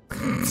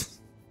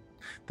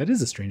 That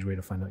is a strange way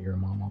to find out you're a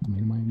mom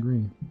ultimatum, I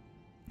agree.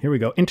 Here we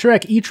go.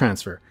 Interac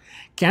e-transfer.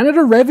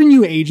 Canada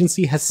Revenue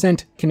Agency has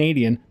sent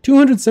Canadian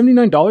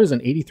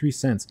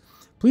 $279.83.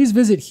 Please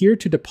visit here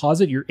to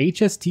deposit your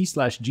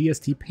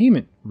HST/GST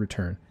payment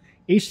return.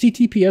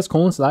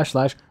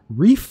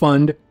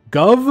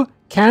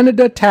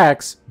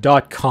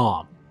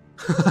 https://refundgovcanadatax.com.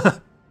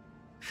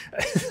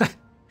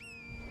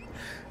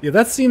 Yeah,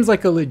 that seems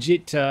like a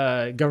legit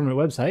government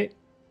website.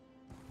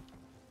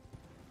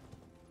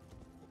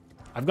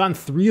 I've gotten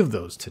 3 of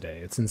those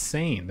today. It's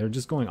insane. They're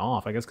just going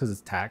off. I guess because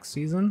it's tax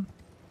season.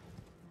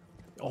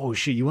 Oh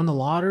shit, you won the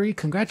lottery?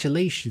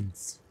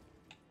 Congratulations.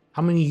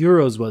 How many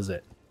euros was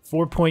it?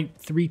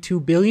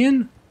 4.32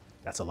 billion?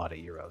 That's a lot of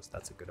euros.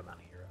 That's a good amount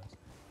of euros.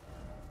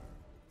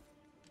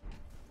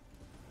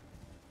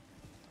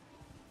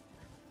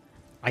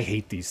 I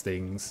hate these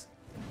things.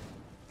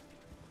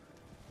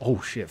 Oh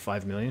shit,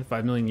 5 million?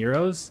 5 million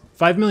euros?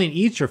 5 million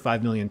each or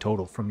 5 million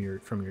total from your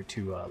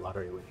 2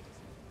 lottery winnings?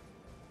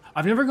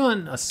 I've never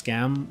gotten a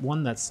scam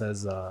one that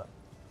says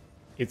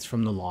it's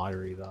from the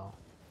lottery though.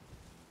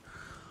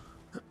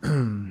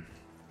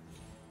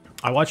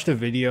 I watched a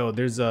video.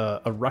 There's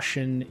a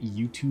Russian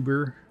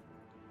YouTuber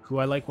who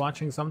I like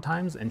watching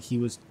sometimes, and he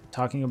was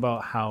talking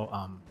about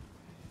how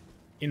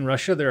in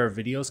Russia there are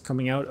videos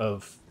coming out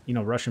of, you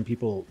know, Russian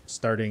people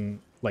starting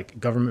like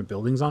government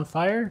buildings on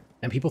fire,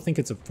 and people think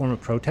it's a form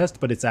of protest,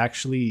 but it's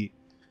actually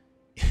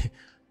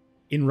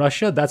in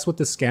Russia, that's what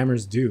the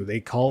scammers do.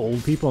 They call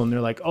old people and they're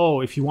like,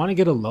 oh, if you want to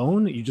get a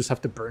loan, you just have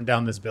to burn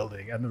down this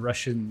building. And the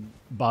Russian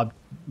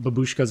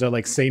babushkas are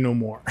like, say no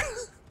more.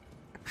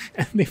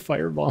 And they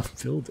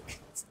firebomb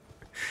buildings.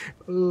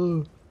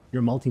 Oh,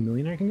 you're a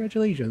multimillionaire?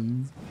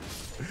 Congratulations.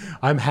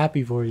 I'm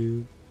happy for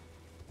you.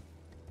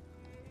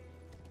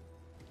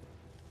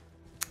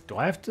 Do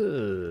I have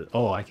to...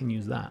 Oh, I can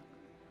use that.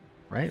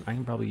 Right? I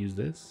can probably use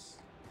this.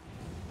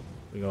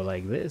 We go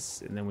like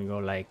this, and then we go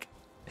like...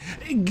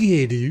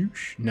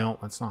 Gadoosh. No,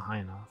 that's not high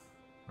enough.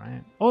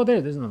 Right? Oh,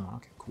 there's another one.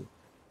 Okay, cool.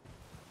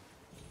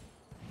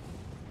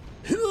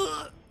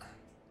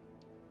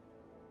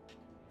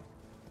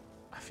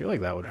 I feel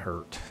like that would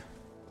hurt.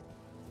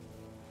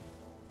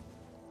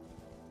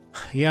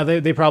 Yeah,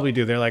 they probably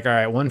do. They're like, all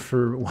right, one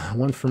for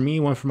me,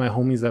 one for my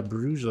homies at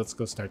Bruges. Let's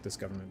go start this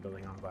government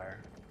building on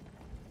fire.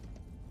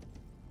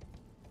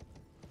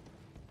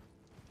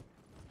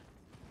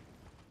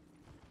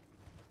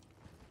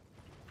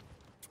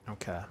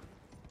 Okay.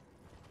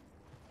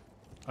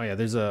 Oh yeah,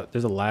 there's a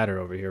ladder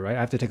over here, right? I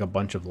have to take a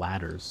bunch of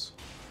ladders.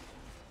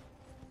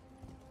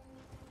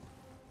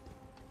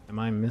 Am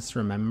I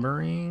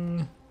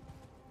misremembering?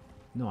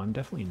 No, I'm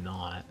definitely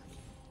not.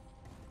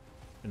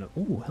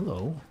 Ooh,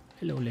 hello.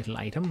 Hello, little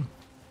item.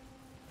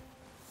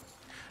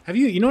 Have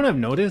you know what I've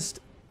noticed?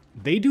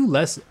 They do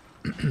less,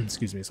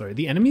 excuse me, sorry.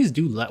 The enemies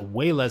do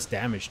way less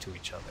damage to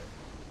each other.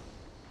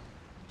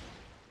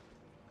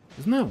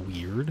 Isn't that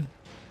weird?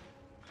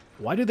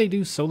 Why do they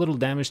do so little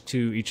damage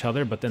to each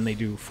other, but then they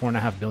do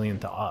 4.5 billion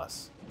to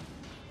us?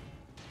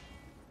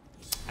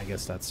 I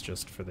guess that's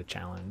just for the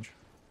challenge.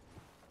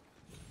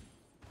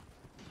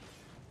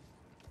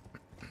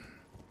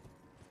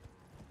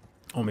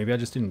 Oh, maybe I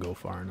just didn't go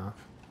far enough.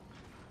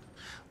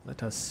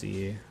 Let us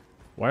see.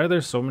 Why are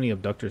there so many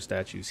abductor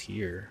statues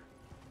here?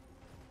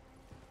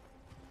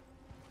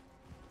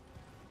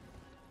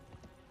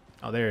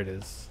 Oh, there it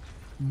is.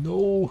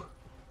 No.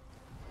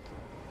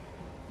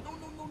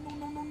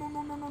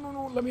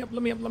 No. Let me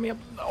up.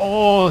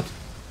 Oh.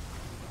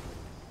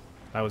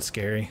 That was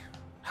scary.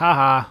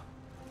 Haha.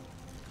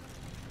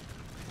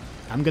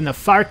 I'm gonna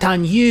fart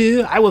on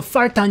you. I will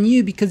fart on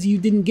you because you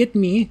didn't get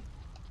me.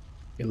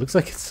 It looks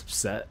like it's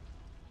upset.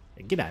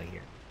 Hey, get out of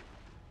here.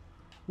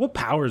 What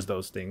powers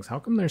those things? How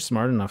come they're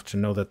smart enough to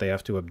know that they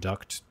have to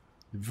abduct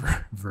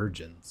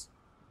virgins?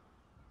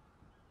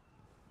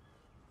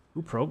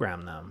 Who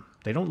programmed them?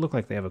 They don't look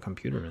like they have a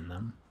computer in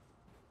them.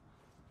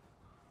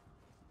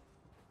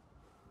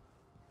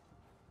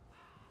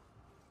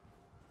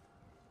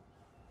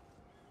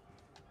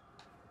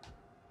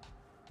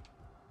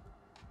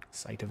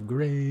 Sight of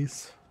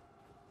grace.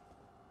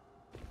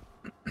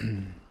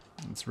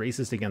 It's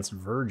racist against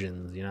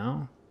virgins, you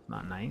know?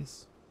 Not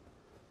nice.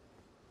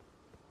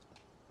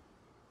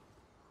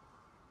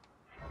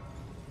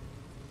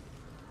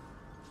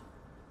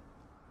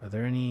 Are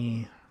there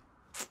any...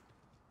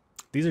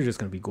 These are just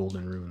going to be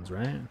golden runes,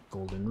 right?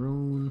 Golden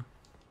rune.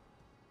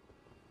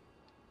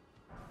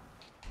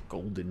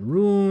 Golden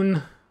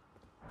rune.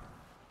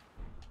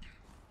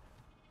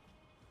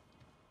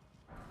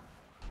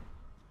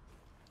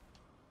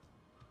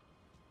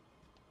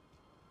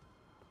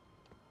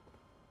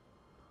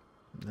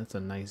 That's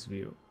a nice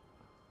view.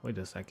 Wait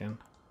a second.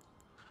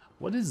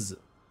 What is...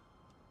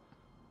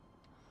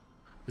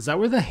 Is that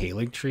where the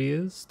Halig tree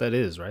is? That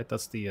is, right?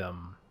 That's the I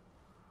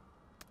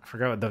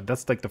forgot what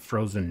that's like the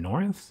frozen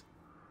north.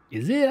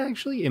 Is it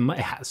actually? It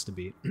has to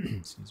be.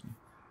 Excuse me.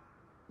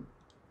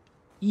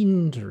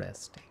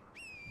 Interesting.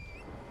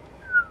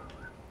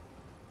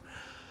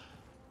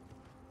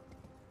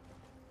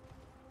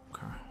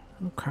 Okay.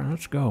 Okay,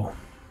 let's go.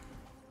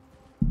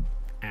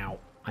 Ow.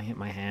 I hit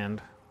my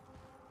hand.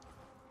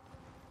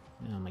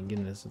 Oh my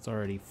goodness, it's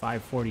already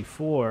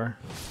 5:44.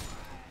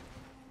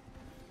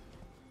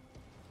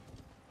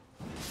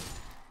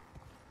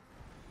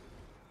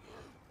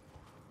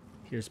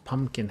 Here's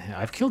Pumpkinhead.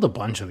 I've killed a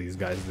bunch of these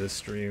guys this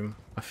stream.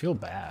 I feel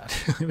bad.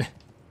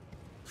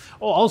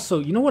 Oh, also,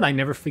 you know what I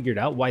never figured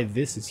out? Why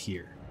this is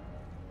here.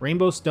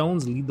 Rainbow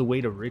stones lead the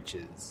way to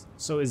riches.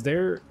 So is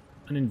there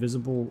an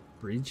invisible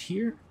bridge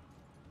here?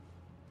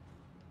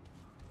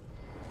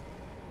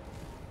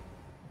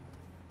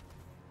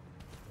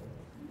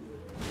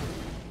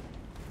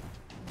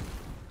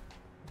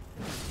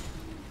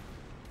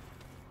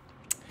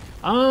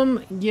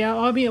 Yeah,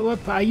 I mean,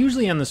 I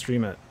usually end the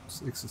stream at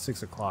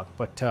 6 o'clock,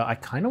 but I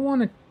kind of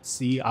want to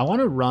see, I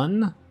want to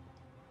run,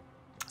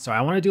 so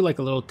I want to do like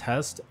a little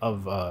test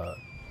of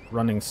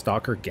running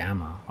Stalker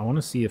Gamma. I want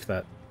to see if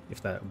that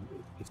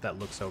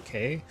looks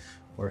okay,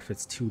 or if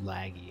it's too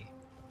laggy.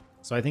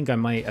 So I think I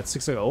might, at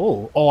 6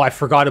 o'clock, oh, I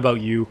forgot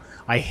about you.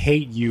 I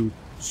hate you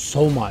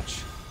so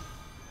much.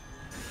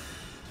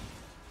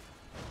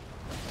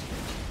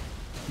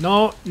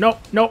 No, nope,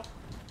 nope,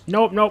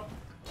 nope, nope.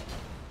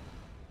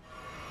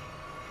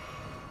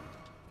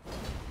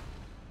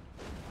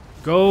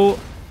 Go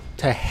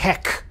to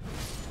heck.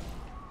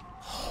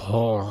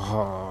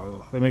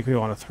 Oh, they make me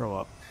want to throw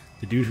up.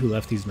 The dude who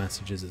left these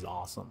messages is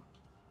awesome.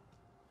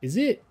 Is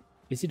it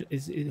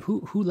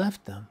who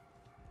left them?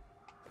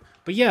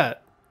 But yeah,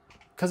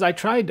 because I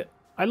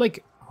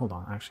like, hold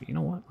on, actually, you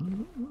know what?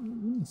 Let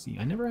me see.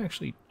 I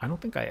don't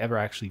think I ever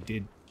actually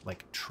did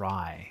like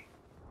try.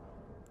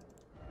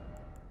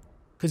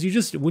 Because you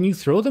just, when you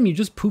throw them, you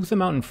just poop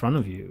them out in front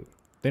of you.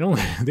 They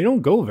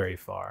don't go very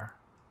far.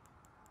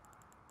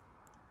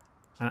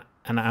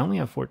 And I only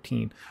have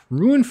 14.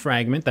 Ruin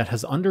fragment that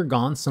has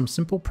undergone some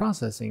simple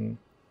processing.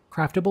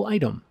 Craftable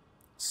item.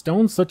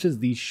 Stones such as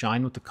these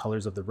shine with the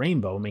colors of the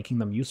rainbow, making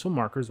them useful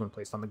markers when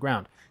placed on the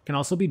ground. Can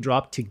also be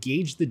dropped to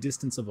gauge the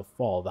distance of a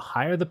fall. The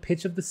higher the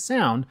pitch of the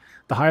sound,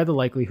 the higher the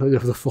likelihood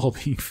of the fall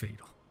being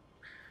fatal.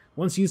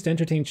 Once used to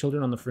entertain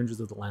children on the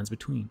fringes of the lands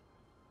between.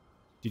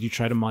 Did you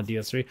try to mod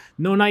DS3?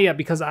 No, not yet,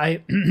 because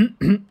I...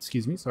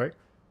 excuse me, sorry.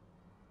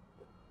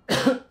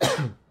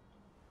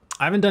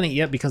 I haven't done it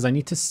yet because I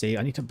need to save.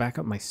 I need to back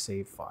up my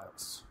save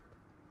files,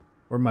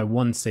 or my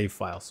one save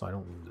file, so I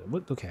don't lose it.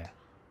 What? Okay.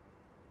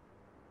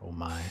 Oh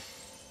my.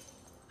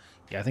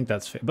 Yeah, I think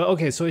that's. But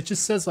okay, so it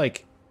just says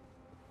like.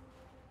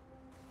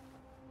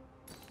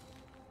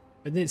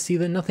 And then see,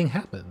 then nothing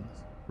happens.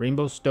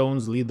 Rainbow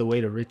stones lead the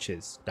way to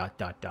riches. ...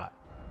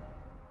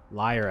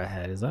 Liar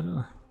ahead. Is that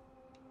a?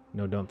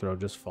 No, don't throw.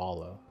 Just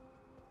follow.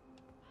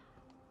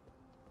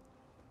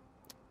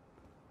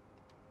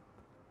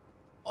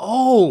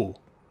 Oh.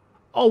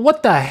 Oh,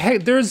 what the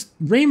heck? There's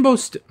rainbow oh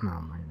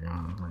my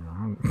god. Oh my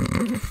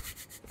god.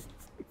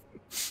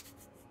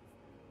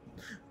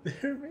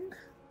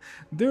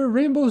 There are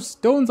rainbow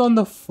stones on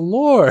the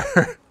floor.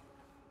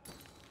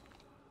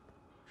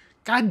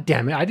 God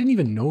damn it. I didn't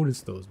even notice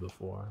those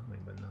before.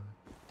 But no.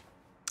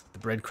 The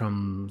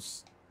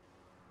breadcrumbs.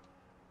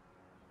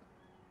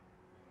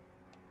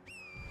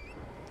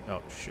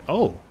 Oh,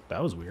 oh,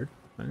 that was weird.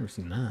 I've never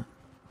seen that.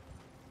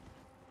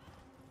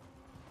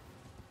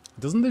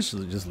 Doesn't this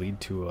just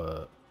lead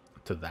to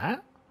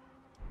that?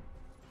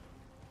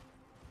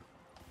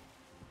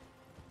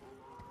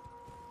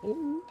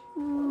 Oh.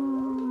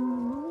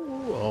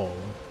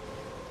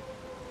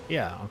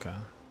 Yeah, okay.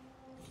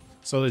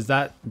 So is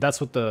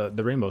that's what the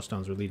rainbow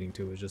stones are leading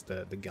to, is just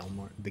the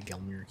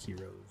Gelmir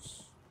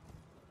heroes.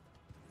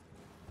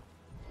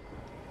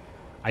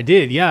 I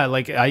did, yeah,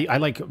 like I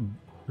like,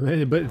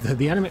 but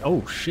the anime,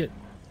 oh shit.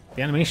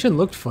 The animation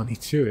looked funny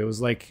too. It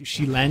was like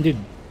she landed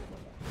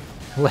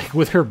like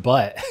with her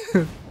butt.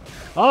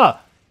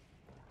 Ah!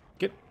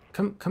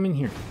 Come in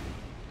here.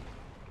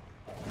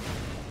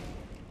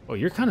 Oh,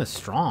 you're kind of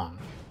strong.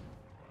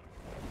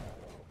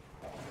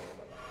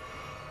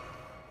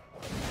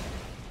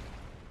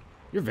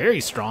 You're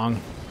very strong.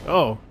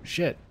 Oh,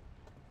 shit.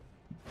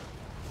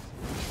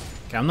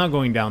 Okay, I'm not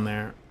going down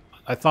there.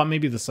 I thought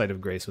maybe the Sight of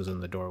Grace was in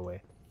the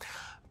doorway,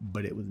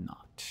 but it was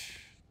not.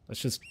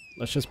 Let's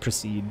just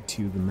proceed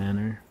to the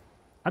manor.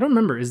 I don't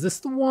remember. Is this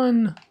the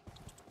one?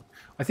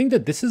 I think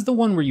that this is the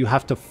one where you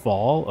have to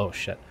fall. Oh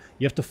shit!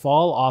 You have to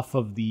fall off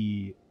of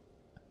the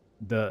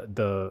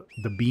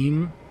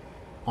beam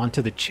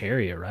onto the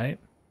chariot, right?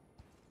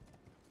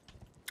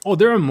 Oh,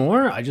 there are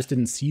more. I just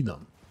didn't see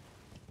them.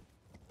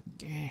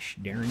 Gosh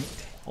darn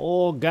it!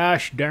 Oh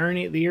gosh darn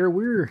it! There,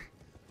 where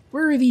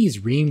are these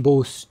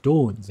rainbow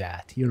stones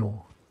at? You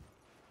know.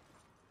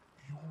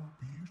 You're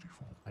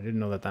beautiful. I didn't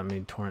know that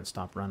made Torrent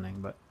stop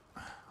running, but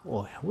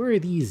Oh, where are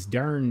these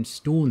darn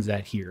stones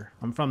at here?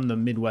 I'm from the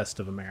Midwest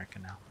of America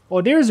now.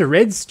 Oh, there's a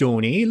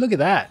redstone, eh? Look at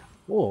that.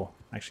 Oh,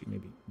 actually,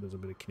 maybe there's a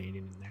bit of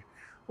Canadian in there.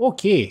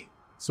 Okay,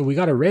 so we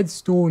got a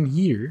redstone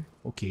here.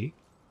 Okay.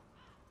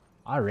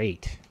 All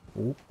right.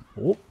 Oh,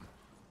 oh.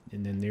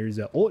 And then there's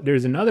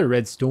another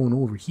redstone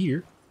over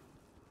here.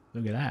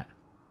 Look at that.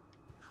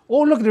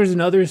 Oh, look, there's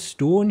another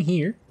stone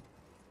here.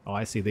 Oh,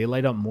 I see. They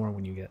light up more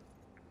when you get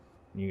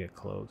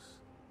close.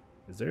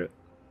 Is there?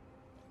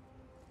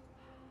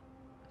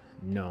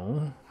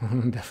 No,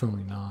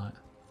 definitely not.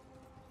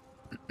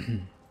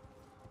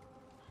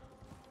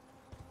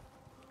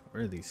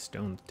 Where are these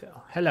stones to?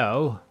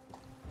 Hello.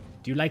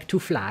 Do you like to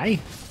fly?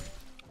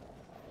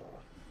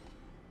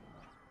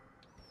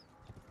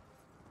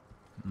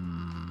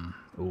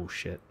 Oh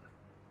shit.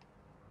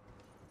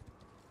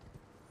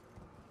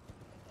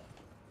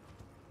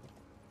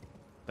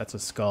 That's a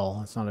skull.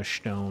 It's not a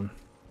stone.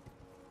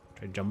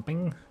 Try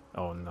jumping?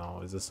 Oh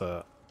no, is this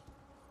a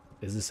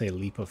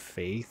leap of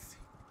faith?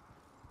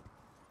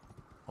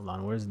 Hold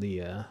on, where's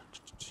the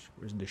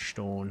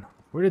stone?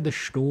 Where did the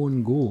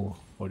stone go?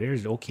 Oh,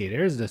 there's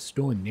the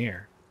stone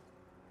there.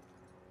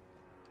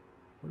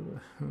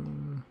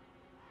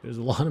 There's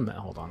a lot of that.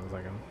 Hold on a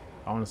second.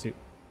 I want to see.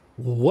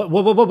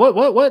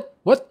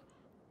 What?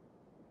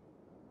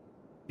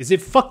 Is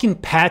it fucking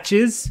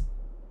Patches?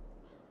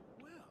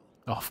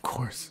 Oh, of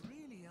course.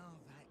 Really are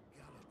that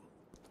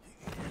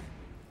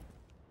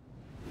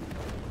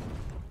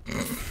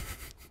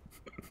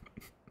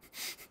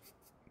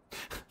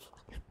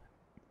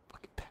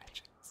Fucking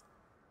Patches.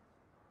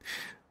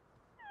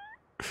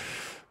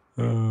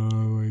 Oh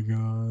my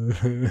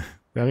god.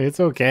 I mean, it's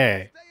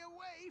okay. Stay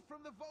away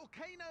from the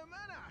volcano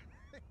manor.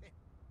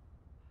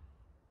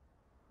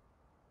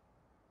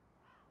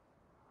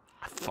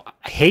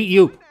 I hate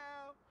you.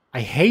 I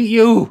hate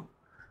you.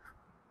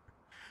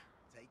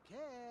 Take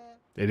care.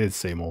 It is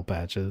same old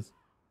Patches.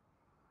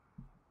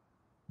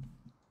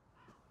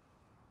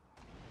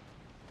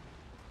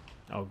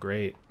 Oh,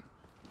 great.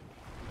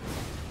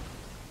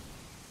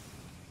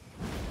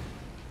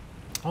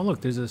 Oh,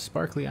 look, there's a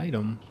sparkly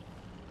item.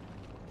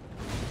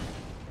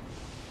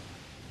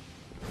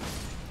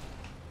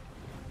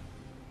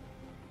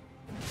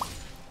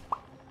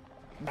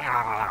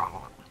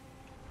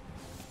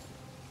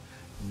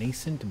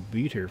 Nascent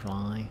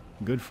butterfly.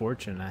 Good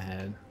fortune I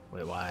had.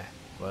 Wait, why?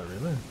 What,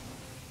 really?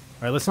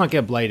 Alright, let's not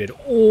get blighted.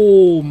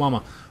 Oh,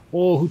 mama.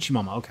 Oh, hoochie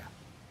mama. Okay.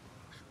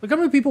 Look how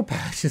many people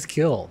Patches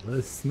killed.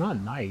 That's not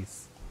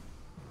nice.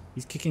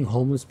 He's kicking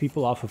homeless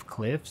people off of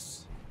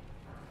cliffs.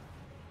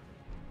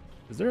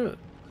 Is there a...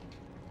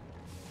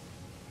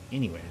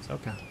 Anyways,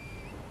 okay.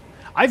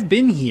 I've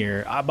been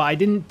here, but I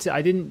didn't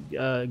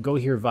go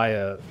here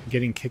via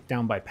getting kicked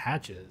down by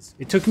Patches.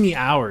 It took me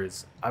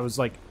hours. I was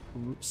like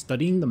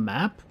studying the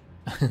map.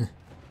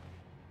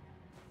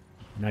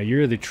 Now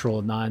you're the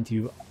troll, Nant.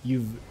 You've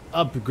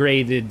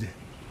upgraded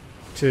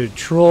to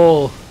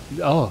troll.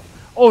 Oh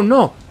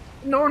no!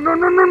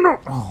 No!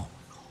 Oh.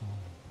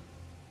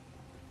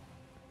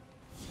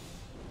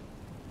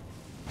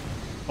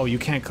 Oh, you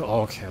can't.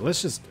 Oh, okay,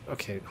 let's just.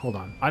 Okay, hold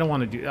on. I don't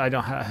want to do. I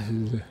don't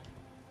have.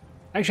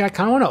 Actually, I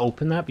kind of want to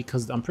open that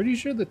because I'm pretty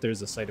sure that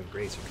there's a site of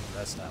grace you can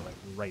rest at, like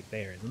right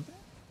there, isn't there?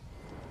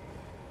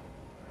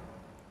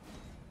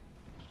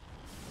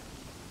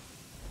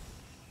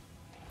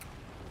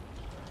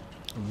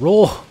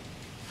 Roll!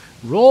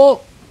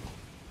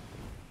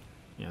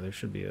 Yeah, there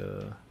should be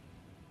a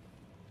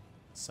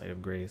site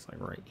of grace, like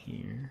right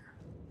here.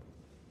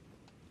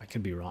 I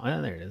could be wrong.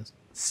 Oh, there it is.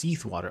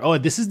 Seath water. Oh,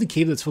 this is the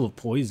cave that's full of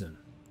poison.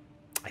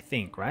 I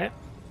think, right?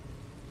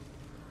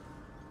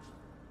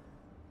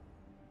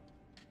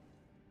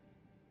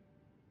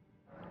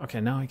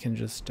 Okay, now I can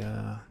just,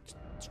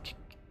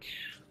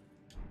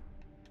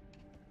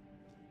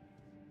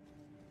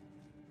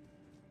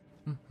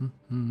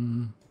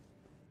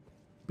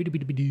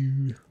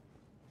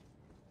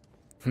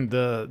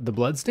 The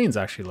bloodstains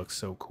actually look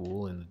so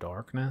cool in the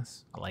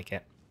darkness. I like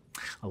it.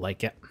 I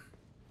like it.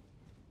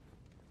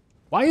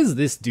 Why is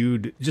this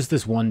dude, just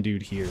this one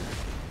dude here?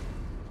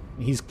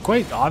 He's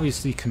quite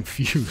obviously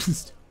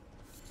confused.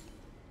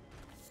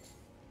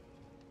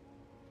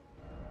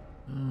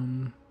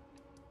 Oh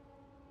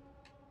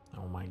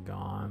my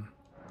god.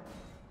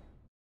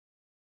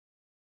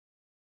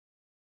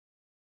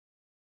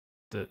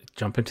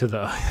 Jump into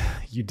the...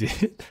 You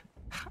did?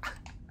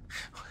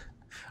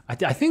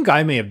 I think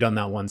I may have done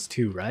that once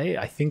too, right?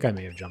 I think I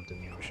may have jumped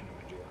in the ocean.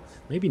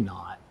 Maybe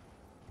not.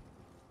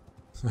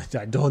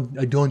 I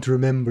don't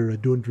remember. I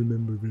don't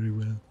remember very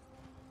well.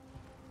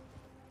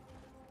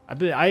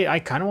 I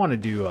kind of want to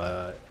do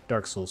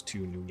Dark Souls 2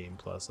 New Game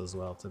Plus as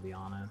well, to be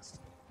honest.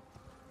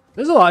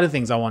 There's a lot of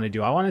things I want to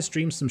do. I want to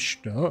stream some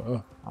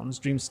I want to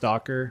stream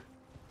Stalker.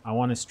 I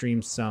want to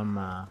stream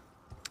some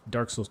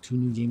Dark Souls 2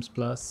 New Games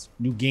Plus.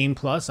 New Game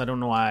Plus. I don't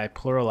know why I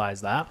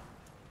pluralized that.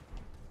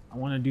 I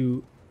want to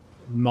do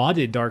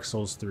modded Dark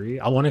Souls 3.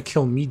 I want to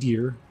kill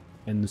Meteor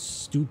and the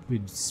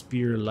stupid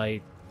spear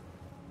light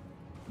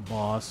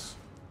boss.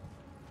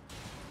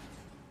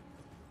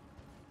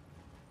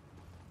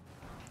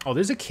 Oh,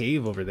 there's a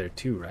cave over there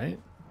too, right?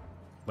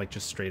 Like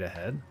just straight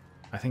ahead?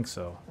 I think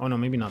so. Oh no,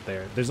 maybe not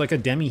there. There's like a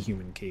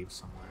demi-human cave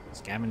somewhere.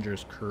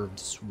 Scavenger's curved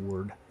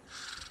sword.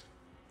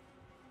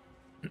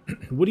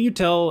 What do you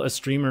tell a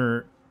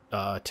streamer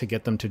to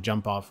get them to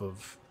jump off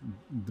of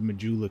the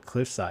Majula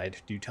cliffside?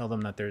 Do you tell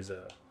them that there's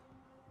a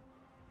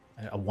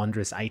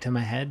wondrous item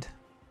ahead?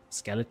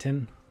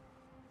 Skeleton?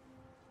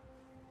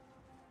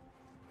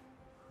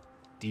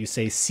 Do you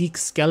say, seek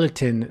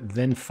skeleton,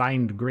 then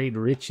find great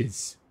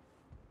riches?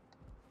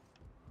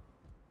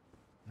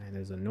 And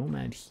there's a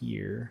nomad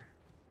here.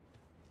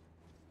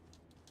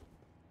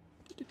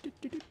 What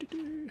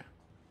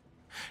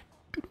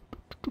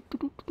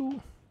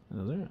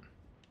is that?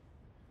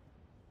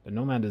 The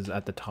nomad is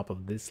at the top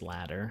of this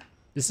ladder.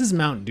 This is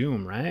Mount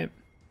Doom, right?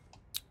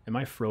 Am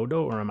I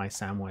Frodo or am I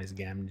Samwise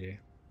Gamgee?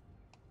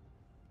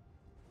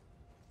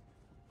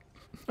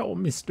 Oh,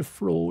 Mr.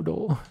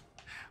 Frodo.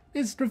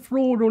 Mr.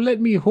 Frodo,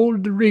 let me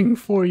hold the ring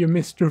for you,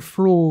 Mr.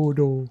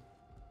 Frodo.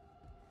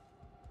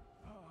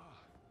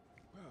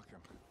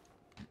 Welcome.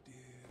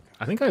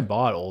 I think I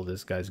bought all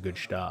this guy's good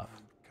stuff.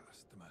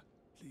 Customer,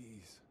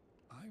 please.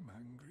 I'm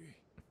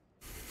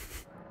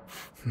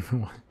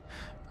hungry.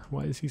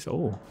 Why is he so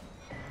old?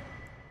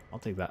 I'll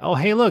take that. Oh,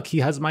 hey, look, he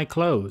has my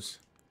clothes.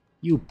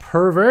 You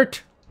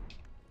pervert.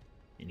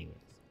 Anyways.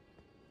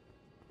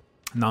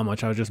 Not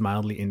much. I was just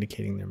mildly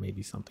indicating there may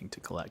be something to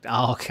collect.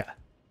 Oh, okay.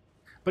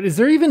 But is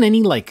there even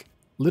any, like,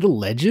 little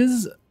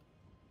ledges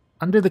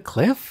under the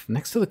cliff?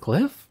 Next to the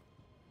cliff?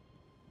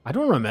 I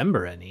don't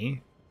remember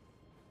any.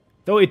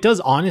 Though it does,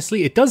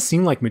 honestly, it does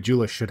seem like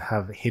Majula should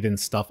have hidden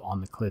stuff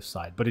on the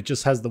cliffside. But it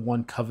just has the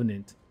one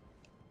covenant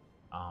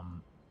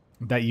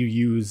that you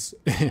use.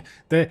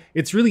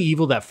 It's really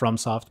evil that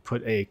FromSoft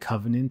put a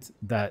covenant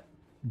that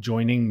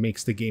joining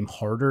makes the game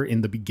harder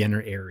in the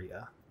beginner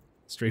area.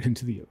 Straight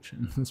into the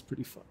ocean. That's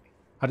pretty funny.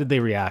 How did they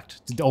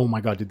react? Oh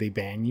my god, did they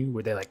ban you?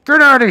 Were they like,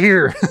 get out of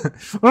here?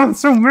 I'm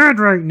so mad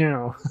right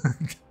now.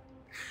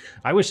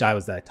 I wish I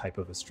was that type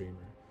of a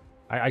streamer.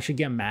 I should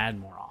get mad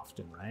more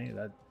often, right?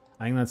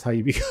 I think that's how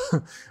you become. I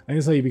think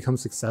that's how you become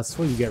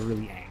successful. You get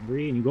really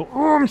angry and you go,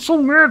 "Oh, I'm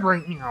so mad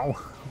right now.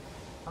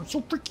 I'm so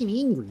freaking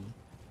angry."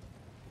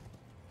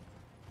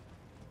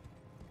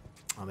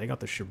 Oh, they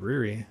got the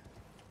Shabriri.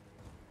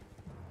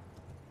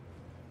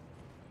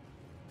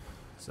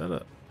 Is that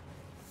a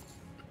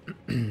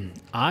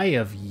Eye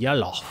of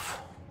Yellow?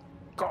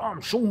 God,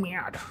 I'm so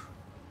mad.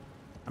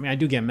 I mean, I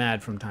do get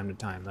mad from time to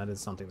time. That is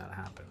something that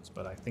happens.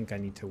 But I think I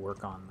need to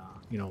work on,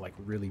 you know, like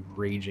really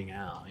raging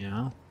out, you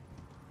know?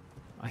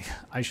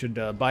 I should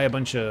buy a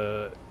bunch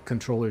of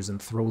controllers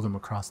and throw them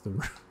across the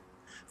room.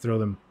 Throw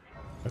them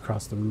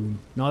across the room.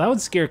 No, that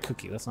would scare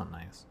Cookie. That's not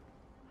nice.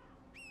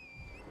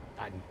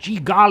 Gee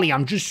golly,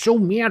 I'm just so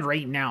mad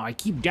right now. I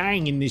keep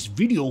dying in this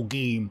video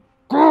game.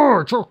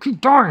 God, I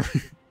keep dying.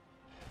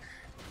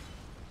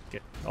 Okay.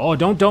 Oh,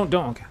 don't.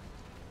 Okay.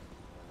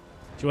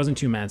 She wasn't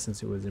too mad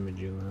since it was in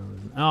Majula.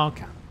 Oh,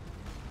 okay.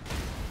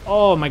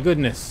 Oh my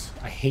goodness.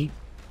 I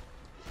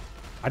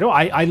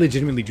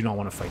legitimately do not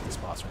want to fight this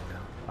boss right now.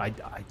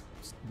 Wait,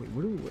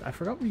 I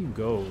forgot where you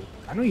go.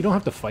 I know you don't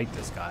have to fight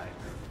this guy.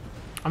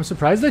 I'm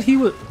surprised that he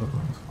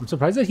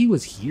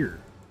was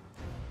here.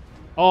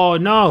 Oh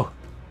no.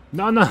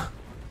 No.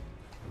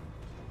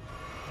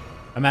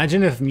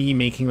 Imagine if me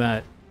making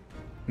that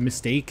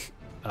mistake,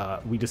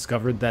 we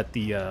discovered that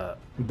the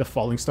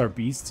falling star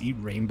beasts eat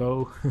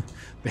rainbow.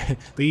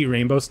 They eat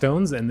rainbow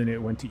stones, and then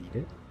it went to eat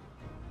it.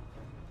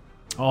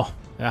 Oh,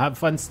 have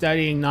fun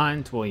studying,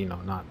 well, you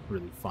know, not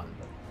really fun,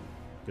 but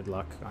good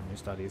luck on your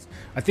studies.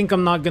 I think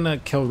I'm not gonna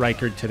kill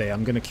Rykard today.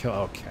 I'm gonna kill.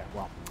 Okay,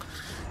 well,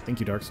 thank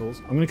you, Dark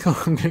Souls. I'm gonna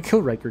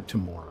kill Rykard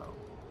tomorrow.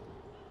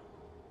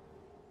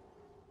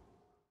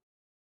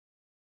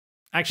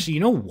 Actually, you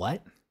know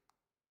what?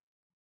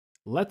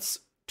 Let's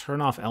turn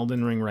off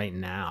Elden Ring right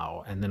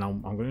now, and then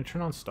I'm going to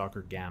turn on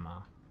Stalker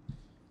Gamma.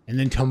 And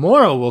then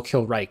tomorrow we'll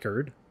kill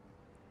Rykard.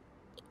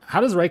 How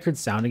does Rykard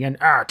sound again?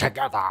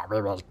 Together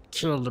we will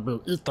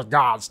eat the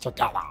gods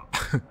together.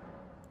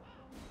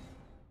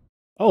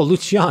 Oh,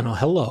 Luciano,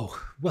 hello.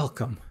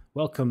 Welcome.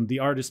 Welcome, the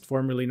artist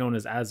formerly known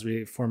as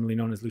Azri, formerly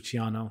known as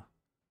Luciano.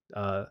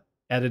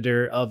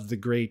 Editor of the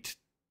great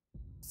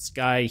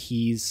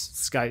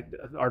artist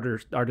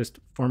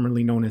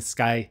formerly known as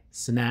Sky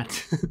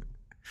Sinat.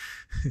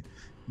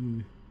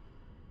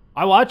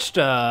 I watched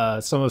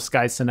some of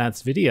Sky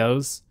Sinat's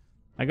videos.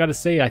 I gotta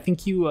say, I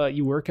think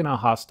you work in a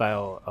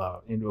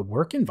hostile in a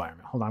work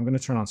environment. Hold on, I'm gonna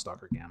turn on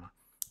Stalker Gamma.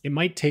 It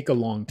might take a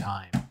long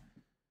time.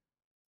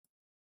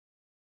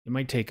 It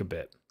might take a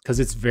bit because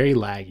it's very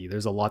laggy.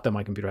 There's a lot that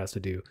my computer has to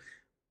do.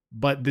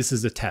 But this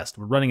is a test.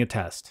 We're running a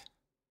test.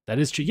 That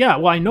is true. Yeah,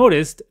 well, I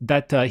noticed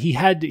that he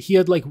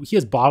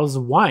has bottles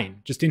of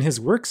wine just in his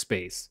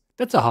workspace.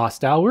 That's a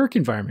hostile work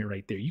environment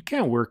right there. You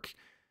can't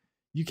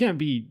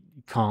be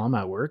calm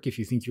at work if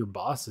you think your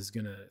boss is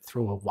gonna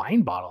throw a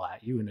wine bottle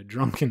at you in a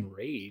drunken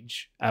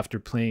rage after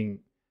playing.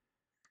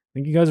 I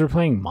think you guys are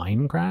playing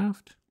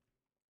Minecraft.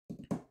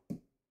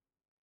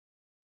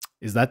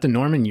 Is that the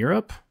norm in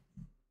Europe?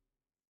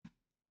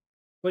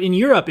 But in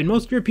Europe, in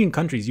most European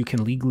countries, you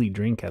can legally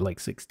drink at like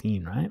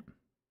 16, right?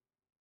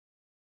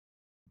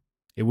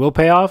 It will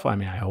pay off? I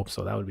mean, I hope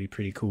so. That would be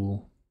pretty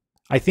cool.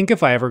 I think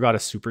if I ever got a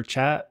super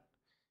chat,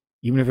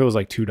 even if it was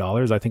like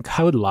 $2, I think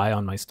I would lie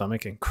on my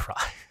stomach and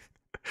cry.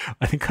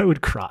 I think I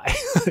would cry.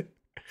 All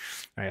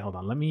right, hold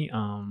on. Let me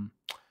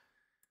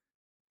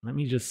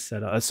just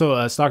set up.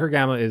 So Stalker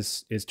Gamma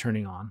is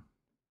turning on.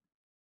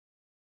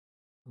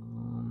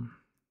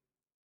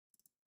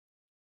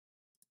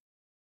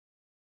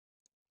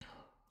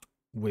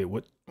 Wait,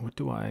 what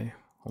do I,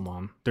 hold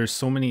on. There's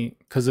so many,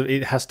 because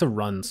it has to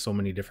run so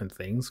many different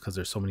things because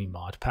there's so many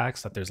mod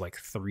packs that there's like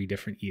 3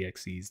 different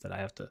EXEs that I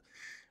have to.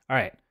 All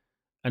right.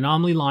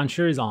 Anomaly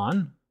launcher is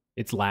on.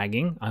 It's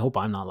lagging. I hope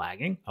I'm not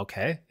lagging.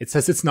 Okay. It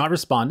says it's not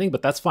responding,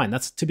 but that's fine.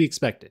 That's to be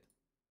expected.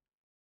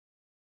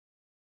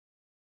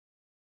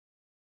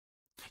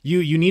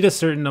 You need a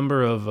certain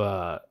number of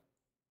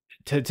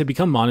to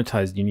become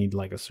monetized, you need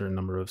like a certain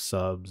number of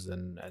subs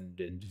and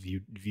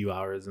view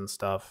hours and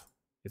stuff.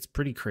 It's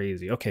pretty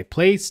crazy. Okay,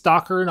 play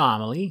Stalker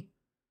Anomaly.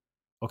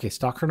 Okay,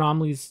 Stalker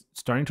Anomaly's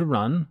starting to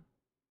run.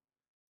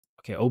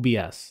 Okay,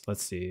 OBS.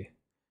 Let's see.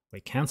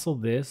 Wait, cancel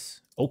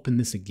this. Open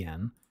this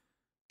again.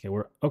 Okay,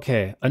 we're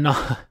okay.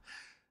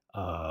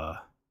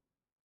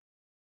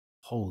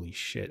 Holy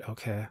shit.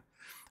 Okay.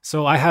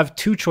 So I have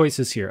 2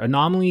 choices here.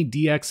 Anomaly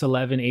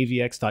dx11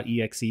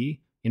 avx.exe.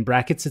 In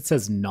brackets it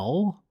says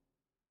null.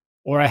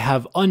 Or I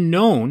have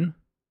unknown.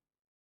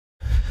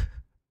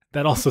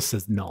 That also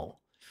says null.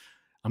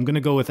 I'm going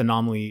to go with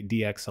Anomaly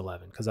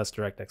DX11 because that's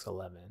DirectX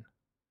 11.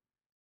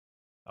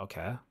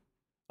 Okay.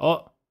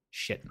 Oh,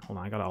 shit. Hold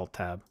on. I got to Alt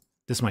Tab.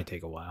 This might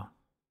take a while.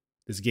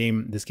 This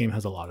game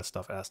has a lot of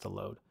stuff it has to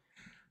load.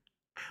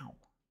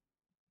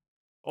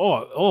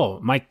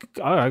 Ow. I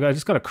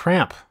just got a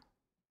cramp.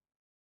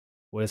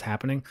 What is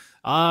happening?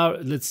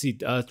 Let's see.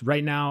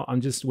 Right now,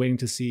 I'm just waiting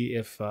to see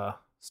if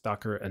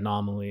Stalker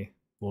Anomaly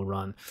will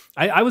run.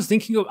 I was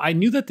thinking of, I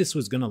knew that this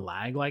was going to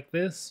lag like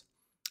this.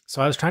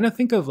 So I was trying to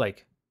think of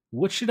like,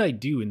 what should I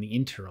do in the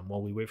interim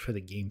while we wait for the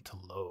game to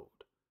load?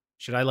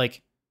 Should I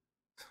like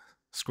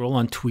scroll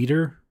on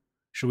Twitter?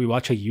 Should we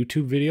watch a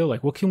YouTube video?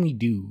 Like, what can we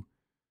do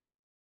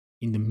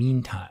in the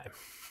meantime?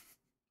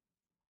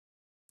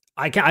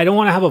 I don't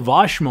want to have a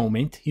Vosh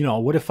moment. You know,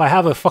 what if I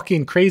have a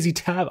fucking crazy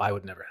tab? I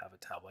would never have a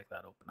tab like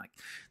that open.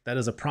 That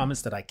is a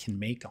promise that I can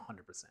make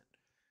 100%.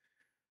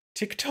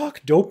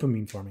 TikTok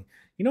dopamine farming.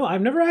 You know,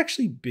 I've never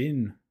actually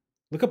been.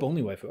 Look up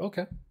only waifu.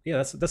 Okay, yeah,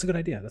 that's a good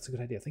idea. That's a good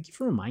idea. Thank you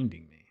for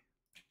reminding me.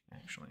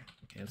 Actually,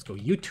 okay, let's go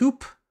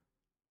YouTube.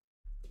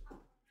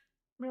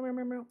 Meow, meow,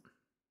 meow, meow.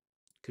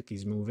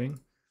 Cookies moving,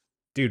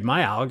 dude.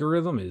 My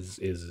algorithm is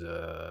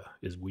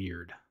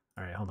weird.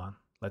 All right, hold on.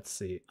 Let's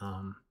see.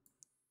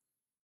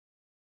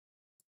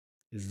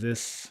 Is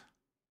this?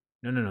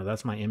 No.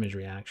 That's my image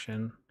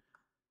reaction.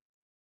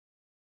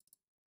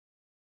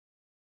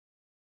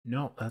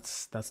 No,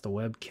 that's the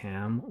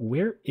webcam.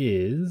 Where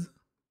is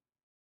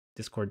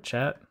Discord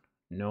chat?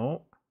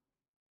 No.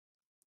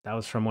 That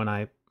was from when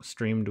I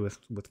streamed with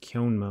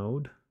Kyone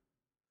mode.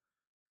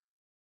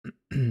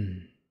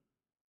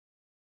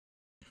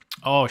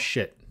 Oh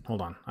shit.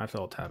 Hold on. I have to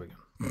alt tab again.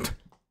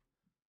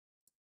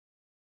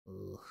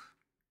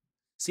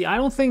 See, I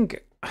don't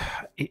think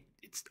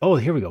it's oh,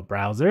 here we go.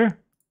 Browser.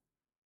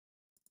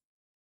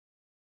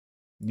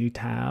 New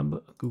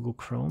tab, Google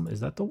Chrome. Is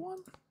that the one?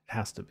 It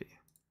has to be.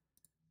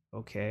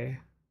 Okay.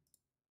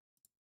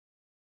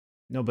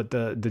 No, but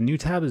the new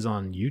tab is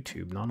on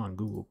YouTube, not on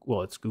Google.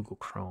 Well, it's Google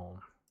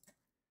Chrome.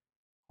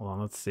 Hold on,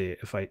 let's see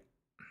if I.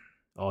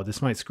 Oh,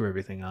 this might screw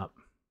everything up.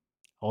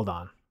 Hold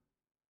on.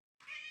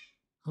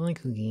 Hi,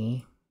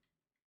 Cookie.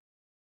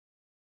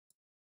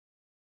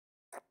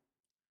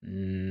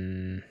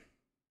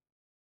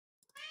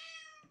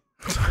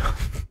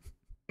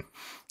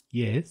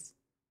 Yes.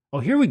 Oh,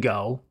 here we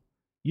go.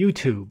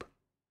 YouTube.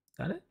 Is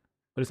that it?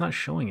 But it's not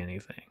showing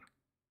anything.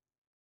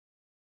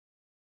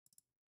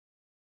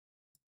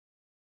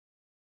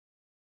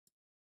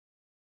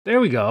 There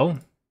we go.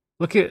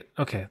 Look at,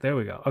 okay, there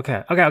we go.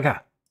 Okay.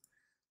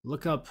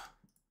 Look up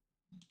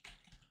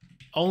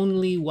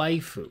only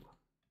waifu.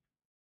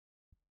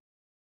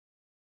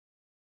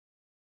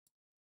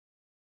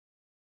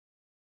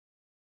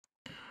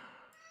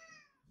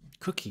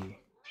 Cookie.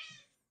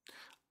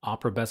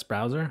 Opera best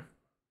browser?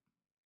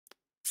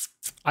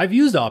 I've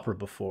used Opera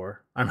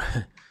before.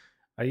 I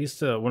used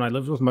to, when I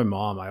lived with my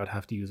mom, I would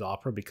have to use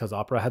Opera because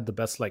Opera had the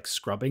best like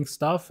scrubbing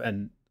stuff,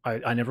 and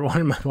I never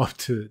wanted my mom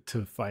to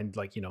find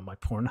like, you know, my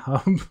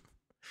Pornhub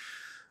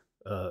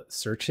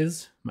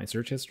searches, my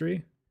search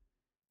history.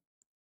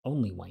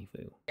 Only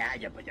waifu.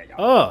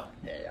 Oh,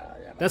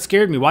 that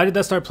scared me. Why did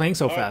that start playing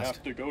so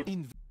fast?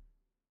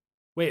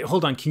 Wait,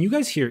 hold on. Can you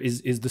guys hear?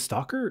 Is the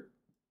Stalker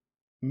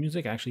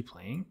music actually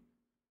playing?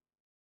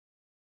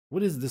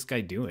 What is this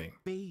guy doing?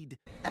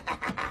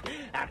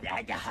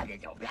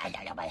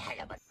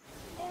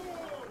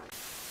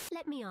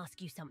 Let me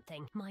ask you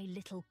something, my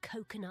little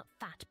coconut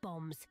fat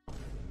bombs.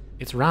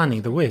 It's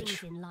Rani, the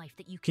witch.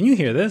 Can you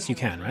hear this? You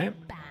can, right?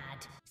 Bad.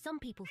 it. Some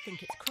people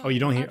think it's crime. Oh, you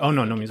don't hear? Oh, others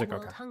no, think no it's music.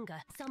 world Okay.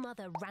 hunger. Some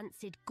other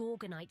rancid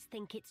Gorgonites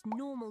think it's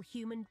normal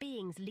human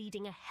beings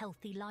leading a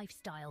healthy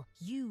lifestyle.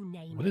 You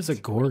name it. What is a When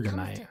it comes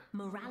Gorgonite? to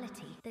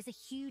morality, there's a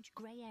huge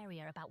grey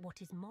area about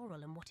what is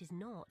moral and what is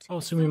not. Oh,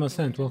 But Sumimasen,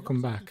 something that a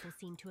welcome lot of back. People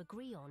seem to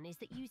agree on is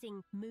that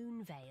using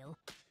Moonveil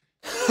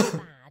is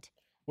bad.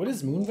 What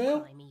is Or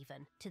Moonveil? crime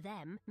even. To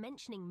them,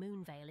 mentioning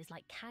Moonveil is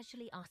like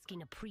casually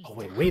asking a priest. Oh,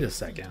 wait to a have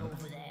second. seat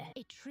over there.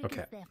 It triggers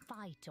Okay. their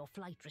fight or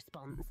flight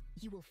response.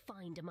 You will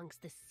find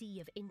amongst the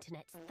sea of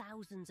internets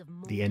thousands of The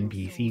mortal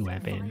NPC souls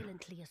weapon.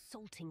 violently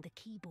assaulting the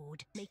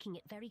keyboard, making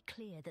it very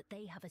clear that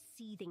they have a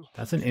seething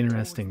That's an hatred towards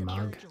interesting the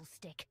mug. Virgil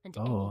stick and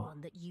Oh.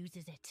 anyone that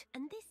uses it.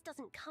 And this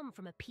doesn't come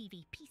from a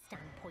PvP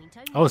standpoint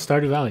only. Oh,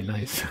 Stardew Valley,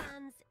 nice.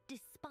 Fans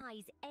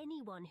despise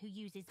anyone who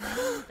uses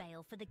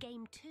Moonveil for the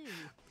game too.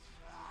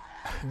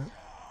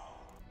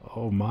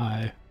 Oh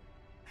my.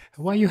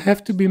 Why you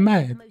have to be The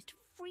mad? most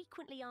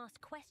frequently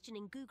asked question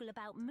in Google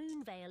about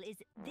Moonveil is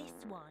this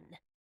one.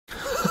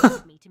 Which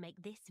led me to make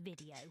this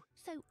video.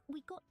 So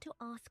we got to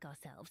ask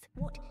ourselves,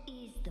 what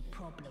is the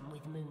problem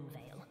with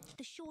Moonveil?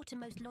 The short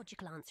and most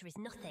logical answer is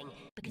nothing,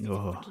 because it's a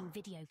Ugh. freaking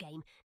video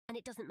game, and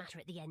it doesn't matter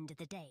at the end of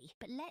the day.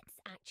 But let's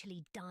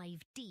actually dive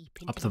deep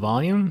into Up the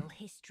volume? Moonveil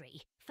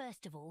history.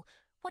 First of all,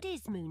 what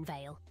is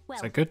Moonveil? Well,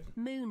 Is that good?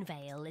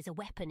 Moonveil is a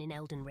weapon in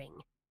Elden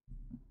Ring.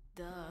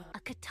 A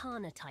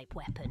katana-type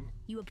weapon.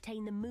 You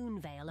obtain the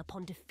Moonveil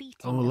upon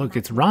defeating Oh, the look,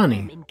 it's Magma Ronnie.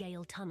 Worm in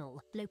Gale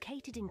Tunnel,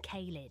 located in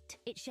Caelid.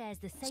 It shares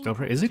the same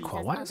Still is it properties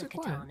quiet? as Why is other it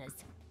quiet?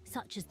 katanas,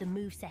 such as the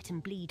moveset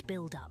and bleed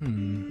build-up.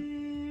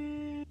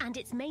 And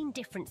its main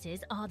differences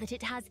are that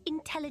it has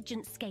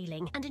intelligent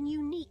scaling and a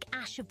unique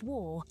Ash of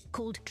War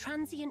called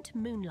Transient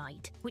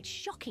Moonlight, which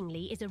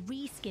shockingly is a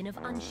reskin of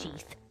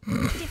Unsheath.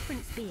 The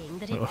difference being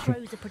that it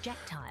throws a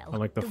projectile. I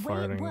like the way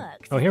farting. it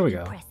works Oh, is here that we you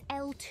go. press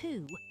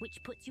L2,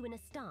 which puts you in a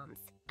stance,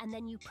 and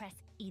then you press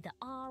either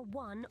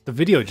R1 The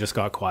video just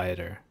got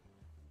quieter.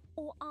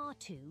 or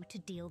R2 to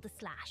deal the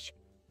slash.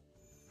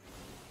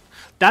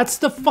 That's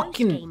the Most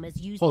fucking.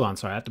 gamers use Hold on,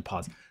 sorry, I have to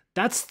pause.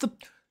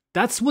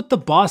 That's what the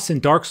boss in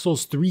Dark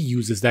Souls 3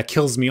 uses that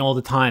kills me all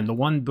the time. The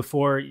one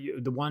before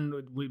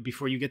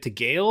you get to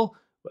Gale,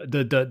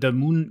 the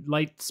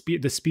moonlight spear,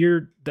 the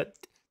spear that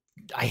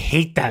I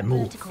hate that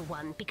move. vertical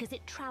one because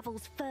it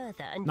travels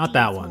further and Not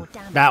that deals one. more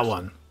damage. That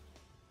one.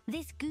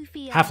 This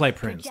goofy Half-Light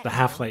Prince, the projectile,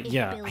 Half-Light- if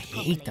yeah, built I hate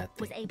properly, that thing.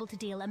 was able to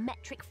deal a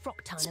metric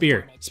frocton Spear,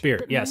 of damage. spear,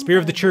 But yeah, Spear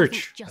of the Moonveil Church.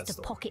 wasn't just That's a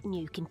the pocket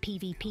nuke in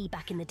PvP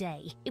back in the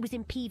day. It was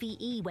in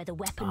PvE where the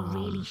weapon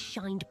really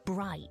shined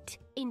bright.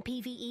 In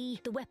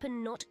PvE, the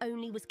weapon not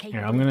only was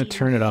capable I'm gonna of dealing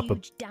turn it up a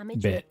huge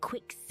damage bit with a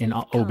quick in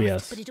safe OBS.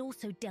 cast, but it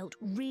also dealt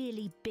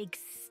really big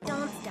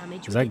stance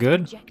damage Is with that its good?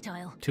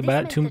 projectile. Too This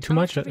bad? meant Too that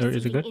much? after Or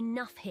is it receiving good?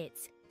 enough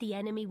hits, the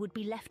enemy would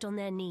be left on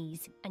their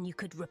knees, and you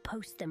could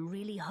riposte them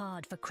really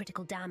hard for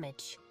critical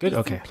damage. Good, The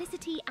okay.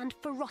 simplicity and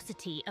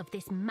ferocity of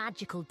this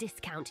magical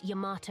discount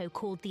Yamato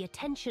called the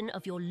attention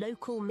of your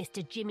local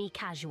Mr. Jimmy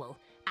Casual,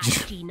 as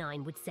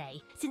G9 would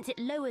say, since it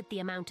lowered the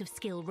amount of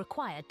skill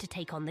required to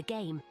take on the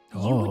game. You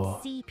Oh.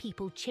 would see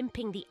people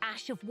chimping the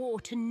Ash of War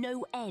to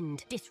no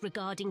end,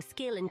 disregarding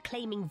skill and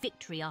claiming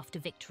victory after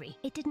victory.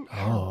 It didn't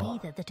help Oh.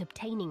 either that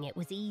obtaining it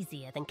was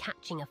easier than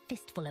catching a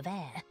fistful of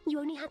air. You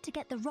only had to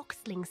get the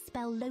Rocksling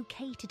spell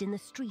located in the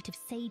Street of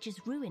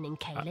Sage's Ruin in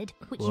Caelid,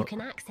 which you well-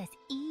 can access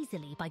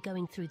easily by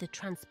going through the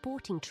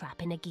transporting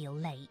trap in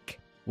Agil Lake.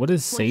 What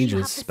is Once you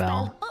have Sage's the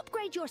spell?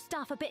 upgrade your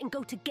staff a bit and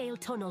go to Gale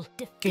Tunnel.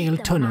 Defeat Gale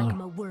the Tunnel.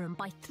 magma worm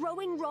by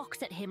throwing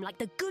rocks at him like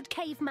the good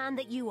caveman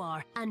that you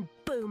are, and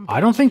boom! I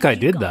don't think I you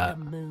did got that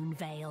the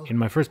Moonveil. in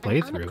my first An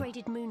playthrough.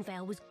 unupgraded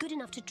Moonveil was good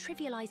enough to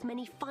trivialize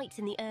many fights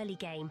in the early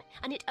game,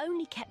 and it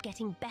only kept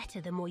getting better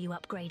the more you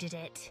upgraded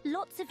it.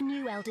 Lots of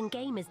new Elden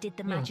gamers did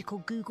the magical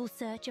Google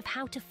search of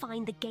how to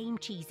find the game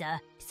cheeser,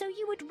 so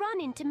you would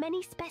run into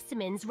many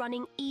specimens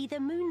running either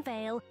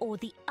Moonveil or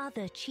the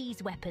other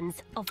cheese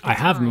weapons of the I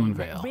have time.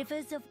 Moonveil.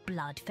 Rivers of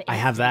Blood, for I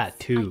have that,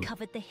 instance. too. I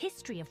covered the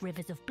history of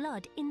Rivers of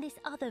Blood in this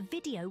other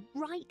video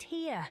right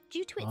here.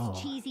 Due to its Oh.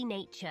 cheesy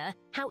nature,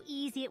 how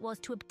easy it was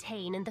to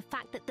obtain, and the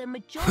fact that the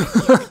majority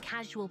of the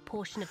casual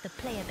portion of the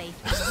player base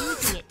was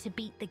using it to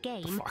beat the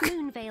game, Fuck.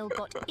 Moonveil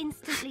got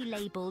instantly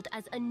labelled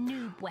as a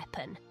noob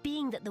weapon.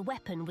 Being that the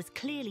weapon was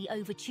clearly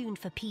overtuned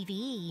for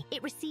PvE,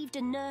 it received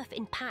a nerf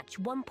in patch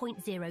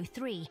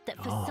 1.03 that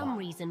for some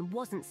reason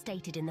wasn't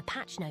stated in the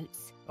patch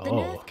notes. The Oh.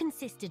 nerf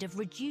consisted of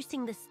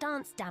reducing the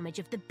stance damage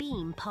of the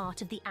beam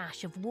part of the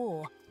Ash of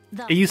War.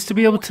 Thus, It used to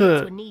be able more hits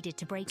to were needed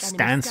to break enemy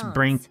stance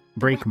break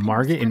The weapon was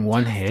Margit in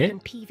one fantastic hit? in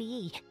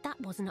PvE.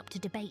 That wasn't up to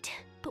debate.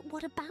 But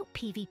what about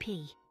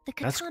PvP? The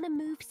That's- katana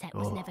moveset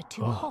was never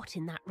too hot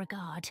in that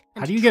regard.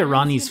 How and do you get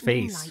Ronnie's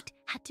transient face? moonlight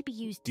had to be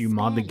used Do you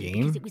mod the sparingly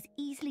game? because it was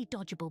easily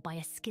dodgeable by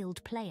a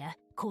skilled player,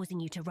 causing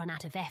you to run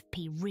out of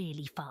FP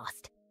really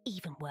fast.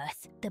 Even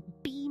worse, the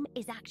beam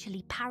is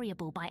actually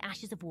parryable by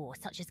Ashes of War,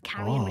 such as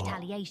Carrion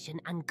Retaliation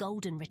and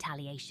Golden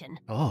Retaliation.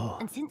 Oh.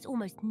 And since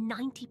almost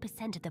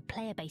 90% of the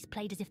player base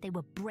played as if they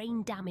were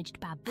brain-damaged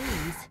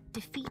baboons,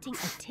 defeating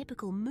a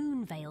typical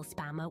Moonveil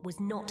spammer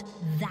was not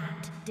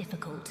that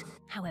difficult.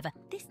 However,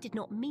 this did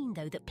not mean,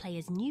 though, that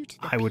players new to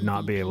the I would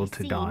not be PvP able to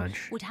scene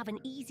dodge. would have an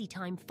easy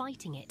time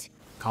fighting it.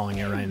 Calling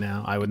it right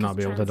now. I would not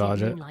be able to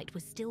dodge it. Moonlight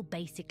was still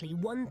basically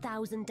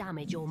 1,000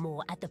 damage or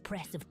more at the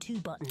press of 2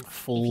 buttons.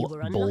 Full if you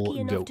were bull unlucky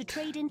enough goat. to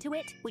trade into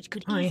it, which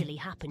could Hi. easily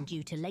happen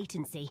due to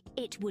latency,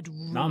 it would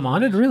Not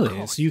really modded, really?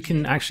 cost So you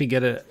can actually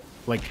get it,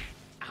 like...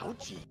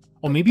 Ouchie.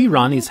 Oh, maybe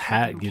Ronnie's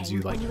hat gives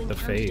you, like, the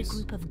face. A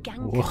group of Whoa.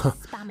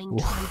 gankers spamming Whoa.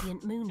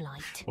 transient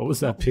moonlight. What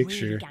was that Not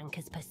picture? Really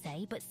gankers per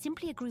se, but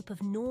simply a group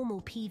of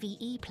normal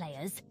PvE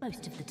players,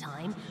 most of the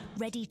time,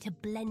 ready to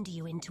blend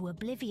you into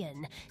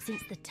oblivion,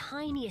 since the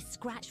tiniest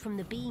scratch from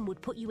the beam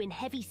would put you in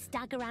heavy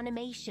stagger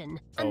animation.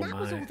 And Oh that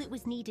was my. all that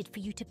was needed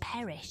for you to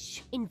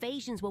perish.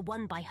 Invasions were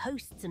won by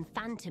hosts and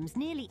phantoms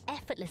nearly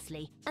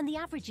effortlessly, and the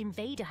average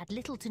invader had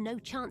little to no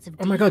chance of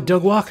Oh my dealing god,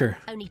 Doug with it. Walker.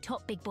 Only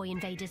top big boy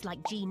invaders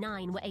like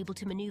G9 were able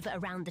to maneuver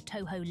around the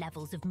Toho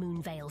levels of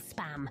Moonveil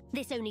spam.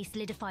 This only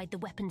solidified the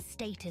weapon's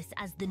status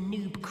as the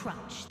noob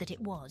crutch that it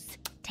was.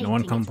 No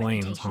one tainting its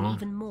complains, reputation huh?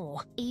 Even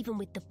more, even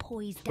with the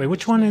poised Wait,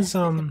 which one is,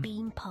 the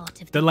beam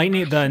part of the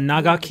lightning- the Ash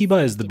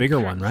Nagakiba is the bigger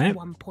one, patch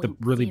right? The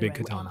really big 1.08.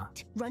 katana.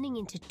 Running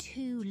into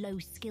 2 low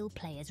skill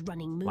players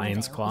running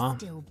Lion's Moonveil Claw.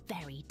 was still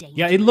very dangerous.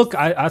 Yeah, it looked...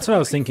 that's what I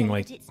was thinking, But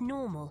like... it's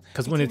normal,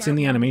 'cause that when it's in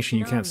the outlandish animation,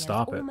 you can't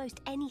scenarios, stop it.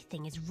 Almost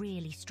anything is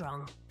really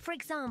strong. For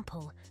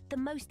example, the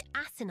most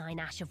asinine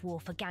Ash of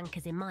War for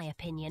gankers, in my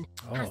opinion,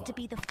 has to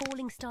be the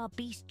Falling Star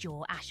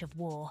Beastjaw Ash of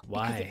War.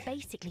 Why? Because it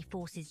basically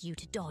forces you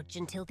to dodge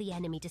until the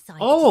enemy decides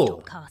Oh! to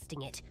stop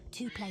casting it.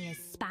 2 players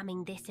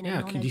spamming this in a Yeah,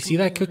 non-open could you see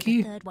that field with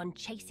cookie? a third one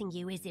chasing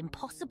you is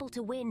impossible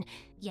to win,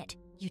 yet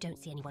you don't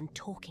see anyone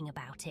talking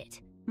about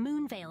it.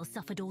 Moonveil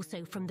suffered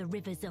also from the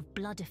Rivers of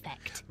Blood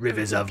effect.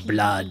 Rivers Both of in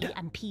blood. PvE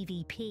and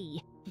PvP.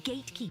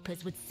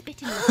 Gatekeepers would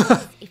spit in your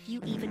face if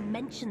you even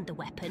mentioned the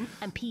weapon,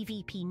 and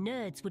PvP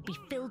nerds would be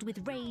filled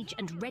with rage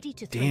and ready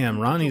to throw Damn,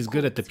 you Ronnie's your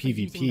good at the corpse for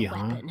using the PvP,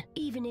 huh? weapon,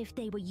 even if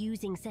they were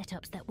using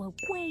setups that were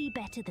way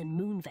better than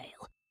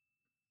Moonveil.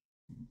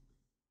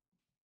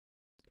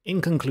 In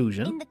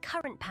conclusion... In the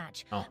current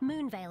patch, Oh.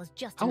 Moonveil is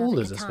just How another old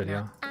is this katana,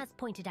 video? as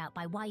pointed out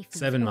by waifus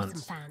 7 and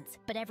months. awesome fans.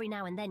 But every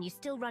now and then you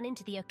still run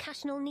into the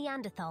occasional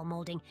Neanderthal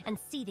molding and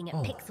seething at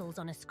Oh. pixels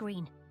on a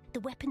screen. The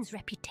weapon's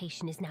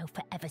reputation is now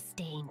forever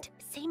stained.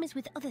 Same as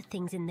with other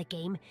things in the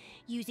game,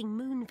 using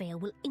Moonveil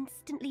will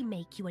instantly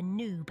make you a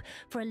noob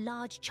for a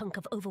large chunk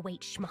of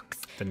overweight schmucks.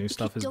 The new If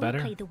stuff you is don't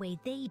better? play the way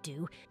they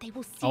do, they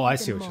will see Oh, I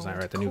the see what you're saying,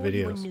 mold, right, the new call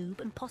you a videos. noob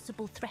and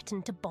possible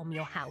threaten to bomb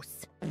your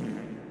house.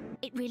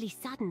 It really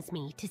saddens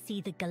me to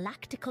see the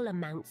galactical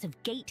amounts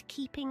of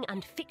gatekeeping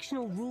and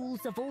fictional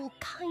rules of all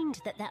kind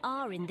that there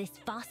are in this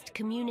vast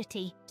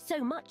community. So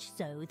much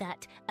so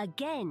that,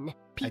 again,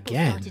 people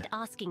started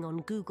asking on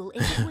Google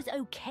if it was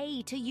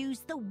okay to use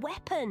the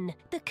weapon.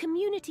 The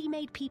community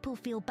made people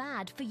feel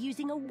bad for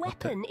using a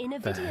weapon in a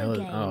the video hell is-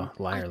 game. oh,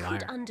 liar, I could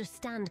liar.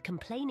 understand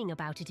complaining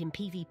about it in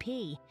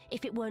PvP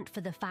if it weren't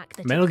for the fact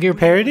that Metal it Gear really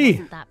parody?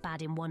 wasn't that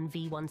bad in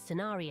 1v1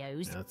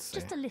 scenarios, Let's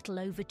just see. a little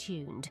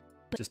overtuned.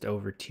 Just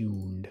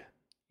overtuned.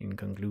 In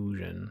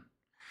conclusion,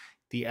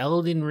 the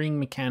Elden Ring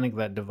mechanic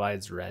that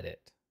divides Reddit.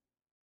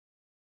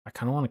 I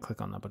kind of want to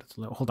click on that, but it's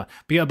a little, hold on.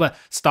 But yeah, but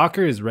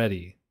Stalker is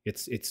ready.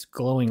 It's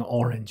glowing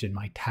orange in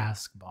my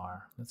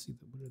taskbar. Let's see,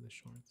 what are the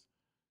shorts?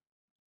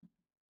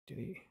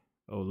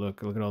 Oh,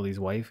 look at all these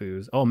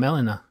waifus. Oh,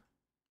 Melina.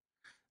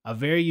 A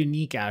very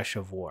unique Ash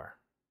of War.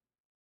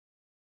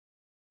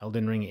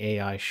 Elden Ring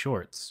AI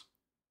shorts.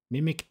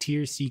 Mimic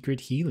tier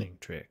secret healing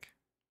trick.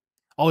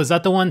 Oh, is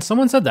that the one?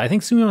 Someone said that. I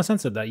think Sumiyo-san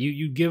said that.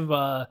 You give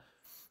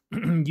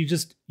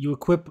you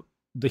equip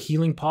the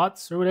healing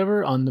pots or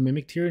whatever on the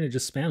mimic tier and it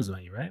just spams them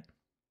at you, right?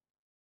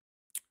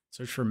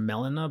 Search for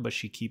Melina, but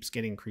she keeps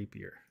getting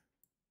creepier.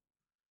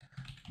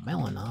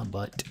 Melina,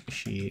 but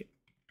she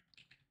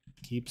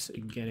keeps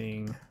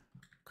getting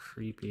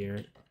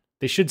creepier.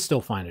 They should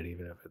still find it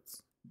even if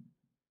it's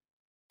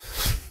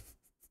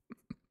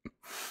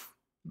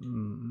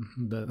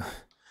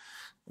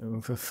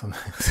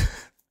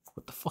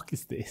what the fuck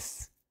is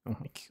this? Oh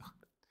my god.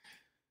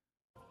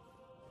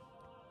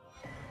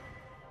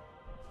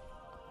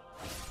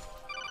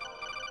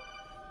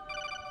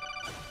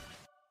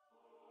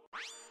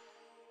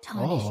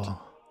 Tarnished.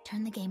 Oh.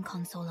 Turn the game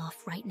console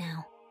off right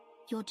now.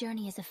 Your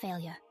journey is a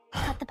failure.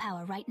 Cut the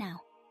power right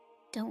now.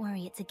 Don't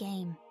worry, it's a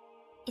game.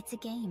 It's a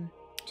game.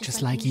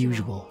 Just like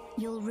usual.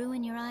 You'll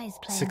ruin your eyes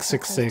playing so close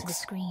 666. to the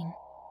screen.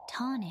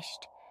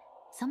 Tarnished.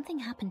 Something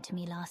happened to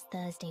me last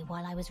Thursday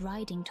while I was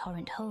riding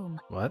Torrent home.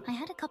 What? I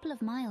had a couple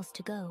of miles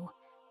to go.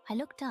 I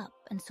looked up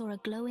and saw a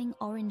glowing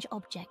orange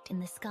object in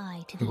the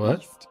sky to the What?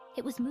 east.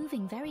 It was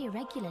moving very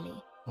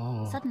irregularly.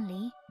 Oh.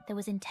 Suddenly, there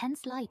was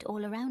intense light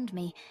all around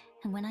me,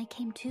 and when I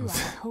came to, I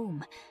was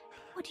home.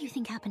 What do you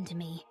think happened to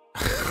me?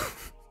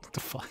 What the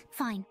fuck?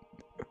 Fine.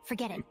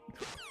 Forget it.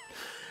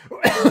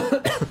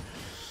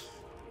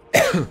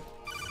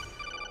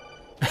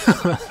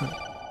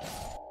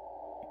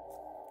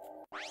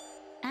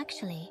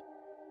 Actually,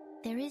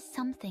 there is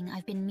something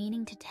I've been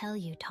meaning to tell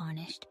you,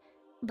 Tarnished,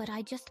 but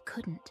I just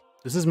couldn't.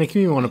 This is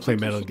making me want I to play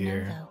think you Metal should know,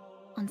 Gear. though,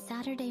 on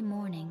Saturday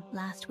morning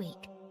last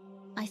week,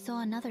 I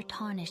saw another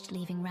Tarnished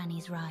leaving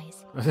Ranni's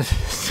Rise.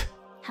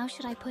 How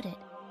should I put it?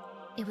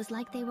 It was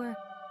like they were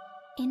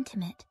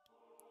intimate.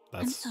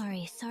 I'm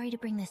sorry to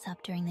bring this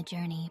up during the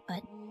journey,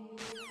 but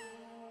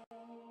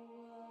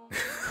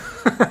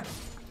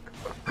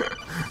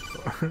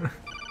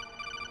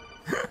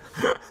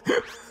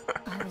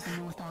I was in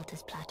North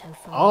Altus Plateau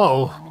for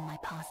a time in my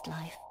past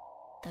life.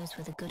 Those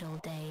were the good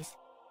old days.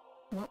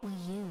 What were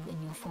you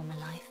in your former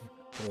life?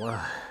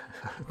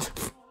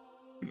 What?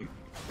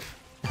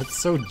 That's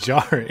so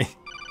jarring.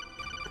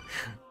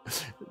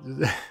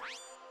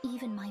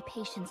 Even my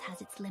patience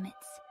has its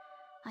limits.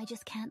 I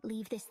just can't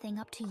leave this thing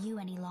up to you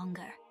any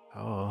longer.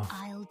 Oh.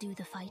 I'll do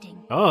the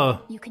fighting.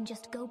 Oh. You can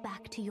just go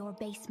back to your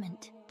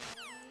basement.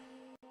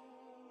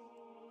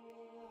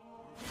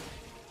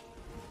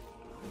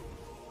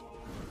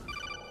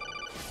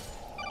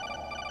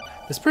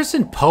 This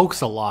person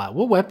pokes a lot.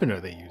 What weapon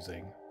are they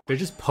using? They're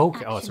just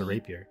poke. Oh, it's a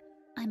rapier.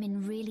 I'm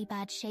in really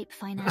bad shape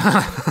financially.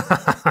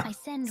 I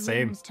send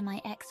Same. rooms to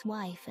my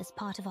ex-wife as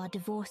part of our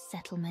divorce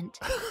settlement,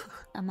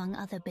 among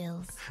other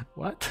bills.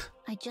 What?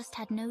 I just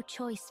had no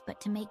choice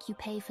but to make you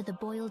pay for the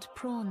boiled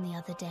prawn the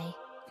other day.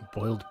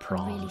 Boiled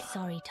prawn. I'm really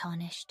sorry,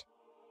 Tarnished.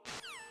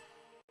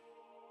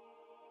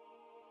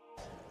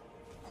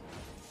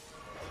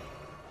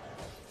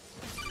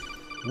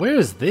 Where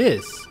is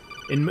this?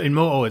 In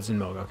Mo. Oh, it's in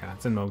Moog. Okay,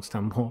 it's in Moog's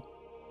temple.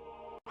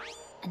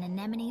 An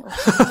anemone or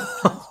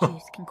plant's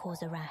juice can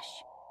cause a rash.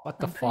 What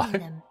the When fuck?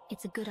 praying them,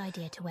 it's a good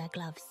idea to wear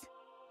gloves.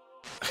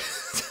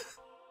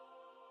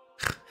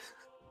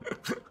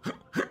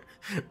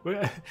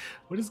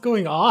 What is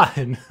going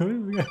on?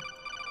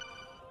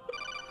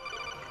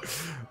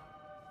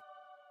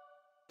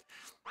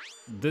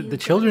 the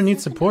children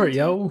need support,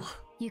 yo.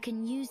 You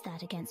can use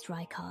that against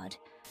Rykard.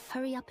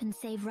 Hurry up and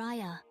save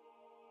Raya.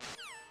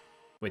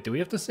 Wait, do we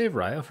have to save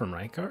Raya from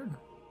Rykard?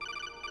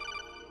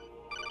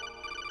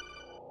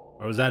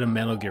 Or was that a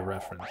Metal Gear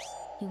reference?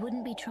 You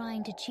wouldn't be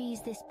trying to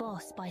cheese this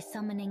boss by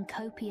summoning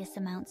copious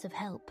amounts of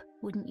help,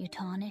 wouldn't you,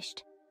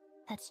 Tarnished?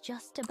 That's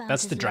just about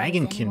That's as the low as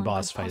Dragonkin anyone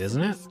boss could fight,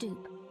 isn't it? possibly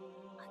stoop.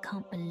 I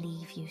can't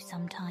believe you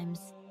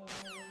sometimes.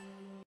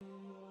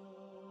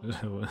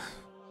 Oh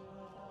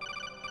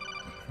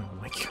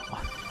my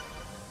god.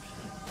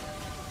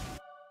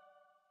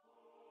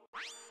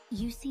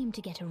 You seem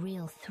to get a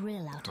real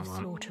thrill out of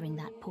slaughtering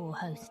that poor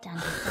host and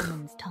his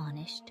summons,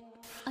 Tarnished.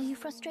 Are you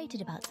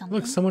frustrated about something?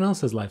 Look, someone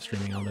else is live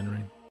streaming Elden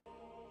Ring.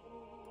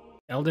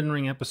 Elden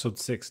Ring episode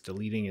 6,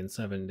 deleting in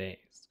 7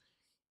 days.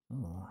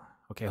 Oh.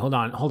 Okay, hold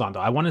on though.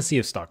 I want to see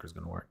if Stalker's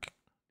gonna work.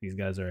 These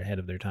guys are ahead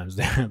of their times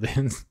there.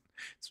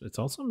 It's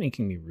also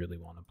making me really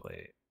want to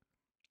play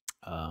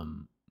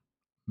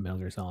Metal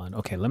Gear Solid.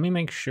 Okay, let me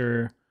make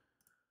sure.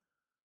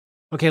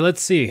 Okay,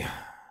 let's see.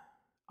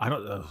 I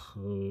don't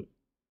know.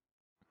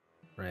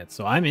 Right,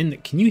 so I'm in the,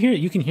 can you hear it?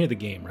 You can hear the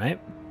game,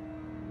 right?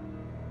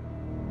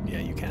 Yeah,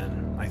 you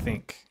can, I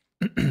think.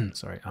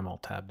 Sorry, I'm all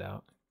tabbed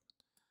out.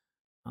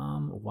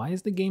 Why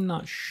is the game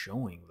not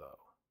showing though?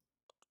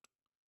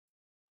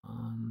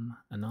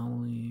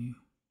 Anomaly.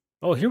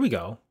 Oh, here we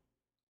go.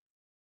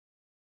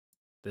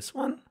 This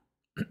one?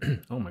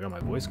 Oh my god, my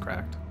voice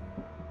cracked.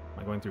 Am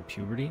I going through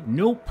puberty?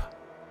 Nope.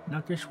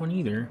 Not this one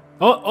either.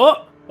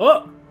 Oh!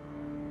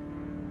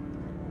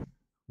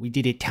 We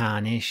did it,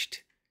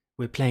 Tarnished.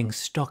 We're playing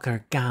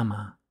Stalker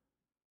Gamma.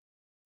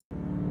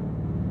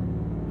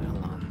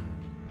 Hold on.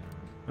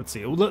 Let's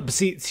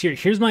see. See,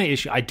 here's my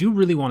issue. I do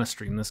really want to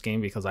stream this game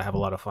because I have a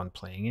lot of fun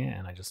playing it,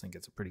 and I just think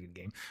it's a pretty good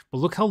game. But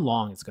look how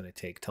long it's going to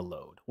take to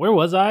load. Where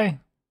was I?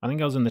 I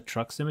think I was in the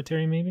truck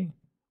cemetery, maybe?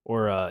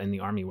 Or in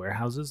the army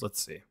warehouses.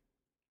 Let's see.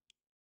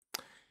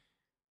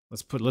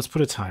 Let's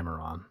put a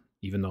timer on,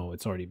 even though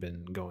it's already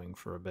been going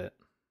for a bit.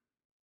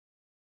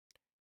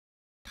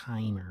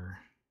 Timer.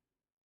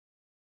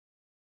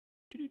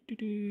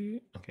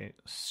 Okay,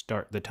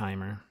 start the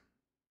timer.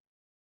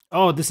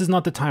 Oh, this is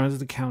not the timer, this is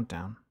the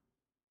countdown.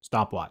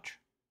 Stopwatch.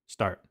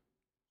 Start.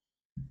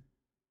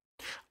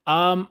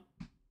 I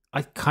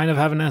kind of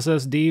have an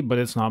SSD, but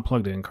it's not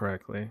plugged in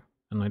correctly.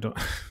 And I don't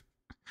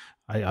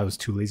I was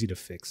too lazy to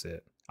fix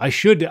it.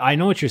 I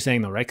know what you're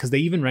saying though, right? Because they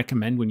even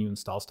recommend when you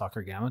install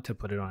Stalker Gamma to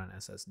put it on an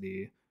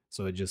SSD,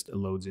 so it just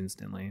loads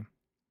instantly.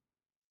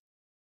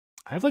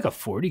 I have like a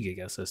 40 gig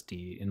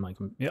SSD in my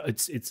yeah,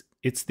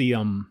 it's the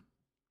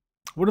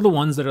what are the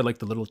ones that are like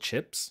the little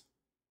chips?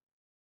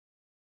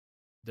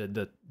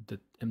 The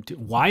M2.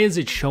 Why is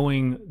it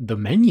showing the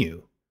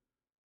menu?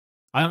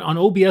 On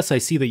OBS I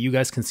see that you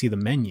guys can see the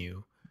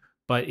menu,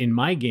 but in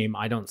my game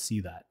I don't see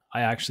that.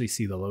 I actually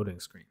see the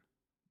loading screen.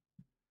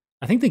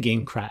 I think the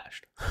game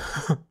crashed.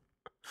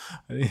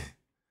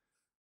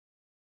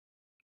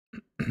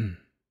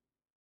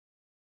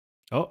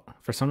 Oh,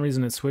 for some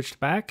reason it switched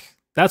back.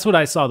 That's what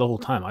I saw the whole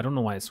time. I don't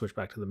know why it switched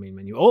back to the main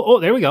menu. Oh,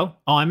 there we go.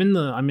 Oh, I'm in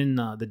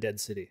the dead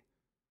city.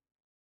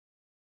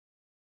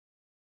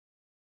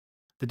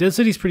 The Dead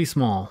City's pretty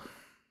small.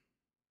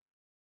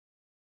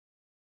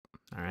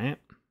 All right.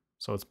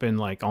 So it's been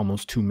like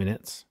almost 2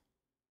 minutes.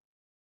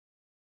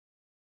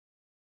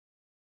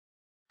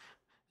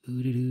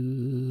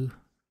 Ooh-doo-doo.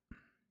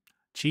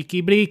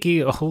 Cheeky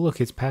bleaky. Oh,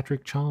 look, it's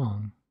Patrick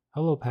Chong.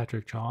 Hello,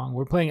 Patrick Chong.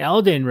 We're playing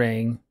Elden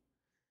Ring.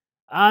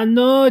 Ah,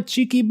 no,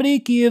 cheeky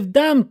bleaky of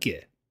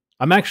Damke.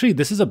 I'm actually,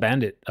 this is a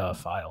bandit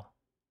file.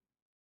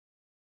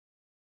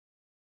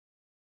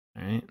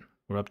 All right.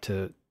 We're up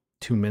to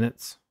 2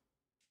 minutes.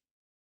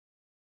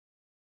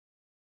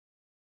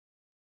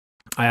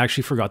 I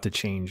actually forgot to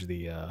change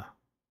the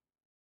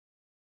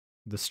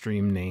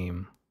stream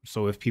name.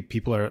 So if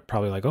people are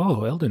probably like,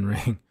 "Oh, Elden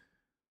Ring."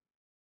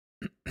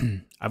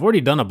 I've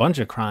already done a bunch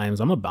of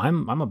crimes. I'm a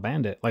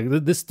bandit. Like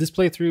this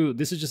playthrough,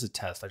 this is just a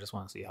test. I just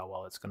want to see how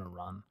well it's going to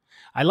run.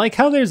 I like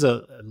how there's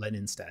a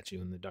Lenin statue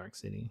in the Dark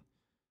City.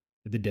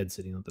 The Dead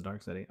City, not the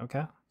Dark City.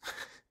 Okay.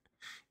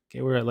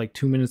 Okay, we're at like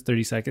 2 minutes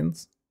 30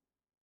 seconds.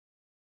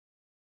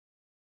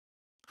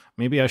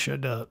 Maybe I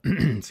should,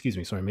 excuse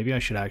me, sorry. Maybe I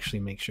should actually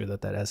make sure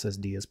that that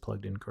SSD is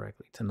plugged in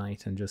correctly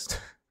tonight and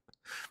just...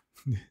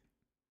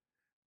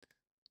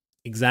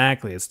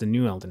 Exactly, it's the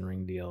new Elden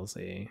Ring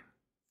DLC.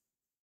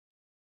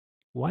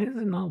 Why is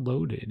it not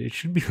loaded? It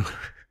should be...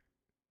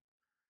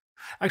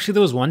 Actually,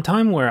 there was one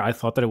time where I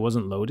thought that it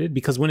wasn't loaded,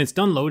 because when it's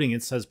done loading,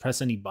 it says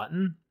press any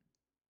button.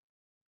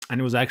 And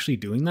it was actually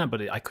doing that,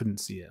 but I couldn't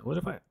see it. What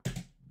if I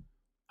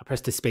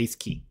pressed the space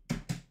key?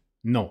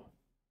 No.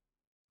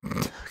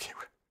 Okay,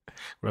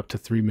 we're up to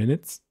 3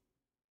 minutes.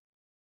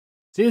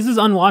 See, this is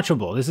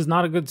unwatchable. This is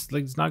not a good,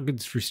 like, it's not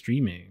good for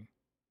streaming.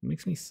 It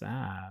makes me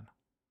sad.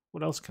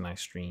 What else can I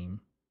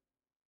stream?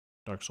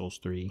 Dark Souls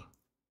 3.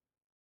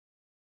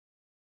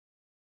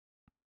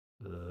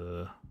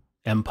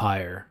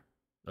 Empire.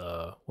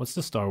 What's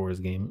the Star Wars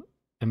game?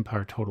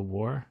 Empire Total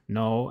War?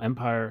 No,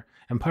 Empire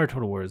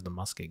Total War is the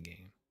musket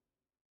game.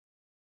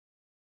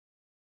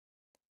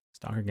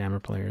 Stalker Gamer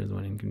players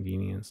when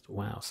inconvenienced.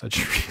 Wow, such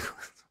real.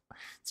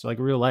 It's like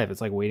real life.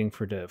 It's like waiting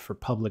for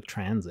public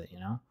transit, you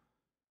know?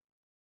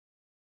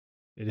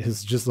 It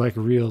is just like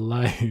real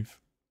life.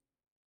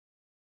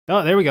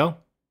 Oh, there we go.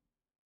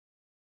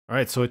 All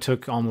right, so it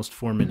took almost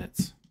 4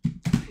 minutes.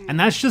 And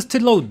that's just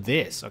to load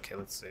this. Okay,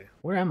 let's see.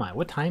 Where am I?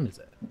 What time is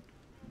it?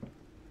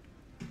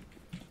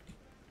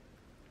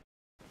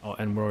 Oh,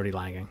 and we're already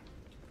lagging.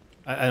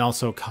 And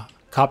also,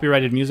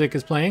 copyrighted music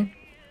is playing.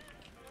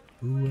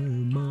 Who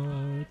am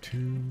I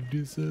to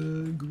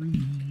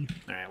disagree?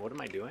 All right, what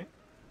am I doing?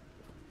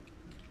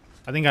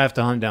 I think I have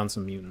to hunt down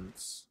some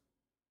mutants.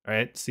 All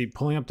right, see,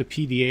 pulling up the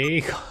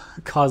PDA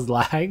caused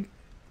lag.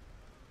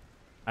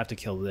 I have to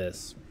kill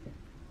this.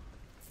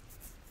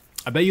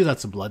 I bet you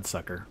that's a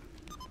bloodsucker.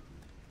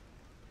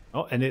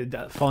 Oh, and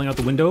it falling out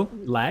the window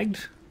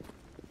lagged.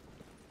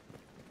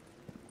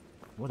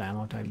 What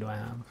ammo type do I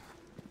have?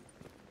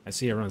 I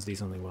see it runs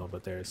decently well,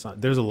 but there's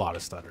a lot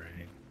of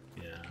stuttering.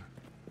 Yeah,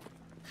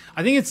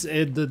 I think it's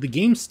the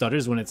game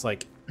stutters when it's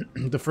like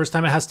the first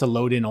time it has to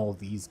load in all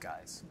these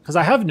guys. Because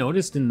I have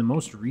noticed in the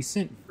most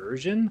recent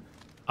version,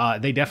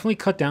 they definitely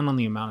cut down on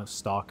the amount of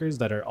stalkers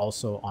that are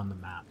also on the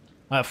map.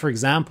 For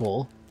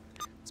example,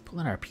 let's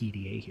pull in our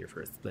PDA here for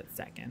a split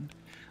second.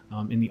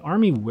 In the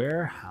army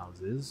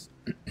warehouses,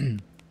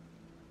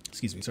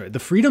 excuse me, sorry, the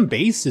Freedom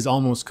Base is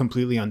almost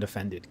completely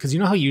undefended. Because you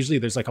know how usually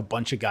there's like a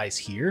bunch of guys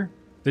here?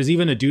 There's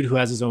even a dude who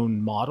has his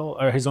own model,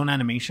 or his own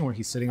animation where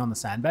he's sitting on the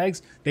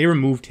sandbags. They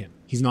removed him.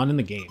 He's not in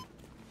the game.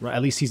 Right,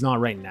 at least he's not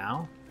right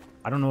now.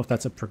 I don't know if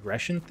that's a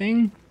progression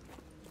thing.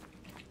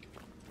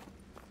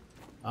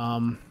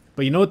 But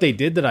you know what they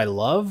did that I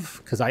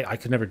love? Because I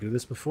could never do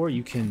this before.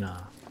 You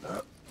can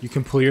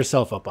pull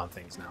yourself up on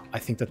things now. I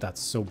think that that's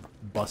so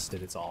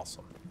busted. It's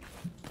awesome.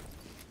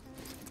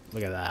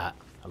 Look at that.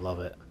 I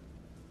love it.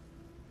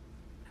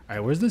 All right,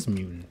 where's this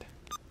mutant?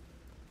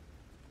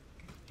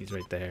 He's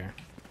right there.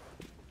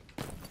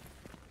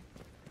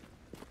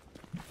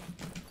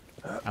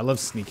 I love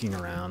sneaking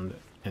around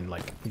and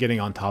like getting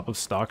on top of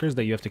stalkers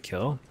that you have to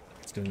kill.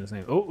 It's doing the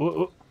same.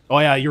 Oh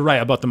yeah, you're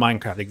right about the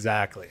Minecraft.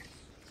 Exactly.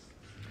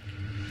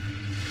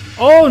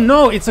 Oh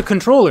no, it's a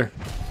controller.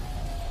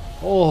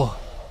 Oh.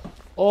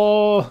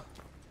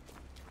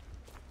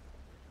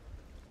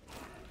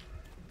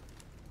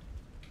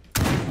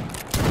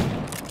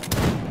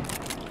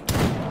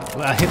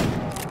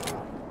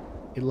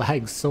 It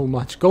lags so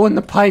much. Go in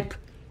the pipe.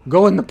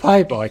 Go in the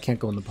pipe. Oh, I can't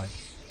go in the pipe.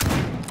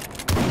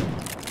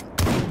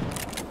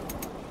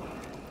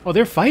 Oh,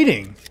 they're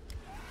fighting.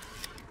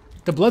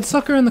 The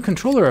bloodsucker and the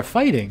controller are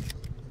fighting.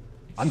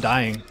 I'm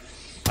dying.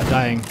 I'm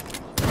dying.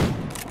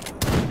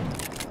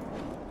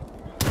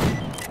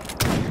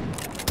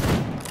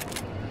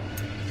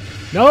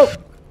 Nope.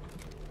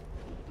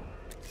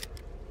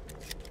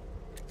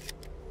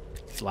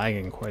 It's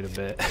lagging quite a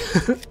bit.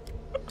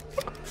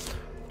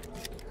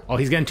 Oh,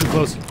 he's getting too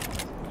close.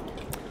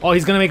 Oh,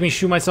 he's gonna make me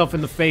shoot myself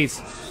in the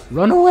face.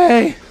 Run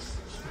away.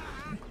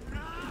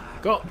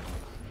 Go.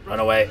 Run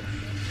away.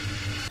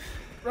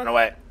 Run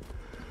away.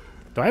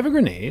 Do I have a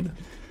grenade?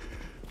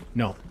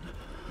 No.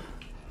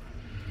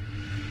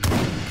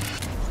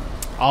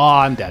 Oh,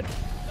 I'm dead.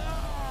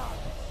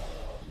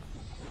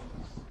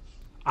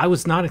 I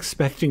was not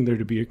expecting there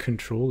to be a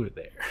controller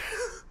there.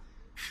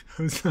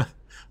 I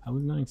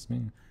was not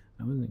expecting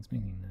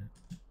that.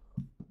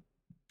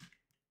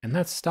 And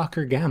that's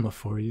Stalker Gamma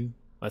for you.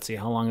 Let's see,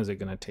 how long is it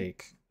gonna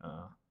take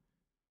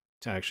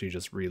to actually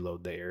just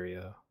reload the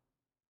area?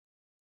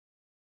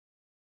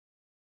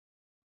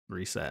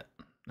 Reset.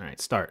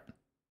 Alright, start.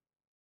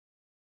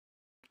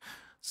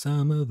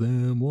 Some of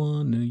them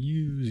wanna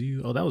use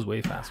you. Oh, that was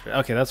way faster.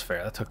 Okay, that's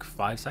fair. That took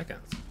 5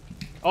 seconds.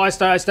 Oh, I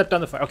stepped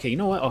on the fire. Okay, you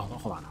know what? Oh,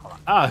 hold on.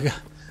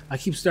 Ah, I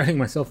keep starting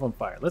myself on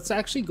fire. Let's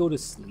actually go to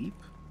sleep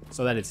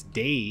so that it's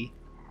day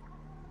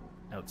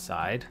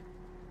outside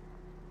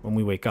when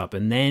we wake up,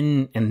 and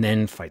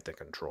then fight the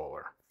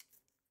controller.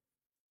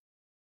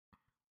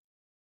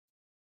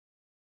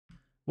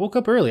 Woke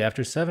up early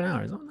after 7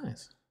 hours. Oh,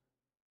 nice.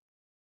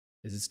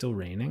 Is it still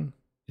raining?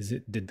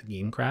 Did the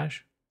game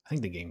crash? I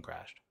think the game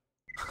crashed.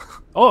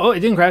 Oh, it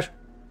didn't crash.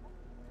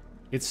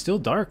 It's still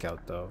dark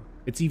out though.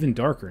 It's even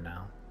darker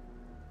now.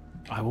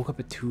 I woke up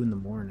at 2 in the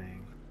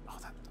morning. Oh,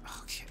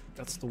 okay,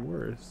 that's the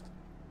worst.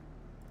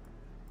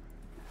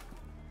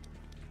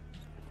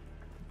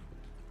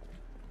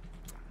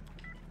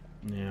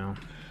 Yeah.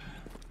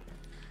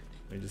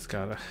 I just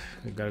gotta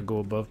go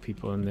above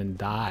people and then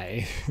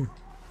die.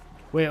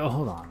 Wait, oh,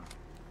 hold on.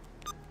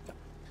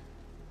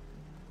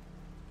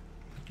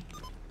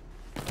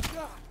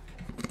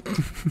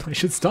 I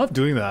should stop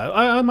doing that.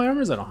 My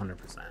armor's at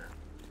 100%.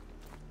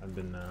 I've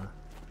been,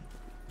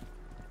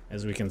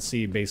 as we can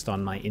see based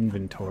on my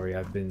inventory,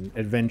 I've been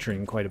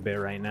adventuring quite a bit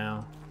right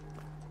now.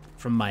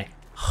 From my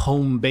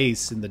home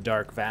base in the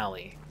Dark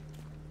Valley.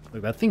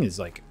 Look, that thing is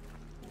like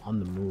on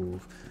the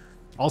move.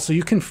 Also,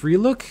 you can free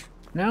look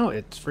now.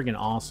 It's friggin'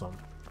 awesome.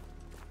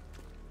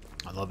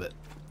 I love it.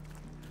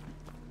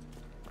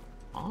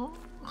 Oh.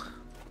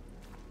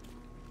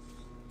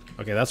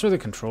 Okay, that's where the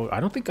controller... I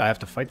don't think I have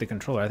to fight the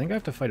controller. I think I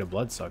have to fight a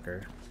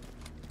bloodsucker.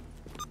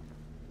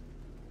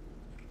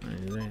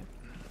 Right.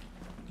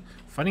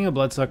 Fighting a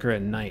bloodsucker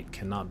at night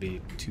cannot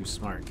be too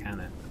smart, can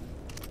it?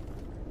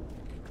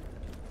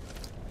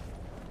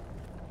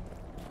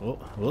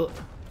 Oh.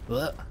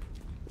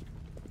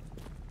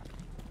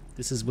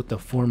 This is what the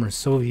former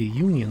Soviet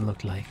Union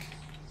looked like.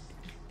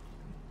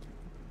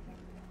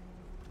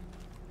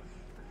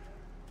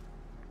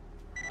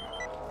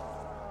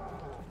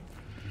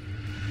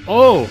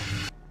 Oh!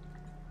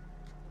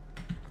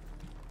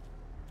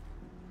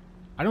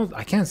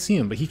 I can't see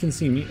him, but he can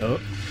see me. Oh.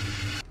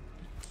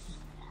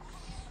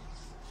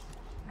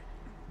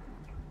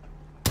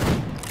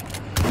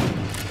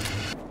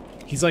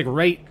 He's like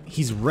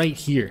he's right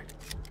here.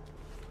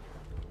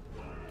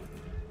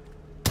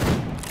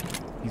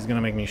 He's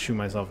gonna make me shoot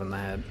myself in the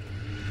head.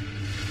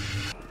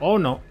 Oh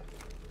no.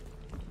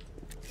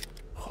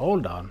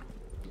 Hold on.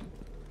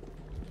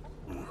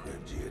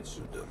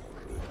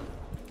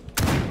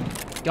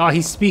 Oh,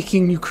 he's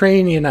speaking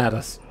Ukrainian at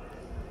us.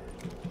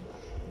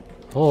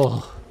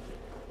 Oh.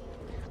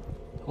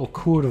 Oh,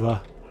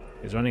 kurva.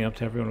 Is running up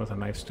to everyone with a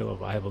knife still a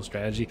viable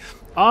strategy?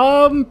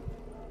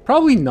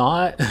 Probably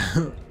not.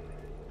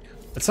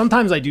 But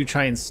sometimes I do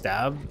try and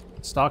stab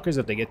stalkers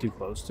if they get too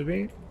close to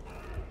me.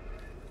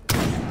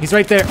 He's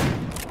right there.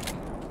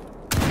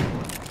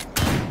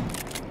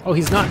 Oh,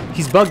 he's not.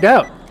 He's bugged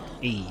out.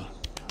 Hey.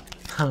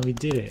 Oh, we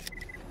did it.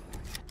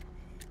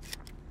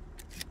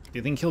 Do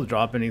you think he'll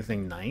drop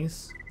anything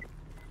nice?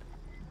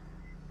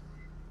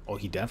 Oh,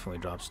 he definitely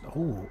drops.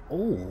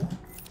 Oh.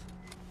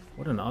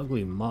 What an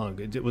ugly mug.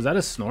 Was that a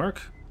snork?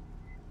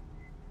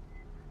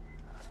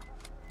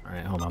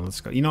 Alright, hold on.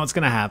 Let's go. You know what's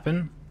going to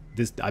happen?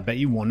 I bet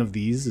you one of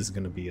these is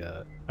going to be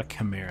a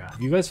chimera.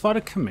 Have you guys fought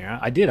a chimera?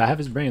 I did. I have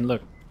his brain.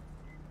 Look.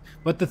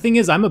 But the thing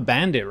is, I'm a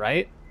bandit,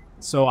 right?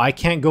 So I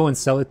can't go and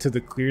sell it to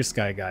the Clear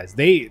Sky guys.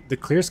 The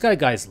Clear Sky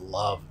guys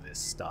love this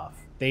stuff.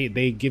 They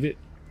give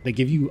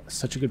you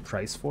such a good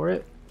price for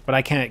it, but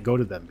I can't go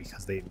to them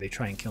because they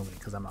try and kill me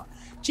because I'm a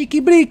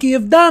cheeky breaky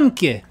of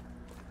donkey.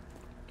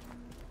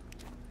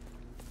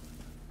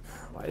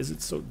 Why is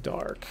it so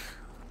dark?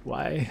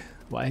 Why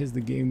has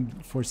the game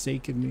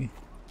forsaken me?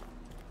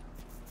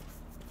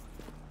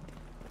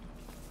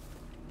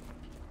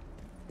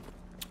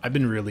 I've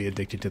been really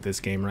addicted to this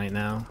game right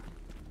now.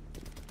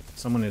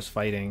 Someone is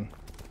fighting.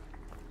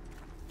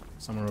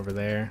 Somewhere over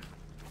there.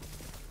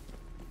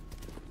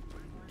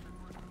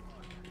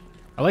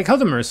 I like how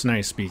the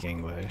mercenaries speak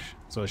English.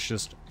 So it's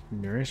just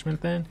nourishment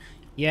then?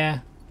 Yeah.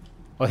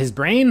 Oh, his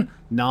brain?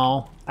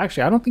 No.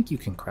 Actually, I don't think you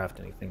can craft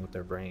anything with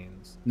their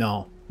brains.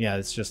 No. Yeah,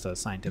 it's just a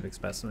scientific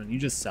specimen. You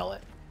just sell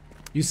it.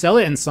 You sell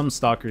it and some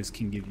stalkers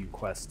can give you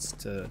quests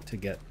to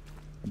get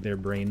their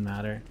brain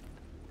matter.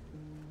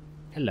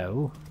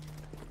 Hello.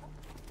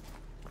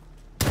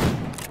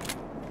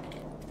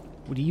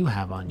 What do you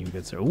have on you,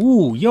 good sir?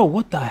 Ooh, yo,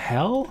 what the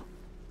hell?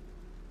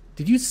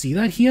 Did you see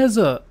that? He has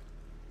a...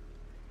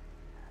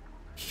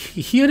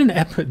 He had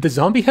an the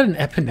zombie had an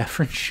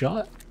epinephrine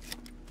shot.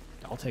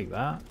 I'll take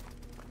that.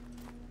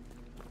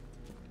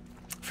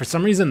 For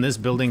some reason, this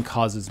building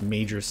causes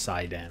major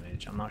psi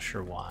damage. I'm not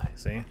sure why.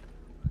 See?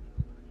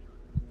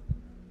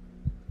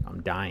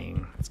 I'm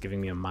dying. It's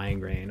giving me a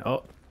migraine.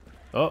 Oh.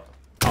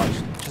 Oh,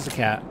 it's just a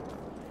cat.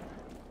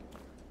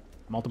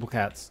 Multiple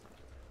cats.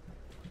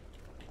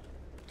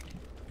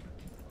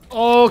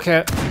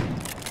 Okay.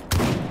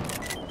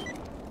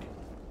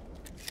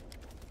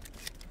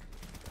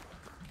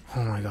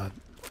 Oh my god.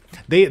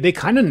 They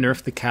kind of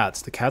nerfed the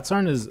cats. The cats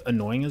aren't as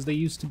annoying as they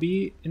used to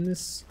be in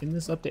this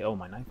update. Oh,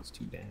 my knife is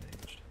too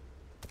damaged.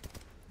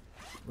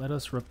 Let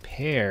us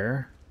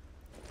repair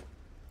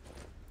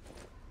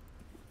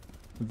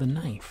the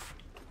knife.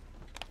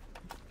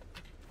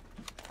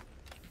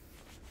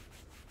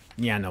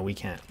 Yeah, no, we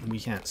can't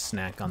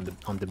snack on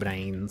the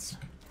brains.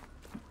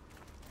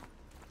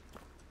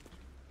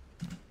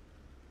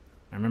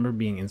 I remember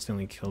being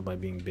instantly killed by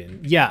being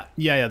bitten. Yeah.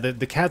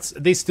 The cats,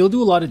 they still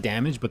do a lot of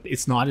damage, but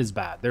it's not as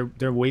bad.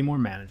 They're way more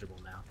manageable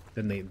now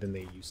than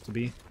they used to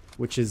be,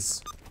 which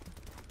is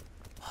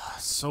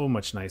so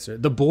much nicer.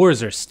 The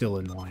boars are still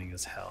annoying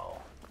as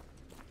hell.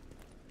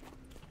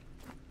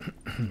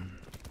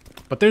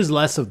 But there's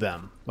less of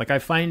them. Like I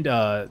find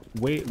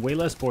way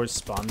less boars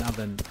spawn now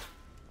than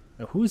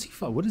who is he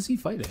what is he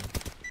fighting?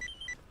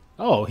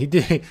 Oh, he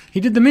did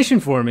the mission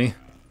for me.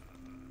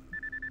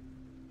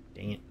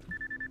 Dang it.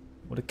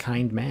 What a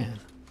kind man.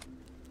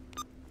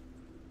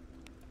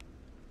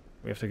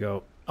 We have to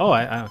go. Oh,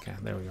 okay.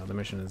 There we go. The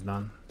mission is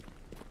done.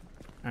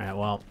 All right.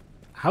 Well,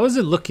 how is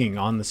it looking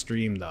on the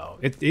stream though?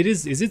 It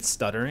is. Is it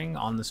stuttering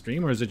on the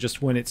stream, or is it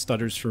just when it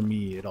stutters for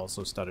me, it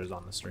also stutters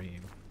on the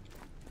stream?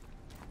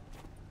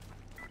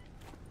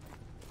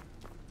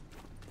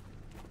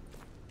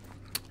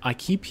 I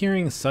keep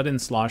hearing sudden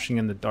sloshing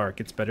in the dark.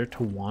 It's better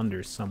to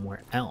wander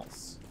somewhere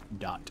else. ...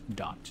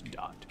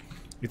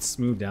 It's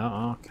smoothed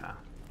out. Okay.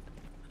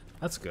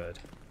 That's good.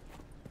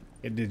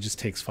 It just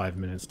takes 5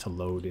 minutes to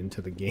load into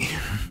the game.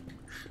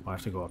 I'll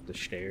have to go up the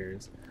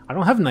stairs. I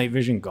don't have night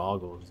vision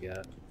goggles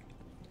yet.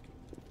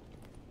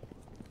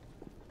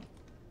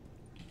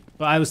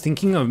 But I was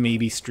thinking of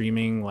maybe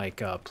streaming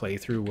like a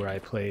playthrough where I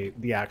play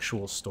the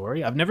actual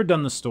story. I've never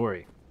done the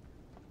story.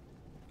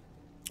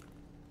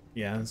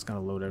 Yeah, it's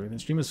gonna load everything.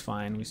 Stream is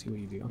fine. We see what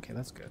you do. Okay,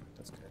 that's good.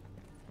 That's good.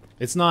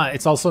 It's not.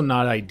 It's also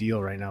not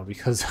ideal right now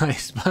because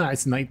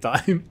it's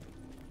nighttime.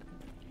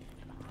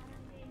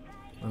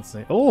 Let's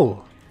see.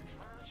 Oh!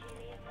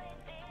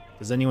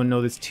 Does anyone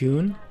know this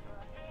tune?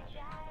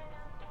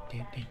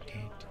 I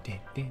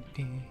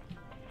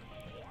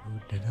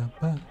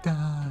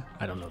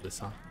don't know this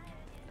song.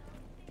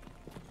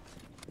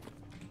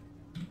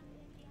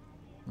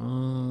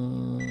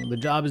 The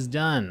job is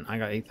done. I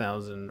got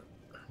 8,000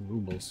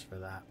 rubles for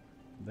that.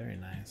 Very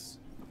nice.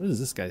 What does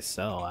this guy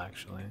sell,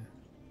 actually?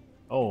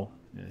 Oh,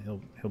 yeah,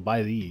 he'll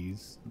buy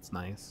these. That's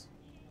nice.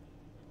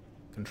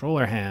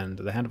 Controller hand.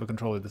 The hand of a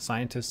controller. The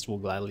scientists will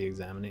gladly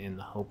examine it in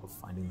the hope of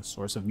finding the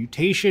source of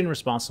mutation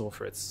responsible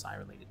for its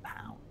psi-related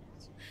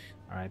powers.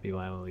 Alright, people,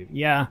 I will leave.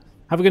 Yeah.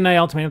 Have a good night,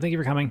 Ultimatum. Thank you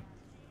for coming.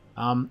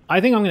 I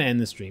think I'm going to end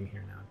the stream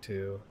here now,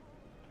 too.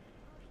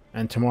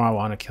 And tomorrow I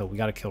want to kill... We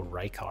got to kill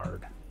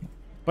Rykard.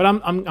 But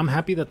I'm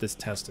happy that this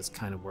test is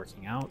kind of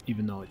working out,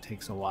 even though it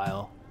takes a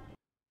while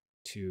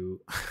to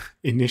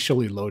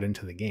initially load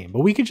into the game. But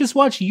we could just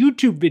watch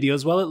YouTube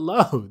videos while it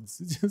loads.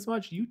 Just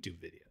watch YouTube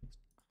videos.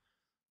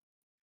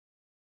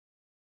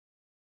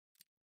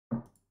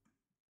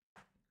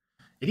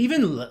 It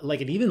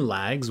even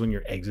lags when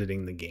you're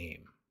exiting the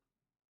game.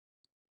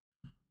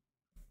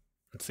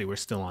 Let's see, we're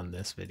still on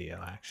this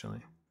video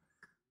actually.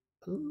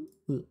 Ooh.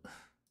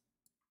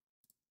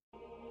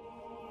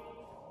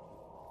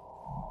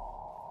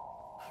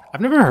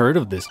 I've never heard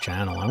of this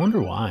channel. I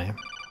wonder why.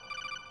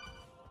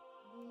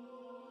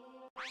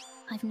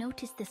 I've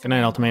noticed this. Good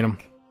night, Ultimatum.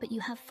 But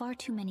you have far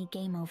too many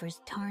game overs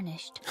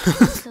tarnished.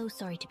 I'm so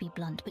sorry to be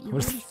blunt, but you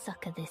really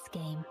suck at this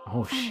game.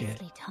 Oh shit.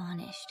 Honestly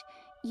tarnished.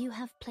 You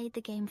have played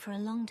the game for a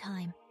long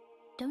time.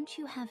 Don't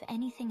you have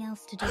anything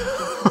else to do with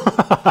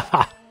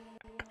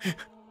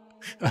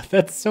this?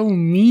 That's so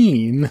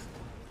mean.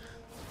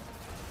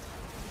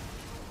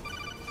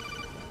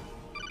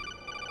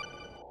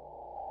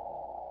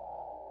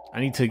 I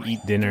need to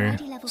eat dinner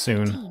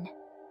soon. 13.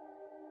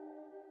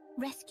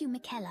 Rescue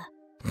Michaela.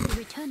 The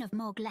return of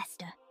Morg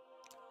Lester.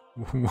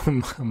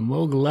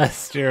 Morg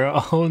Lester.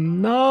 Oh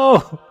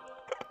no.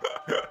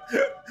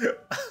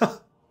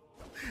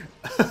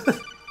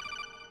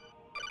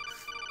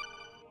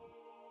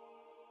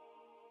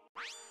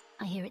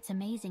 I hear it's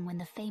amazing when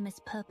the famous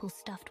purple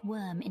stuffed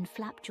worm in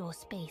Flapjaw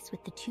space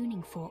with the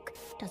tuning fork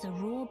does a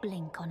raw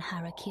blink on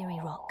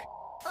Harakiri Rock.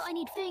 Oh, I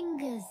need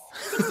fingers.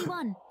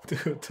 61.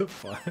 Dude, what the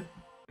fuck?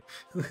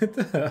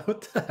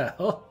 What the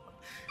hell?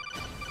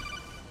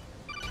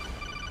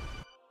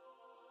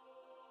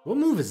 What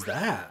move is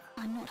that?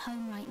 I'm not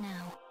home right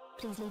now.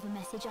 Please leave a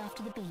message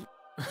after the beep.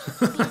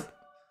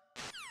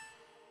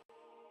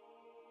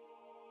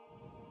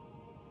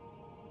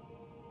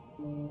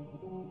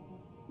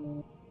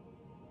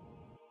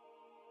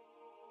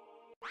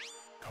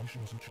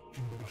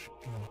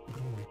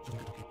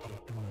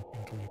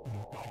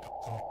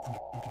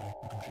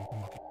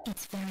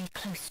 It's very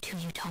close to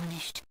you,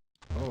 Tarnished.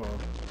 Oh.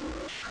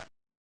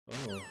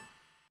 Oh.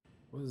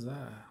 What is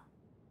that?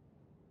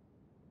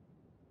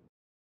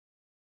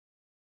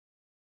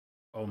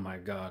 Oh my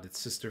god, it's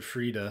Sister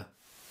Frida.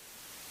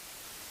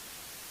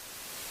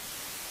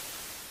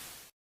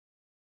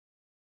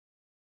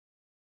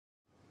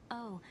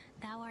 Oh,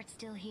 thou art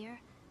still here?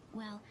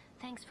 Well,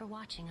 thanks for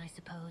watching, I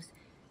suppose.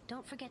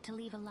 Don't forget to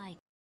leave a like.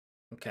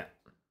 Okay.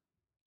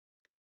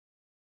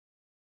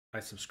 I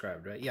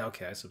subscribed, right? Yeah,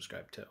 okay, I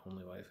subscribed to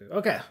Only Waifu.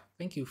 Okay,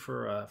 thank you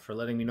for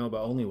letting me know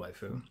about Only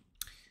Waifu.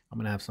 I'm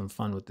gonna have some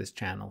fun with this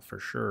channel for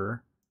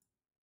sure.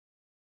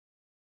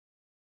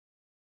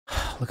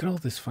 Look at all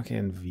this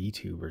fucking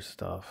VTuber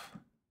stuff.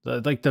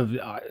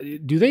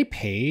 Do they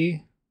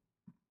pay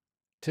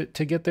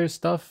to get their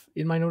stuff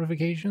in my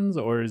notifications,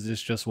 or is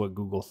this just what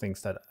Google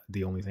thinks that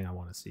the only thing I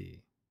want to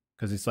see?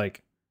 Because it's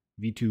like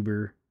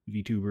VTuber.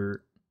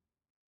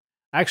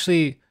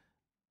 Actually,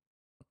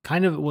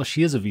 kind of. Well,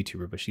 she is a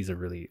VTuber, but she's a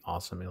really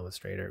awesome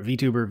illustrator.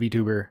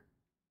 VTuber,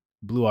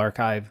 Blue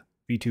Archive,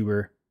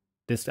 VTuber.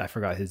 This I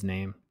forgot his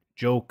name.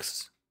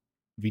 Jokes,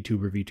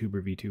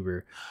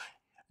 VTuber.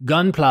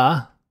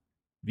 Gunpla,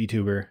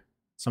 VTuber.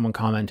 Someone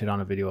commented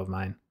on a video of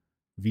mine.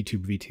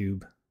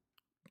 VTube.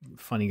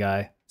 Funny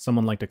guy.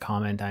 Someone liked a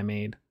comment I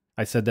made.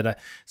 I said that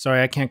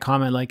sorry, I can't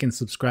comment, like, and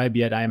subscribe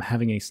yet. I am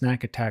having a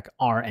snack attack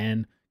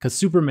RN because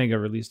Super Mega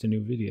released a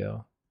new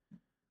video.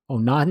 Oh,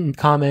 not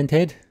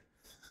commented.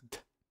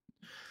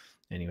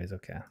 Anyways,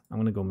 okay. I'm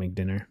gonna go make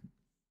dinner.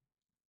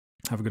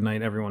 Have a good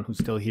night, everyone who's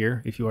still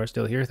here. If you are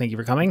still here, thank you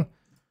for coming.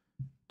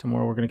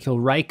 Tomorrow we're gonna kill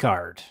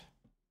Rykard.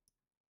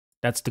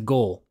 That's the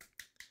goal.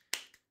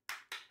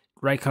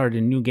 Rykard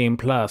in New Game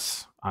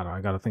Plus. I don't know.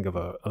 I gotta think of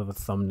a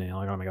thumbnail.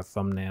 I gotta make a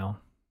thumbnail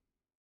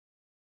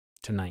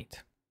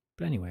tonight.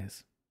 But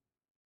anyways,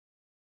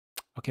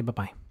 okay. Bye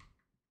bye.